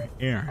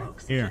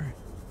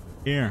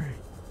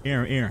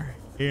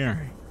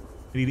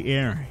need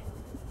air.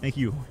 Thank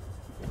you.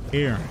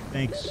 Air.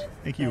 Thanks.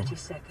 Thank you. 30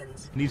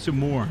 seconds. I need some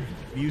more.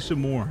 Use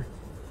some more.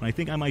 I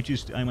think I might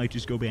just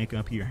go back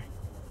up here.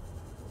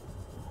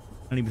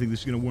 I don't even think this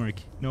is gonna work.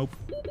 Nope.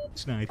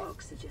 It's not.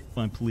 Oxygen.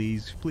 Come on,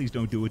 please. Please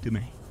don't do it to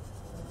me.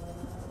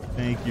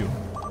 Thank you.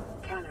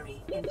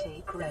 Calorie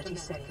intake 30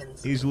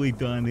 seconds. Easily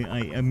done.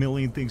 A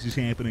million things is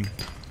happening.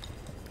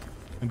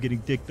 I'm getting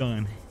dicked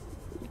on.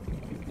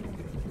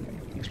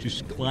 Let's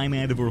just climb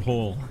out of her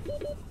hole.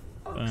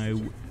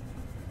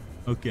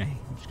 Okay.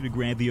 I'm just gonna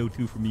grab the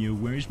O2 from you.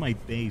 Where's my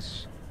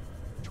base?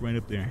 It's right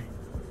up there.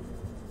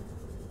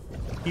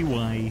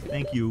 EY.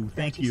 Thank you.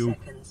 Thank you.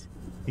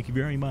 Thank you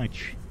very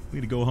much. I'm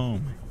gonna go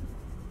home.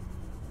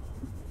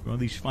 Where all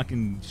these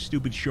fucking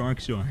stupid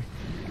sharks are.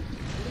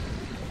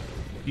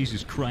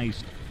 Jesus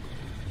Christ.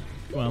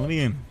 Come on, let me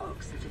in.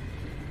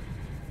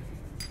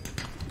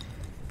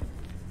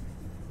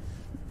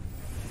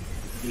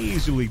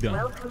 Easily done.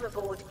 Welcome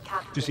aboard,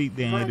 Captain. Just eat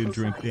that and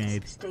drink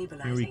that.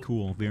 Stabilizing. Very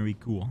cool, very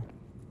cool.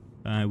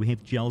 We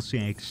have gel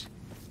sacks.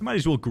 I might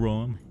as well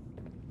grow them.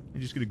 I'm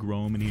just gonna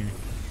grow them in here.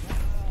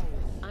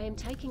 I am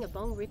taking a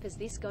bong rip as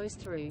this goes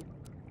through.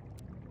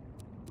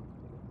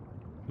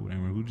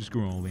 Whatever, we'll just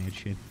grow all that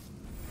shit.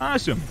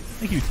 Awesome.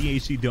 Thank you,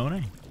 TAC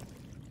Donut.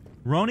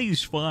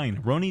 Roni's fine.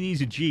 Roni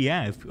needs a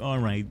GF.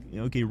 Alright.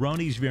 Okay,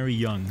 Roni's very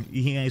young.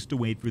 He has to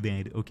wait for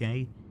that,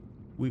 okay?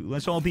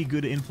 Let's all be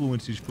good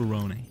influences for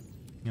Roni.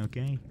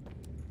 Okay?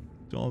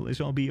 Let's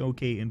all be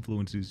okay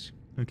influences.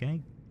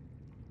 Okay?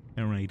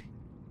 Alright.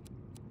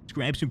 Let's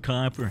grab some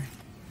copper.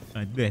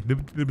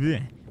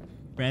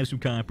 Grab some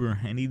copper.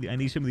 I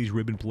need some of these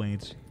ribbon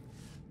plants.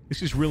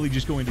 This is really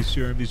just going to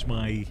serve as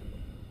my...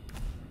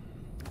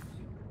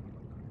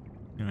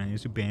 Alright,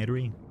 there's a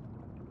battery.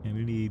 And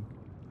we need...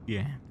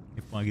 Yeah.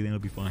 If foggy, that'll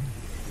be fine.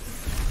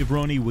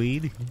 Jabroni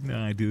weed?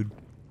 Nah, dude.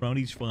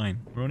 Roni's fine.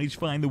 Roni's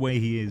fine the way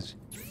he is.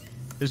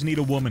 Doesn't need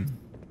a woman.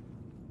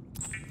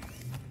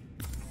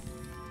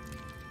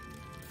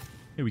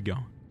 Here we go.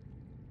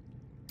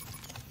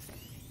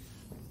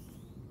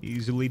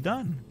 Easily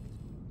done.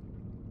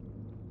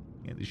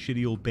 Yeah, the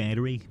shitty old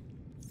battery.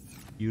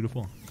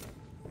 Beautiful.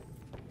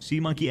 Sea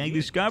monkey egg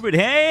discovered.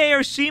 Hey,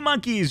 our sea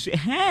monkey is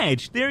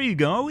hatched. There you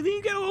go.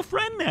 You got a little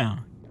friend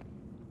now.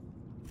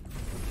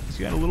 He's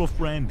got a little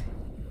friend.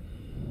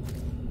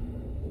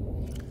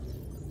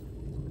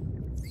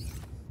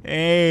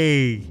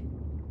 Hey.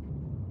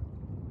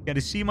 Got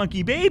a sea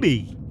monkey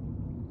baby.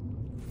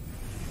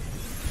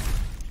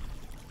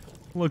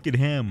 Look at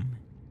him.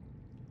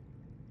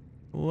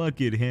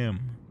 Look at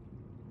him.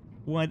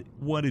 What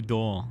a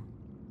doll.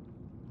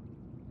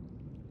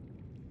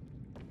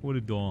 What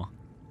a doll.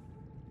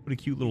 What a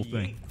cute little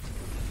thing.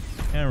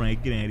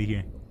 Alright, get out of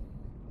here.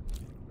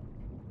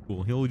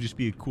 Cool. He'll just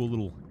be a cool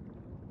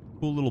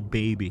little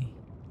baby.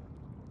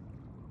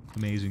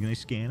 Amazing. Can I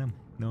scan him?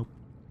 Nope.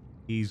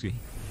 Easy.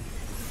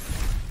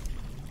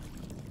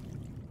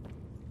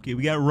 Okay,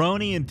 we got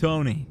Roni and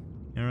Tony.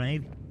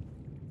 Alright?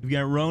 We've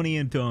got Roni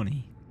and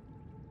Tony.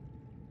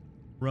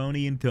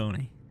 Roni and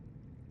Tony.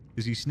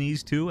 Does he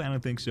sneeze too? I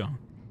don't think so. I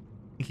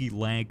think he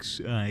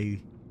lacks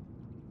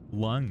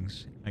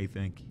lungs, I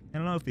think. I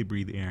don't know if they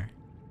breathe air.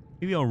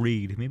 Maybe I'll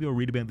read. Maybe I'll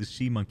read about the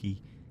sea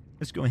monkey.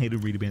 Let's go ahead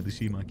and read about the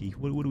sea monkey.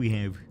 What do we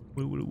have?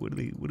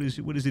 What does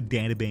the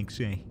databank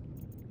say?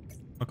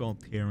 Fuck all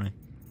Terra.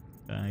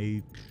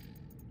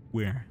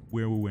 Where?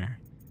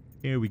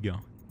 There we go.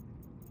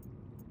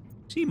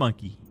 Sea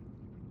monkey.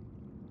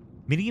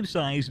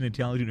 Medium-sized and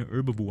intelligent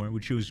herbivore,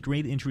 which shows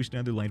great interest in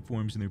other life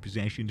forms and their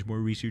possessions. More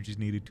research is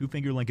needed. Two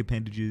finger-like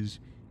appendages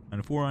on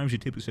the forearms. A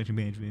tip of such a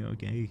badge.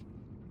 Okay.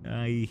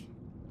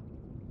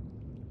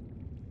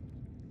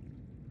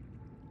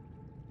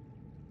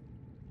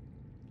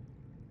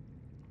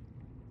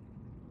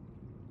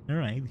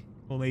 Alright.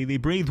 Well, they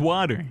breathe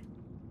water.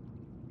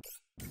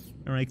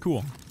 Alright,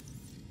 cool.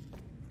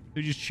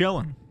 They're just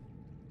chilling.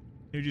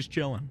 They're just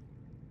chilling.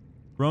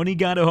 Roni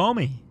got a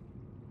homie.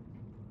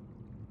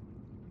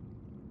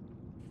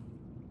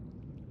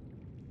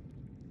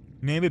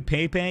 Name it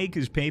Pepe,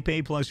 because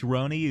Pepe plus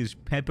Roni is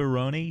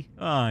Pepperoni.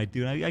 Ah,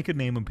 dude, I could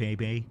name him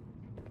Pepe.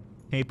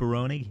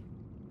 Pepperoni.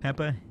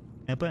 Peppa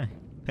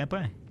and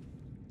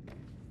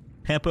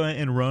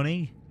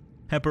Roni.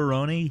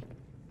 Pepperoni.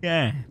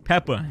 Yeah,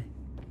 Peppa.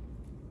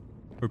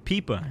 Or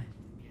Peepa.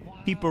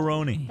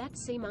 Peeperoni. That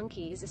sea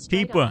monkey is a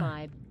straight up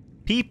vibe.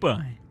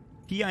 Peepa.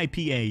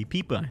 P-I-P-A.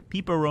 Peepa.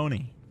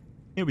 Peeperoni.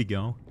 Here we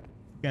go.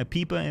 Got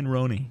Peepa and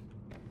Roni.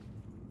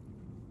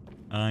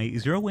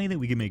 Is there a way that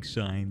we can make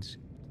signs?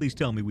 Please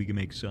tell me we can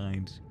make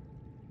signs.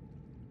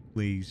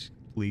 Please.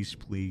 Please,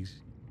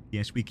 please.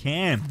 Yes, we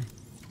can.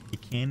 We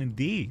can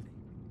indeed.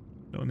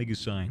 So I'll make a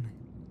sign.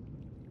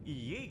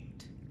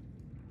 Yeet.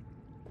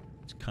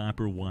 It's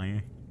copper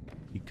wire.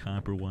 The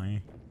copper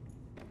wire.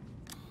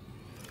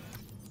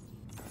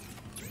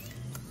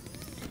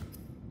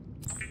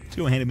 Let's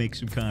go ahead and make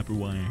some copper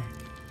wire.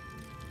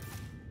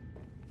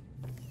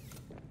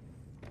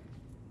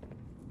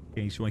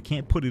 Okay, so I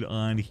can't put it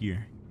on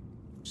here.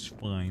 It's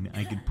fine.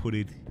 I can put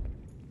it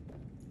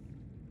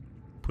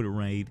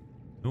right.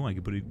 Oh, I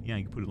can put it. Yeah,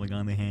 I can put it like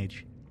on the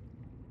hedge.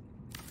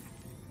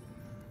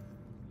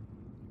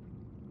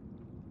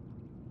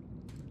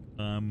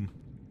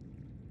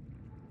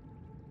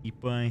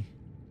 Peepa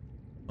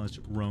plus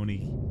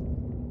Roni.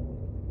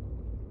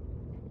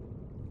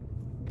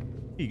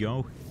 Here you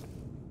go.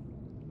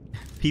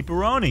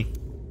 Peeperoni.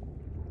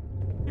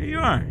 There you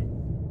are.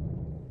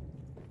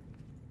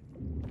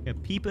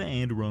 Got Peepa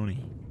and Roni.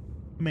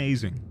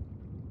 Amazing.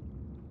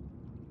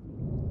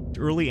 It's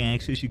early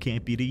access. You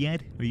can't beat it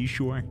yet. Are you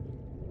sure?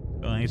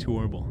 Oh, that's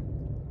horrible.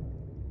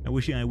 I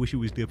wish it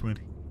was different.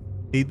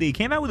 They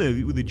came out with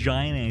a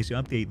giant ass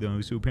update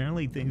though, so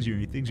apparently things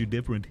are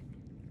different.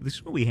 This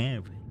is what we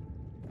have.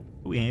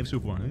 What we have so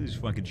far. This is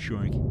fucking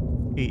shark.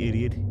 Hey,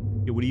 idiot.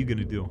 Yeah, what are you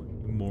gonna do,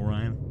 you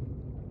moron?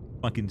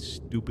 Fucking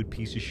stupid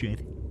piece of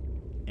shit.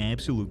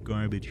 Absolute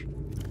garbage.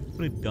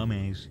 What a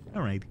dumbass.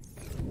 All right.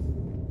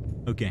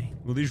 Okay.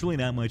 Well, there's really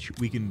not much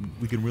we can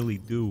really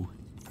do.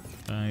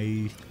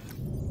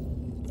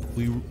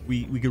 We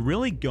could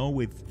really go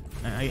with.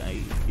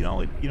 You know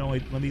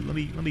what? Let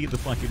me get the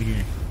fuck in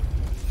here.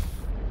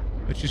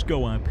 Let's just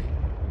go up.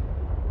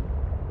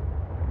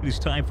 It is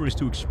time for us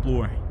to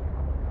explore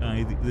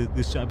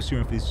the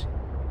subsurface.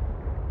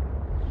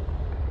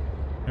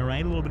 All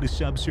right, a little bit of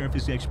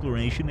subsurface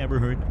exploration never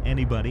hurt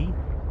anybody.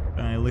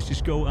 Let's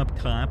just go up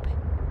top.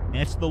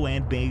 That's the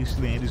land base.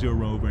 That is our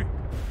rover.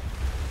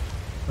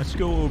 Let's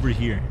go over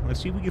here. Let's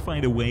see if we can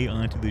find a way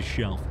onto this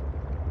shelf.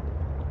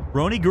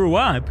 Roni grew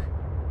up.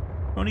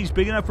 Roni's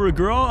big enough for a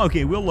girl?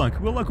 Okay, we'll look.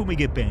 We'll look when we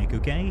get back,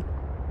 okay?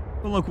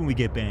 We'll look when we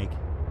get back.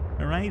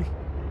 All right?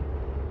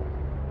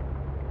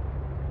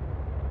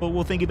 But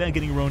we'll think about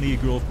getting Roni a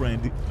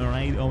girlfriend, all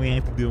right? All we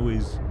have to do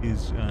is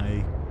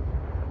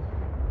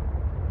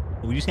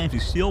we just have to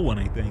steal one,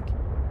 I think.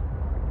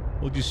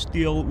 We'll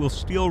steal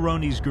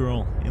Roni's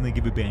girl and then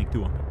give it back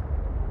to him.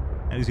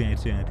 How does that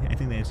sound? I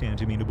think that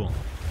sounds amenable.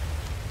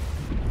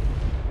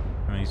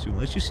 Alright, so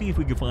let's just see if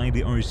we can find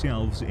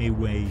ourselves a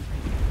way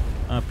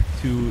up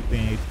to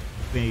that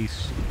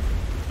base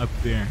up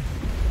there.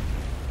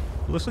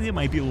 It looks like it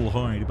might be a little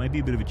hard. It might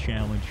be a bit of a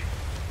challenge.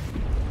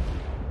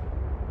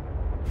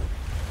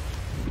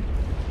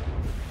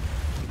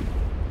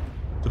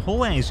 The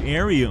whole ass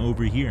area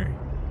over here.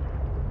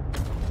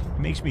 It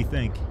makes me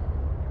think.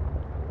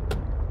 It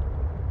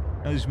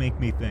does make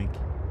me think.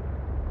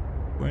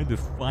 Where the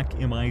fuck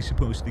am I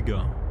supposed to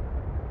go?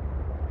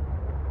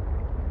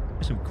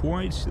 There's some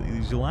cords.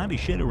 There's a lot of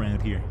shit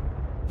around here.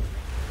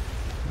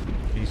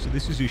 Okay, so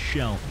this is a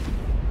shelf.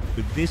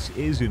 But this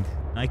isn't.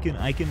 I can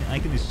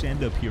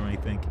ascend up here, I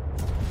think.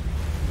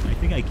 I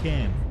think I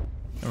can.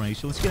 Alright,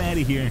 so let's get out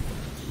of here.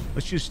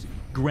 Let's just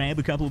grab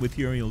a couple of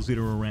materials that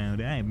are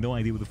around. I have no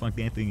idea what the fuck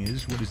that thing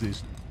is. What is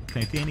this?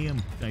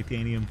 Titanium?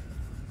 Titanium.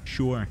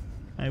 Sure.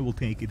 I will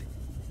take it.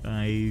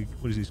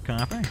 What is this?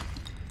 Copper?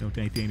 No,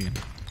 titanium.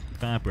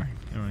 Copper.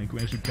 Alright,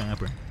 grab some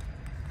copper.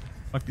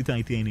 Fuck the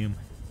titanium.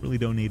 Really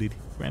don't need it.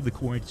 Grab the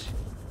quartz.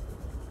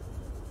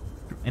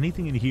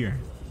 Anything in here?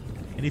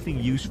 Anything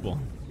useful?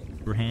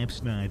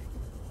 Perhaps not.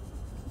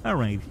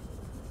 Alright.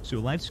 So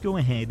let's go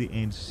ahead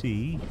and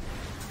see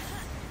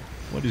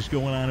what is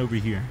going on over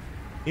here.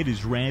 It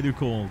is rather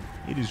cold.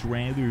 It is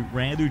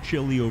rather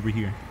chilly over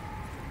here.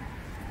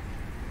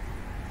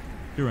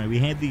 Alright, we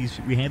have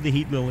the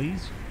heat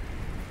lilies.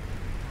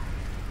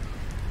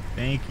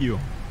 Thank you.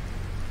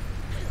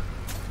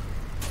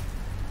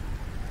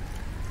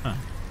 Huh.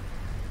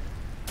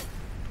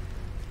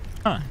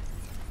 Huh.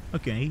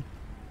 Okay.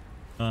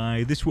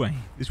 This way.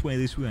 This way,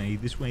 this way,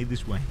 this way,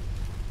 this way.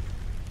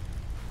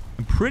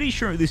 I'm pretty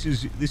sure this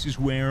is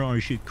where our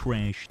shit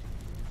crashed.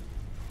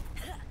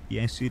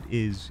 Yes, it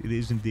is. It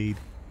is indeed.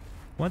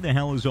 What the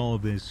hell is all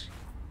of this?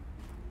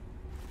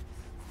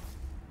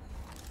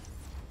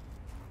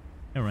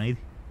 Alright.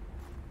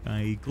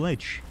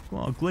 Glitch.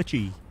 Well,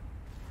 glitchy.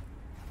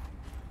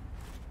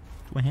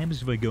 What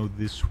happens if I go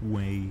this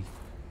way?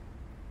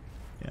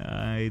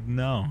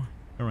 No.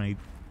 Alright.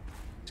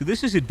 So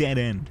this is a dead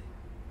end.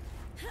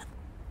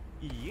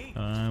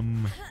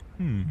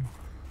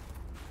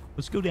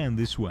 Let's go down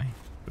this way.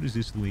 What does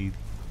this lead?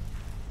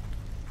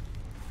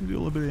 Do a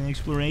little bit of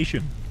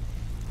exploration.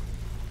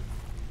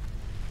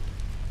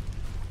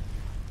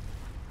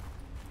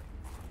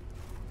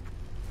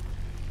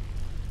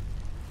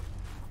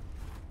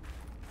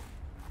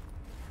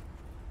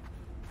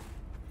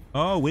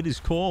 Oh, it is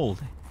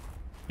cold.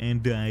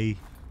 And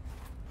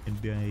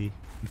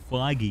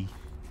foggy.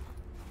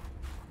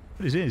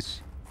 What is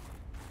this?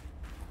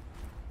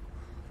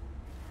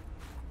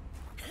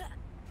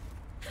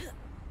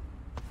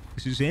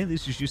 This is it?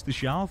 This is just the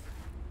shelf?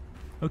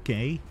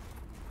 Okay.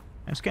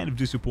 That's kind of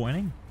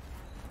disappointing.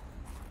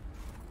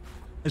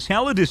 That's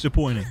hella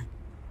disappointing.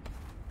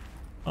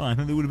 Oh, I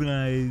thought there would have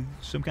been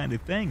some kind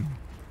of thing.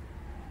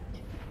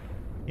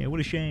 Yeah,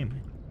 what a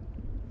shame.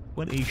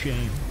 What a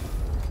shame.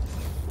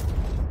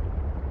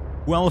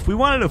 Well, if we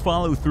wanted to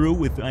follow through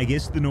with, I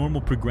guess, the normal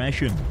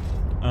progression,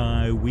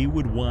 we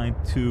would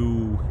want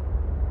to...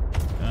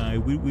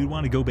 we'd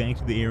want to go back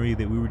to the area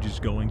that we were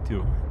just going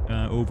to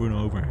over and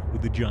over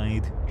with the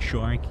giant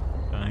shark,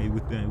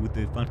 with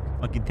the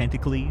fucking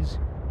tentacles.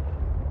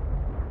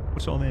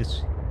 What's all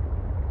this?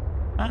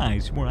 Ah,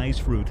 it's more ice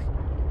fruit.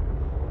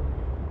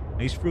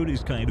 Ice fruit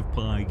is kind of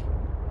pog.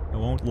 I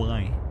won't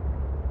lie.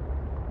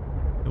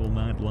 I will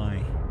not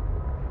lie.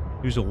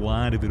 There's a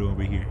lot of it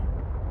over here.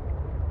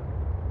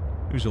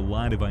 There's a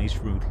lot of ice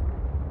fruit,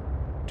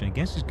 which I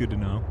guess is good to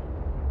know.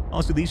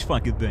 Also, these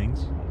fucking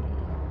things. I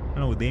don't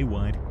know what they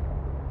want.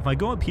 If I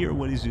go up here,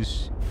 what is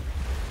this?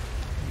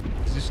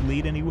 Does this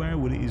lead anywhere?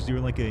 Is there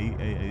like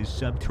a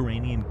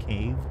subterranean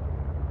cave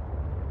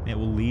that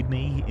will lead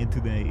me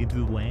into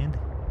the land?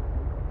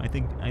 I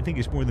think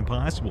it's more than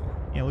possible.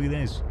 Yeah, look at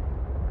this.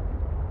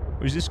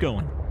 Where's this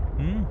going?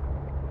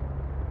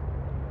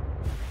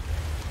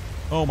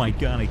 Oh my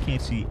god, I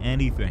can't see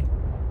anything.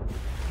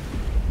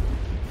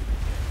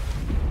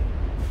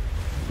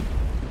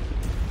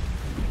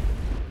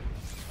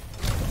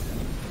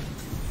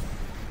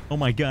 Oh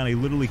my god, I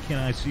literally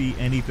cannot see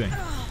anything.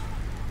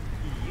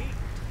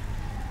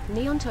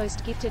 Neon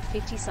Toast gifted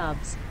 50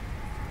 subs.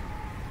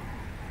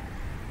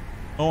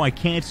 Oh, I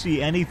can't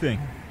see anything.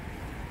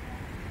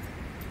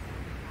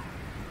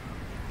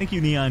 Thank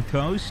you, Neon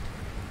Toast.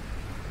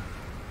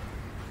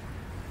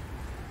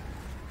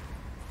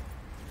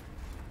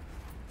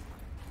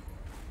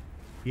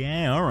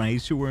 Yeah,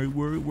 alright, so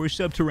we're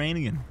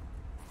subterranean.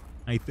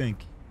 I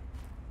think.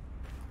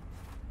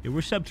 Yeah,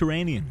 we're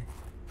subterranean.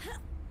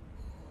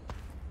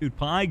 Dude,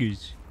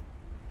 Pigers.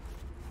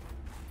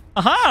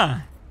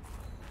 Aha!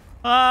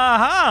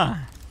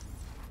 Aha!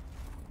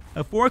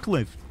 A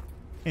forklift.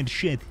 And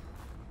shit.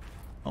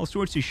 All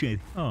sorts of shit.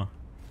 Oh.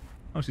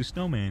 Oh, it's a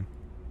snowman.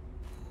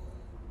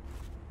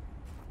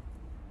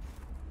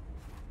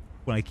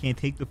 What, I can't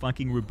take the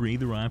fucking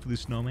rebreather off of the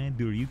snowman?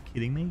 Dude, are you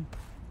kidding me?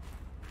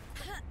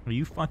 Are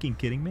you fucking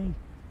kidding me?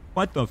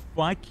 What the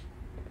fuck?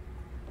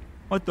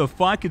 What the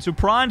fuck? It's a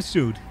prawn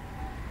suit.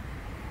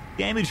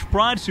 Damaged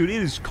prawn suit.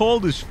 It is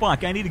cold as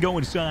fuck. I need to go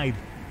inside.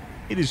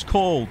 It is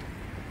cold.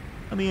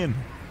 Let me in.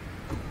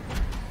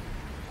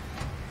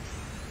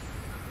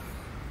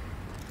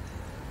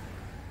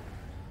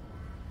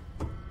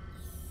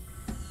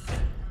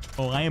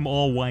 Oh, I am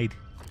all white.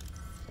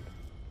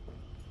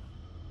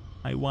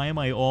 Why am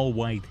I all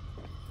white?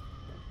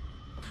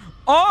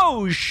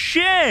 Oh,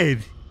 shit!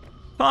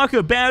 Talk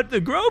about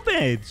the grow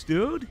beds,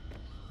 dude.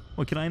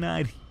 What, can I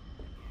not...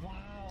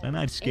 Can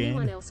I not scan?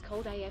 Anyone else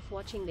cold AF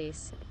watching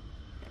this?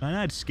 Can I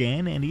not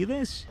scan any of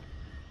this?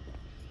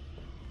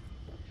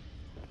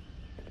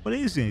 What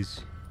is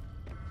this?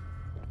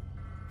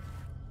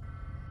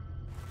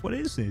 What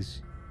is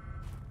this?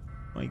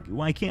 Like,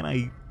 why can't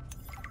I...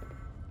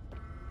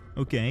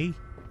 Okay.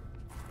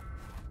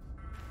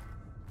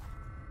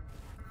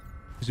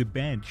 There's a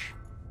bench.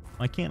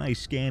 Why can't I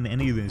scan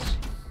any of this?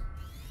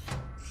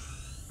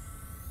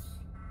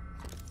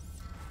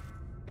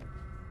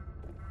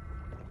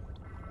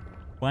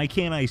 Why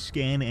can't I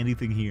scan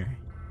anything here?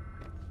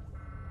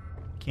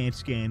 Can't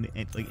scan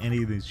like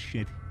any of this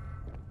shit.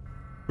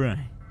 Bruh.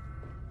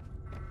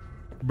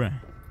 Bruh.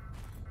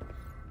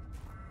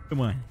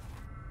 Come on.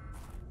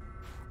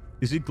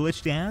 Is it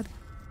glitched out?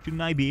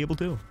 Shouldn't I be able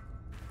to?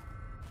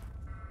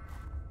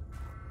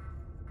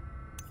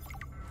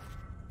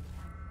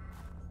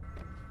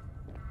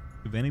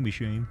 The vending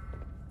machine.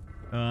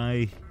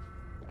 No,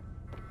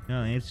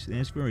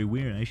 that's very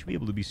weird. I should be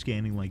able to be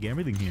scanning like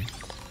everything here.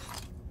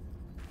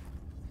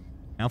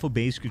 Alpha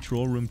base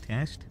control room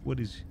test? What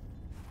is...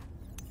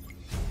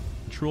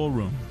 Control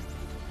room.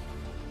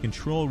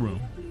 Control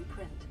room.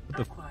 What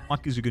the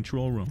fuck is a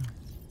control room?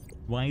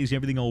 Why is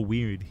everything all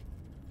weird?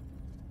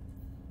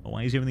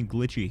 Why is everything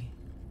glitchy?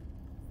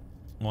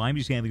 Well, I'm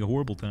just having a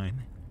horrible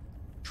time.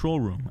 Control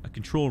room. A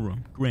control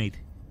room. Great.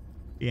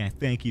 Yeah,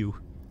 thank you.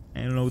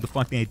 I don't know what the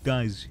fuck that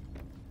does.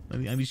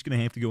 I'm just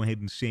gonna have to go ahead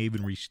and save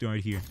and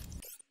restart here.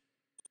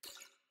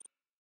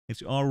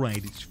 It's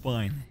alright. It's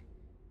fine.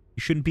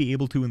 You shouldn't be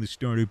able to in the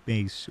starter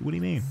base. What do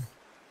you mean?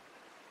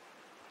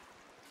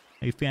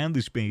 I found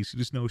this base.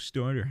 There's no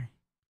starter.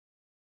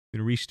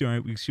 Gonna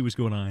restart. We can see what's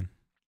going on.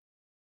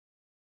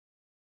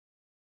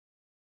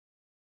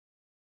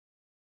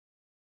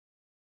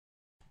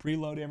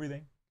 Preload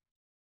everything.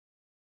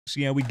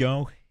 See how we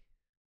go.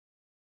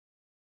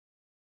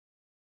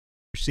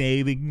 We're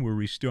saving. We're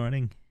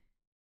restarting.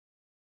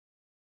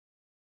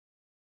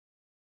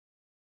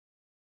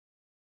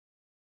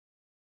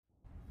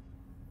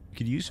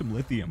 Could use some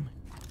lithium.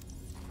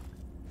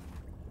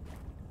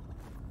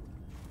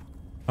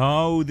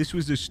 Oh, this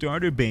was the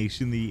starter base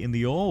in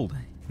the old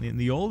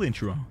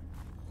intro.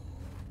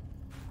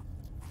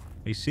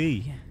 I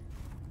see.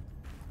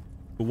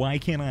 But why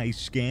can't I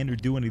scan or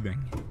do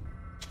anything?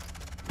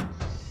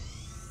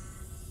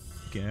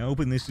 Okay, I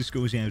open this. This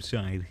goes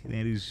outside.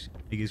 That is,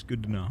 I guess,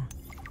 good to know.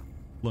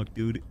 Look,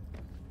 dude.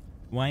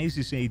 Why is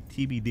this a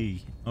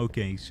TBD?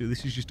 Okay, so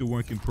this is just a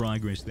work in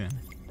progress then.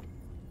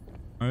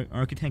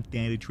 Architect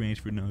data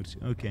transfer notes.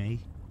 Okay.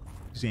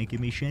 Does that give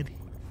me shit?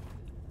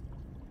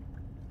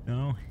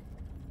 No.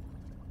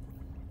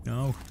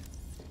 No.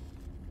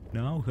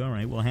 No?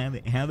 Alright, well,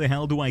 how the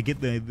hell do I get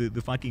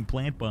the fucking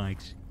plant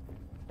box?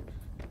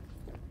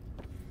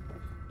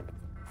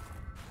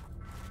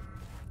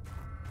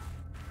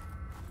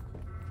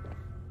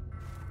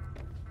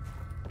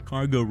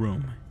 Cargo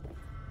room.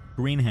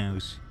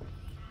 Greenhouse.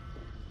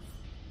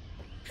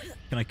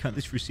 Can I cut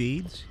this for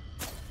seeds?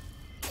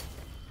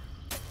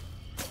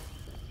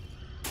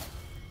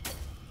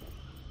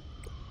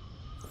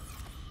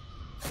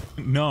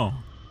 No.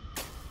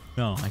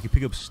 No, I can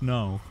pick up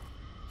snow.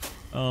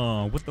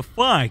 Oh, what the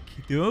fuck,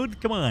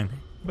 dude? Come on. How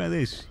about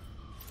this?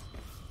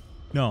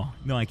 No,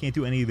 no, I can't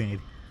do any of that.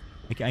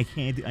 I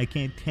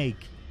can't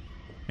take.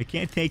 I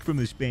can't take from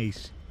this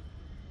base.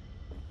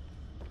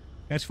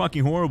 That's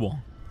fucking horrible.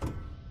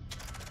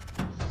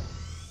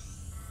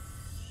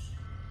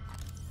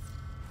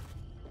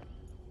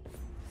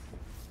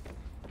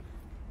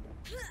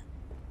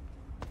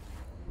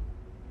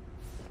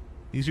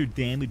 These are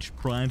damaged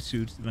prime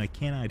suits that I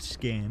cannot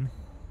scan,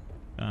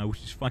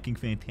 which is fucking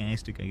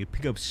fantastic. I can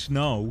pick up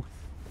snow.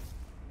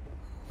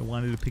 If I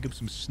wanted to pick up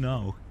some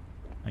snow,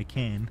 I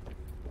can.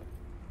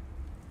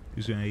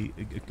 There's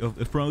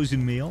a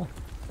frozen meal.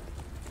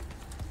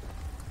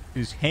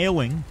 It is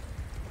hailing.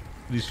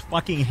 It is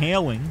fucking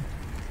hailing.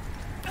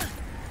 It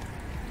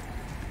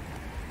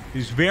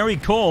is very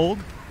cold.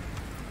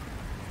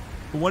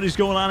 But what is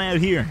going on out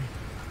here?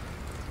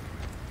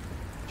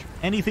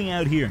 Anything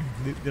out here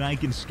that I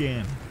can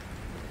scan?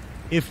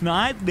 If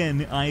not,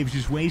 then I've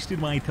just wasted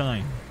my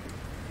time.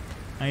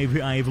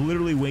 I've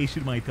literally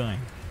wasted my time.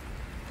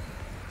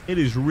 It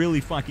is really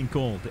fucking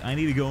cold. I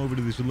need to go over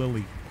to this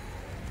lily.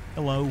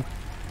 Hello.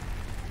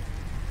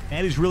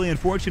 That is really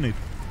unfortunate.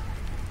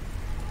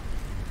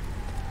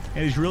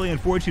 That is really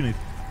unfortunate.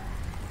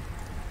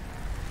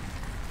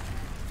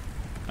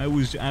 I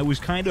was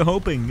kind of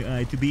hoping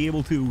to be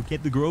able to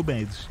get the grow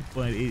beds,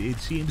 but it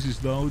seems as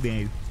though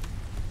that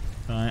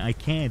I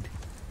can't.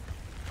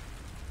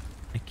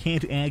 I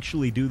can't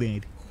actually do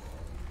that.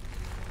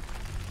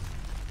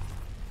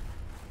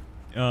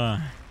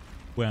 Wow.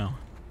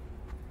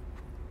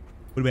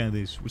 What about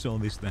this? What's all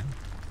this then?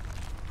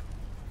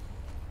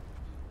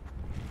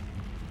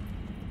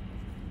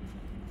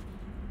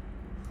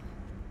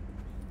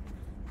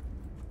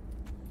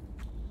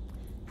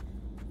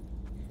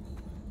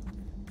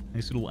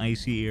 Nice little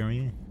icy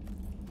area.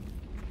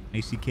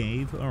 Icy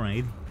cave. All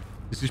right.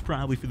 This is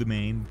probably for the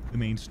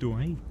main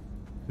story.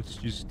 Let's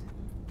just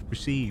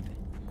proceed.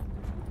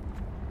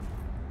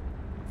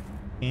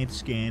 Can't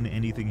scan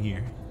anything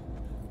here.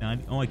 Not,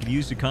 oh, I could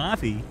use the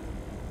coffee.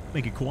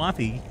 Make a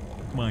coffee.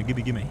 Come on,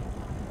 gimme.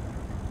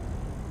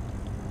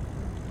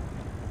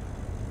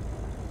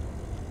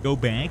 Go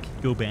back?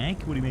 Go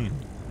back? What do you mean?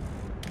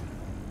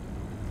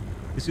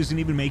 This isn't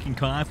even making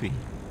coffee.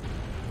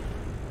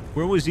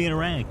 Where was the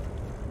interact?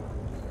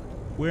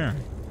 Where?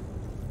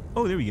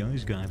 Oh, there we go.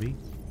 There's gotta be.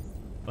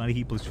 Body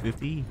heat plus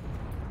 50.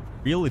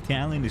 Real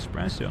Italian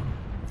espresso.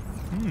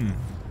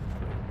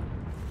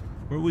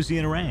 Where was the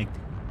interact?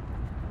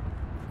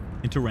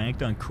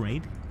 Interact on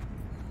crate?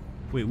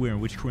 Wait, where?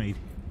 Which crate?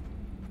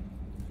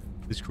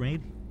 This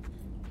crate?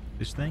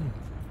 This thing?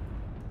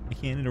 I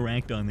can't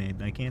interact on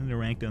that. I can't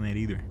interact on that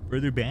either.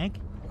 Further back?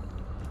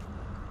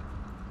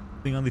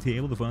 Thing on the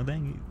table, the phone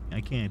thing?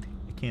 I can't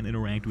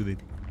interact with it.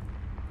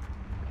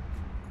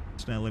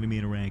 It's not letting me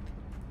interact.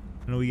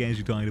 I don't know what you guys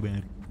are talking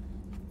about.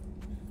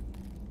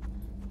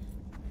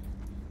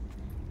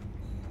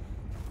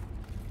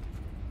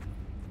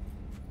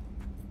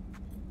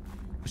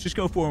 Let's just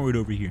go forward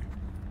over here.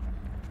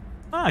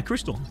 Ah,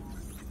 crystal.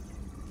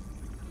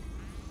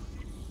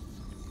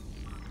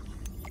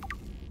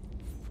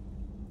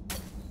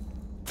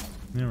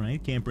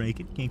 Alright, can't break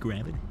it, can't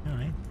grab it.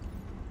 Alright.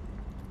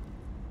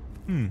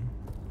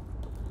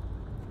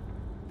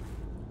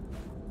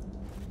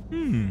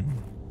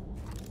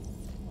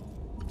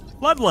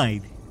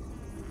 Floodlight.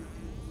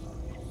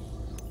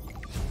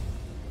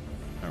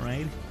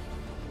 Alright.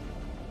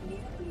 New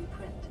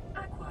blueprint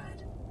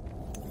acquired.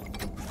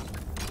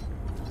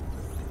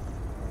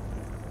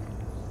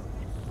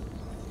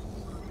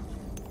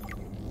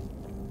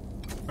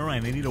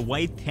 Alright, I need a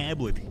white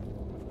tablet.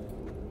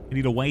 I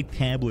need a white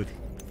tablet,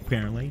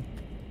 apparently.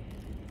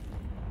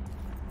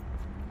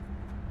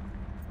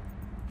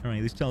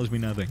 Alright, this tells me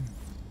nothing.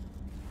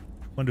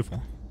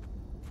 Wonderful.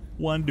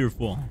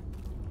 Wonderful.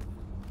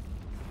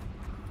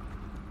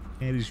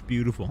 That is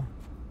beautiful.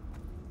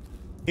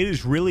 It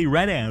is really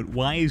red out.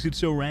 Why is it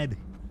so red?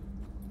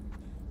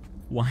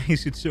 Why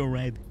is it so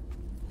red?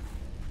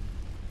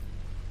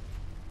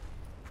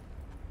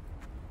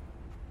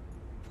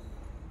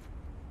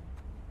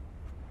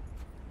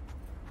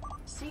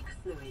 Seek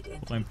fluid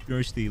intake. Well, I'm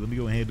thirsty. Let me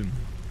go ahead and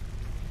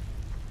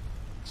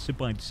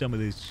sip on some of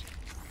this.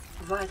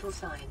 Vital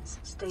signs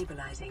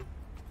stabilizing.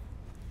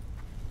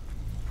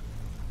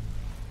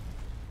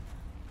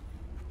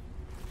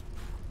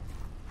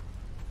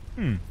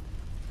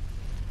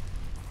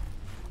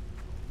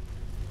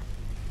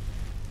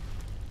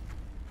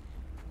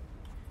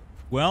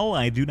 Well,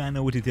 I do not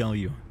know what to tell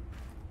you.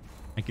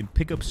 I can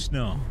pick up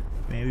snow.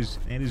 That is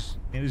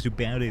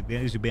about it.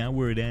 That is about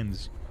where it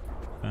ends.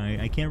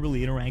 I can't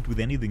really interact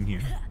with anything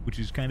here, which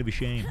is kind of a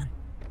shame.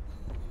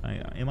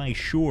 Am I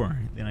sure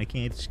that I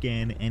can't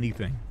scan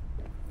anything?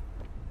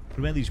 What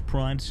about these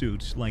prawn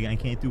suits? Like, I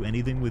can't do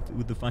anything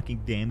with the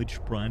fucking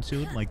damaged prawn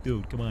suit? Like,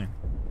 dude, come on.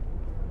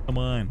 Come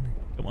on.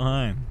 Come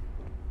on.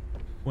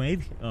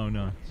 Wait. Oh,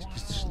 no.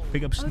 Just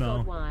pick up snow. Oh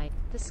God, why?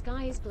 The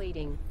sky is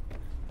bleeding.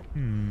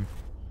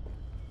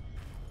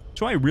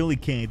 So I really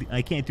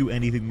I can't do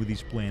anything with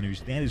these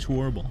planners. That is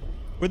horrible.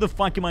 Where the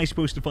fuck am I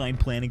supposed to find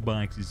planning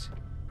boxes?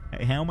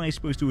 How am I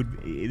supposed to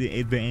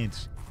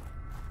advance?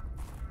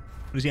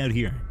 What is out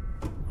here?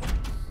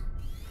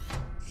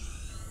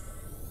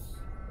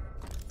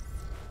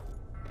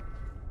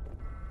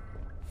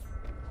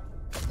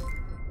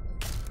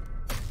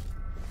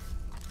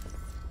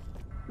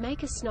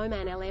 Make a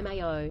snowman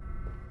LMAO.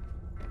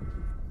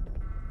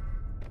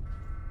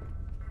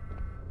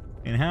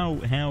 And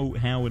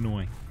how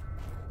annoying.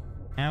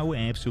 How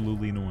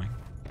absolutely annoying.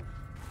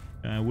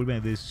 What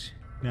about this?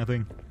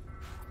 Nothing.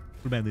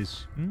 What about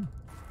this? Can't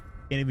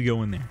even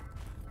go in there.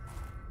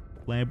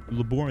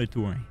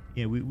 Laboratory.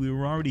 Yeah, we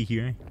were already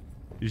here.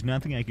 There's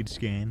nothing I could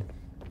scan.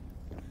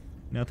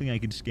 Nothing I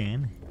could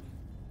scan.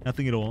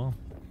 Nothing at all.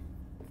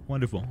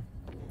 Wonderful.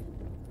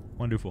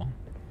 Wonderful.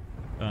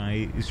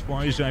 As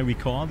far as I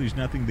recall, there's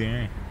nothing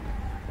there.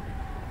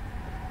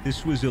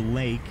 This was a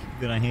lake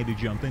that I had to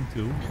jump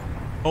into.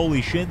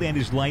 Holy shit, that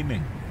is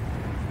lightning.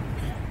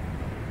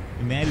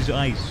 And that is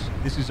ice.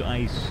 This is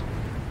ice.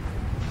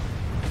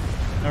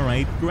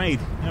 Alright, great.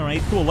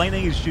 Alright, cool.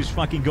 Lightning is just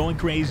fucking going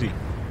crazy.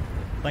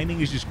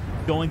 Lightning is just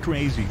going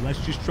crazy.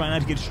 Let's just try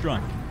not to get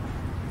struck.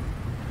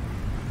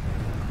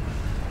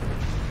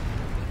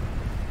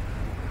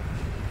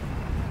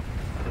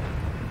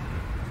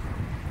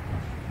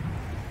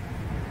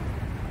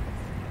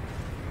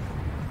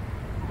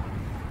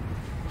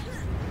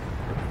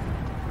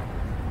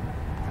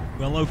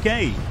 Well,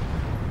 okay.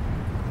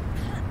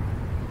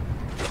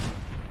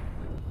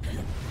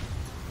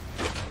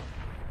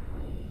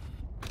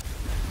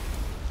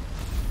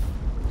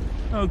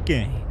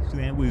 Okay, so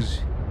that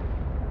was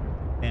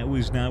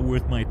not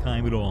worth my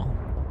time at all.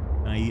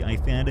 I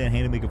found out how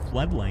to make a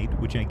floodlight,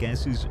 which I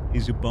guess is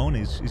a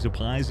bonus, is a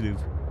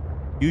positive.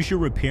 Use your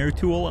repair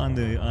tool on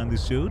the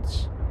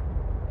suits.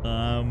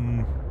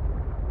 I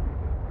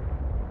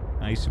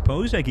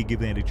suppose I could give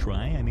that a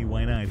try. I mean,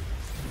 why not?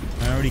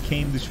 I already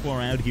came this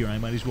far out here. I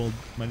might as well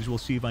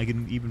see if I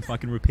can even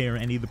fucking repair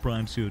any of the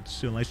prime suits.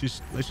 So let's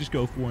just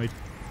go for it.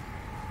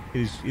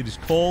 It is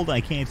cold. I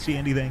can't see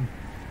anything.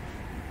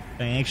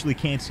 I actually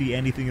can't see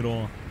anything at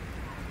all.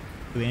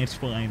 But that's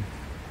fine.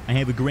 I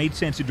have a great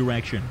sense of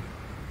direction.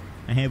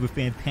 I have a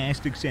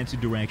fantastic sense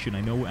of direction.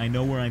 I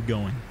know where I'm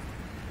going.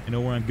 I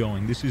know where I'm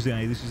going. This is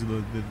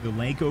the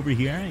lake over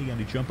here. You got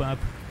to jump up,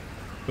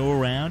 go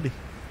around.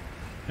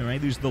 All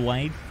right, there's the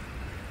light.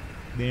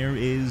 There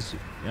is.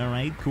 All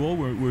right, cool.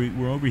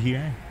 We're over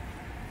here.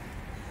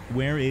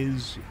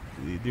 There's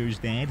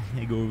that.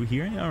 I go over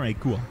here. All right,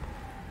 cool.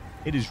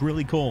 It is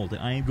really cold.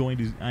 I am going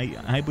to.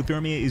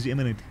 Hypothermia is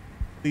imminent.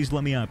 Please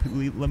let me up.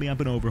 Let me up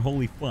and over.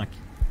 Holy fuck.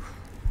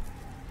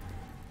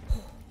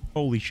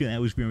 Holy shit, that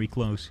was very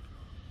close.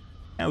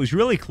 That was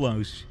really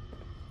close.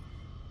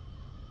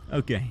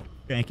 Okay,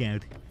 back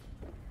out.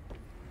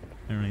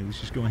 All right, let's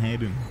just go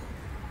ahead and.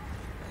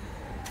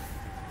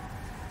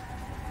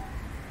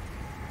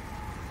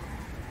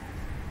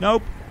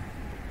 Nope.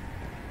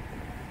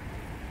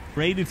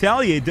 Afraid to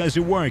tell you, it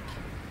doesn't work.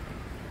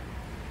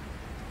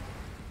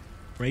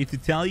 Afraid to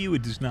tell you,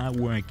 it does not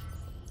work.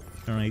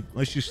 All right,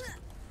 let's just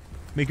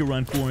make a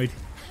run for it.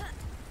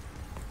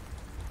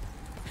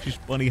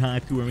 Just bunny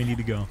hop to where we need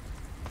to go.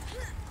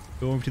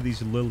 Go over to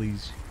these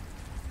lilies.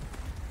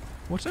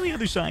 What's on the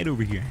other side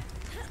over here?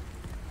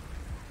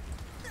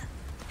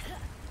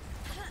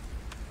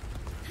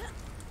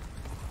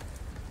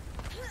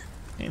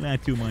 Hey,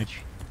 not too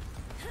much.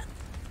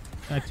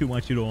 Not too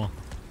much at all.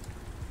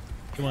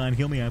 Come on,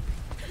 heal me up.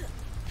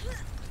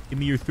 Give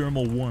me your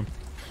thermal warmth.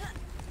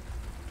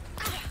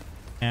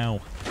 Ow.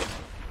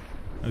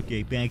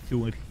 Okay, back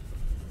to it.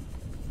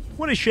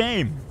 What a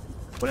shame.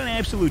 What an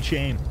absolute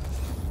shame.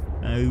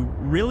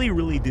 Really,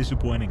 really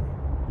disappointing.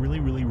 Really,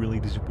 really, really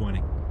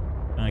disappointing.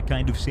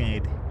 Kind of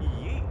sad.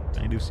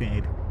 Kind of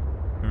sad.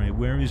 Alright,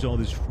 where is all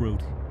this fruit?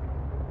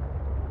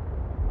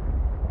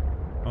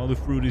 All the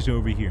fruit is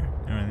over here.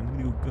 Alright,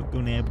 I'm gonna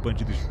go nab a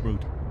bunch of this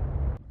fruit.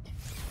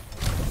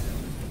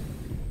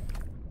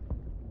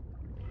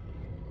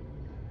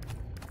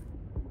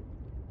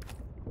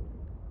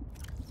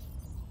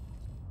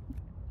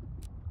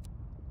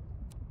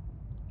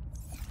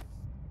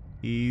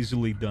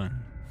 Easily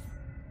done.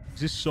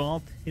 Is this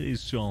salt? It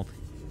is salt.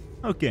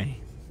 Okay.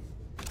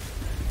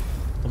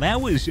 Well, that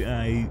was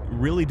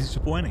really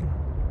disappointing.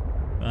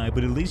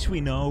 But at least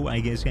we know, I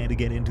guess, how to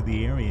get into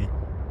the area.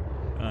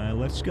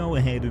 Let's go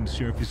ahead and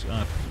surface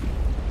up.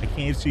 I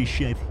can't see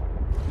shit.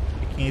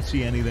 I can't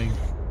see anything.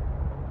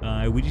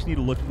 We just need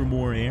to look for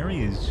more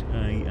areas,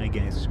 I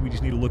guess. We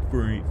just need to look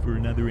for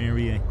another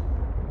area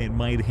that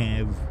might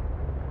have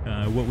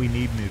what we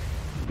need in it.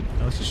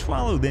 Now, let's just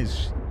follow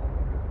this.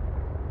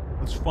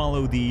 Let's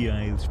follow the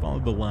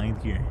line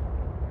here.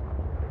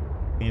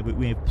 Yeah, but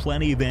we have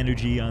plenty of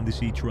energy on the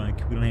sea truck.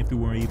 We don't have to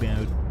worry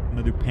about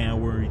another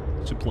power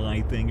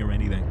supply thing or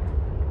anything.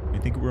 I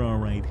think we're all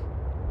right.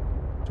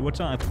 So what's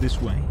off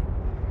this way?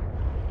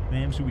 What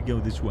happens if we go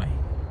this way?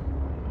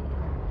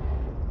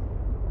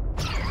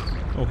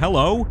 Oh,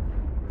 hello?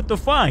 What the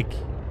fuck?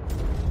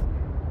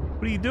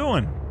 What are you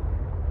doing?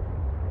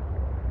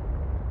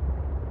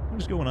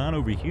 What's going on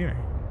over here?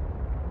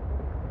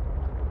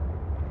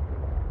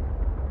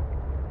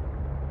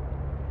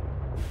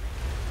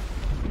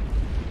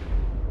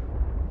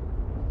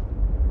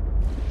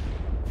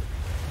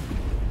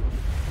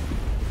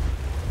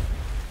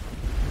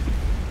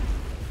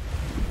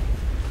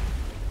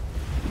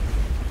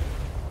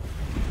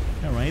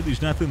 Alright,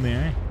 there's nothing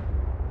there.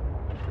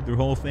 They're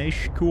whole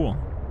fish? Cool.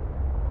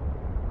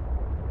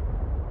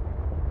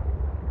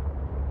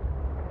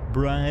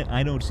 Bruh,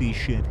 I don't see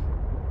shit.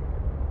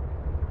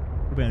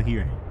 What about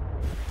here?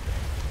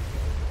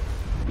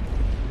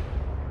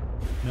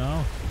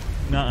 No?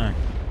 Nuh-uh.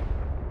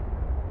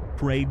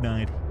 Afraid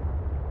not.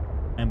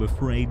 I'm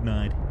afraid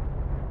not.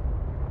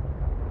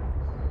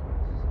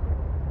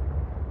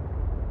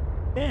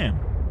 Damn.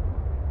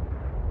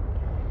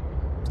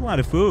 It's a lot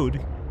of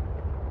food.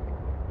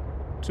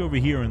 It's over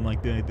here in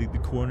like the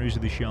corners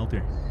of the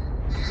shelter.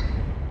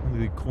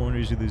 The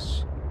corners of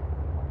this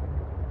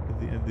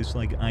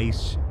like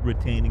ice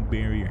retaining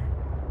barrier.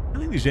 I don't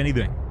think there's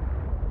anything.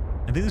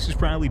 I think this is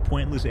probably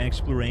pointless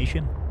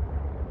exploration.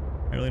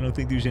 I really don't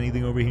think there's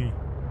anything over here.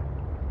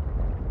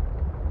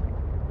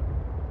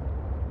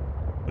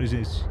 What is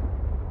this?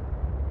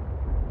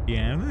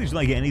 Yeah, I don't think there's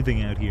like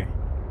anything out here.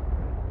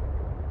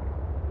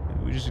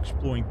 We're just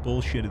exploring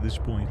bullshit at this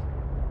point.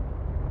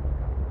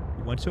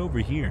 What's over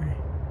here?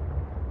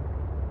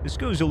 This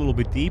goes a little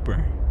bit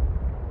deeper.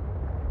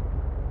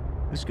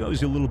 This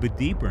goes a little bit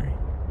deeper.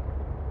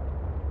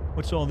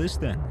 What's all this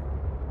then?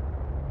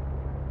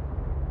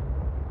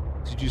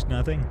 This is just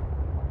nothing?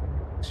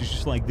 This is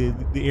just like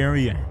the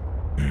area.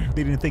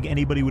 They didn't think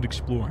anybody would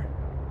explore.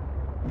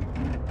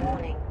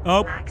 Warning.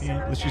 Oh, Maximum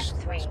yeah,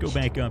 let's go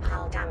back up.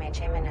 Hull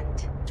damage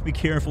imminent. Let's be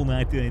careful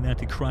not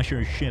to crush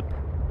our ship.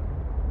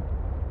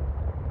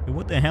 And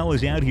what the hell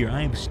is out here?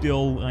 I am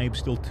still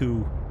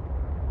too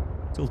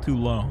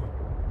low.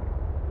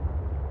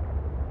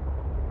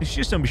 It's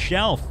just some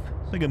shelf.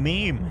 It's like a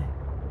meme.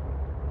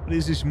 What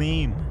is this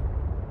meme?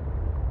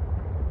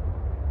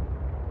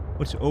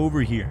 What's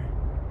over here?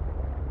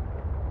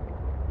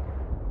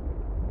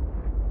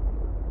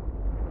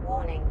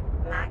 Warning.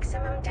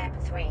 Maximum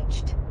depth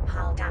reached.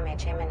 Hull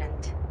damage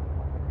imminent.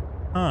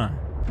 Huh.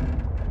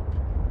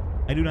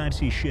 I do not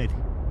see shit.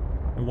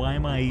 Why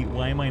am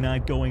I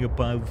not going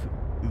above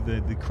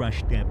the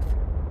crush depth?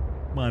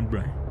 Come on,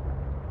 bruh.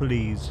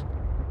 Please.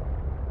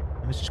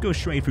 Let's just go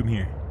straight from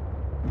here.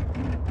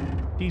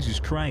 Jesus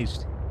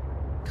Christ.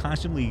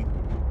 Constantly...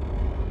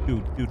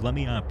 Dude, let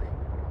me up.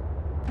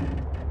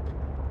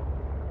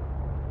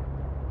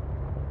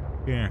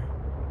 Yeah.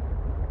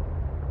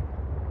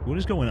 What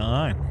is going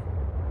on?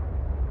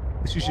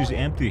 This is just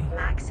empty.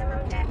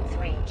 Maximum depth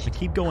reached. I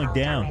keep going Hull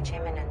down. damage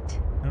imminent.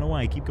 I don't know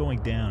why I keep going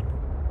down.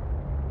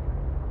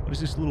 What is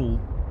this little...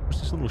 What's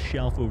this little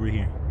shelf over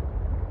here?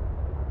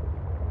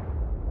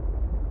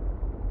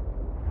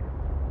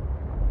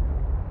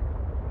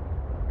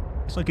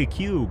 It's like a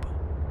cube.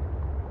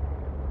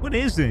 What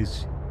is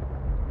this?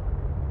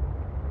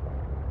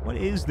 What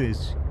is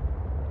this?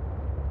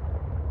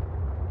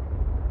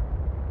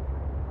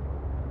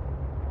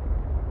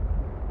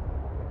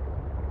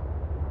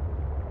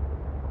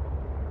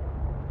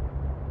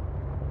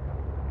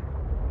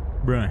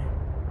 Bruh.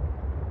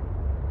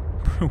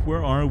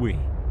 Where are we?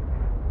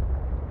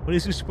 What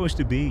is this supposed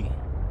to be?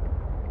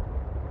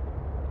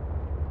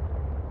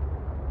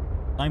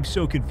 I'm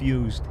so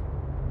confused.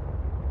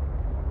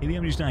 Maybe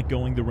I'm just not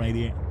going the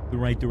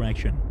right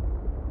direction.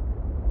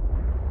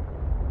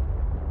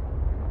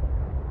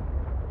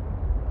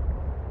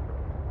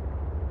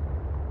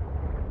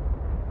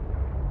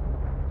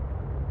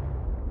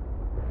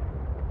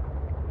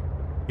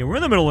 Yeah, we're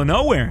in the middle of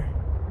nowhere.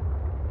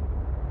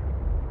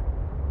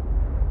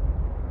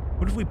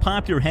 What if we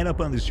popped your head up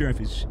on the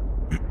surface?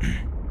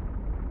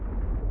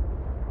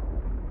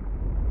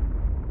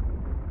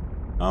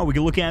 Oh, we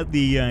can look at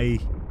the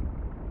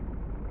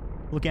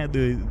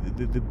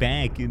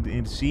back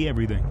and see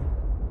everything.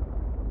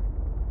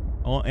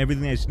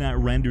 Everything that's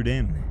not rendered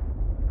in.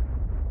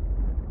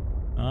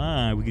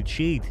 Ah, we could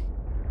cheat.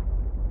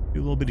 Do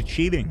a little bit of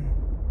cheating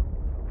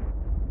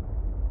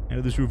out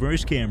of this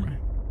reverse camera.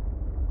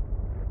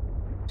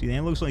 See,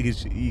 that looks like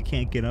you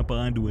can't get up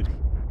onto it.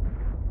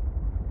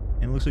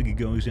 And it looks like it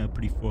goes out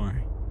pretty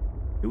far.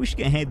 Maybe we should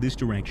head this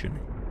direction.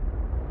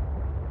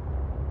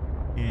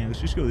 Yeah, let's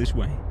just go this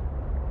way.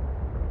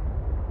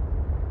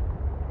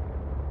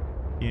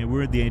 Yeah,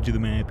 we're at the edge of the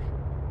map.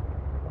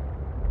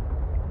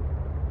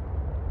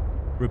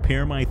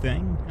 Repair my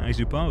thing, I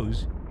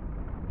suppose.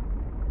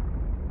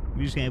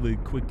 We just have a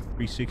quick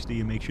 360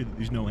 and make sure that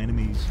there's no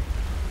enemies.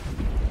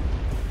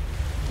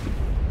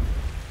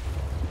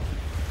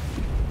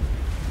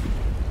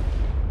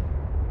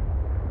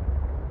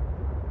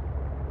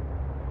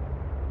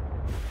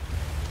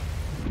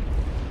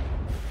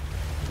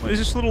 What is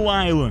this little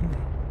island?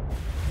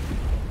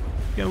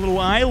 Got a little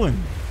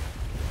island.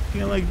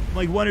 You got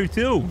like one or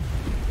two.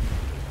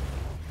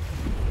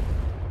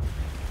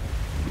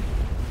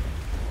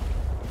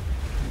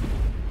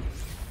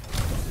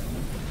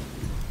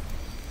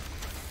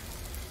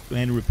 Go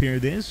ahead and repair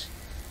this.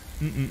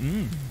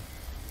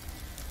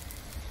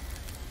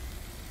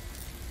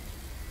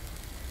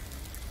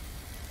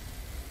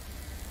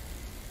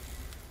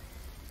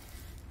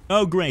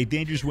 Oh, great.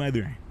 Dangerous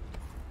weather.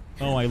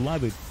 Oh, I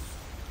love it.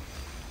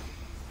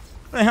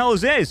 What the hell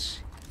is this?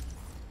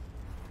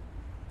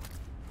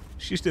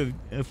 It's just a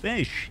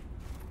fish.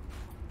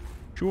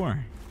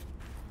 Sure.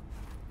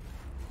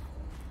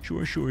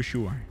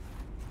 Sure.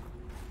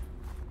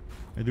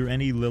 Are there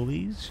any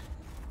lilies?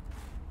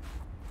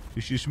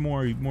 There's just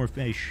more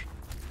fish.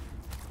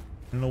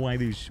 I don't know why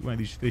these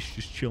fish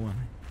just chilling.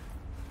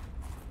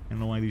 I don't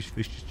know why these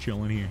fish just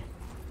chilling here.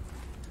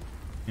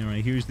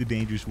 Alright, here's the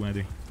dangerous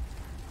weather.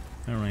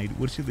 Alright,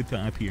 what's at the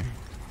top here?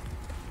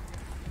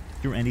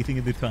 Is there anything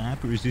at the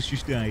top, or is this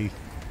just a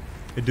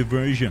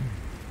diversion?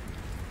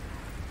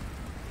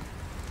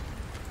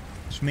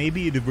 This may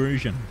be a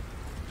diversion.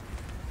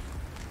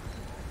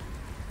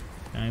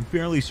 I'm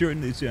fairly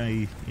certain it's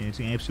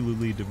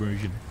absolutely a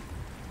diversion.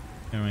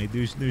 Alright,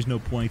 there's no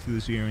point to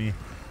this area.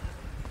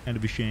 Kind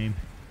of a shame.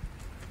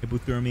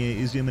 Hypothermia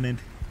is imminent.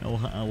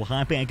 I'll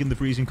hop back in the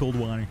freezing cold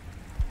water.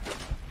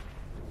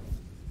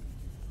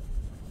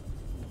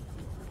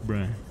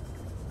 Bruh.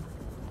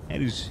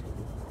 That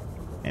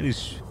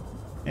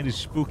is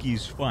spooky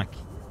as fuck.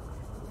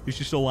 There's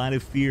just a lot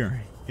of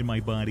fear in my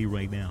body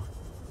right now.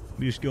 Let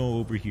me just go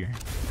over here.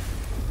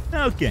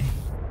 Okay.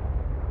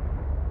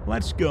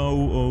 Let's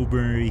go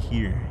over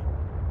here.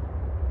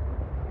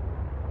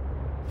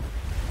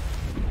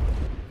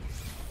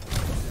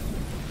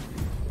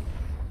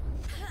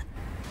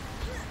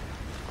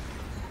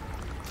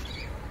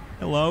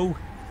 Hello?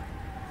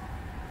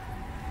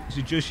 Is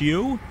it just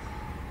you?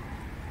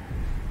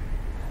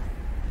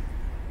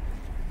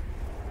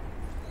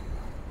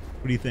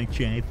 What do you think,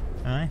 Chad?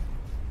 Huh?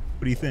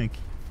 What do you think?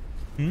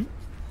 Hmm?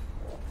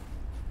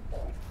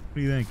 What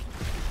do you think?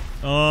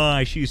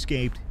 Oh, she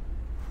escaped.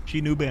 She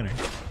knew better.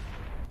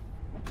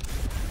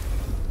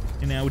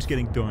 And now it's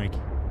getting dark.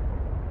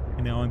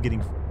 And now I'm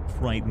getting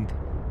frightened.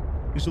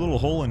 There's a little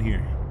hole in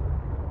here.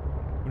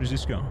 Where does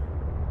this go?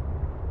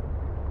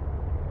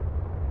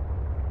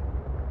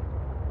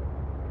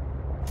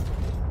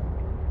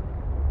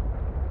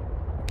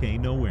 Okay,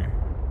 nowhere.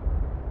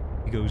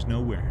 It goes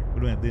nowhere.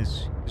 What about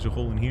this? There's a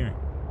hole in here.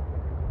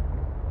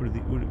 What are the?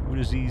 What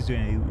is these?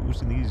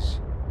 What's in these?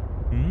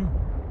 Hmm.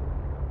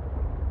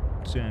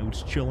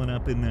 It's chilling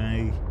up in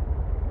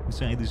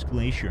inside this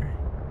glacier.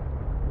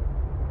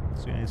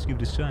 Let's give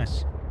it a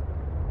sus.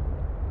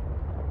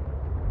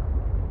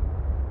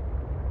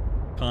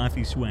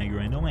 Coffee swagger.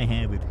 I know I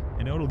have it.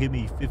 I know it'll give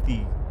me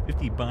 50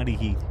 body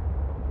heat.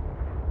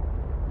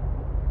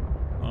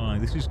 Oh,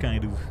 this is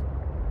kind of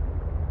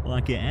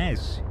like a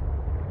ass.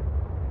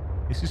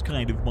 This is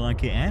kind of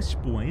like a ass,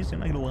 boys. I'm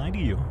not gonna lie to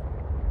you.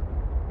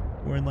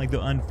 We're in like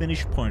the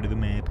unfinished part of the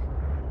map.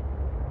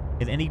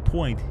 At any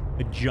point,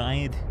 a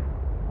giant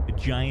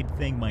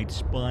thing might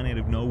spawn out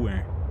of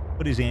nowhere.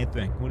 What is that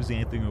thing? What is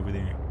that thing over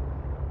there?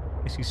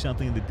 I see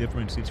something in the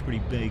difference. It's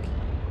pretty big.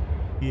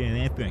 Yeah,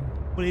 that thing.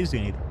 What is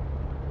that?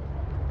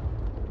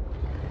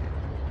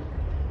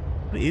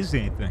 What is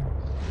that thing?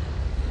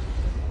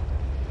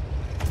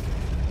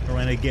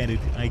 Alright, I get it.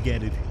 I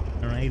get it.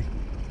 Alright?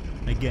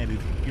 I get it.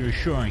 You're a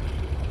shark.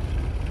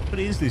 What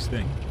is this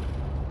thing?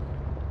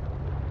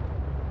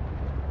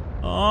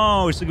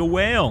 Oh, it's like a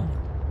whale.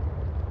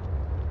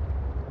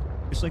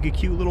 It's like a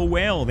cute little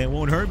whale that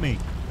won't hurt me.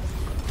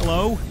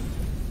 Hello?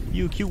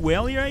 You a cute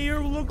whale? You're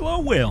a little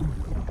glow whale.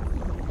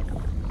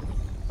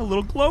 A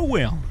little glow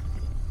whale.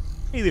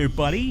 Hey there,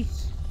 buddy.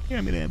 Here,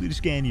 I'm gonna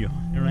scan you.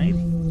 Alright?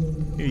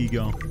 Here you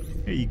go.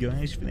 There you go.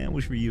 That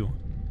was for you.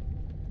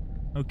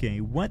 Okay,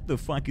 what the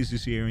fuck is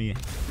this area?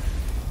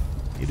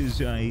 It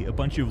is a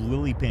bunch of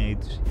lily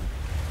pads.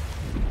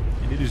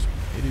 And it is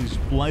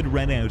blood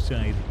red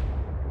outside.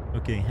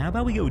 Okay, how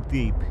about we go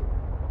deep?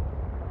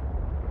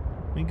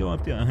 We can go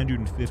up to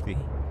 150.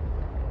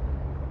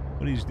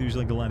 There's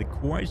like a lot of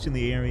quartz in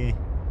the area.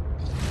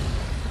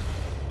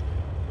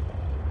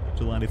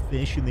 There's a lot of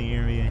fish in the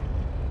area.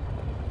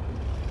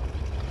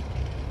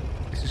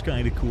 This is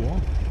kind of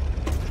cool.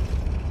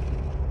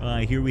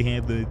 Here we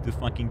have the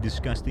fucking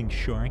disgusting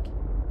shark.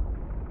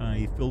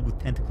 Filled with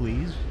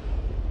tentacles.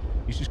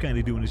 He's just kind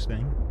of doing his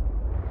thing.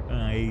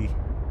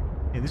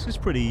 Yeah, this is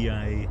pretty,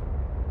 yeah,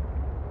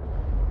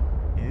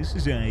 this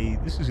is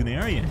an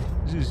area.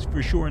 This is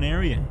for sure an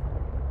area.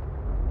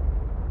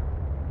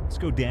 Let's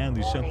go down.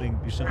 There's something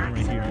right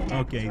here.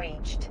 Okay.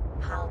 Reached.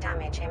 Hull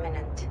damage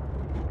imminent.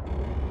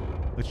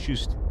 Let's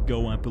just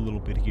go up a little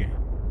bit here.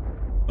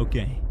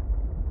 Okay.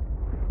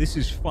 This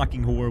is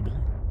fucking horrible.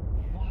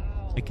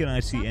 I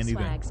cannot see anything.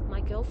 Swags,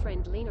 my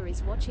girlfriend Lena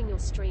is watching your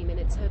stream and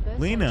it's her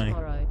birthday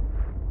tomorrow.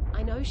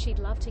 I know she'd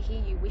love to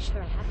hear you wish her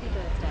a happy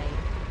birthday.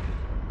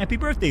 Happy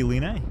birthday,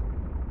 Lena.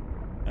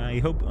 I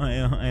hope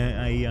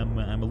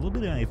I'm a little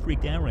bit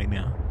freaked out right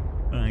now.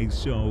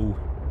 So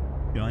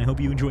I hope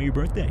you enjoy your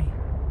birthday.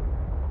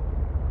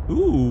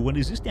 Ooh, what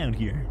is this down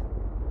here?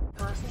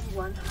 Passing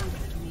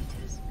 100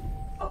 meters.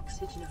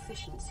 Oxygen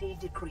efficiency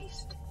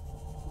decreased.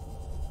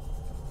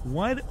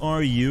 What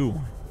are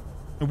you?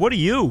 What are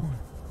you?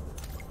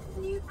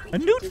 A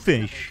newt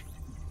fish.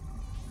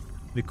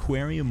 An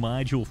aquarium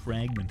module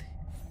fragment.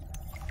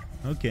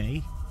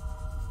 Okay.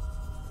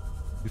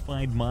 We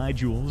find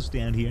modules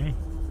down here.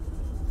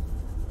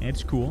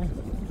 That's cool.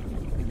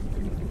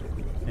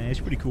 That's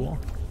pretty cool.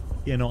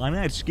 Yeah, no, I'm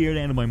not scared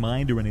out of my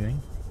mind or anything.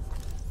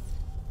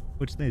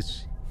 What's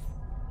this?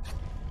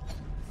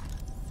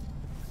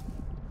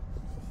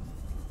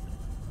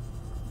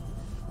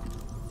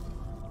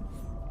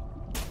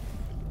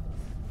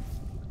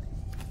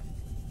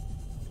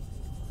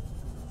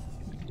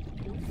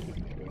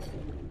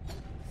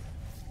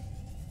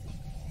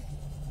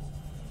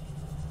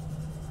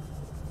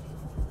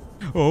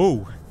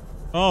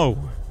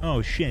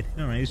 Oh, shit.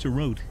 Alright, it's a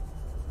root.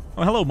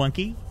 Oh, hello,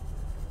 monkey.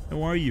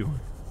 How are you?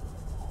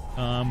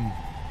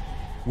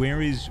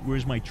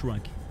 Where's my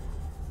truck?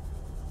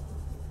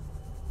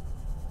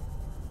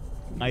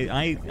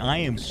 I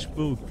am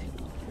spooked.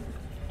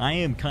 I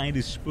am kind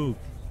of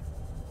spooked.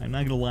 I'm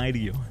not gonna lie to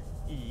you.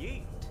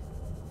 Yeet.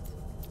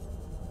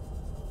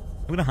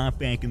 I'm gonna hop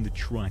back in the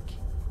truck.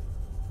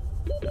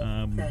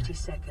 30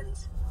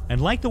 seconds. I'd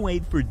like to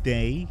wait for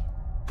day.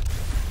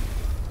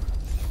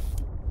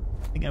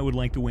 I think I would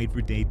like to wait for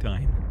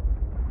daytime.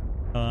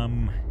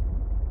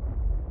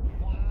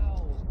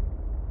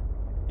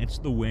 It's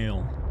the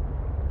whale.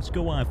 Let's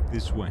go off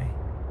this way.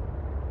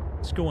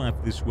 Let's go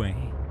off this way.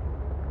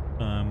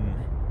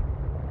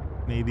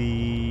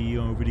 Maybe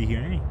over to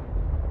here.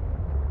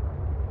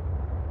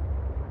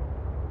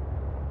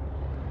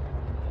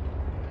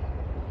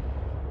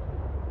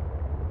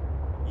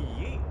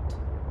 Yeet.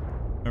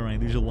 Alright,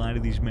 there's a lot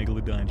of these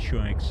megalodon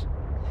sharks.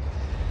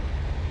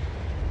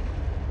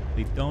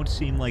 They don't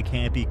seem like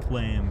happy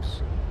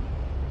clams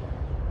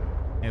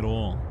at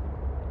all.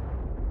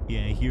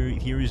 Yeah,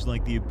 here is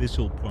like the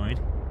abyssal part.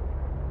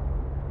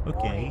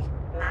 Okay.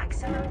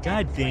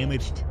 God damn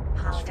it.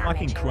 This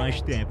fucking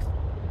crush depth.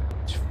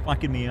 It's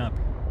fucking me up.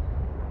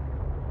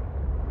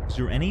 Is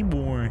there any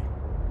more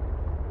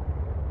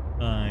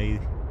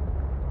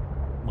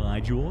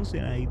modules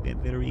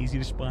that are easy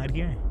to spot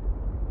here?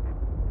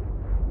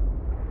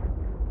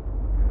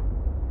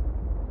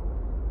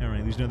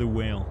 Alright, there's another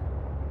whale.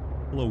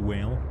 Hello,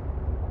 whale.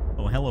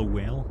 Oh, hello,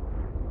 whale.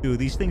 Dude,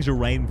 these things are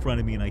right in front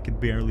of me and I can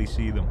barely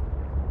see them.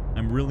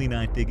 I'm really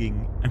not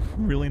digging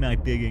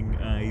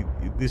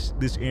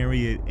this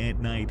area at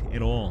night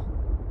at all.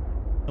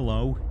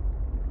 Hello?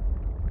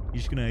 You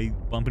just gonna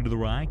bump into the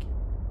rock?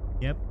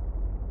 Yep.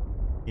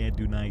 Yeah,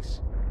 do nice.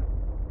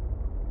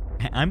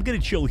 I'm gonna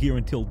chill here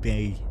until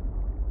day.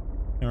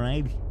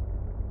 Alright?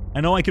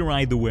 I know I can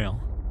ride the whale.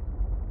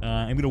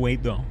 I'm gonna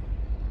wait though.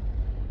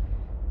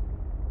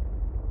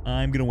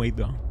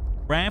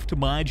 Craft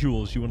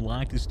modules. You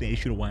unlocked the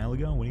station a while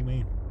ago? What do you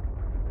mean?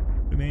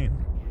 What do you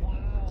mean?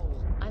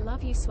 I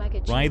love you,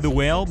 Swagger. Ride the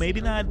whale? Maybe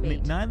not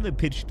in the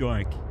pitch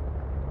dark.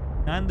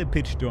 Not in the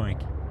pitch dark.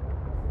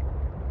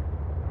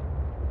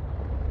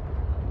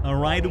 I'll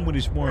ride him when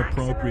it's more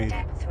appropriate.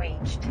 Depth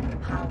reached.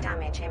 Hull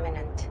damage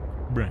imminent.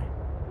 Bruh.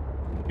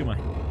 Come on.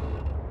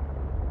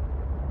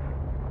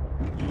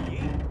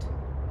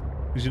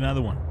 There's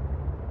another one.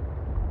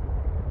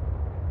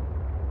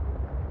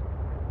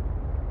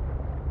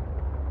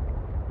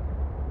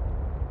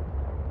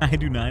 I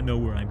do not know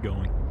where I'm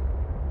going.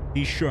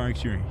 These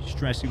sharks are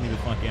stressing me the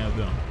fuck out,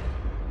 though.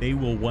 They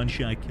will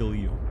one-shot kill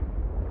you.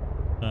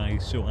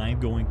 So I'm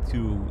going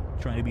to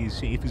try to be as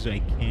safe as I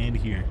can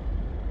here.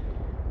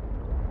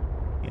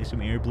 Get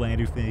some air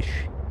bladder fish.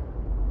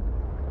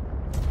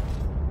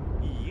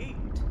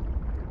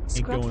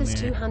 Scrubfest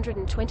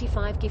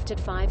 225 gifted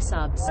 5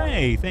 subs.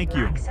 Hey, thank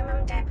you.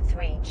 Maximum depth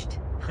reached.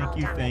 Hull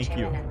damage Thank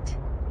you. imminent.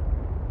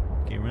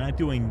 Okay, we're not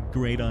doing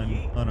great on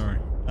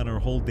our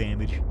hull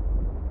damage.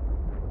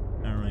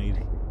 All right.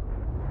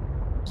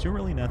 Is there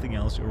really nothing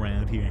else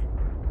around here?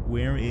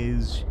 Where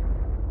is...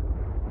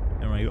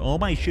 Alright, all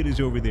my shit is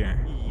over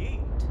there.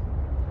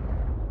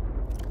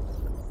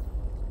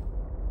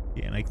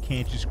 Yeah, and I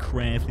can't just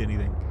craft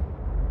anything.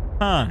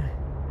 Huh.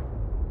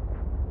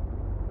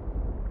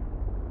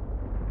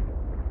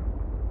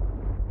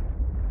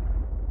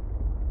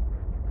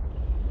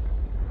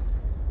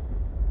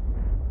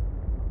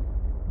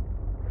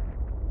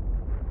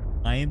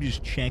 I am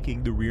just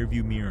checking the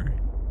rearview mirror.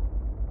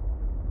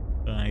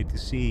 To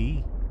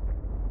see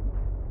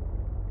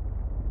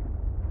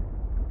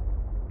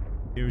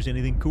if there's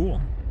anything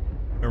cool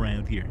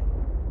around here.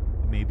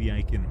 Maybe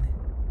I can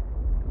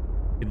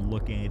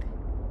look at.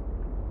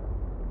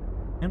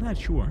 I'm not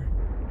sure.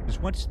 Because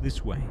what's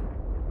this way?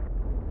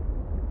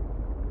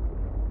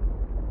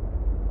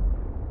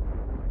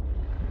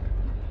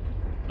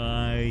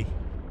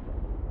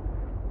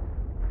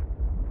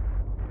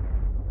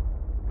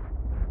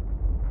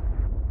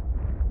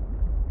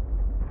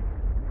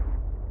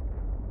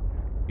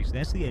 So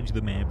that's the edge of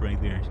the map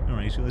right there.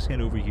 Alright, so let's head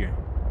over here.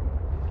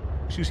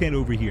 Let's just head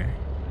over here.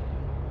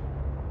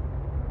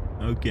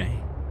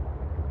 Okay.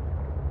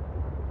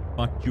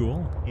 Fuck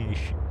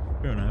Jewel-ish.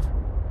 Fair enough.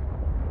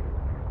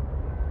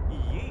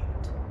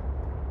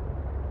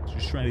 Let's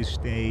just try to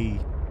stay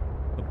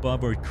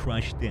above our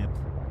crush depth.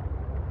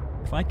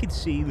 If I could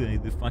see the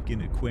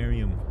fucking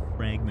aquarium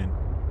fragment,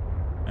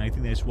 I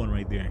think that's one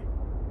right there.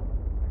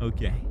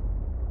 Okay.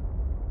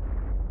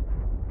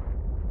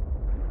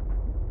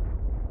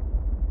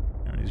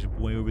 There's a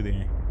boy over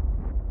there.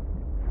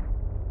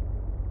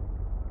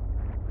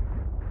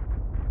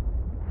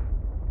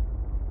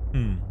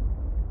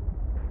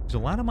 There's a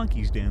lot of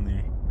monkeys down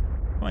there.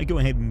 I might go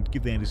ahead and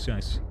give that a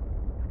sus.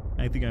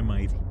 I think I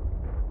might.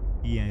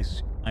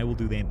 Yes, I will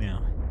do that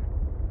now.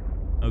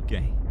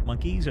 Okay,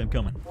 monkeys, I'm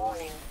coming.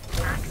 Warning.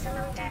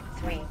 Maximum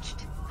depth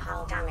reached.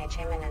 Hull damage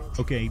imminent.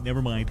 Okay,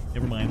 never mind.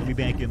 Let me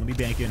back in.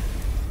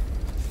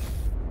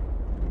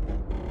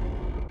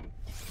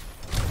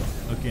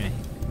 Okay,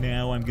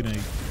 now I'm gonna...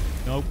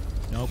 Nope,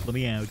 let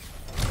me out.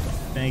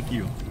 Thank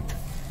you.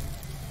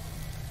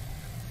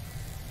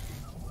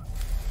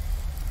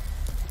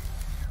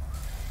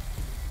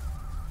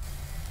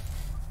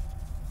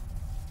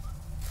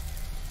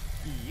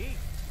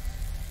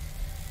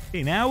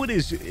 Okay, now it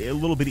is a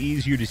little bit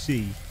easier to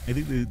see. I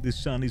think the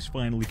sun is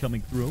finally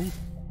coming through.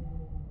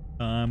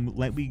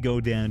 Let me go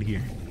down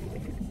here.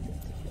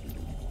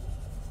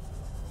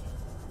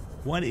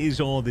 What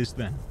is all this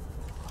then?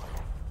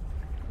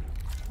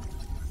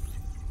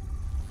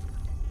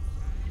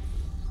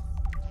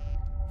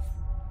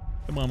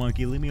 Come on,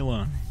 monkey, leave me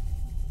alone.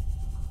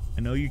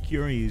 I know you're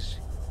curious,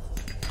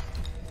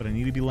 but I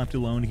need to be left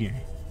alone here.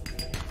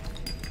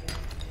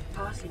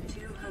 Passing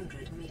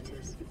 200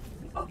 meters.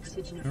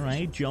 Oxygen all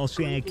right, gel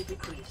sack,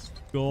 decreased.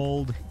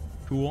 gold,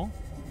 cool.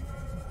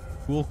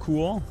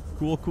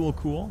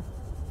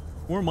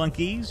 More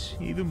monkeys,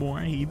 even more.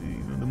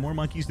 The more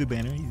monkeys, the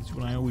better. That's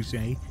what I always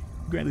say.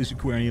 Grab this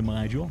aquarium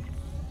module.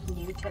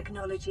 New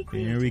technology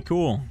created. Very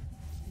cool.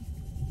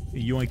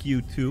 Yoink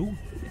you too.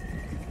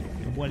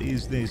 And what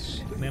is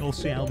this? Metal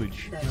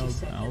salvage.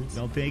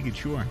 I'll take it,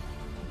 sure.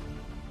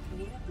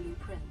 New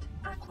blueprint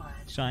acquired.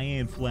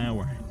 Cyan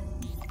flower.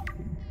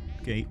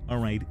 Okay,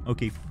 alright.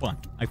 Okay,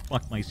 fuck. I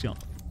fucked myself.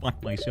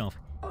 Fuck myself.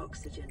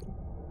 Oxygen.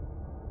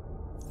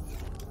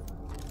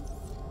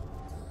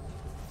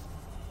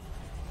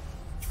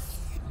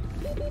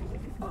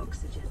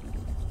 Oxygen.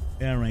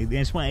 Alright,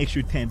 that's my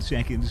extra 10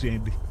 seconds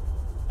and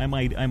I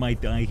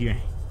might die here.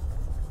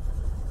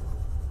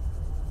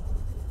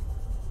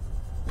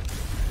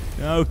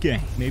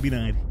 Okay, maybe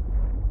not.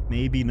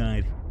 Maybe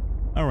not.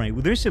 Alright,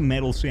 well there's some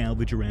metal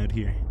salvage around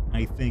here.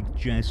 I think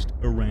just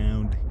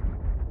around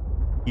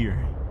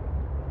here.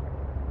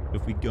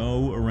 If we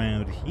go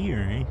around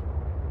here,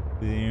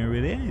 there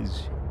it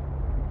is.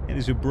 That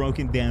is a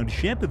broken down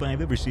ship if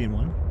I've ever seen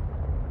one.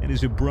 That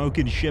is a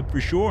broken ship for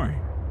sure.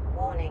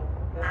 Warning.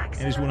 That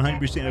is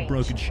 100% a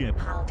broken ship.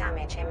 Hull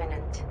damage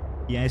imminent.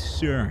 Yes,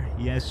 sir.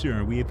 Yes,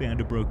 sir. We have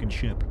found a broken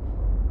ship.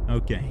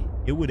 Okay.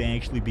 It would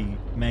actually be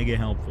mega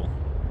helpful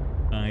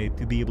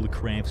to be able to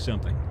craft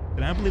something.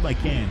 But I don't believe I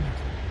can.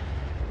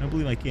 I don't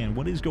believe I can.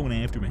 What is going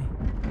after me?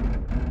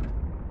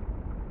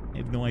 I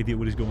have no idea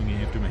what is going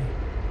after me.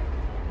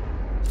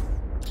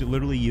 Is it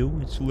literally you?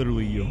 It's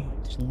literally you.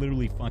 It's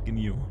literally fucking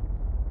you.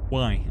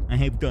 Why? I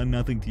have done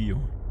nothing to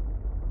you.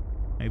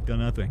 I have done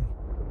nothing.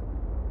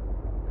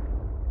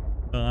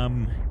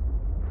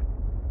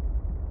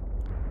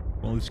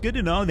 Well, it's good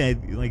to know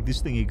that, like,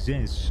 this thing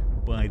exists,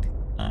 but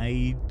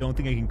I don't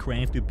think I can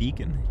craft a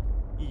beacon.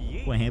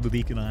 Do I have a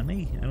beacon on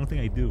me? I don't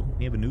think I do.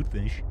 I have a newt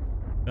fish.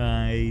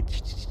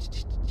 That's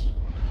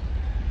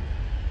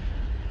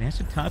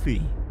a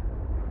toughie.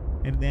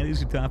 And that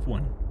is a tough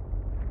one.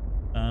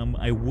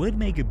 I would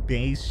make a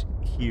base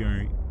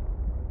here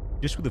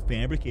just with a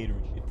fabricator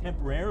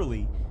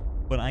temporarily,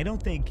 but I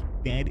don't think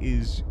that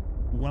is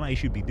what I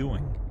should be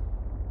doing.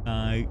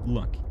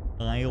 Look,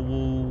 I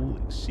will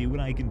see what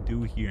I can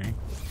do here.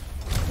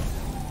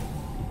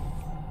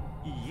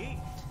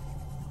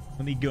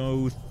 Let me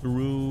go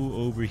through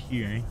over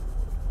here.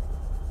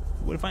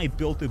 What if I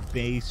built a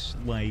base,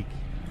 like,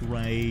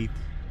 right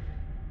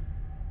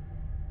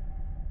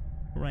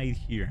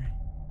here?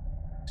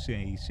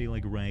 Say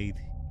like right...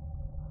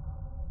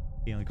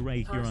 Yeah, like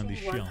right here on the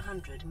shelf.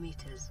 100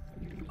 meters.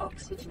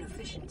 Oxygen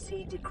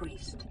efficiency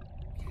decreased.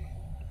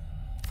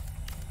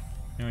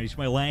 Alright, it's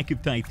my lack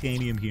of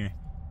titanium here.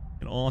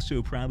 And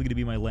also probably going to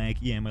be my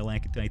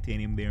lack of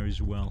titanium there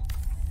as well.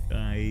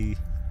 Let's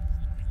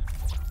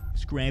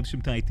grab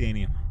some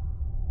titanium.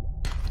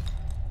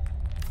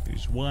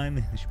 There's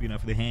one. This should be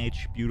enough for the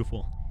hatch.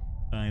 Beautiful.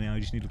 Now I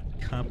just need a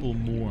couple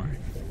more.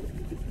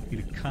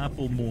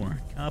 Couple more.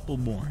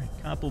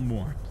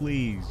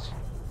 Please.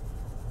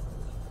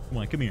 Come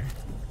on, come here.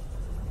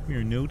 Come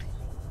here, Newt.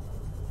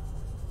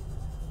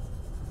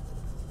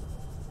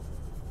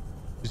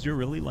 Is there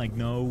really, like,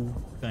 no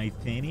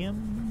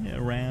titanium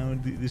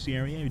around this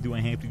area? Or do I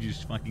have to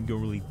just fucking go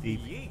really deep?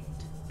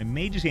 I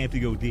may just have to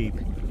go deep.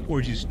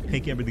 Or just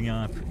pick everything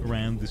off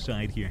around the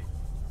side here.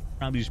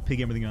 Probably just pick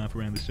everything off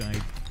around the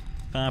side.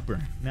 Copper.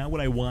 Not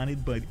what I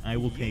wanted, but I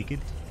will take it.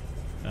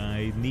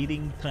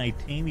 Needing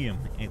titanium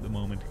at the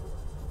moment.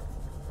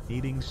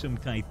 Needing some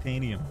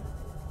titanium.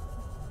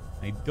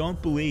 I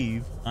don't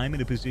believe I'm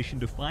in a position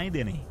to find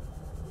any.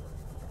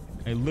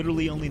 I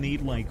literally only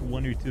need like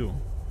one or two.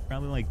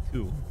 Probably like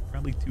two.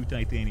 Probably two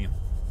titanium.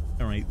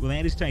 Alright, well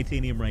that is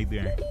titanium right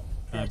there.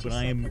 But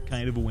I am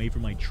kind of away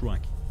from my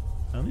truck.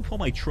 Let me pull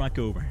my truck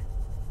over.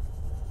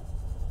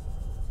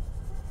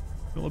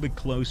 A little bit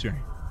closer.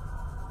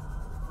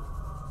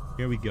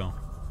 There we go.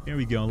 There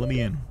we go. Let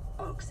me in.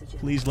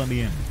 Please let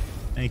me in.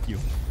 Thank you.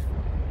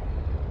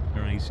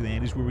 Alright, so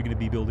that is where we're going to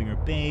be building our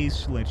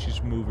base. Let's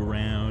just move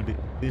around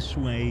this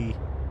way.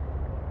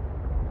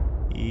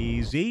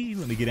 Easy.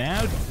 Let me get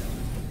out.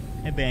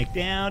 And back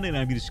down, and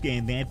I'm going to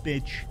scan that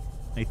bitch.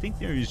 I think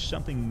there is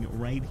something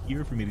right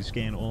here for me to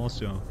scan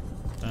also.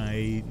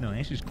 No,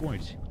 that's just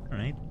quartz.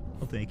 Alright,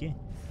 I'll take it.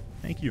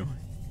 Thank you.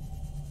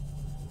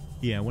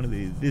 Yeah, one of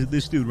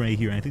this dude right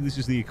here. I think this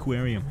is the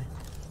aquarium.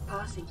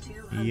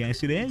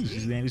 Yes, it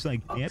is. That is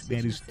like, yep,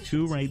 that is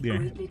two right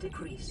there.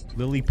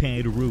 Lily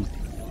pad root.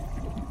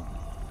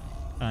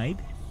 Alright.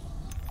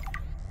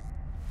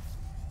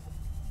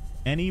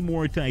 Any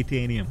more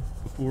titanium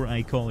before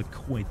I call it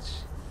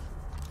quits?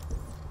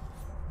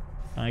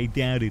 I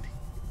doubt it.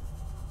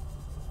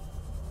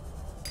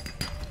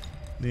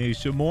 There's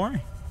some more.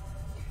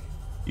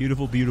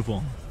 Beautiful,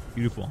 beautiful,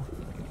 beautiful.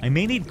 I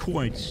may need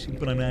quartz,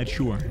 but I'm not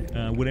sure.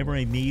 Whatever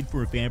I need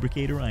for a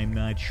fabricator, I'm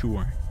not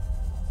sure.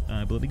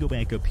 But let me go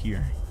back up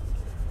here.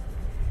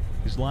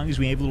 As long as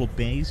we have a little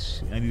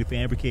base, I need a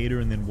fabricator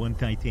and then one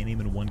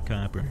titanium and one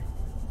copper.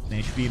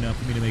 That should be enough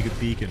for me to make a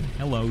beacon.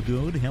 Hello,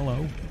 dude.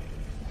 Hello.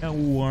 How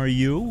are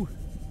you?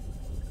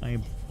 I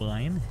am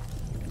fine.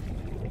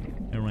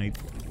 Alright.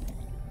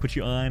 Put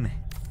you on.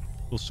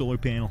 Little solar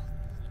panel.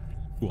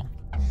 Cool.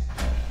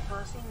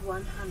 Passing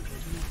 100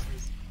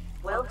 meters.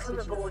 Welcome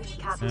aboard,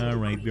 Captain. All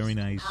right, very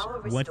nice.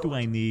 Power What do I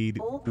restored. need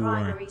All for...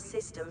 primary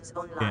systems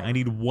online. Yeah, I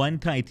need 1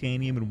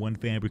 titanium and 1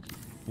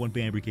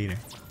 fabricator.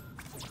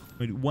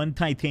 Wait, 1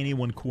 titanium,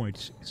 1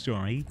 quartz.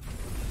 Sorry.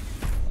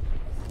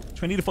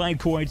 So I need to find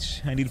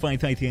quartz. I need to find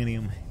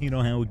titanium. You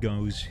know how it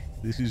goes.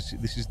 This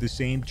is the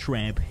same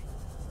trap.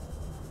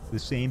 The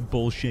same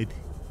bullshit.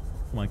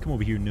 Come on, come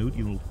over here, Newt,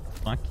 you little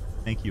fuck.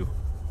 Thank you.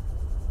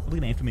 I'm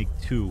gonna have to make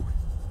 2.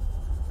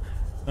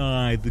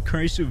 The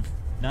curse of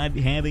not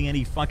having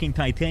any fucking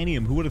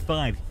titanium. Who would have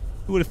thought?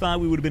 Who would have thought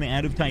we would have been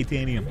out of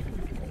titanium?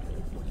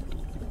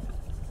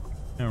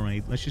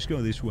 Alright, let's just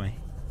go this way.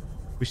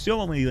 We're still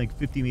only like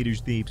 50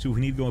 meters deep, so if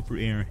we need to go up for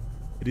air,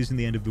 it isn't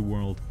the end of the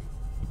world.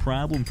 The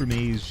problem for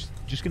me is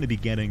just going to be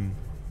getting...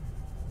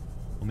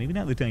 Well, maybe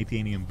not the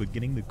titanium, but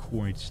getting the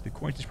quartz. The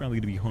quartz is probably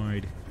going to be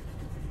hard.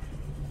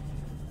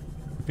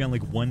 We found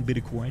like 1 bit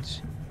of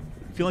quartz.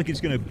 I feel like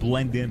it's going to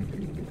blend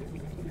in.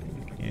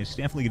 Yeah, it's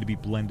definitely going to be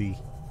blendy.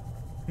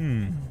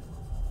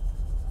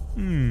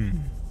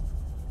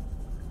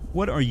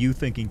 What are you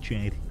thinking,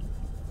 Chad?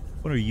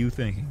 What are you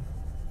thinking?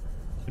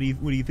 What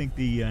do you think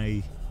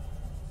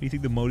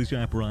the modus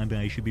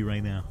operandi should be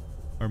right now?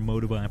 Our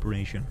mode of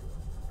operation?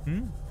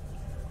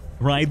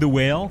 Ride the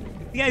whale?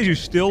 You guys are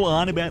still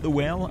on about the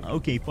whale?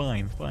 Okay,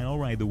 fine, I'll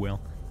ride the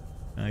whale.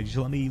 Just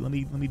let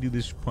me do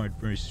this part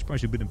first. This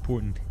part's a bit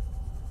important.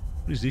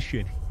 What is this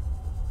shit?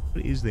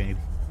 What is that?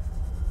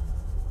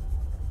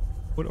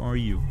 What are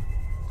you?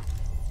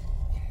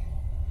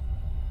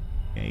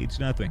 Okay, it's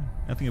nothing.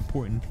 Nothing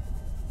important.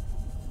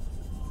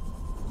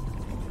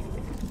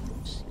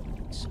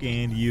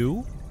 Scan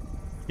you.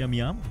 Yum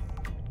yum.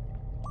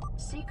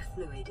 Seek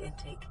fluid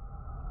intake.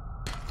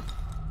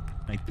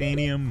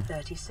 Titanium.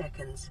 30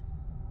 seconds.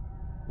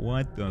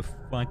 What the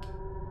fuck?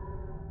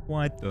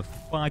 What the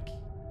fuck?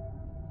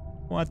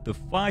 What the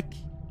fuck?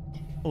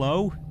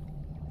 Hello?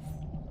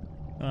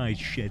 Oh,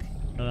 shit.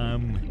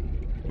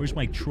 Where's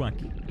my truck?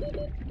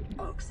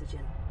 Oxygen.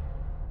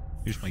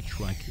 Here's my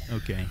truck.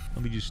 Okay,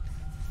 let me just...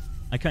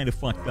 I kind of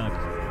fucked up.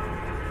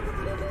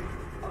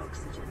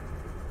 Oxygen.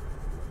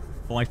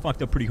 Oh, I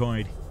fucked up pretty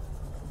hard.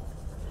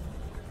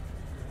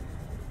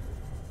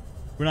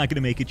 We're not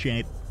gonna make it,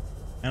 chat.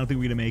 I don't think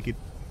we're gonna make it.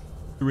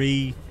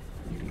 3,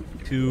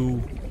 2,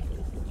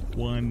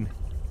 1.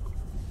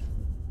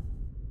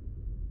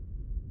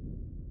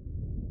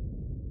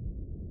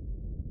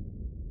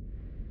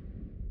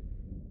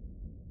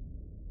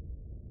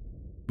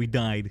 We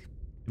died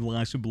and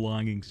lost some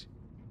belongings.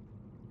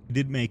 We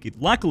did make it.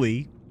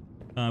 Luckily,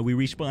 we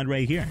respawned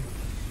right here.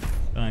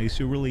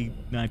 So really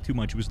not too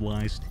much was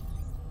lost.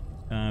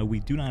 We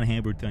do not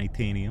have our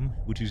titanium,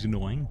 which is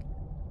annoying.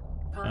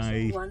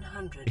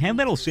 Have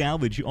metal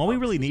salvage. All we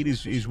really need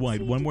is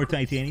what? 1 more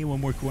titanium, 1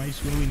 more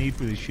quartz? What do we need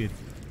for this shit?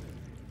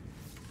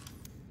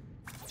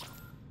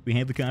 We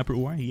have the copper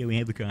ore? Yeah, we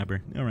have the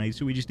copper. Alright,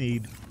 so we just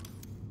need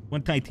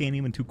 1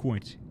 titanium and 2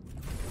 quartz.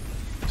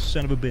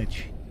 Son of a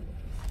bitch.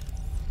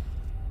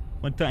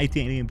 1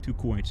 titanium, 2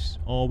 quartz.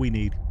 All we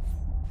need.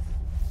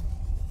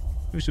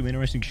 There's some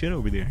interesting shit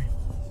over there.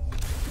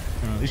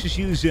 Let's just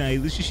use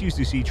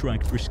the sea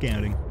truck for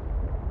scouting.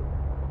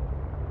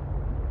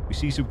 We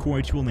see some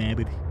quartz, we'll nab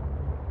it.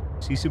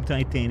 See some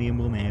titanium,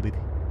 we'll nab it.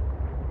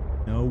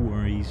 No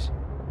worries.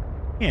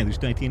 Yeah, there's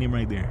titanium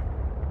right there.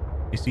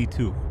 I see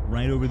 2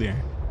 right over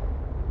there.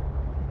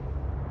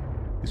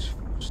 This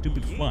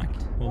stupid fuck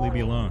won't leave me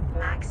alone.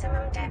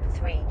 Maximum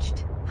depth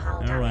reached.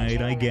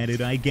 Alright, I get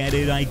it, I get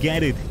it, I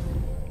get it.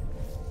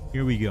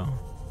 Here we go.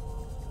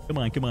 Come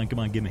on, come on, come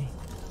on, gimme.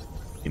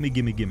 Gimme,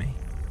 gimme, gimme.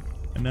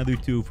 Another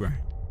twofer.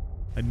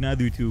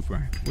 Another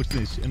twofer. What's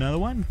this? Another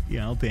one?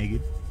 Yeah, I'll take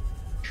it.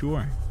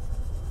 Sure.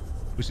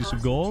 Was this some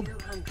gold?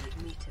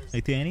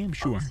 Titanium?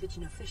 Sure.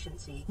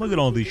 Look at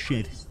all this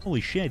shit. Holy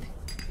shit.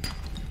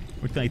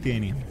 More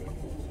titanium.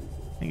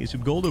 I get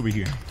some gold over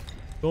here.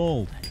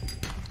 Gold.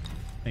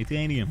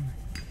 Titanium.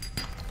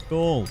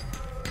 Gold.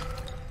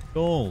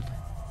 Gold.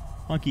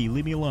 Monkey,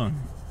 leave me alone.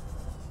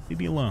 Leave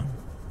me alone.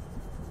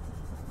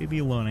 Leave me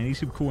alone. I need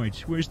some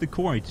quartz. Where's the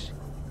quartz?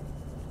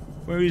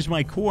 Where is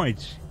my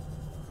quartz?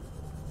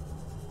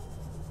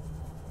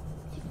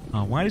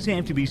 Oh, why does it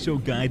have to be so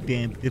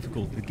goddamn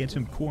difficult to get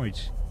some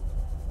quartz?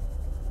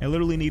 I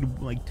literally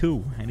need like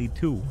 2. I need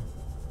 2.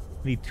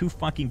 I need 2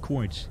 fucking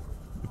quartz.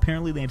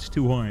 Apparently that's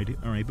too hard.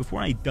 Alright,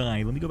 before I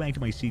die, let me go back to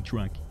my sea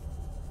truck.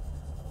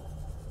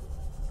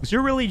 Is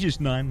there really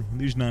just none?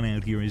 There's none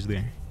out here, is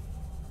there?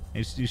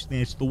 It's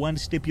the one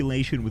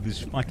stipulation with this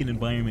fucking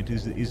environment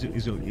is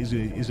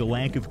a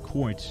lack of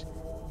quartz.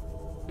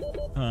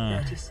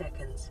 30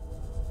 seconds.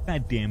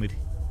 God damn it.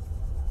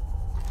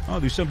 Oh,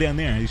 there's some down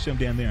there. There's some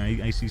down there.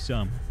 I see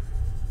some.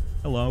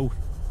 Hello.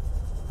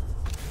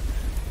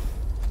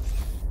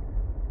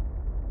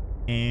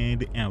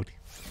 And out.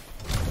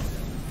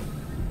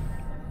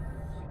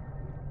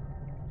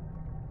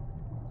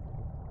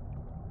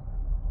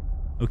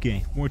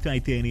 Okay, more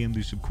titanium.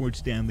 There's some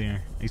quartz down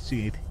there. I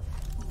see it.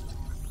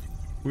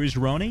 Where's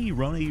Roni?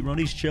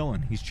 Roni's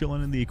chilling. He's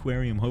chilling in the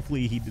aquarium.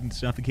 Hopefully he didn't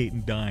suffocate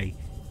and die.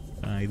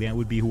 That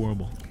would be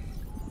horrible.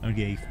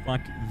 Okay,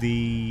 fuck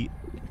the...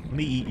 Let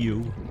me eat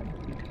you.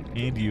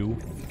 And you.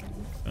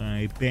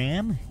 Alright,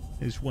 bam.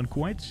 There's 1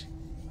 quartz.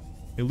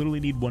 I literally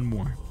need 1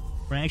 more.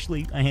 Or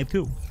actually, I have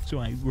 2.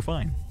 So we're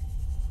fine.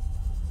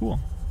 Cool.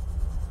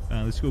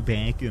 Let's go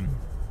back and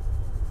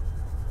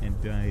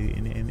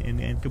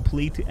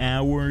complete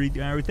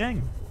our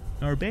thing.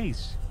 Our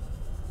base.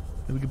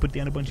 Then we can put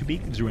down a bunch of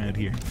beacons around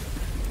here.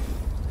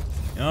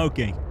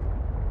 Okay.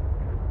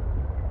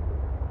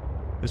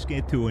 Let's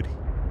get to it.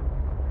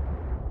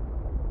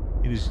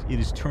 It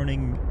is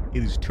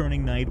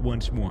turning night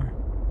once more.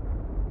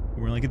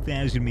 We're like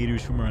 1,000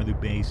 meters from our other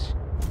base.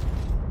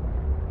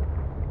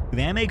 But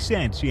that makes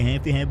sense. You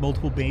have to have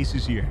multiple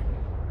bases here.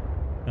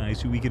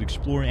 So we can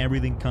explore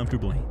everything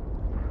comfortably.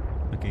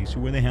 Okay, so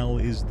where the hell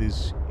is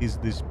this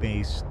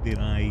base that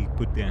I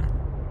put down?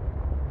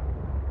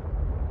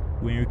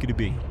 Where could it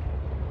be?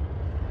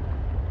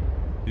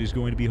 It is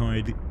going to be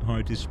hard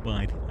to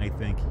spot, I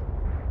think.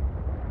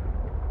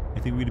 I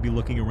think we're going to be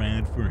looking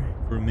around for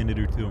a minute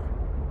or 2.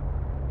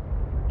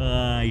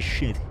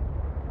 Shit.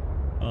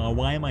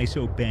 Why am I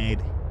so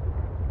bad?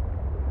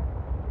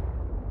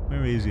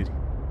 Where is it?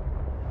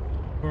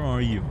 Where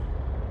are you?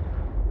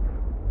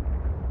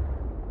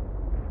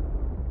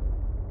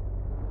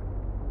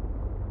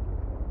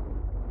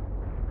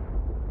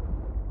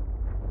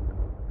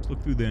 Let's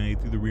look through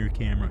the rear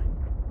camera.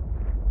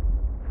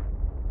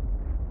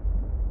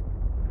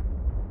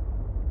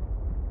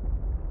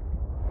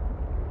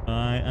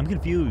 I'm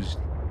confused.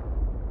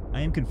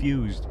 I am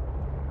confused.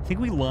 I think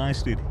we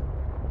lost it.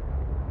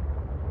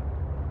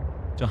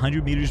 It's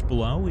 100 meters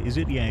below? Is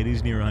it? Yeah, it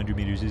is near 100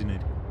 meters, isn't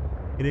it?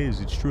 It is.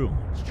 It's true.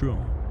 It's true.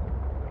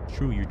 It's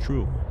true. You're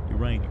true. You're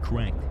right. You're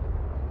correct.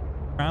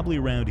 Probably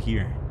around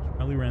here.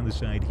 Probably around the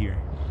side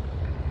here.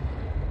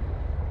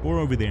 Or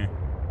over there.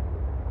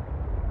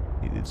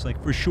 It's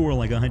like, for sure,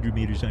 like 100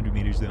 meters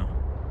though.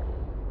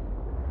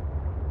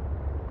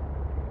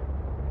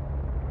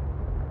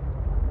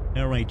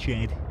 Alright,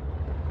 Chad.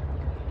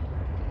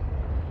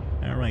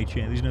 Alright,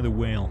 Chad. There's another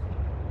whale.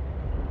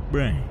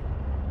 Bruh.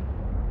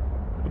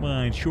 Come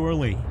on,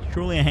 surely.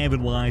 Surely I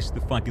haven't lost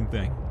the fucking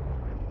thing.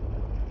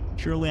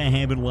 Surely I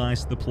haven't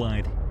lost the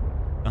plot.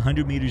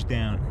 100 meters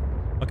down.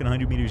 Fucking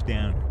 100 meters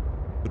down.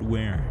 But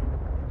where?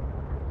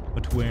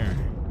 But where?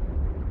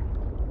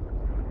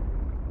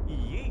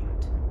 Yeet.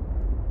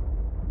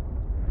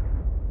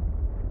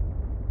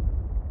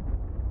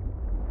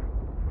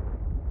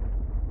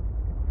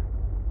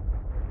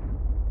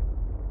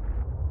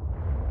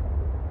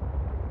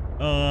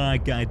 Oh,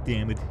 god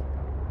damn it.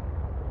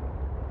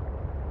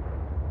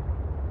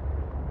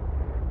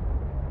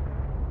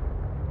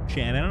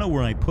 Chad, I don't know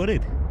where I put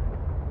it.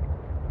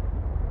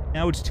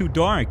 Now it's too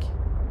dark.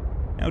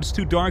 Now it's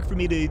too dark for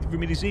me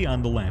to see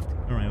on the left.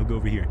 All right, I'll go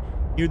over here.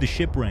 Near the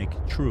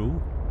shipwreck,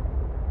 true,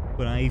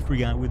 but I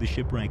forgot where the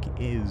shipwreck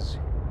is.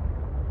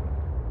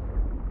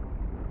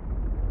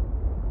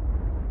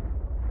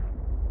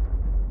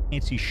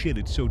 Can't see shit.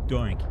 It's so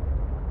dark.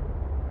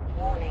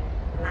 Warning.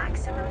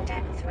 Maximum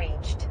depth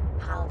reached.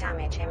 Hull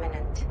damage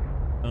imminent.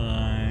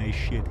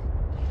 Shit.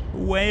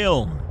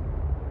 Whale.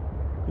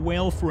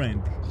 Whale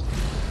friend.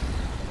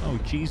 Oh,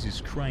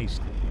 Jesus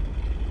Christ.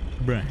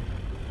 Bruh.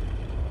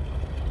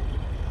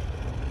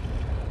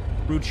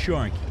 Brute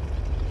shark.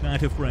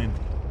 Not a friend.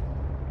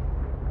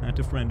 Not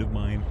a friend of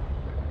mine.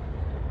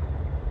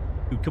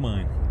 Dude, come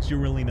on. Is there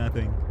really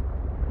nothing?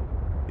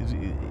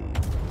 Did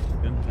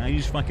I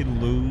just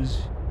fucking lose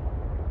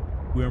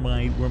where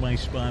my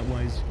spot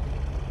was?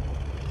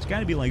 It's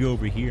gotta be like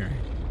over here.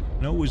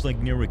 I know it was like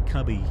near a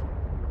cubby.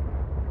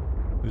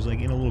 It was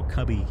like in a little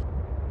cubby.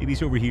 Maybe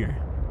it's over here.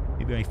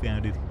 Maybe I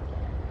found it.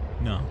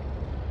 No.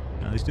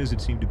 No, this doesn't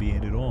seem to be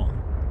it at all.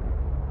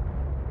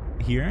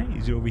 Here?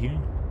 Is it over here?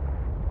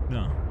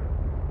 No.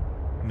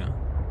 No.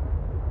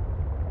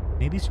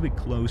 Maybe it's a bit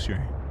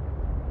closer.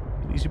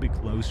 Maybe it's a bit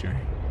closer.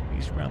 Maybe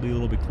it's probably a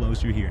little bit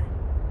closer here.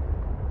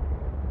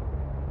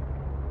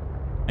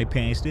 I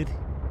passed it.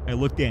 I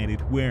looked at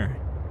it. Where?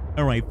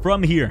 Alright,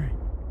 from here.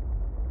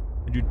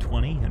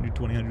 120,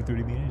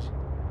 130 meters.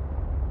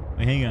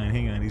 Wait, hang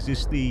on. Is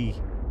this the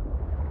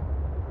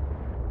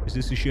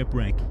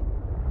shipwreck?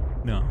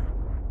 No.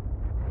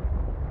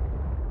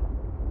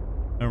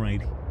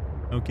 Alright.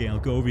 Okay, I'll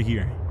go over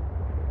here.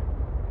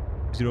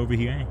 Is it over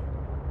here?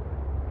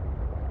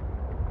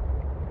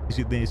 Is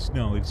it this?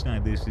 No, it's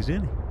not this, is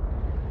it?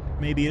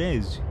 Maybe it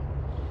is.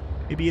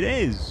 Maybe it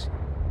is.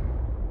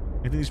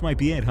 I think this might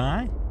be it,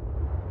 huh?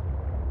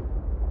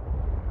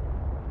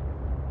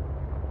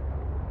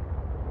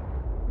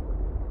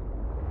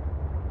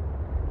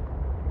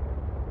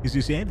 Is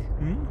this it?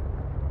 Hmm?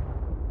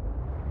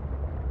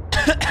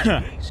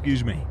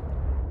 Excuse me.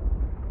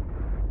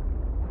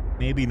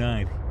 Maybe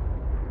not.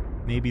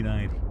 Maybe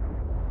not.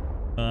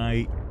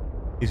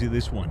 Is it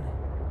this one?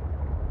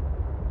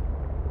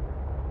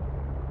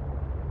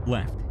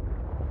 Left.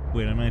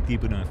 Wait, I'm not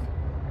deep enough.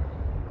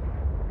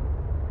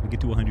 We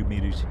get to 100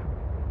 meters.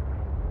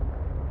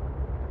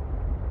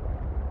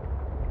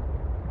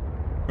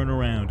 Turn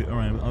around.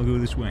 Alright, I'll go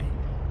this way.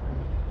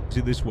 Is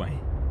it this way?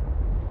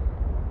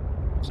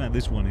 It's not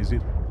this one, is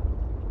it?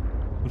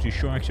 Bunch of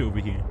sharks over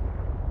here.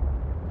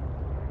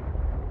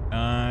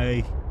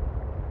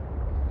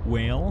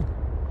 Whale?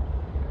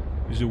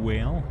 There's a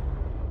whale?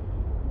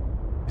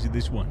 Is it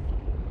this one?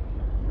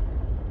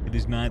 It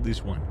is not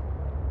this one.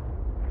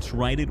 It's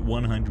right at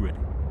 100.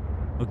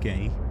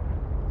 Okay.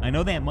 I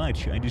know that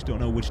much. I just don't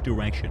know which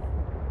direction.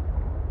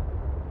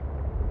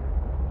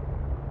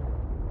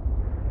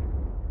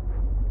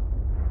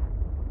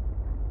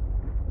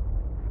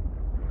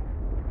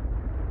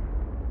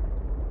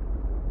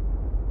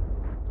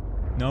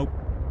 Nope.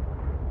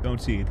 Don't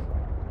see it.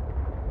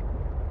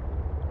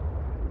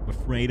 I'm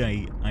afraid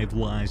I've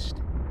lost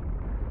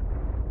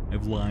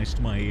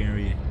my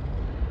area.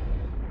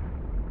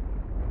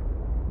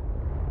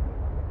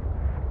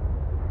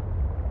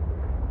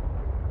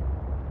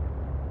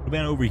 What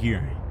about over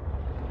here?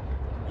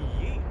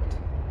 Yeet.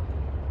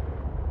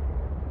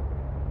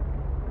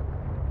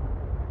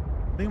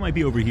 I think it might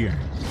be over here.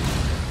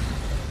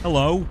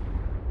 Hello?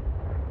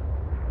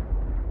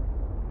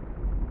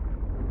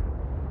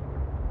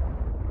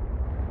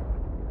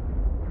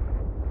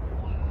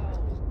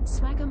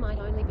 Swagger might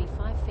only be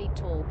 5 feet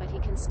tall, but he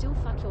can still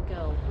fuck your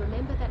girl.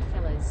 Remember that,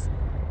 fellas.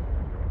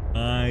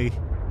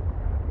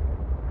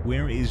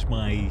 Where is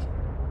my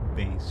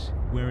base?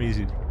 Where is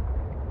it?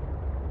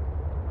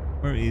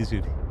 Where is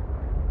it?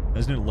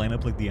 Doesn't it line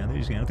up like the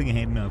others? I don't think I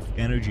had enough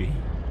energy.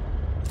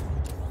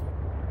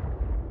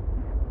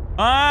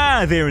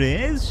 Ah, there it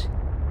is.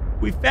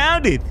 We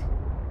found it.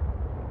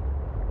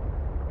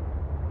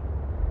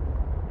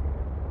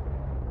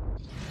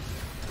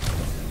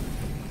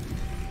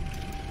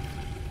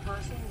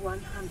 Passing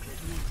 100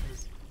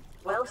 meters.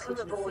 Welcome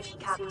Oxygen aboard,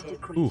 efficiency Captain.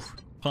 decreased. Oof.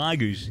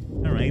 Poggers.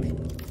 All right.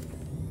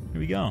 Here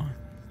we go.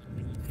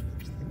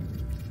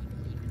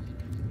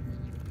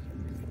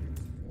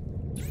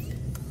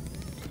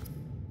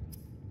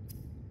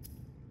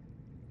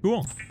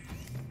 Cool.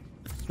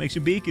 Let's make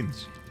some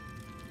beacons.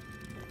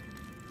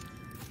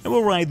 And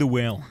we'll ride the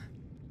whale.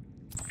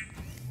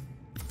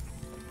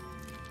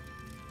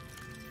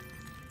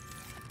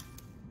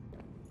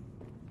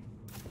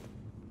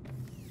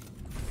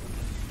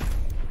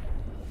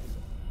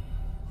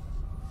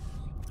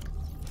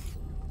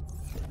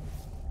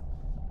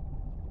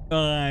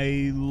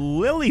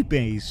 Lily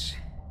base.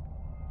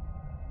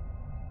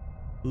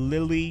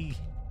 Lily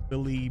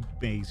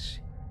base.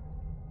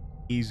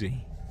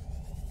 Easy.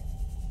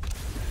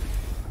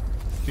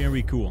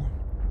 Very cool.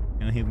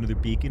 And I have another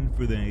beacon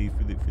for the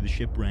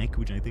shipwreck,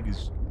 which I think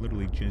is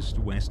literally just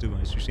west of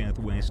us or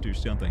southwest or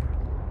something.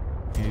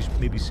 Yeah, just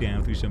maybe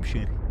south or some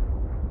shit.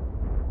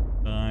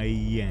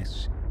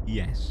 Yes.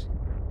 Yes.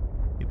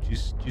 Yep,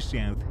 just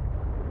south.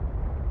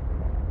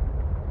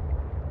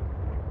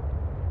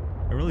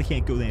 I really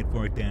can't go that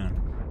far down.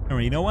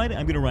 Alright, you know what?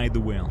 I'm gonna ride the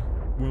whale.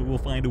 We'll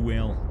find a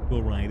whale.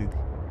 We'll ride it.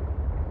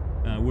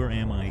 Where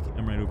am I?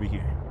 I'm right over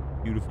here.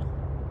 Beautiful.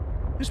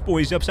 This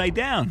boy's upside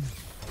down.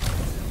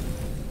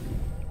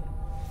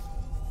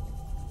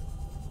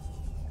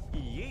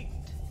 Yeet.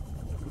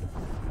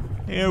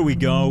 There we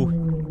go.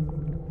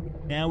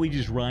 Now we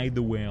just ride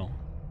the whale.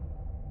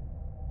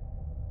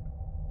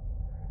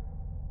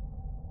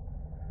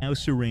 How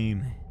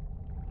serene.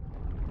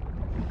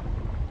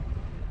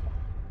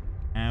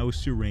 How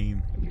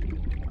serene.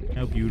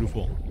 How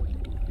beautiful.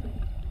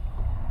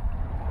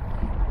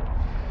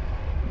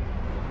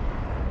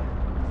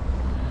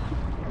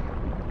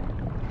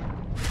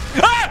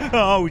 Ah!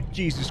 Oh,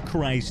 Jesus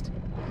Christ.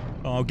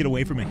 Oh, get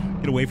away from me.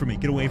 Get away from me.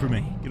 Get away from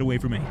me. Get away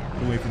from me.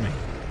 Get away from me.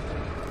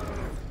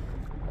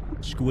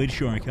 Squid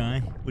shark, huh?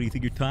 What do you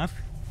think, you're tough?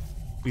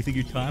 What do you think,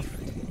 you're tough?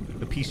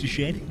 A piece of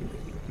shit? You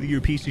think you're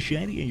a piece of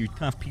shit? Yeah, you're a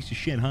tough piece of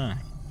shit, huh?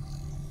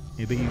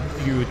 Yeah, but you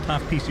think you're a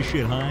tough piece of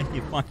shit, huh?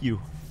 Yeah, fuck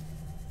you.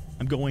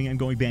 I'm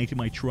going back to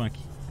my truck.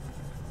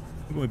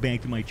 I'm going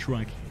back to my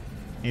truck.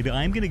 And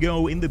I'm gonna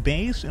go in the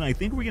base, and I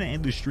think we're gonna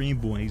end the stream,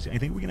 boys. I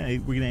think we're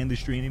gonna end the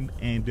stream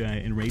and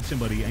raid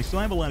somebody. I still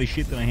have a lot of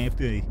shit that I have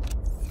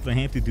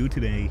to do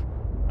today.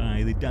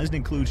 That doesn't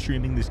include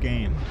streaming this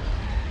game.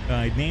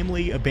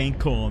 Namely a bank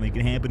call. They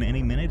can happen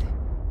any minute.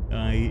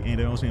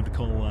 And I also have to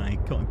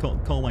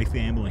call my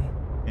family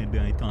and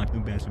talk to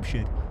them about some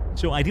shit.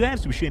 So I do have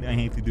some shit I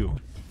have to do.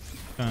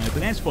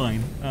 But that's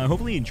fine.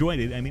 Hopefully you enjoyed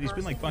it. I mean, it's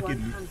been like fucking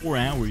 4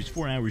 hours.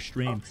 4 hours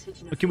stream.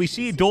 Can we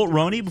see Adult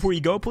Roni before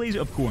you go, please?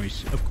 Of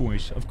course. Of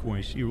course. Of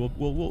course. Here,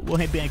 we'll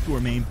head back to our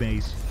main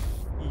base.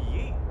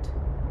 Yeet.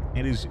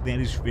 That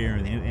is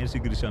fair. That's a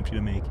good assumption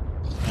to make.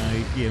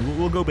 Yeah,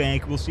 we'll go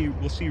back. We'll see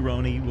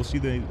Roni. We'll see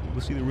the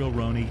real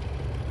Roni.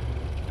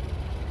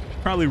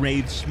 Probably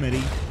raid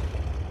Smitty.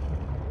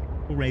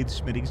 We'll raid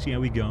Smitty. See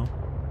how we go.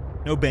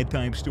 No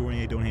bedtime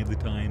story. I don't have the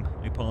time.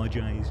 I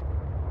apologize.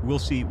 We'll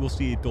see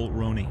Adult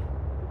Roni.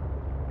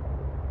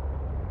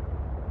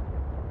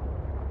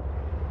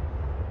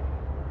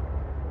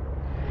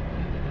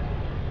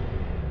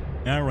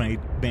 All right,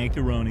 back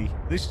to Roni.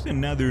 This is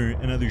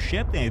another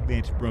ship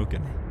that's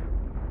broken.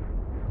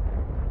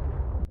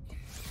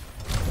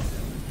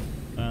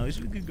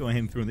 We could go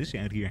ahead and throw this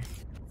out here.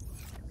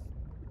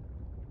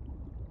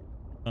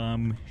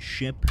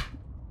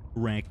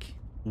 Shipwreck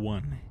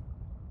 1.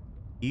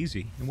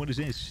 Easy. And what is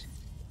this?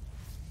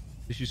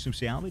 This just some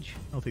salvage?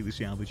 I'll take the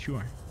salvage,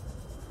 sure.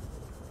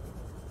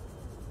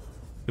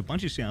 A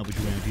bunch of salvage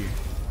around here.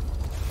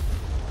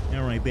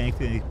 Alright, back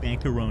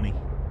to Roni.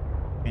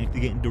 Back to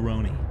getting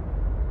Doroni.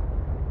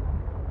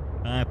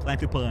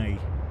 Platypi.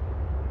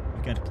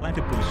 We got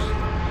platypus.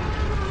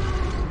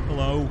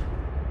 Hello.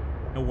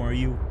 How are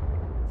you?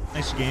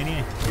 Nice scan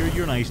you.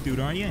 You're a nice dude,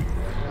 aren't you?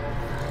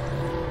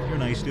 You're a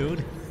nice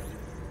dude.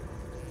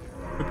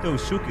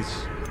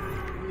 Cryptosuchus.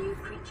 New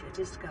creature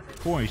discovered.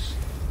 Of course.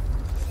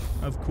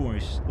 Of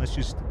course. Let's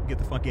just get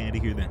the fuck out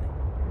of here then.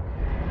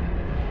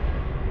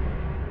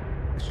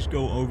 Let's just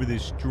go over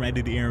this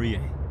dreaded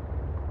area.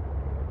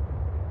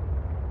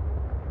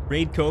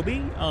 Raid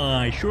Kobe?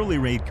 Surely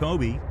raid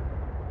Kobe.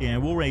 Yeah,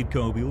 we'll raid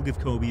Kobe. We'll give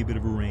Kobe a bit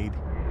of a raid.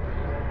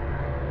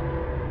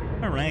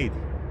 Alright.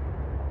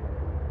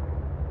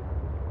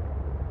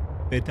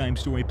 Bedtime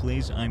story,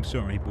 please. I'm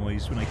sorry,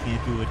 boys, when I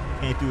can't do it.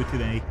 Can't do it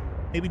today.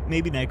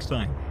 Maybe next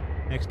time.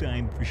 Next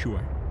time for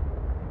sure.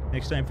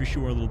 Next time for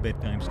sure, a little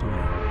bedtime story.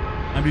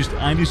 I'm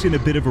just in a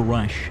bit of a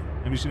rush.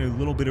 I'm just in a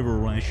little bit of a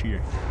rush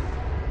here.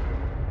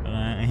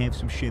 I have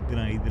some shit that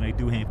I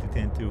do have to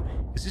tend to.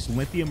 Is this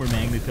lithium or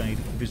magnetite?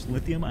 If it's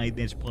lithium,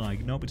 that's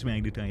Pog. Nope, it's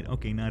magnetite.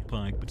 Okay, not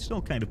Pog, but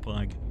still kind of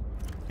Pog.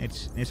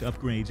 That's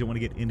upgrades. I want to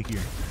get into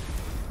here.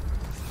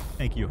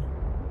 Thank you.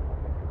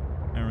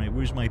 All right,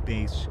 where's my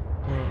base?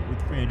 We're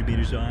with 300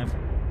 meters off.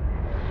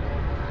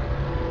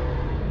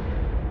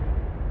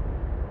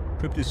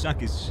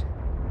 Cryptosuchus.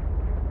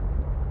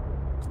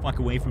 Fuck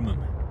away from him.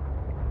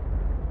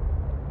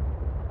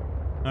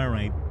 All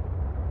right.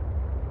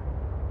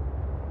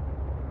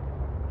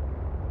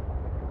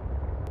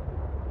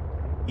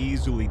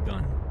 Easily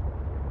done.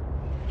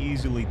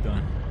 Easily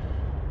done.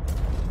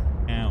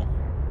 Ow.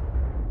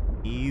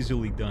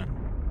 Easily done.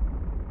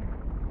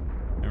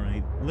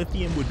 Alright.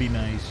 Lithium would be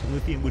nice.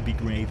 Lithium would be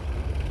great.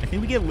 I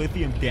think we get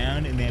lithium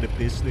down in that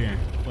abyss there.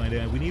 But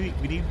we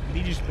need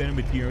just better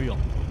material.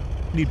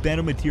 We need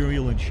better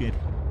material and shit.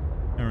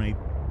 Alright.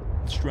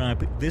 Let's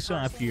drop this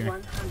off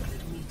here.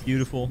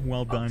 Beautiful.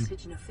 Well done.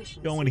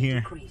 Go in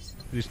here.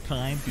 It is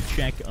time to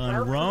check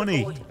on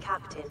Roni.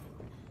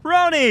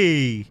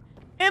 Roni!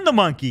 And the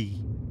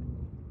monkey.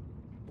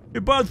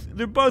 They're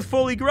both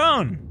fully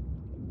grown.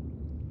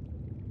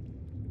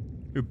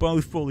 They're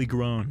both fully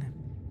grown.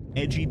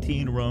 Edgy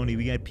teen Roni.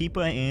 We got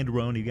Peepa and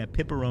Roni. We got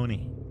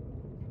Pipperoni.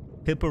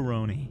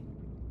 Pipperoni.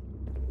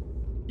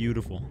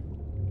 Beautiful.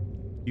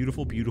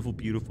 Beautiful, beautiful,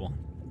 beautiful.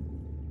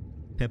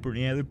 Pepper.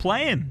 Yeah, they're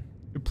playing.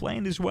 They're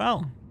playing as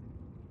well.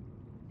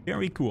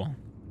 Very cool.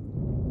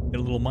 Got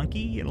a little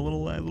monkey and a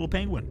little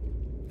penguin.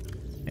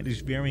 That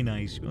is very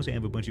nice. We also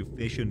have a bunch of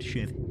fish and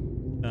shit.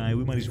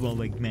 We might as well,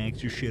 like,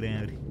 max your shit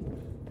out.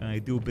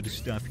 Do a bit of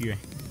stuff here.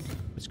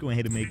 Let's go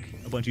ahead and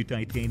make a bunch of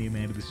titanium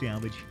out of the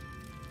salvage.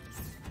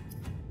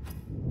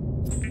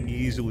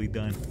 Easily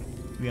done.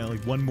 We got,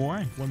 like, one more?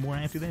 One more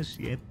after this?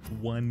 Yep,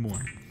 one more.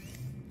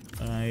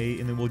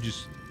 And then we'll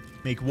just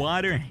make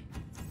water.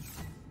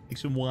 Make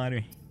some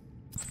water.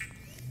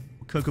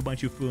 We'll cook a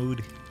bunch of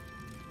food.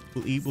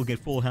 We'll eat, we'll get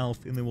full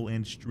health, and then we'll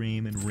end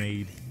stream and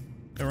raid.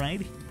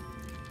 Alright?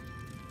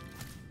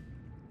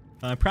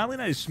 Probably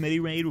not a Smitty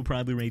raid. We'll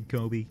probably raid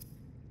Kobe.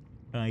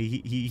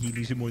 He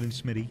needs it more than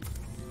Smitty.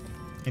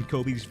 And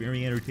Kobe's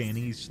very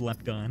entertaining. He's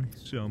slept on.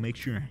 So make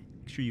sure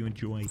you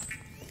enjoy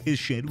his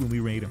shit when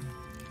we raid him.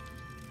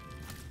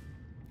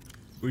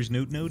 Where's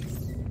Newt?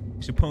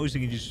 Suppose I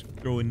can just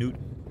throw a Newt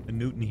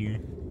in here.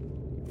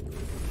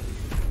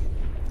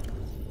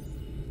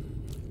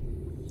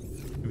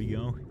 There we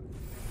go.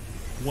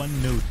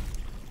 One Newt.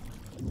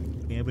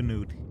 We have a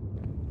Newt.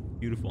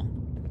 Beautiful.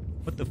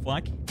 What the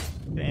fuck?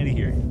 Get out of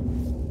here.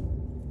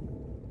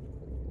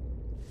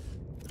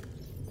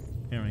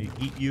 Alright,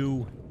 eat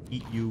you,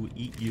 eat you,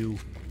 eat you.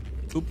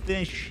 Hoop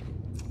fish.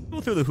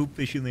 We'll throw the hoop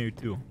fish in there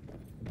too.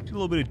 Just a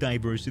little bit of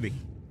diversity.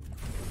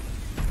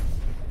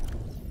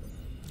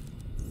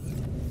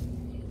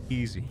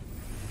 Easy.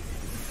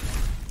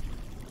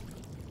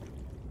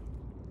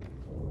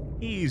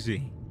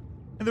 Easy.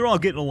 And they're all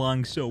getting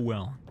along so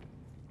well.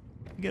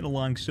 They're getting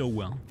along so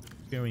well.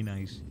 Very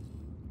nice.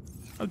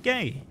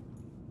 Okay.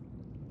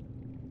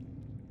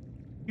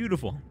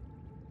 Beautiful.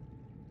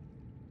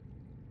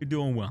 You're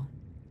doing well.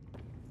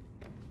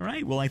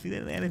 Alright, well I think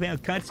that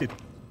about cuts it.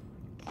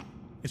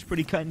 It's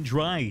pretty cut and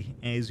dry,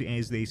 as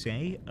they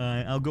say.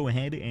 I'll go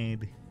ahead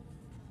and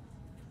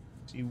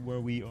see where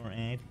we are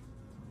at.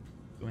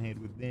 Go ahead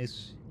with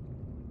this.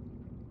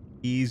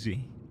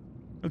 Easy.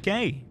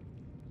 Okay.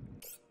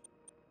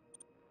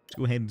 Let's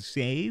go ahead and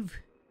save.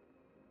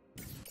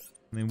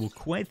 And then we'll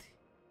quit.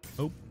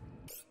 Oh.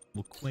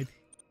 We'll quit.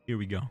 Here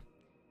we go.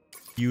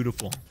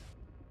 Beautiful.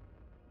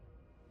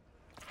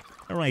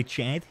 Alright,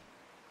 chat.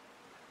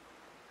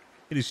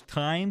 It is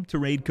time to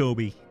raid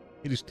Kobe.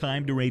 It is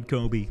time to raid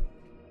Kobe.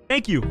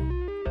 Thank you.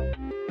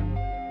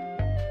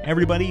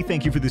 Everybody,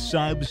 thank you for the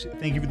subs.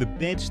 Thank you for the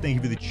bits. Thank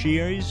you for the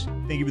cheers.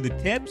 Thank you for the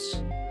tips.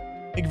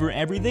 Thank you for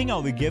everything.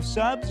 All the gift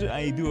subs.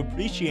 I do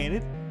appreciate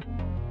it.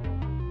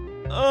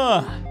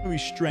 Let me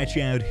stretch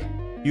out.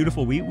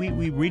 Beautiful. We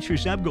reached our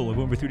sub goal of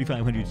over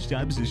 3,500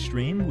 subs this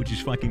stream, which is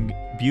fucking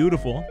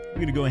beautiful. We're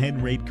going to go ahead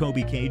and rate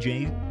Kobe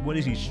KJ. What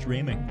is he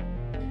streaming?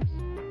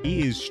 He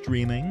is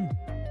streaming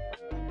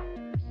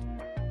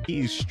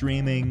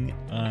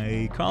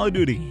Call of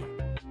Duty.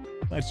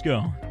 Let's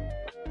go.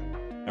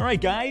 All right,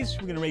 guys,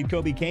 we're going to rate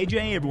Kobe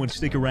KJ. Everyone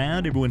stick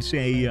around. Everyone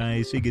say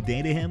good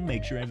day to him.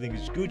 Make sure everything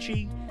is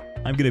Gucci.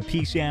 I'm going to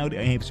peace out.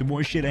 I have some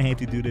more shit I have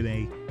to do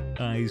today.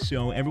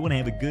 So everyone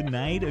have a good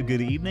night, a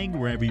good evening,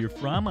 wherever you're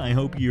from. I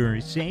hope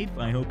you're safe.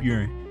 I hope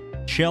you're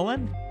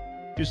chilling,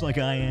 just like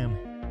I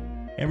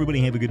am.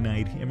 Everybody have a good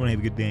night. Everyone have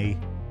a good day.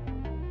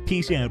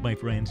 Peace out, my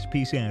friends.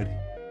 Peace out.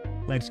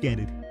 Let's get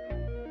it.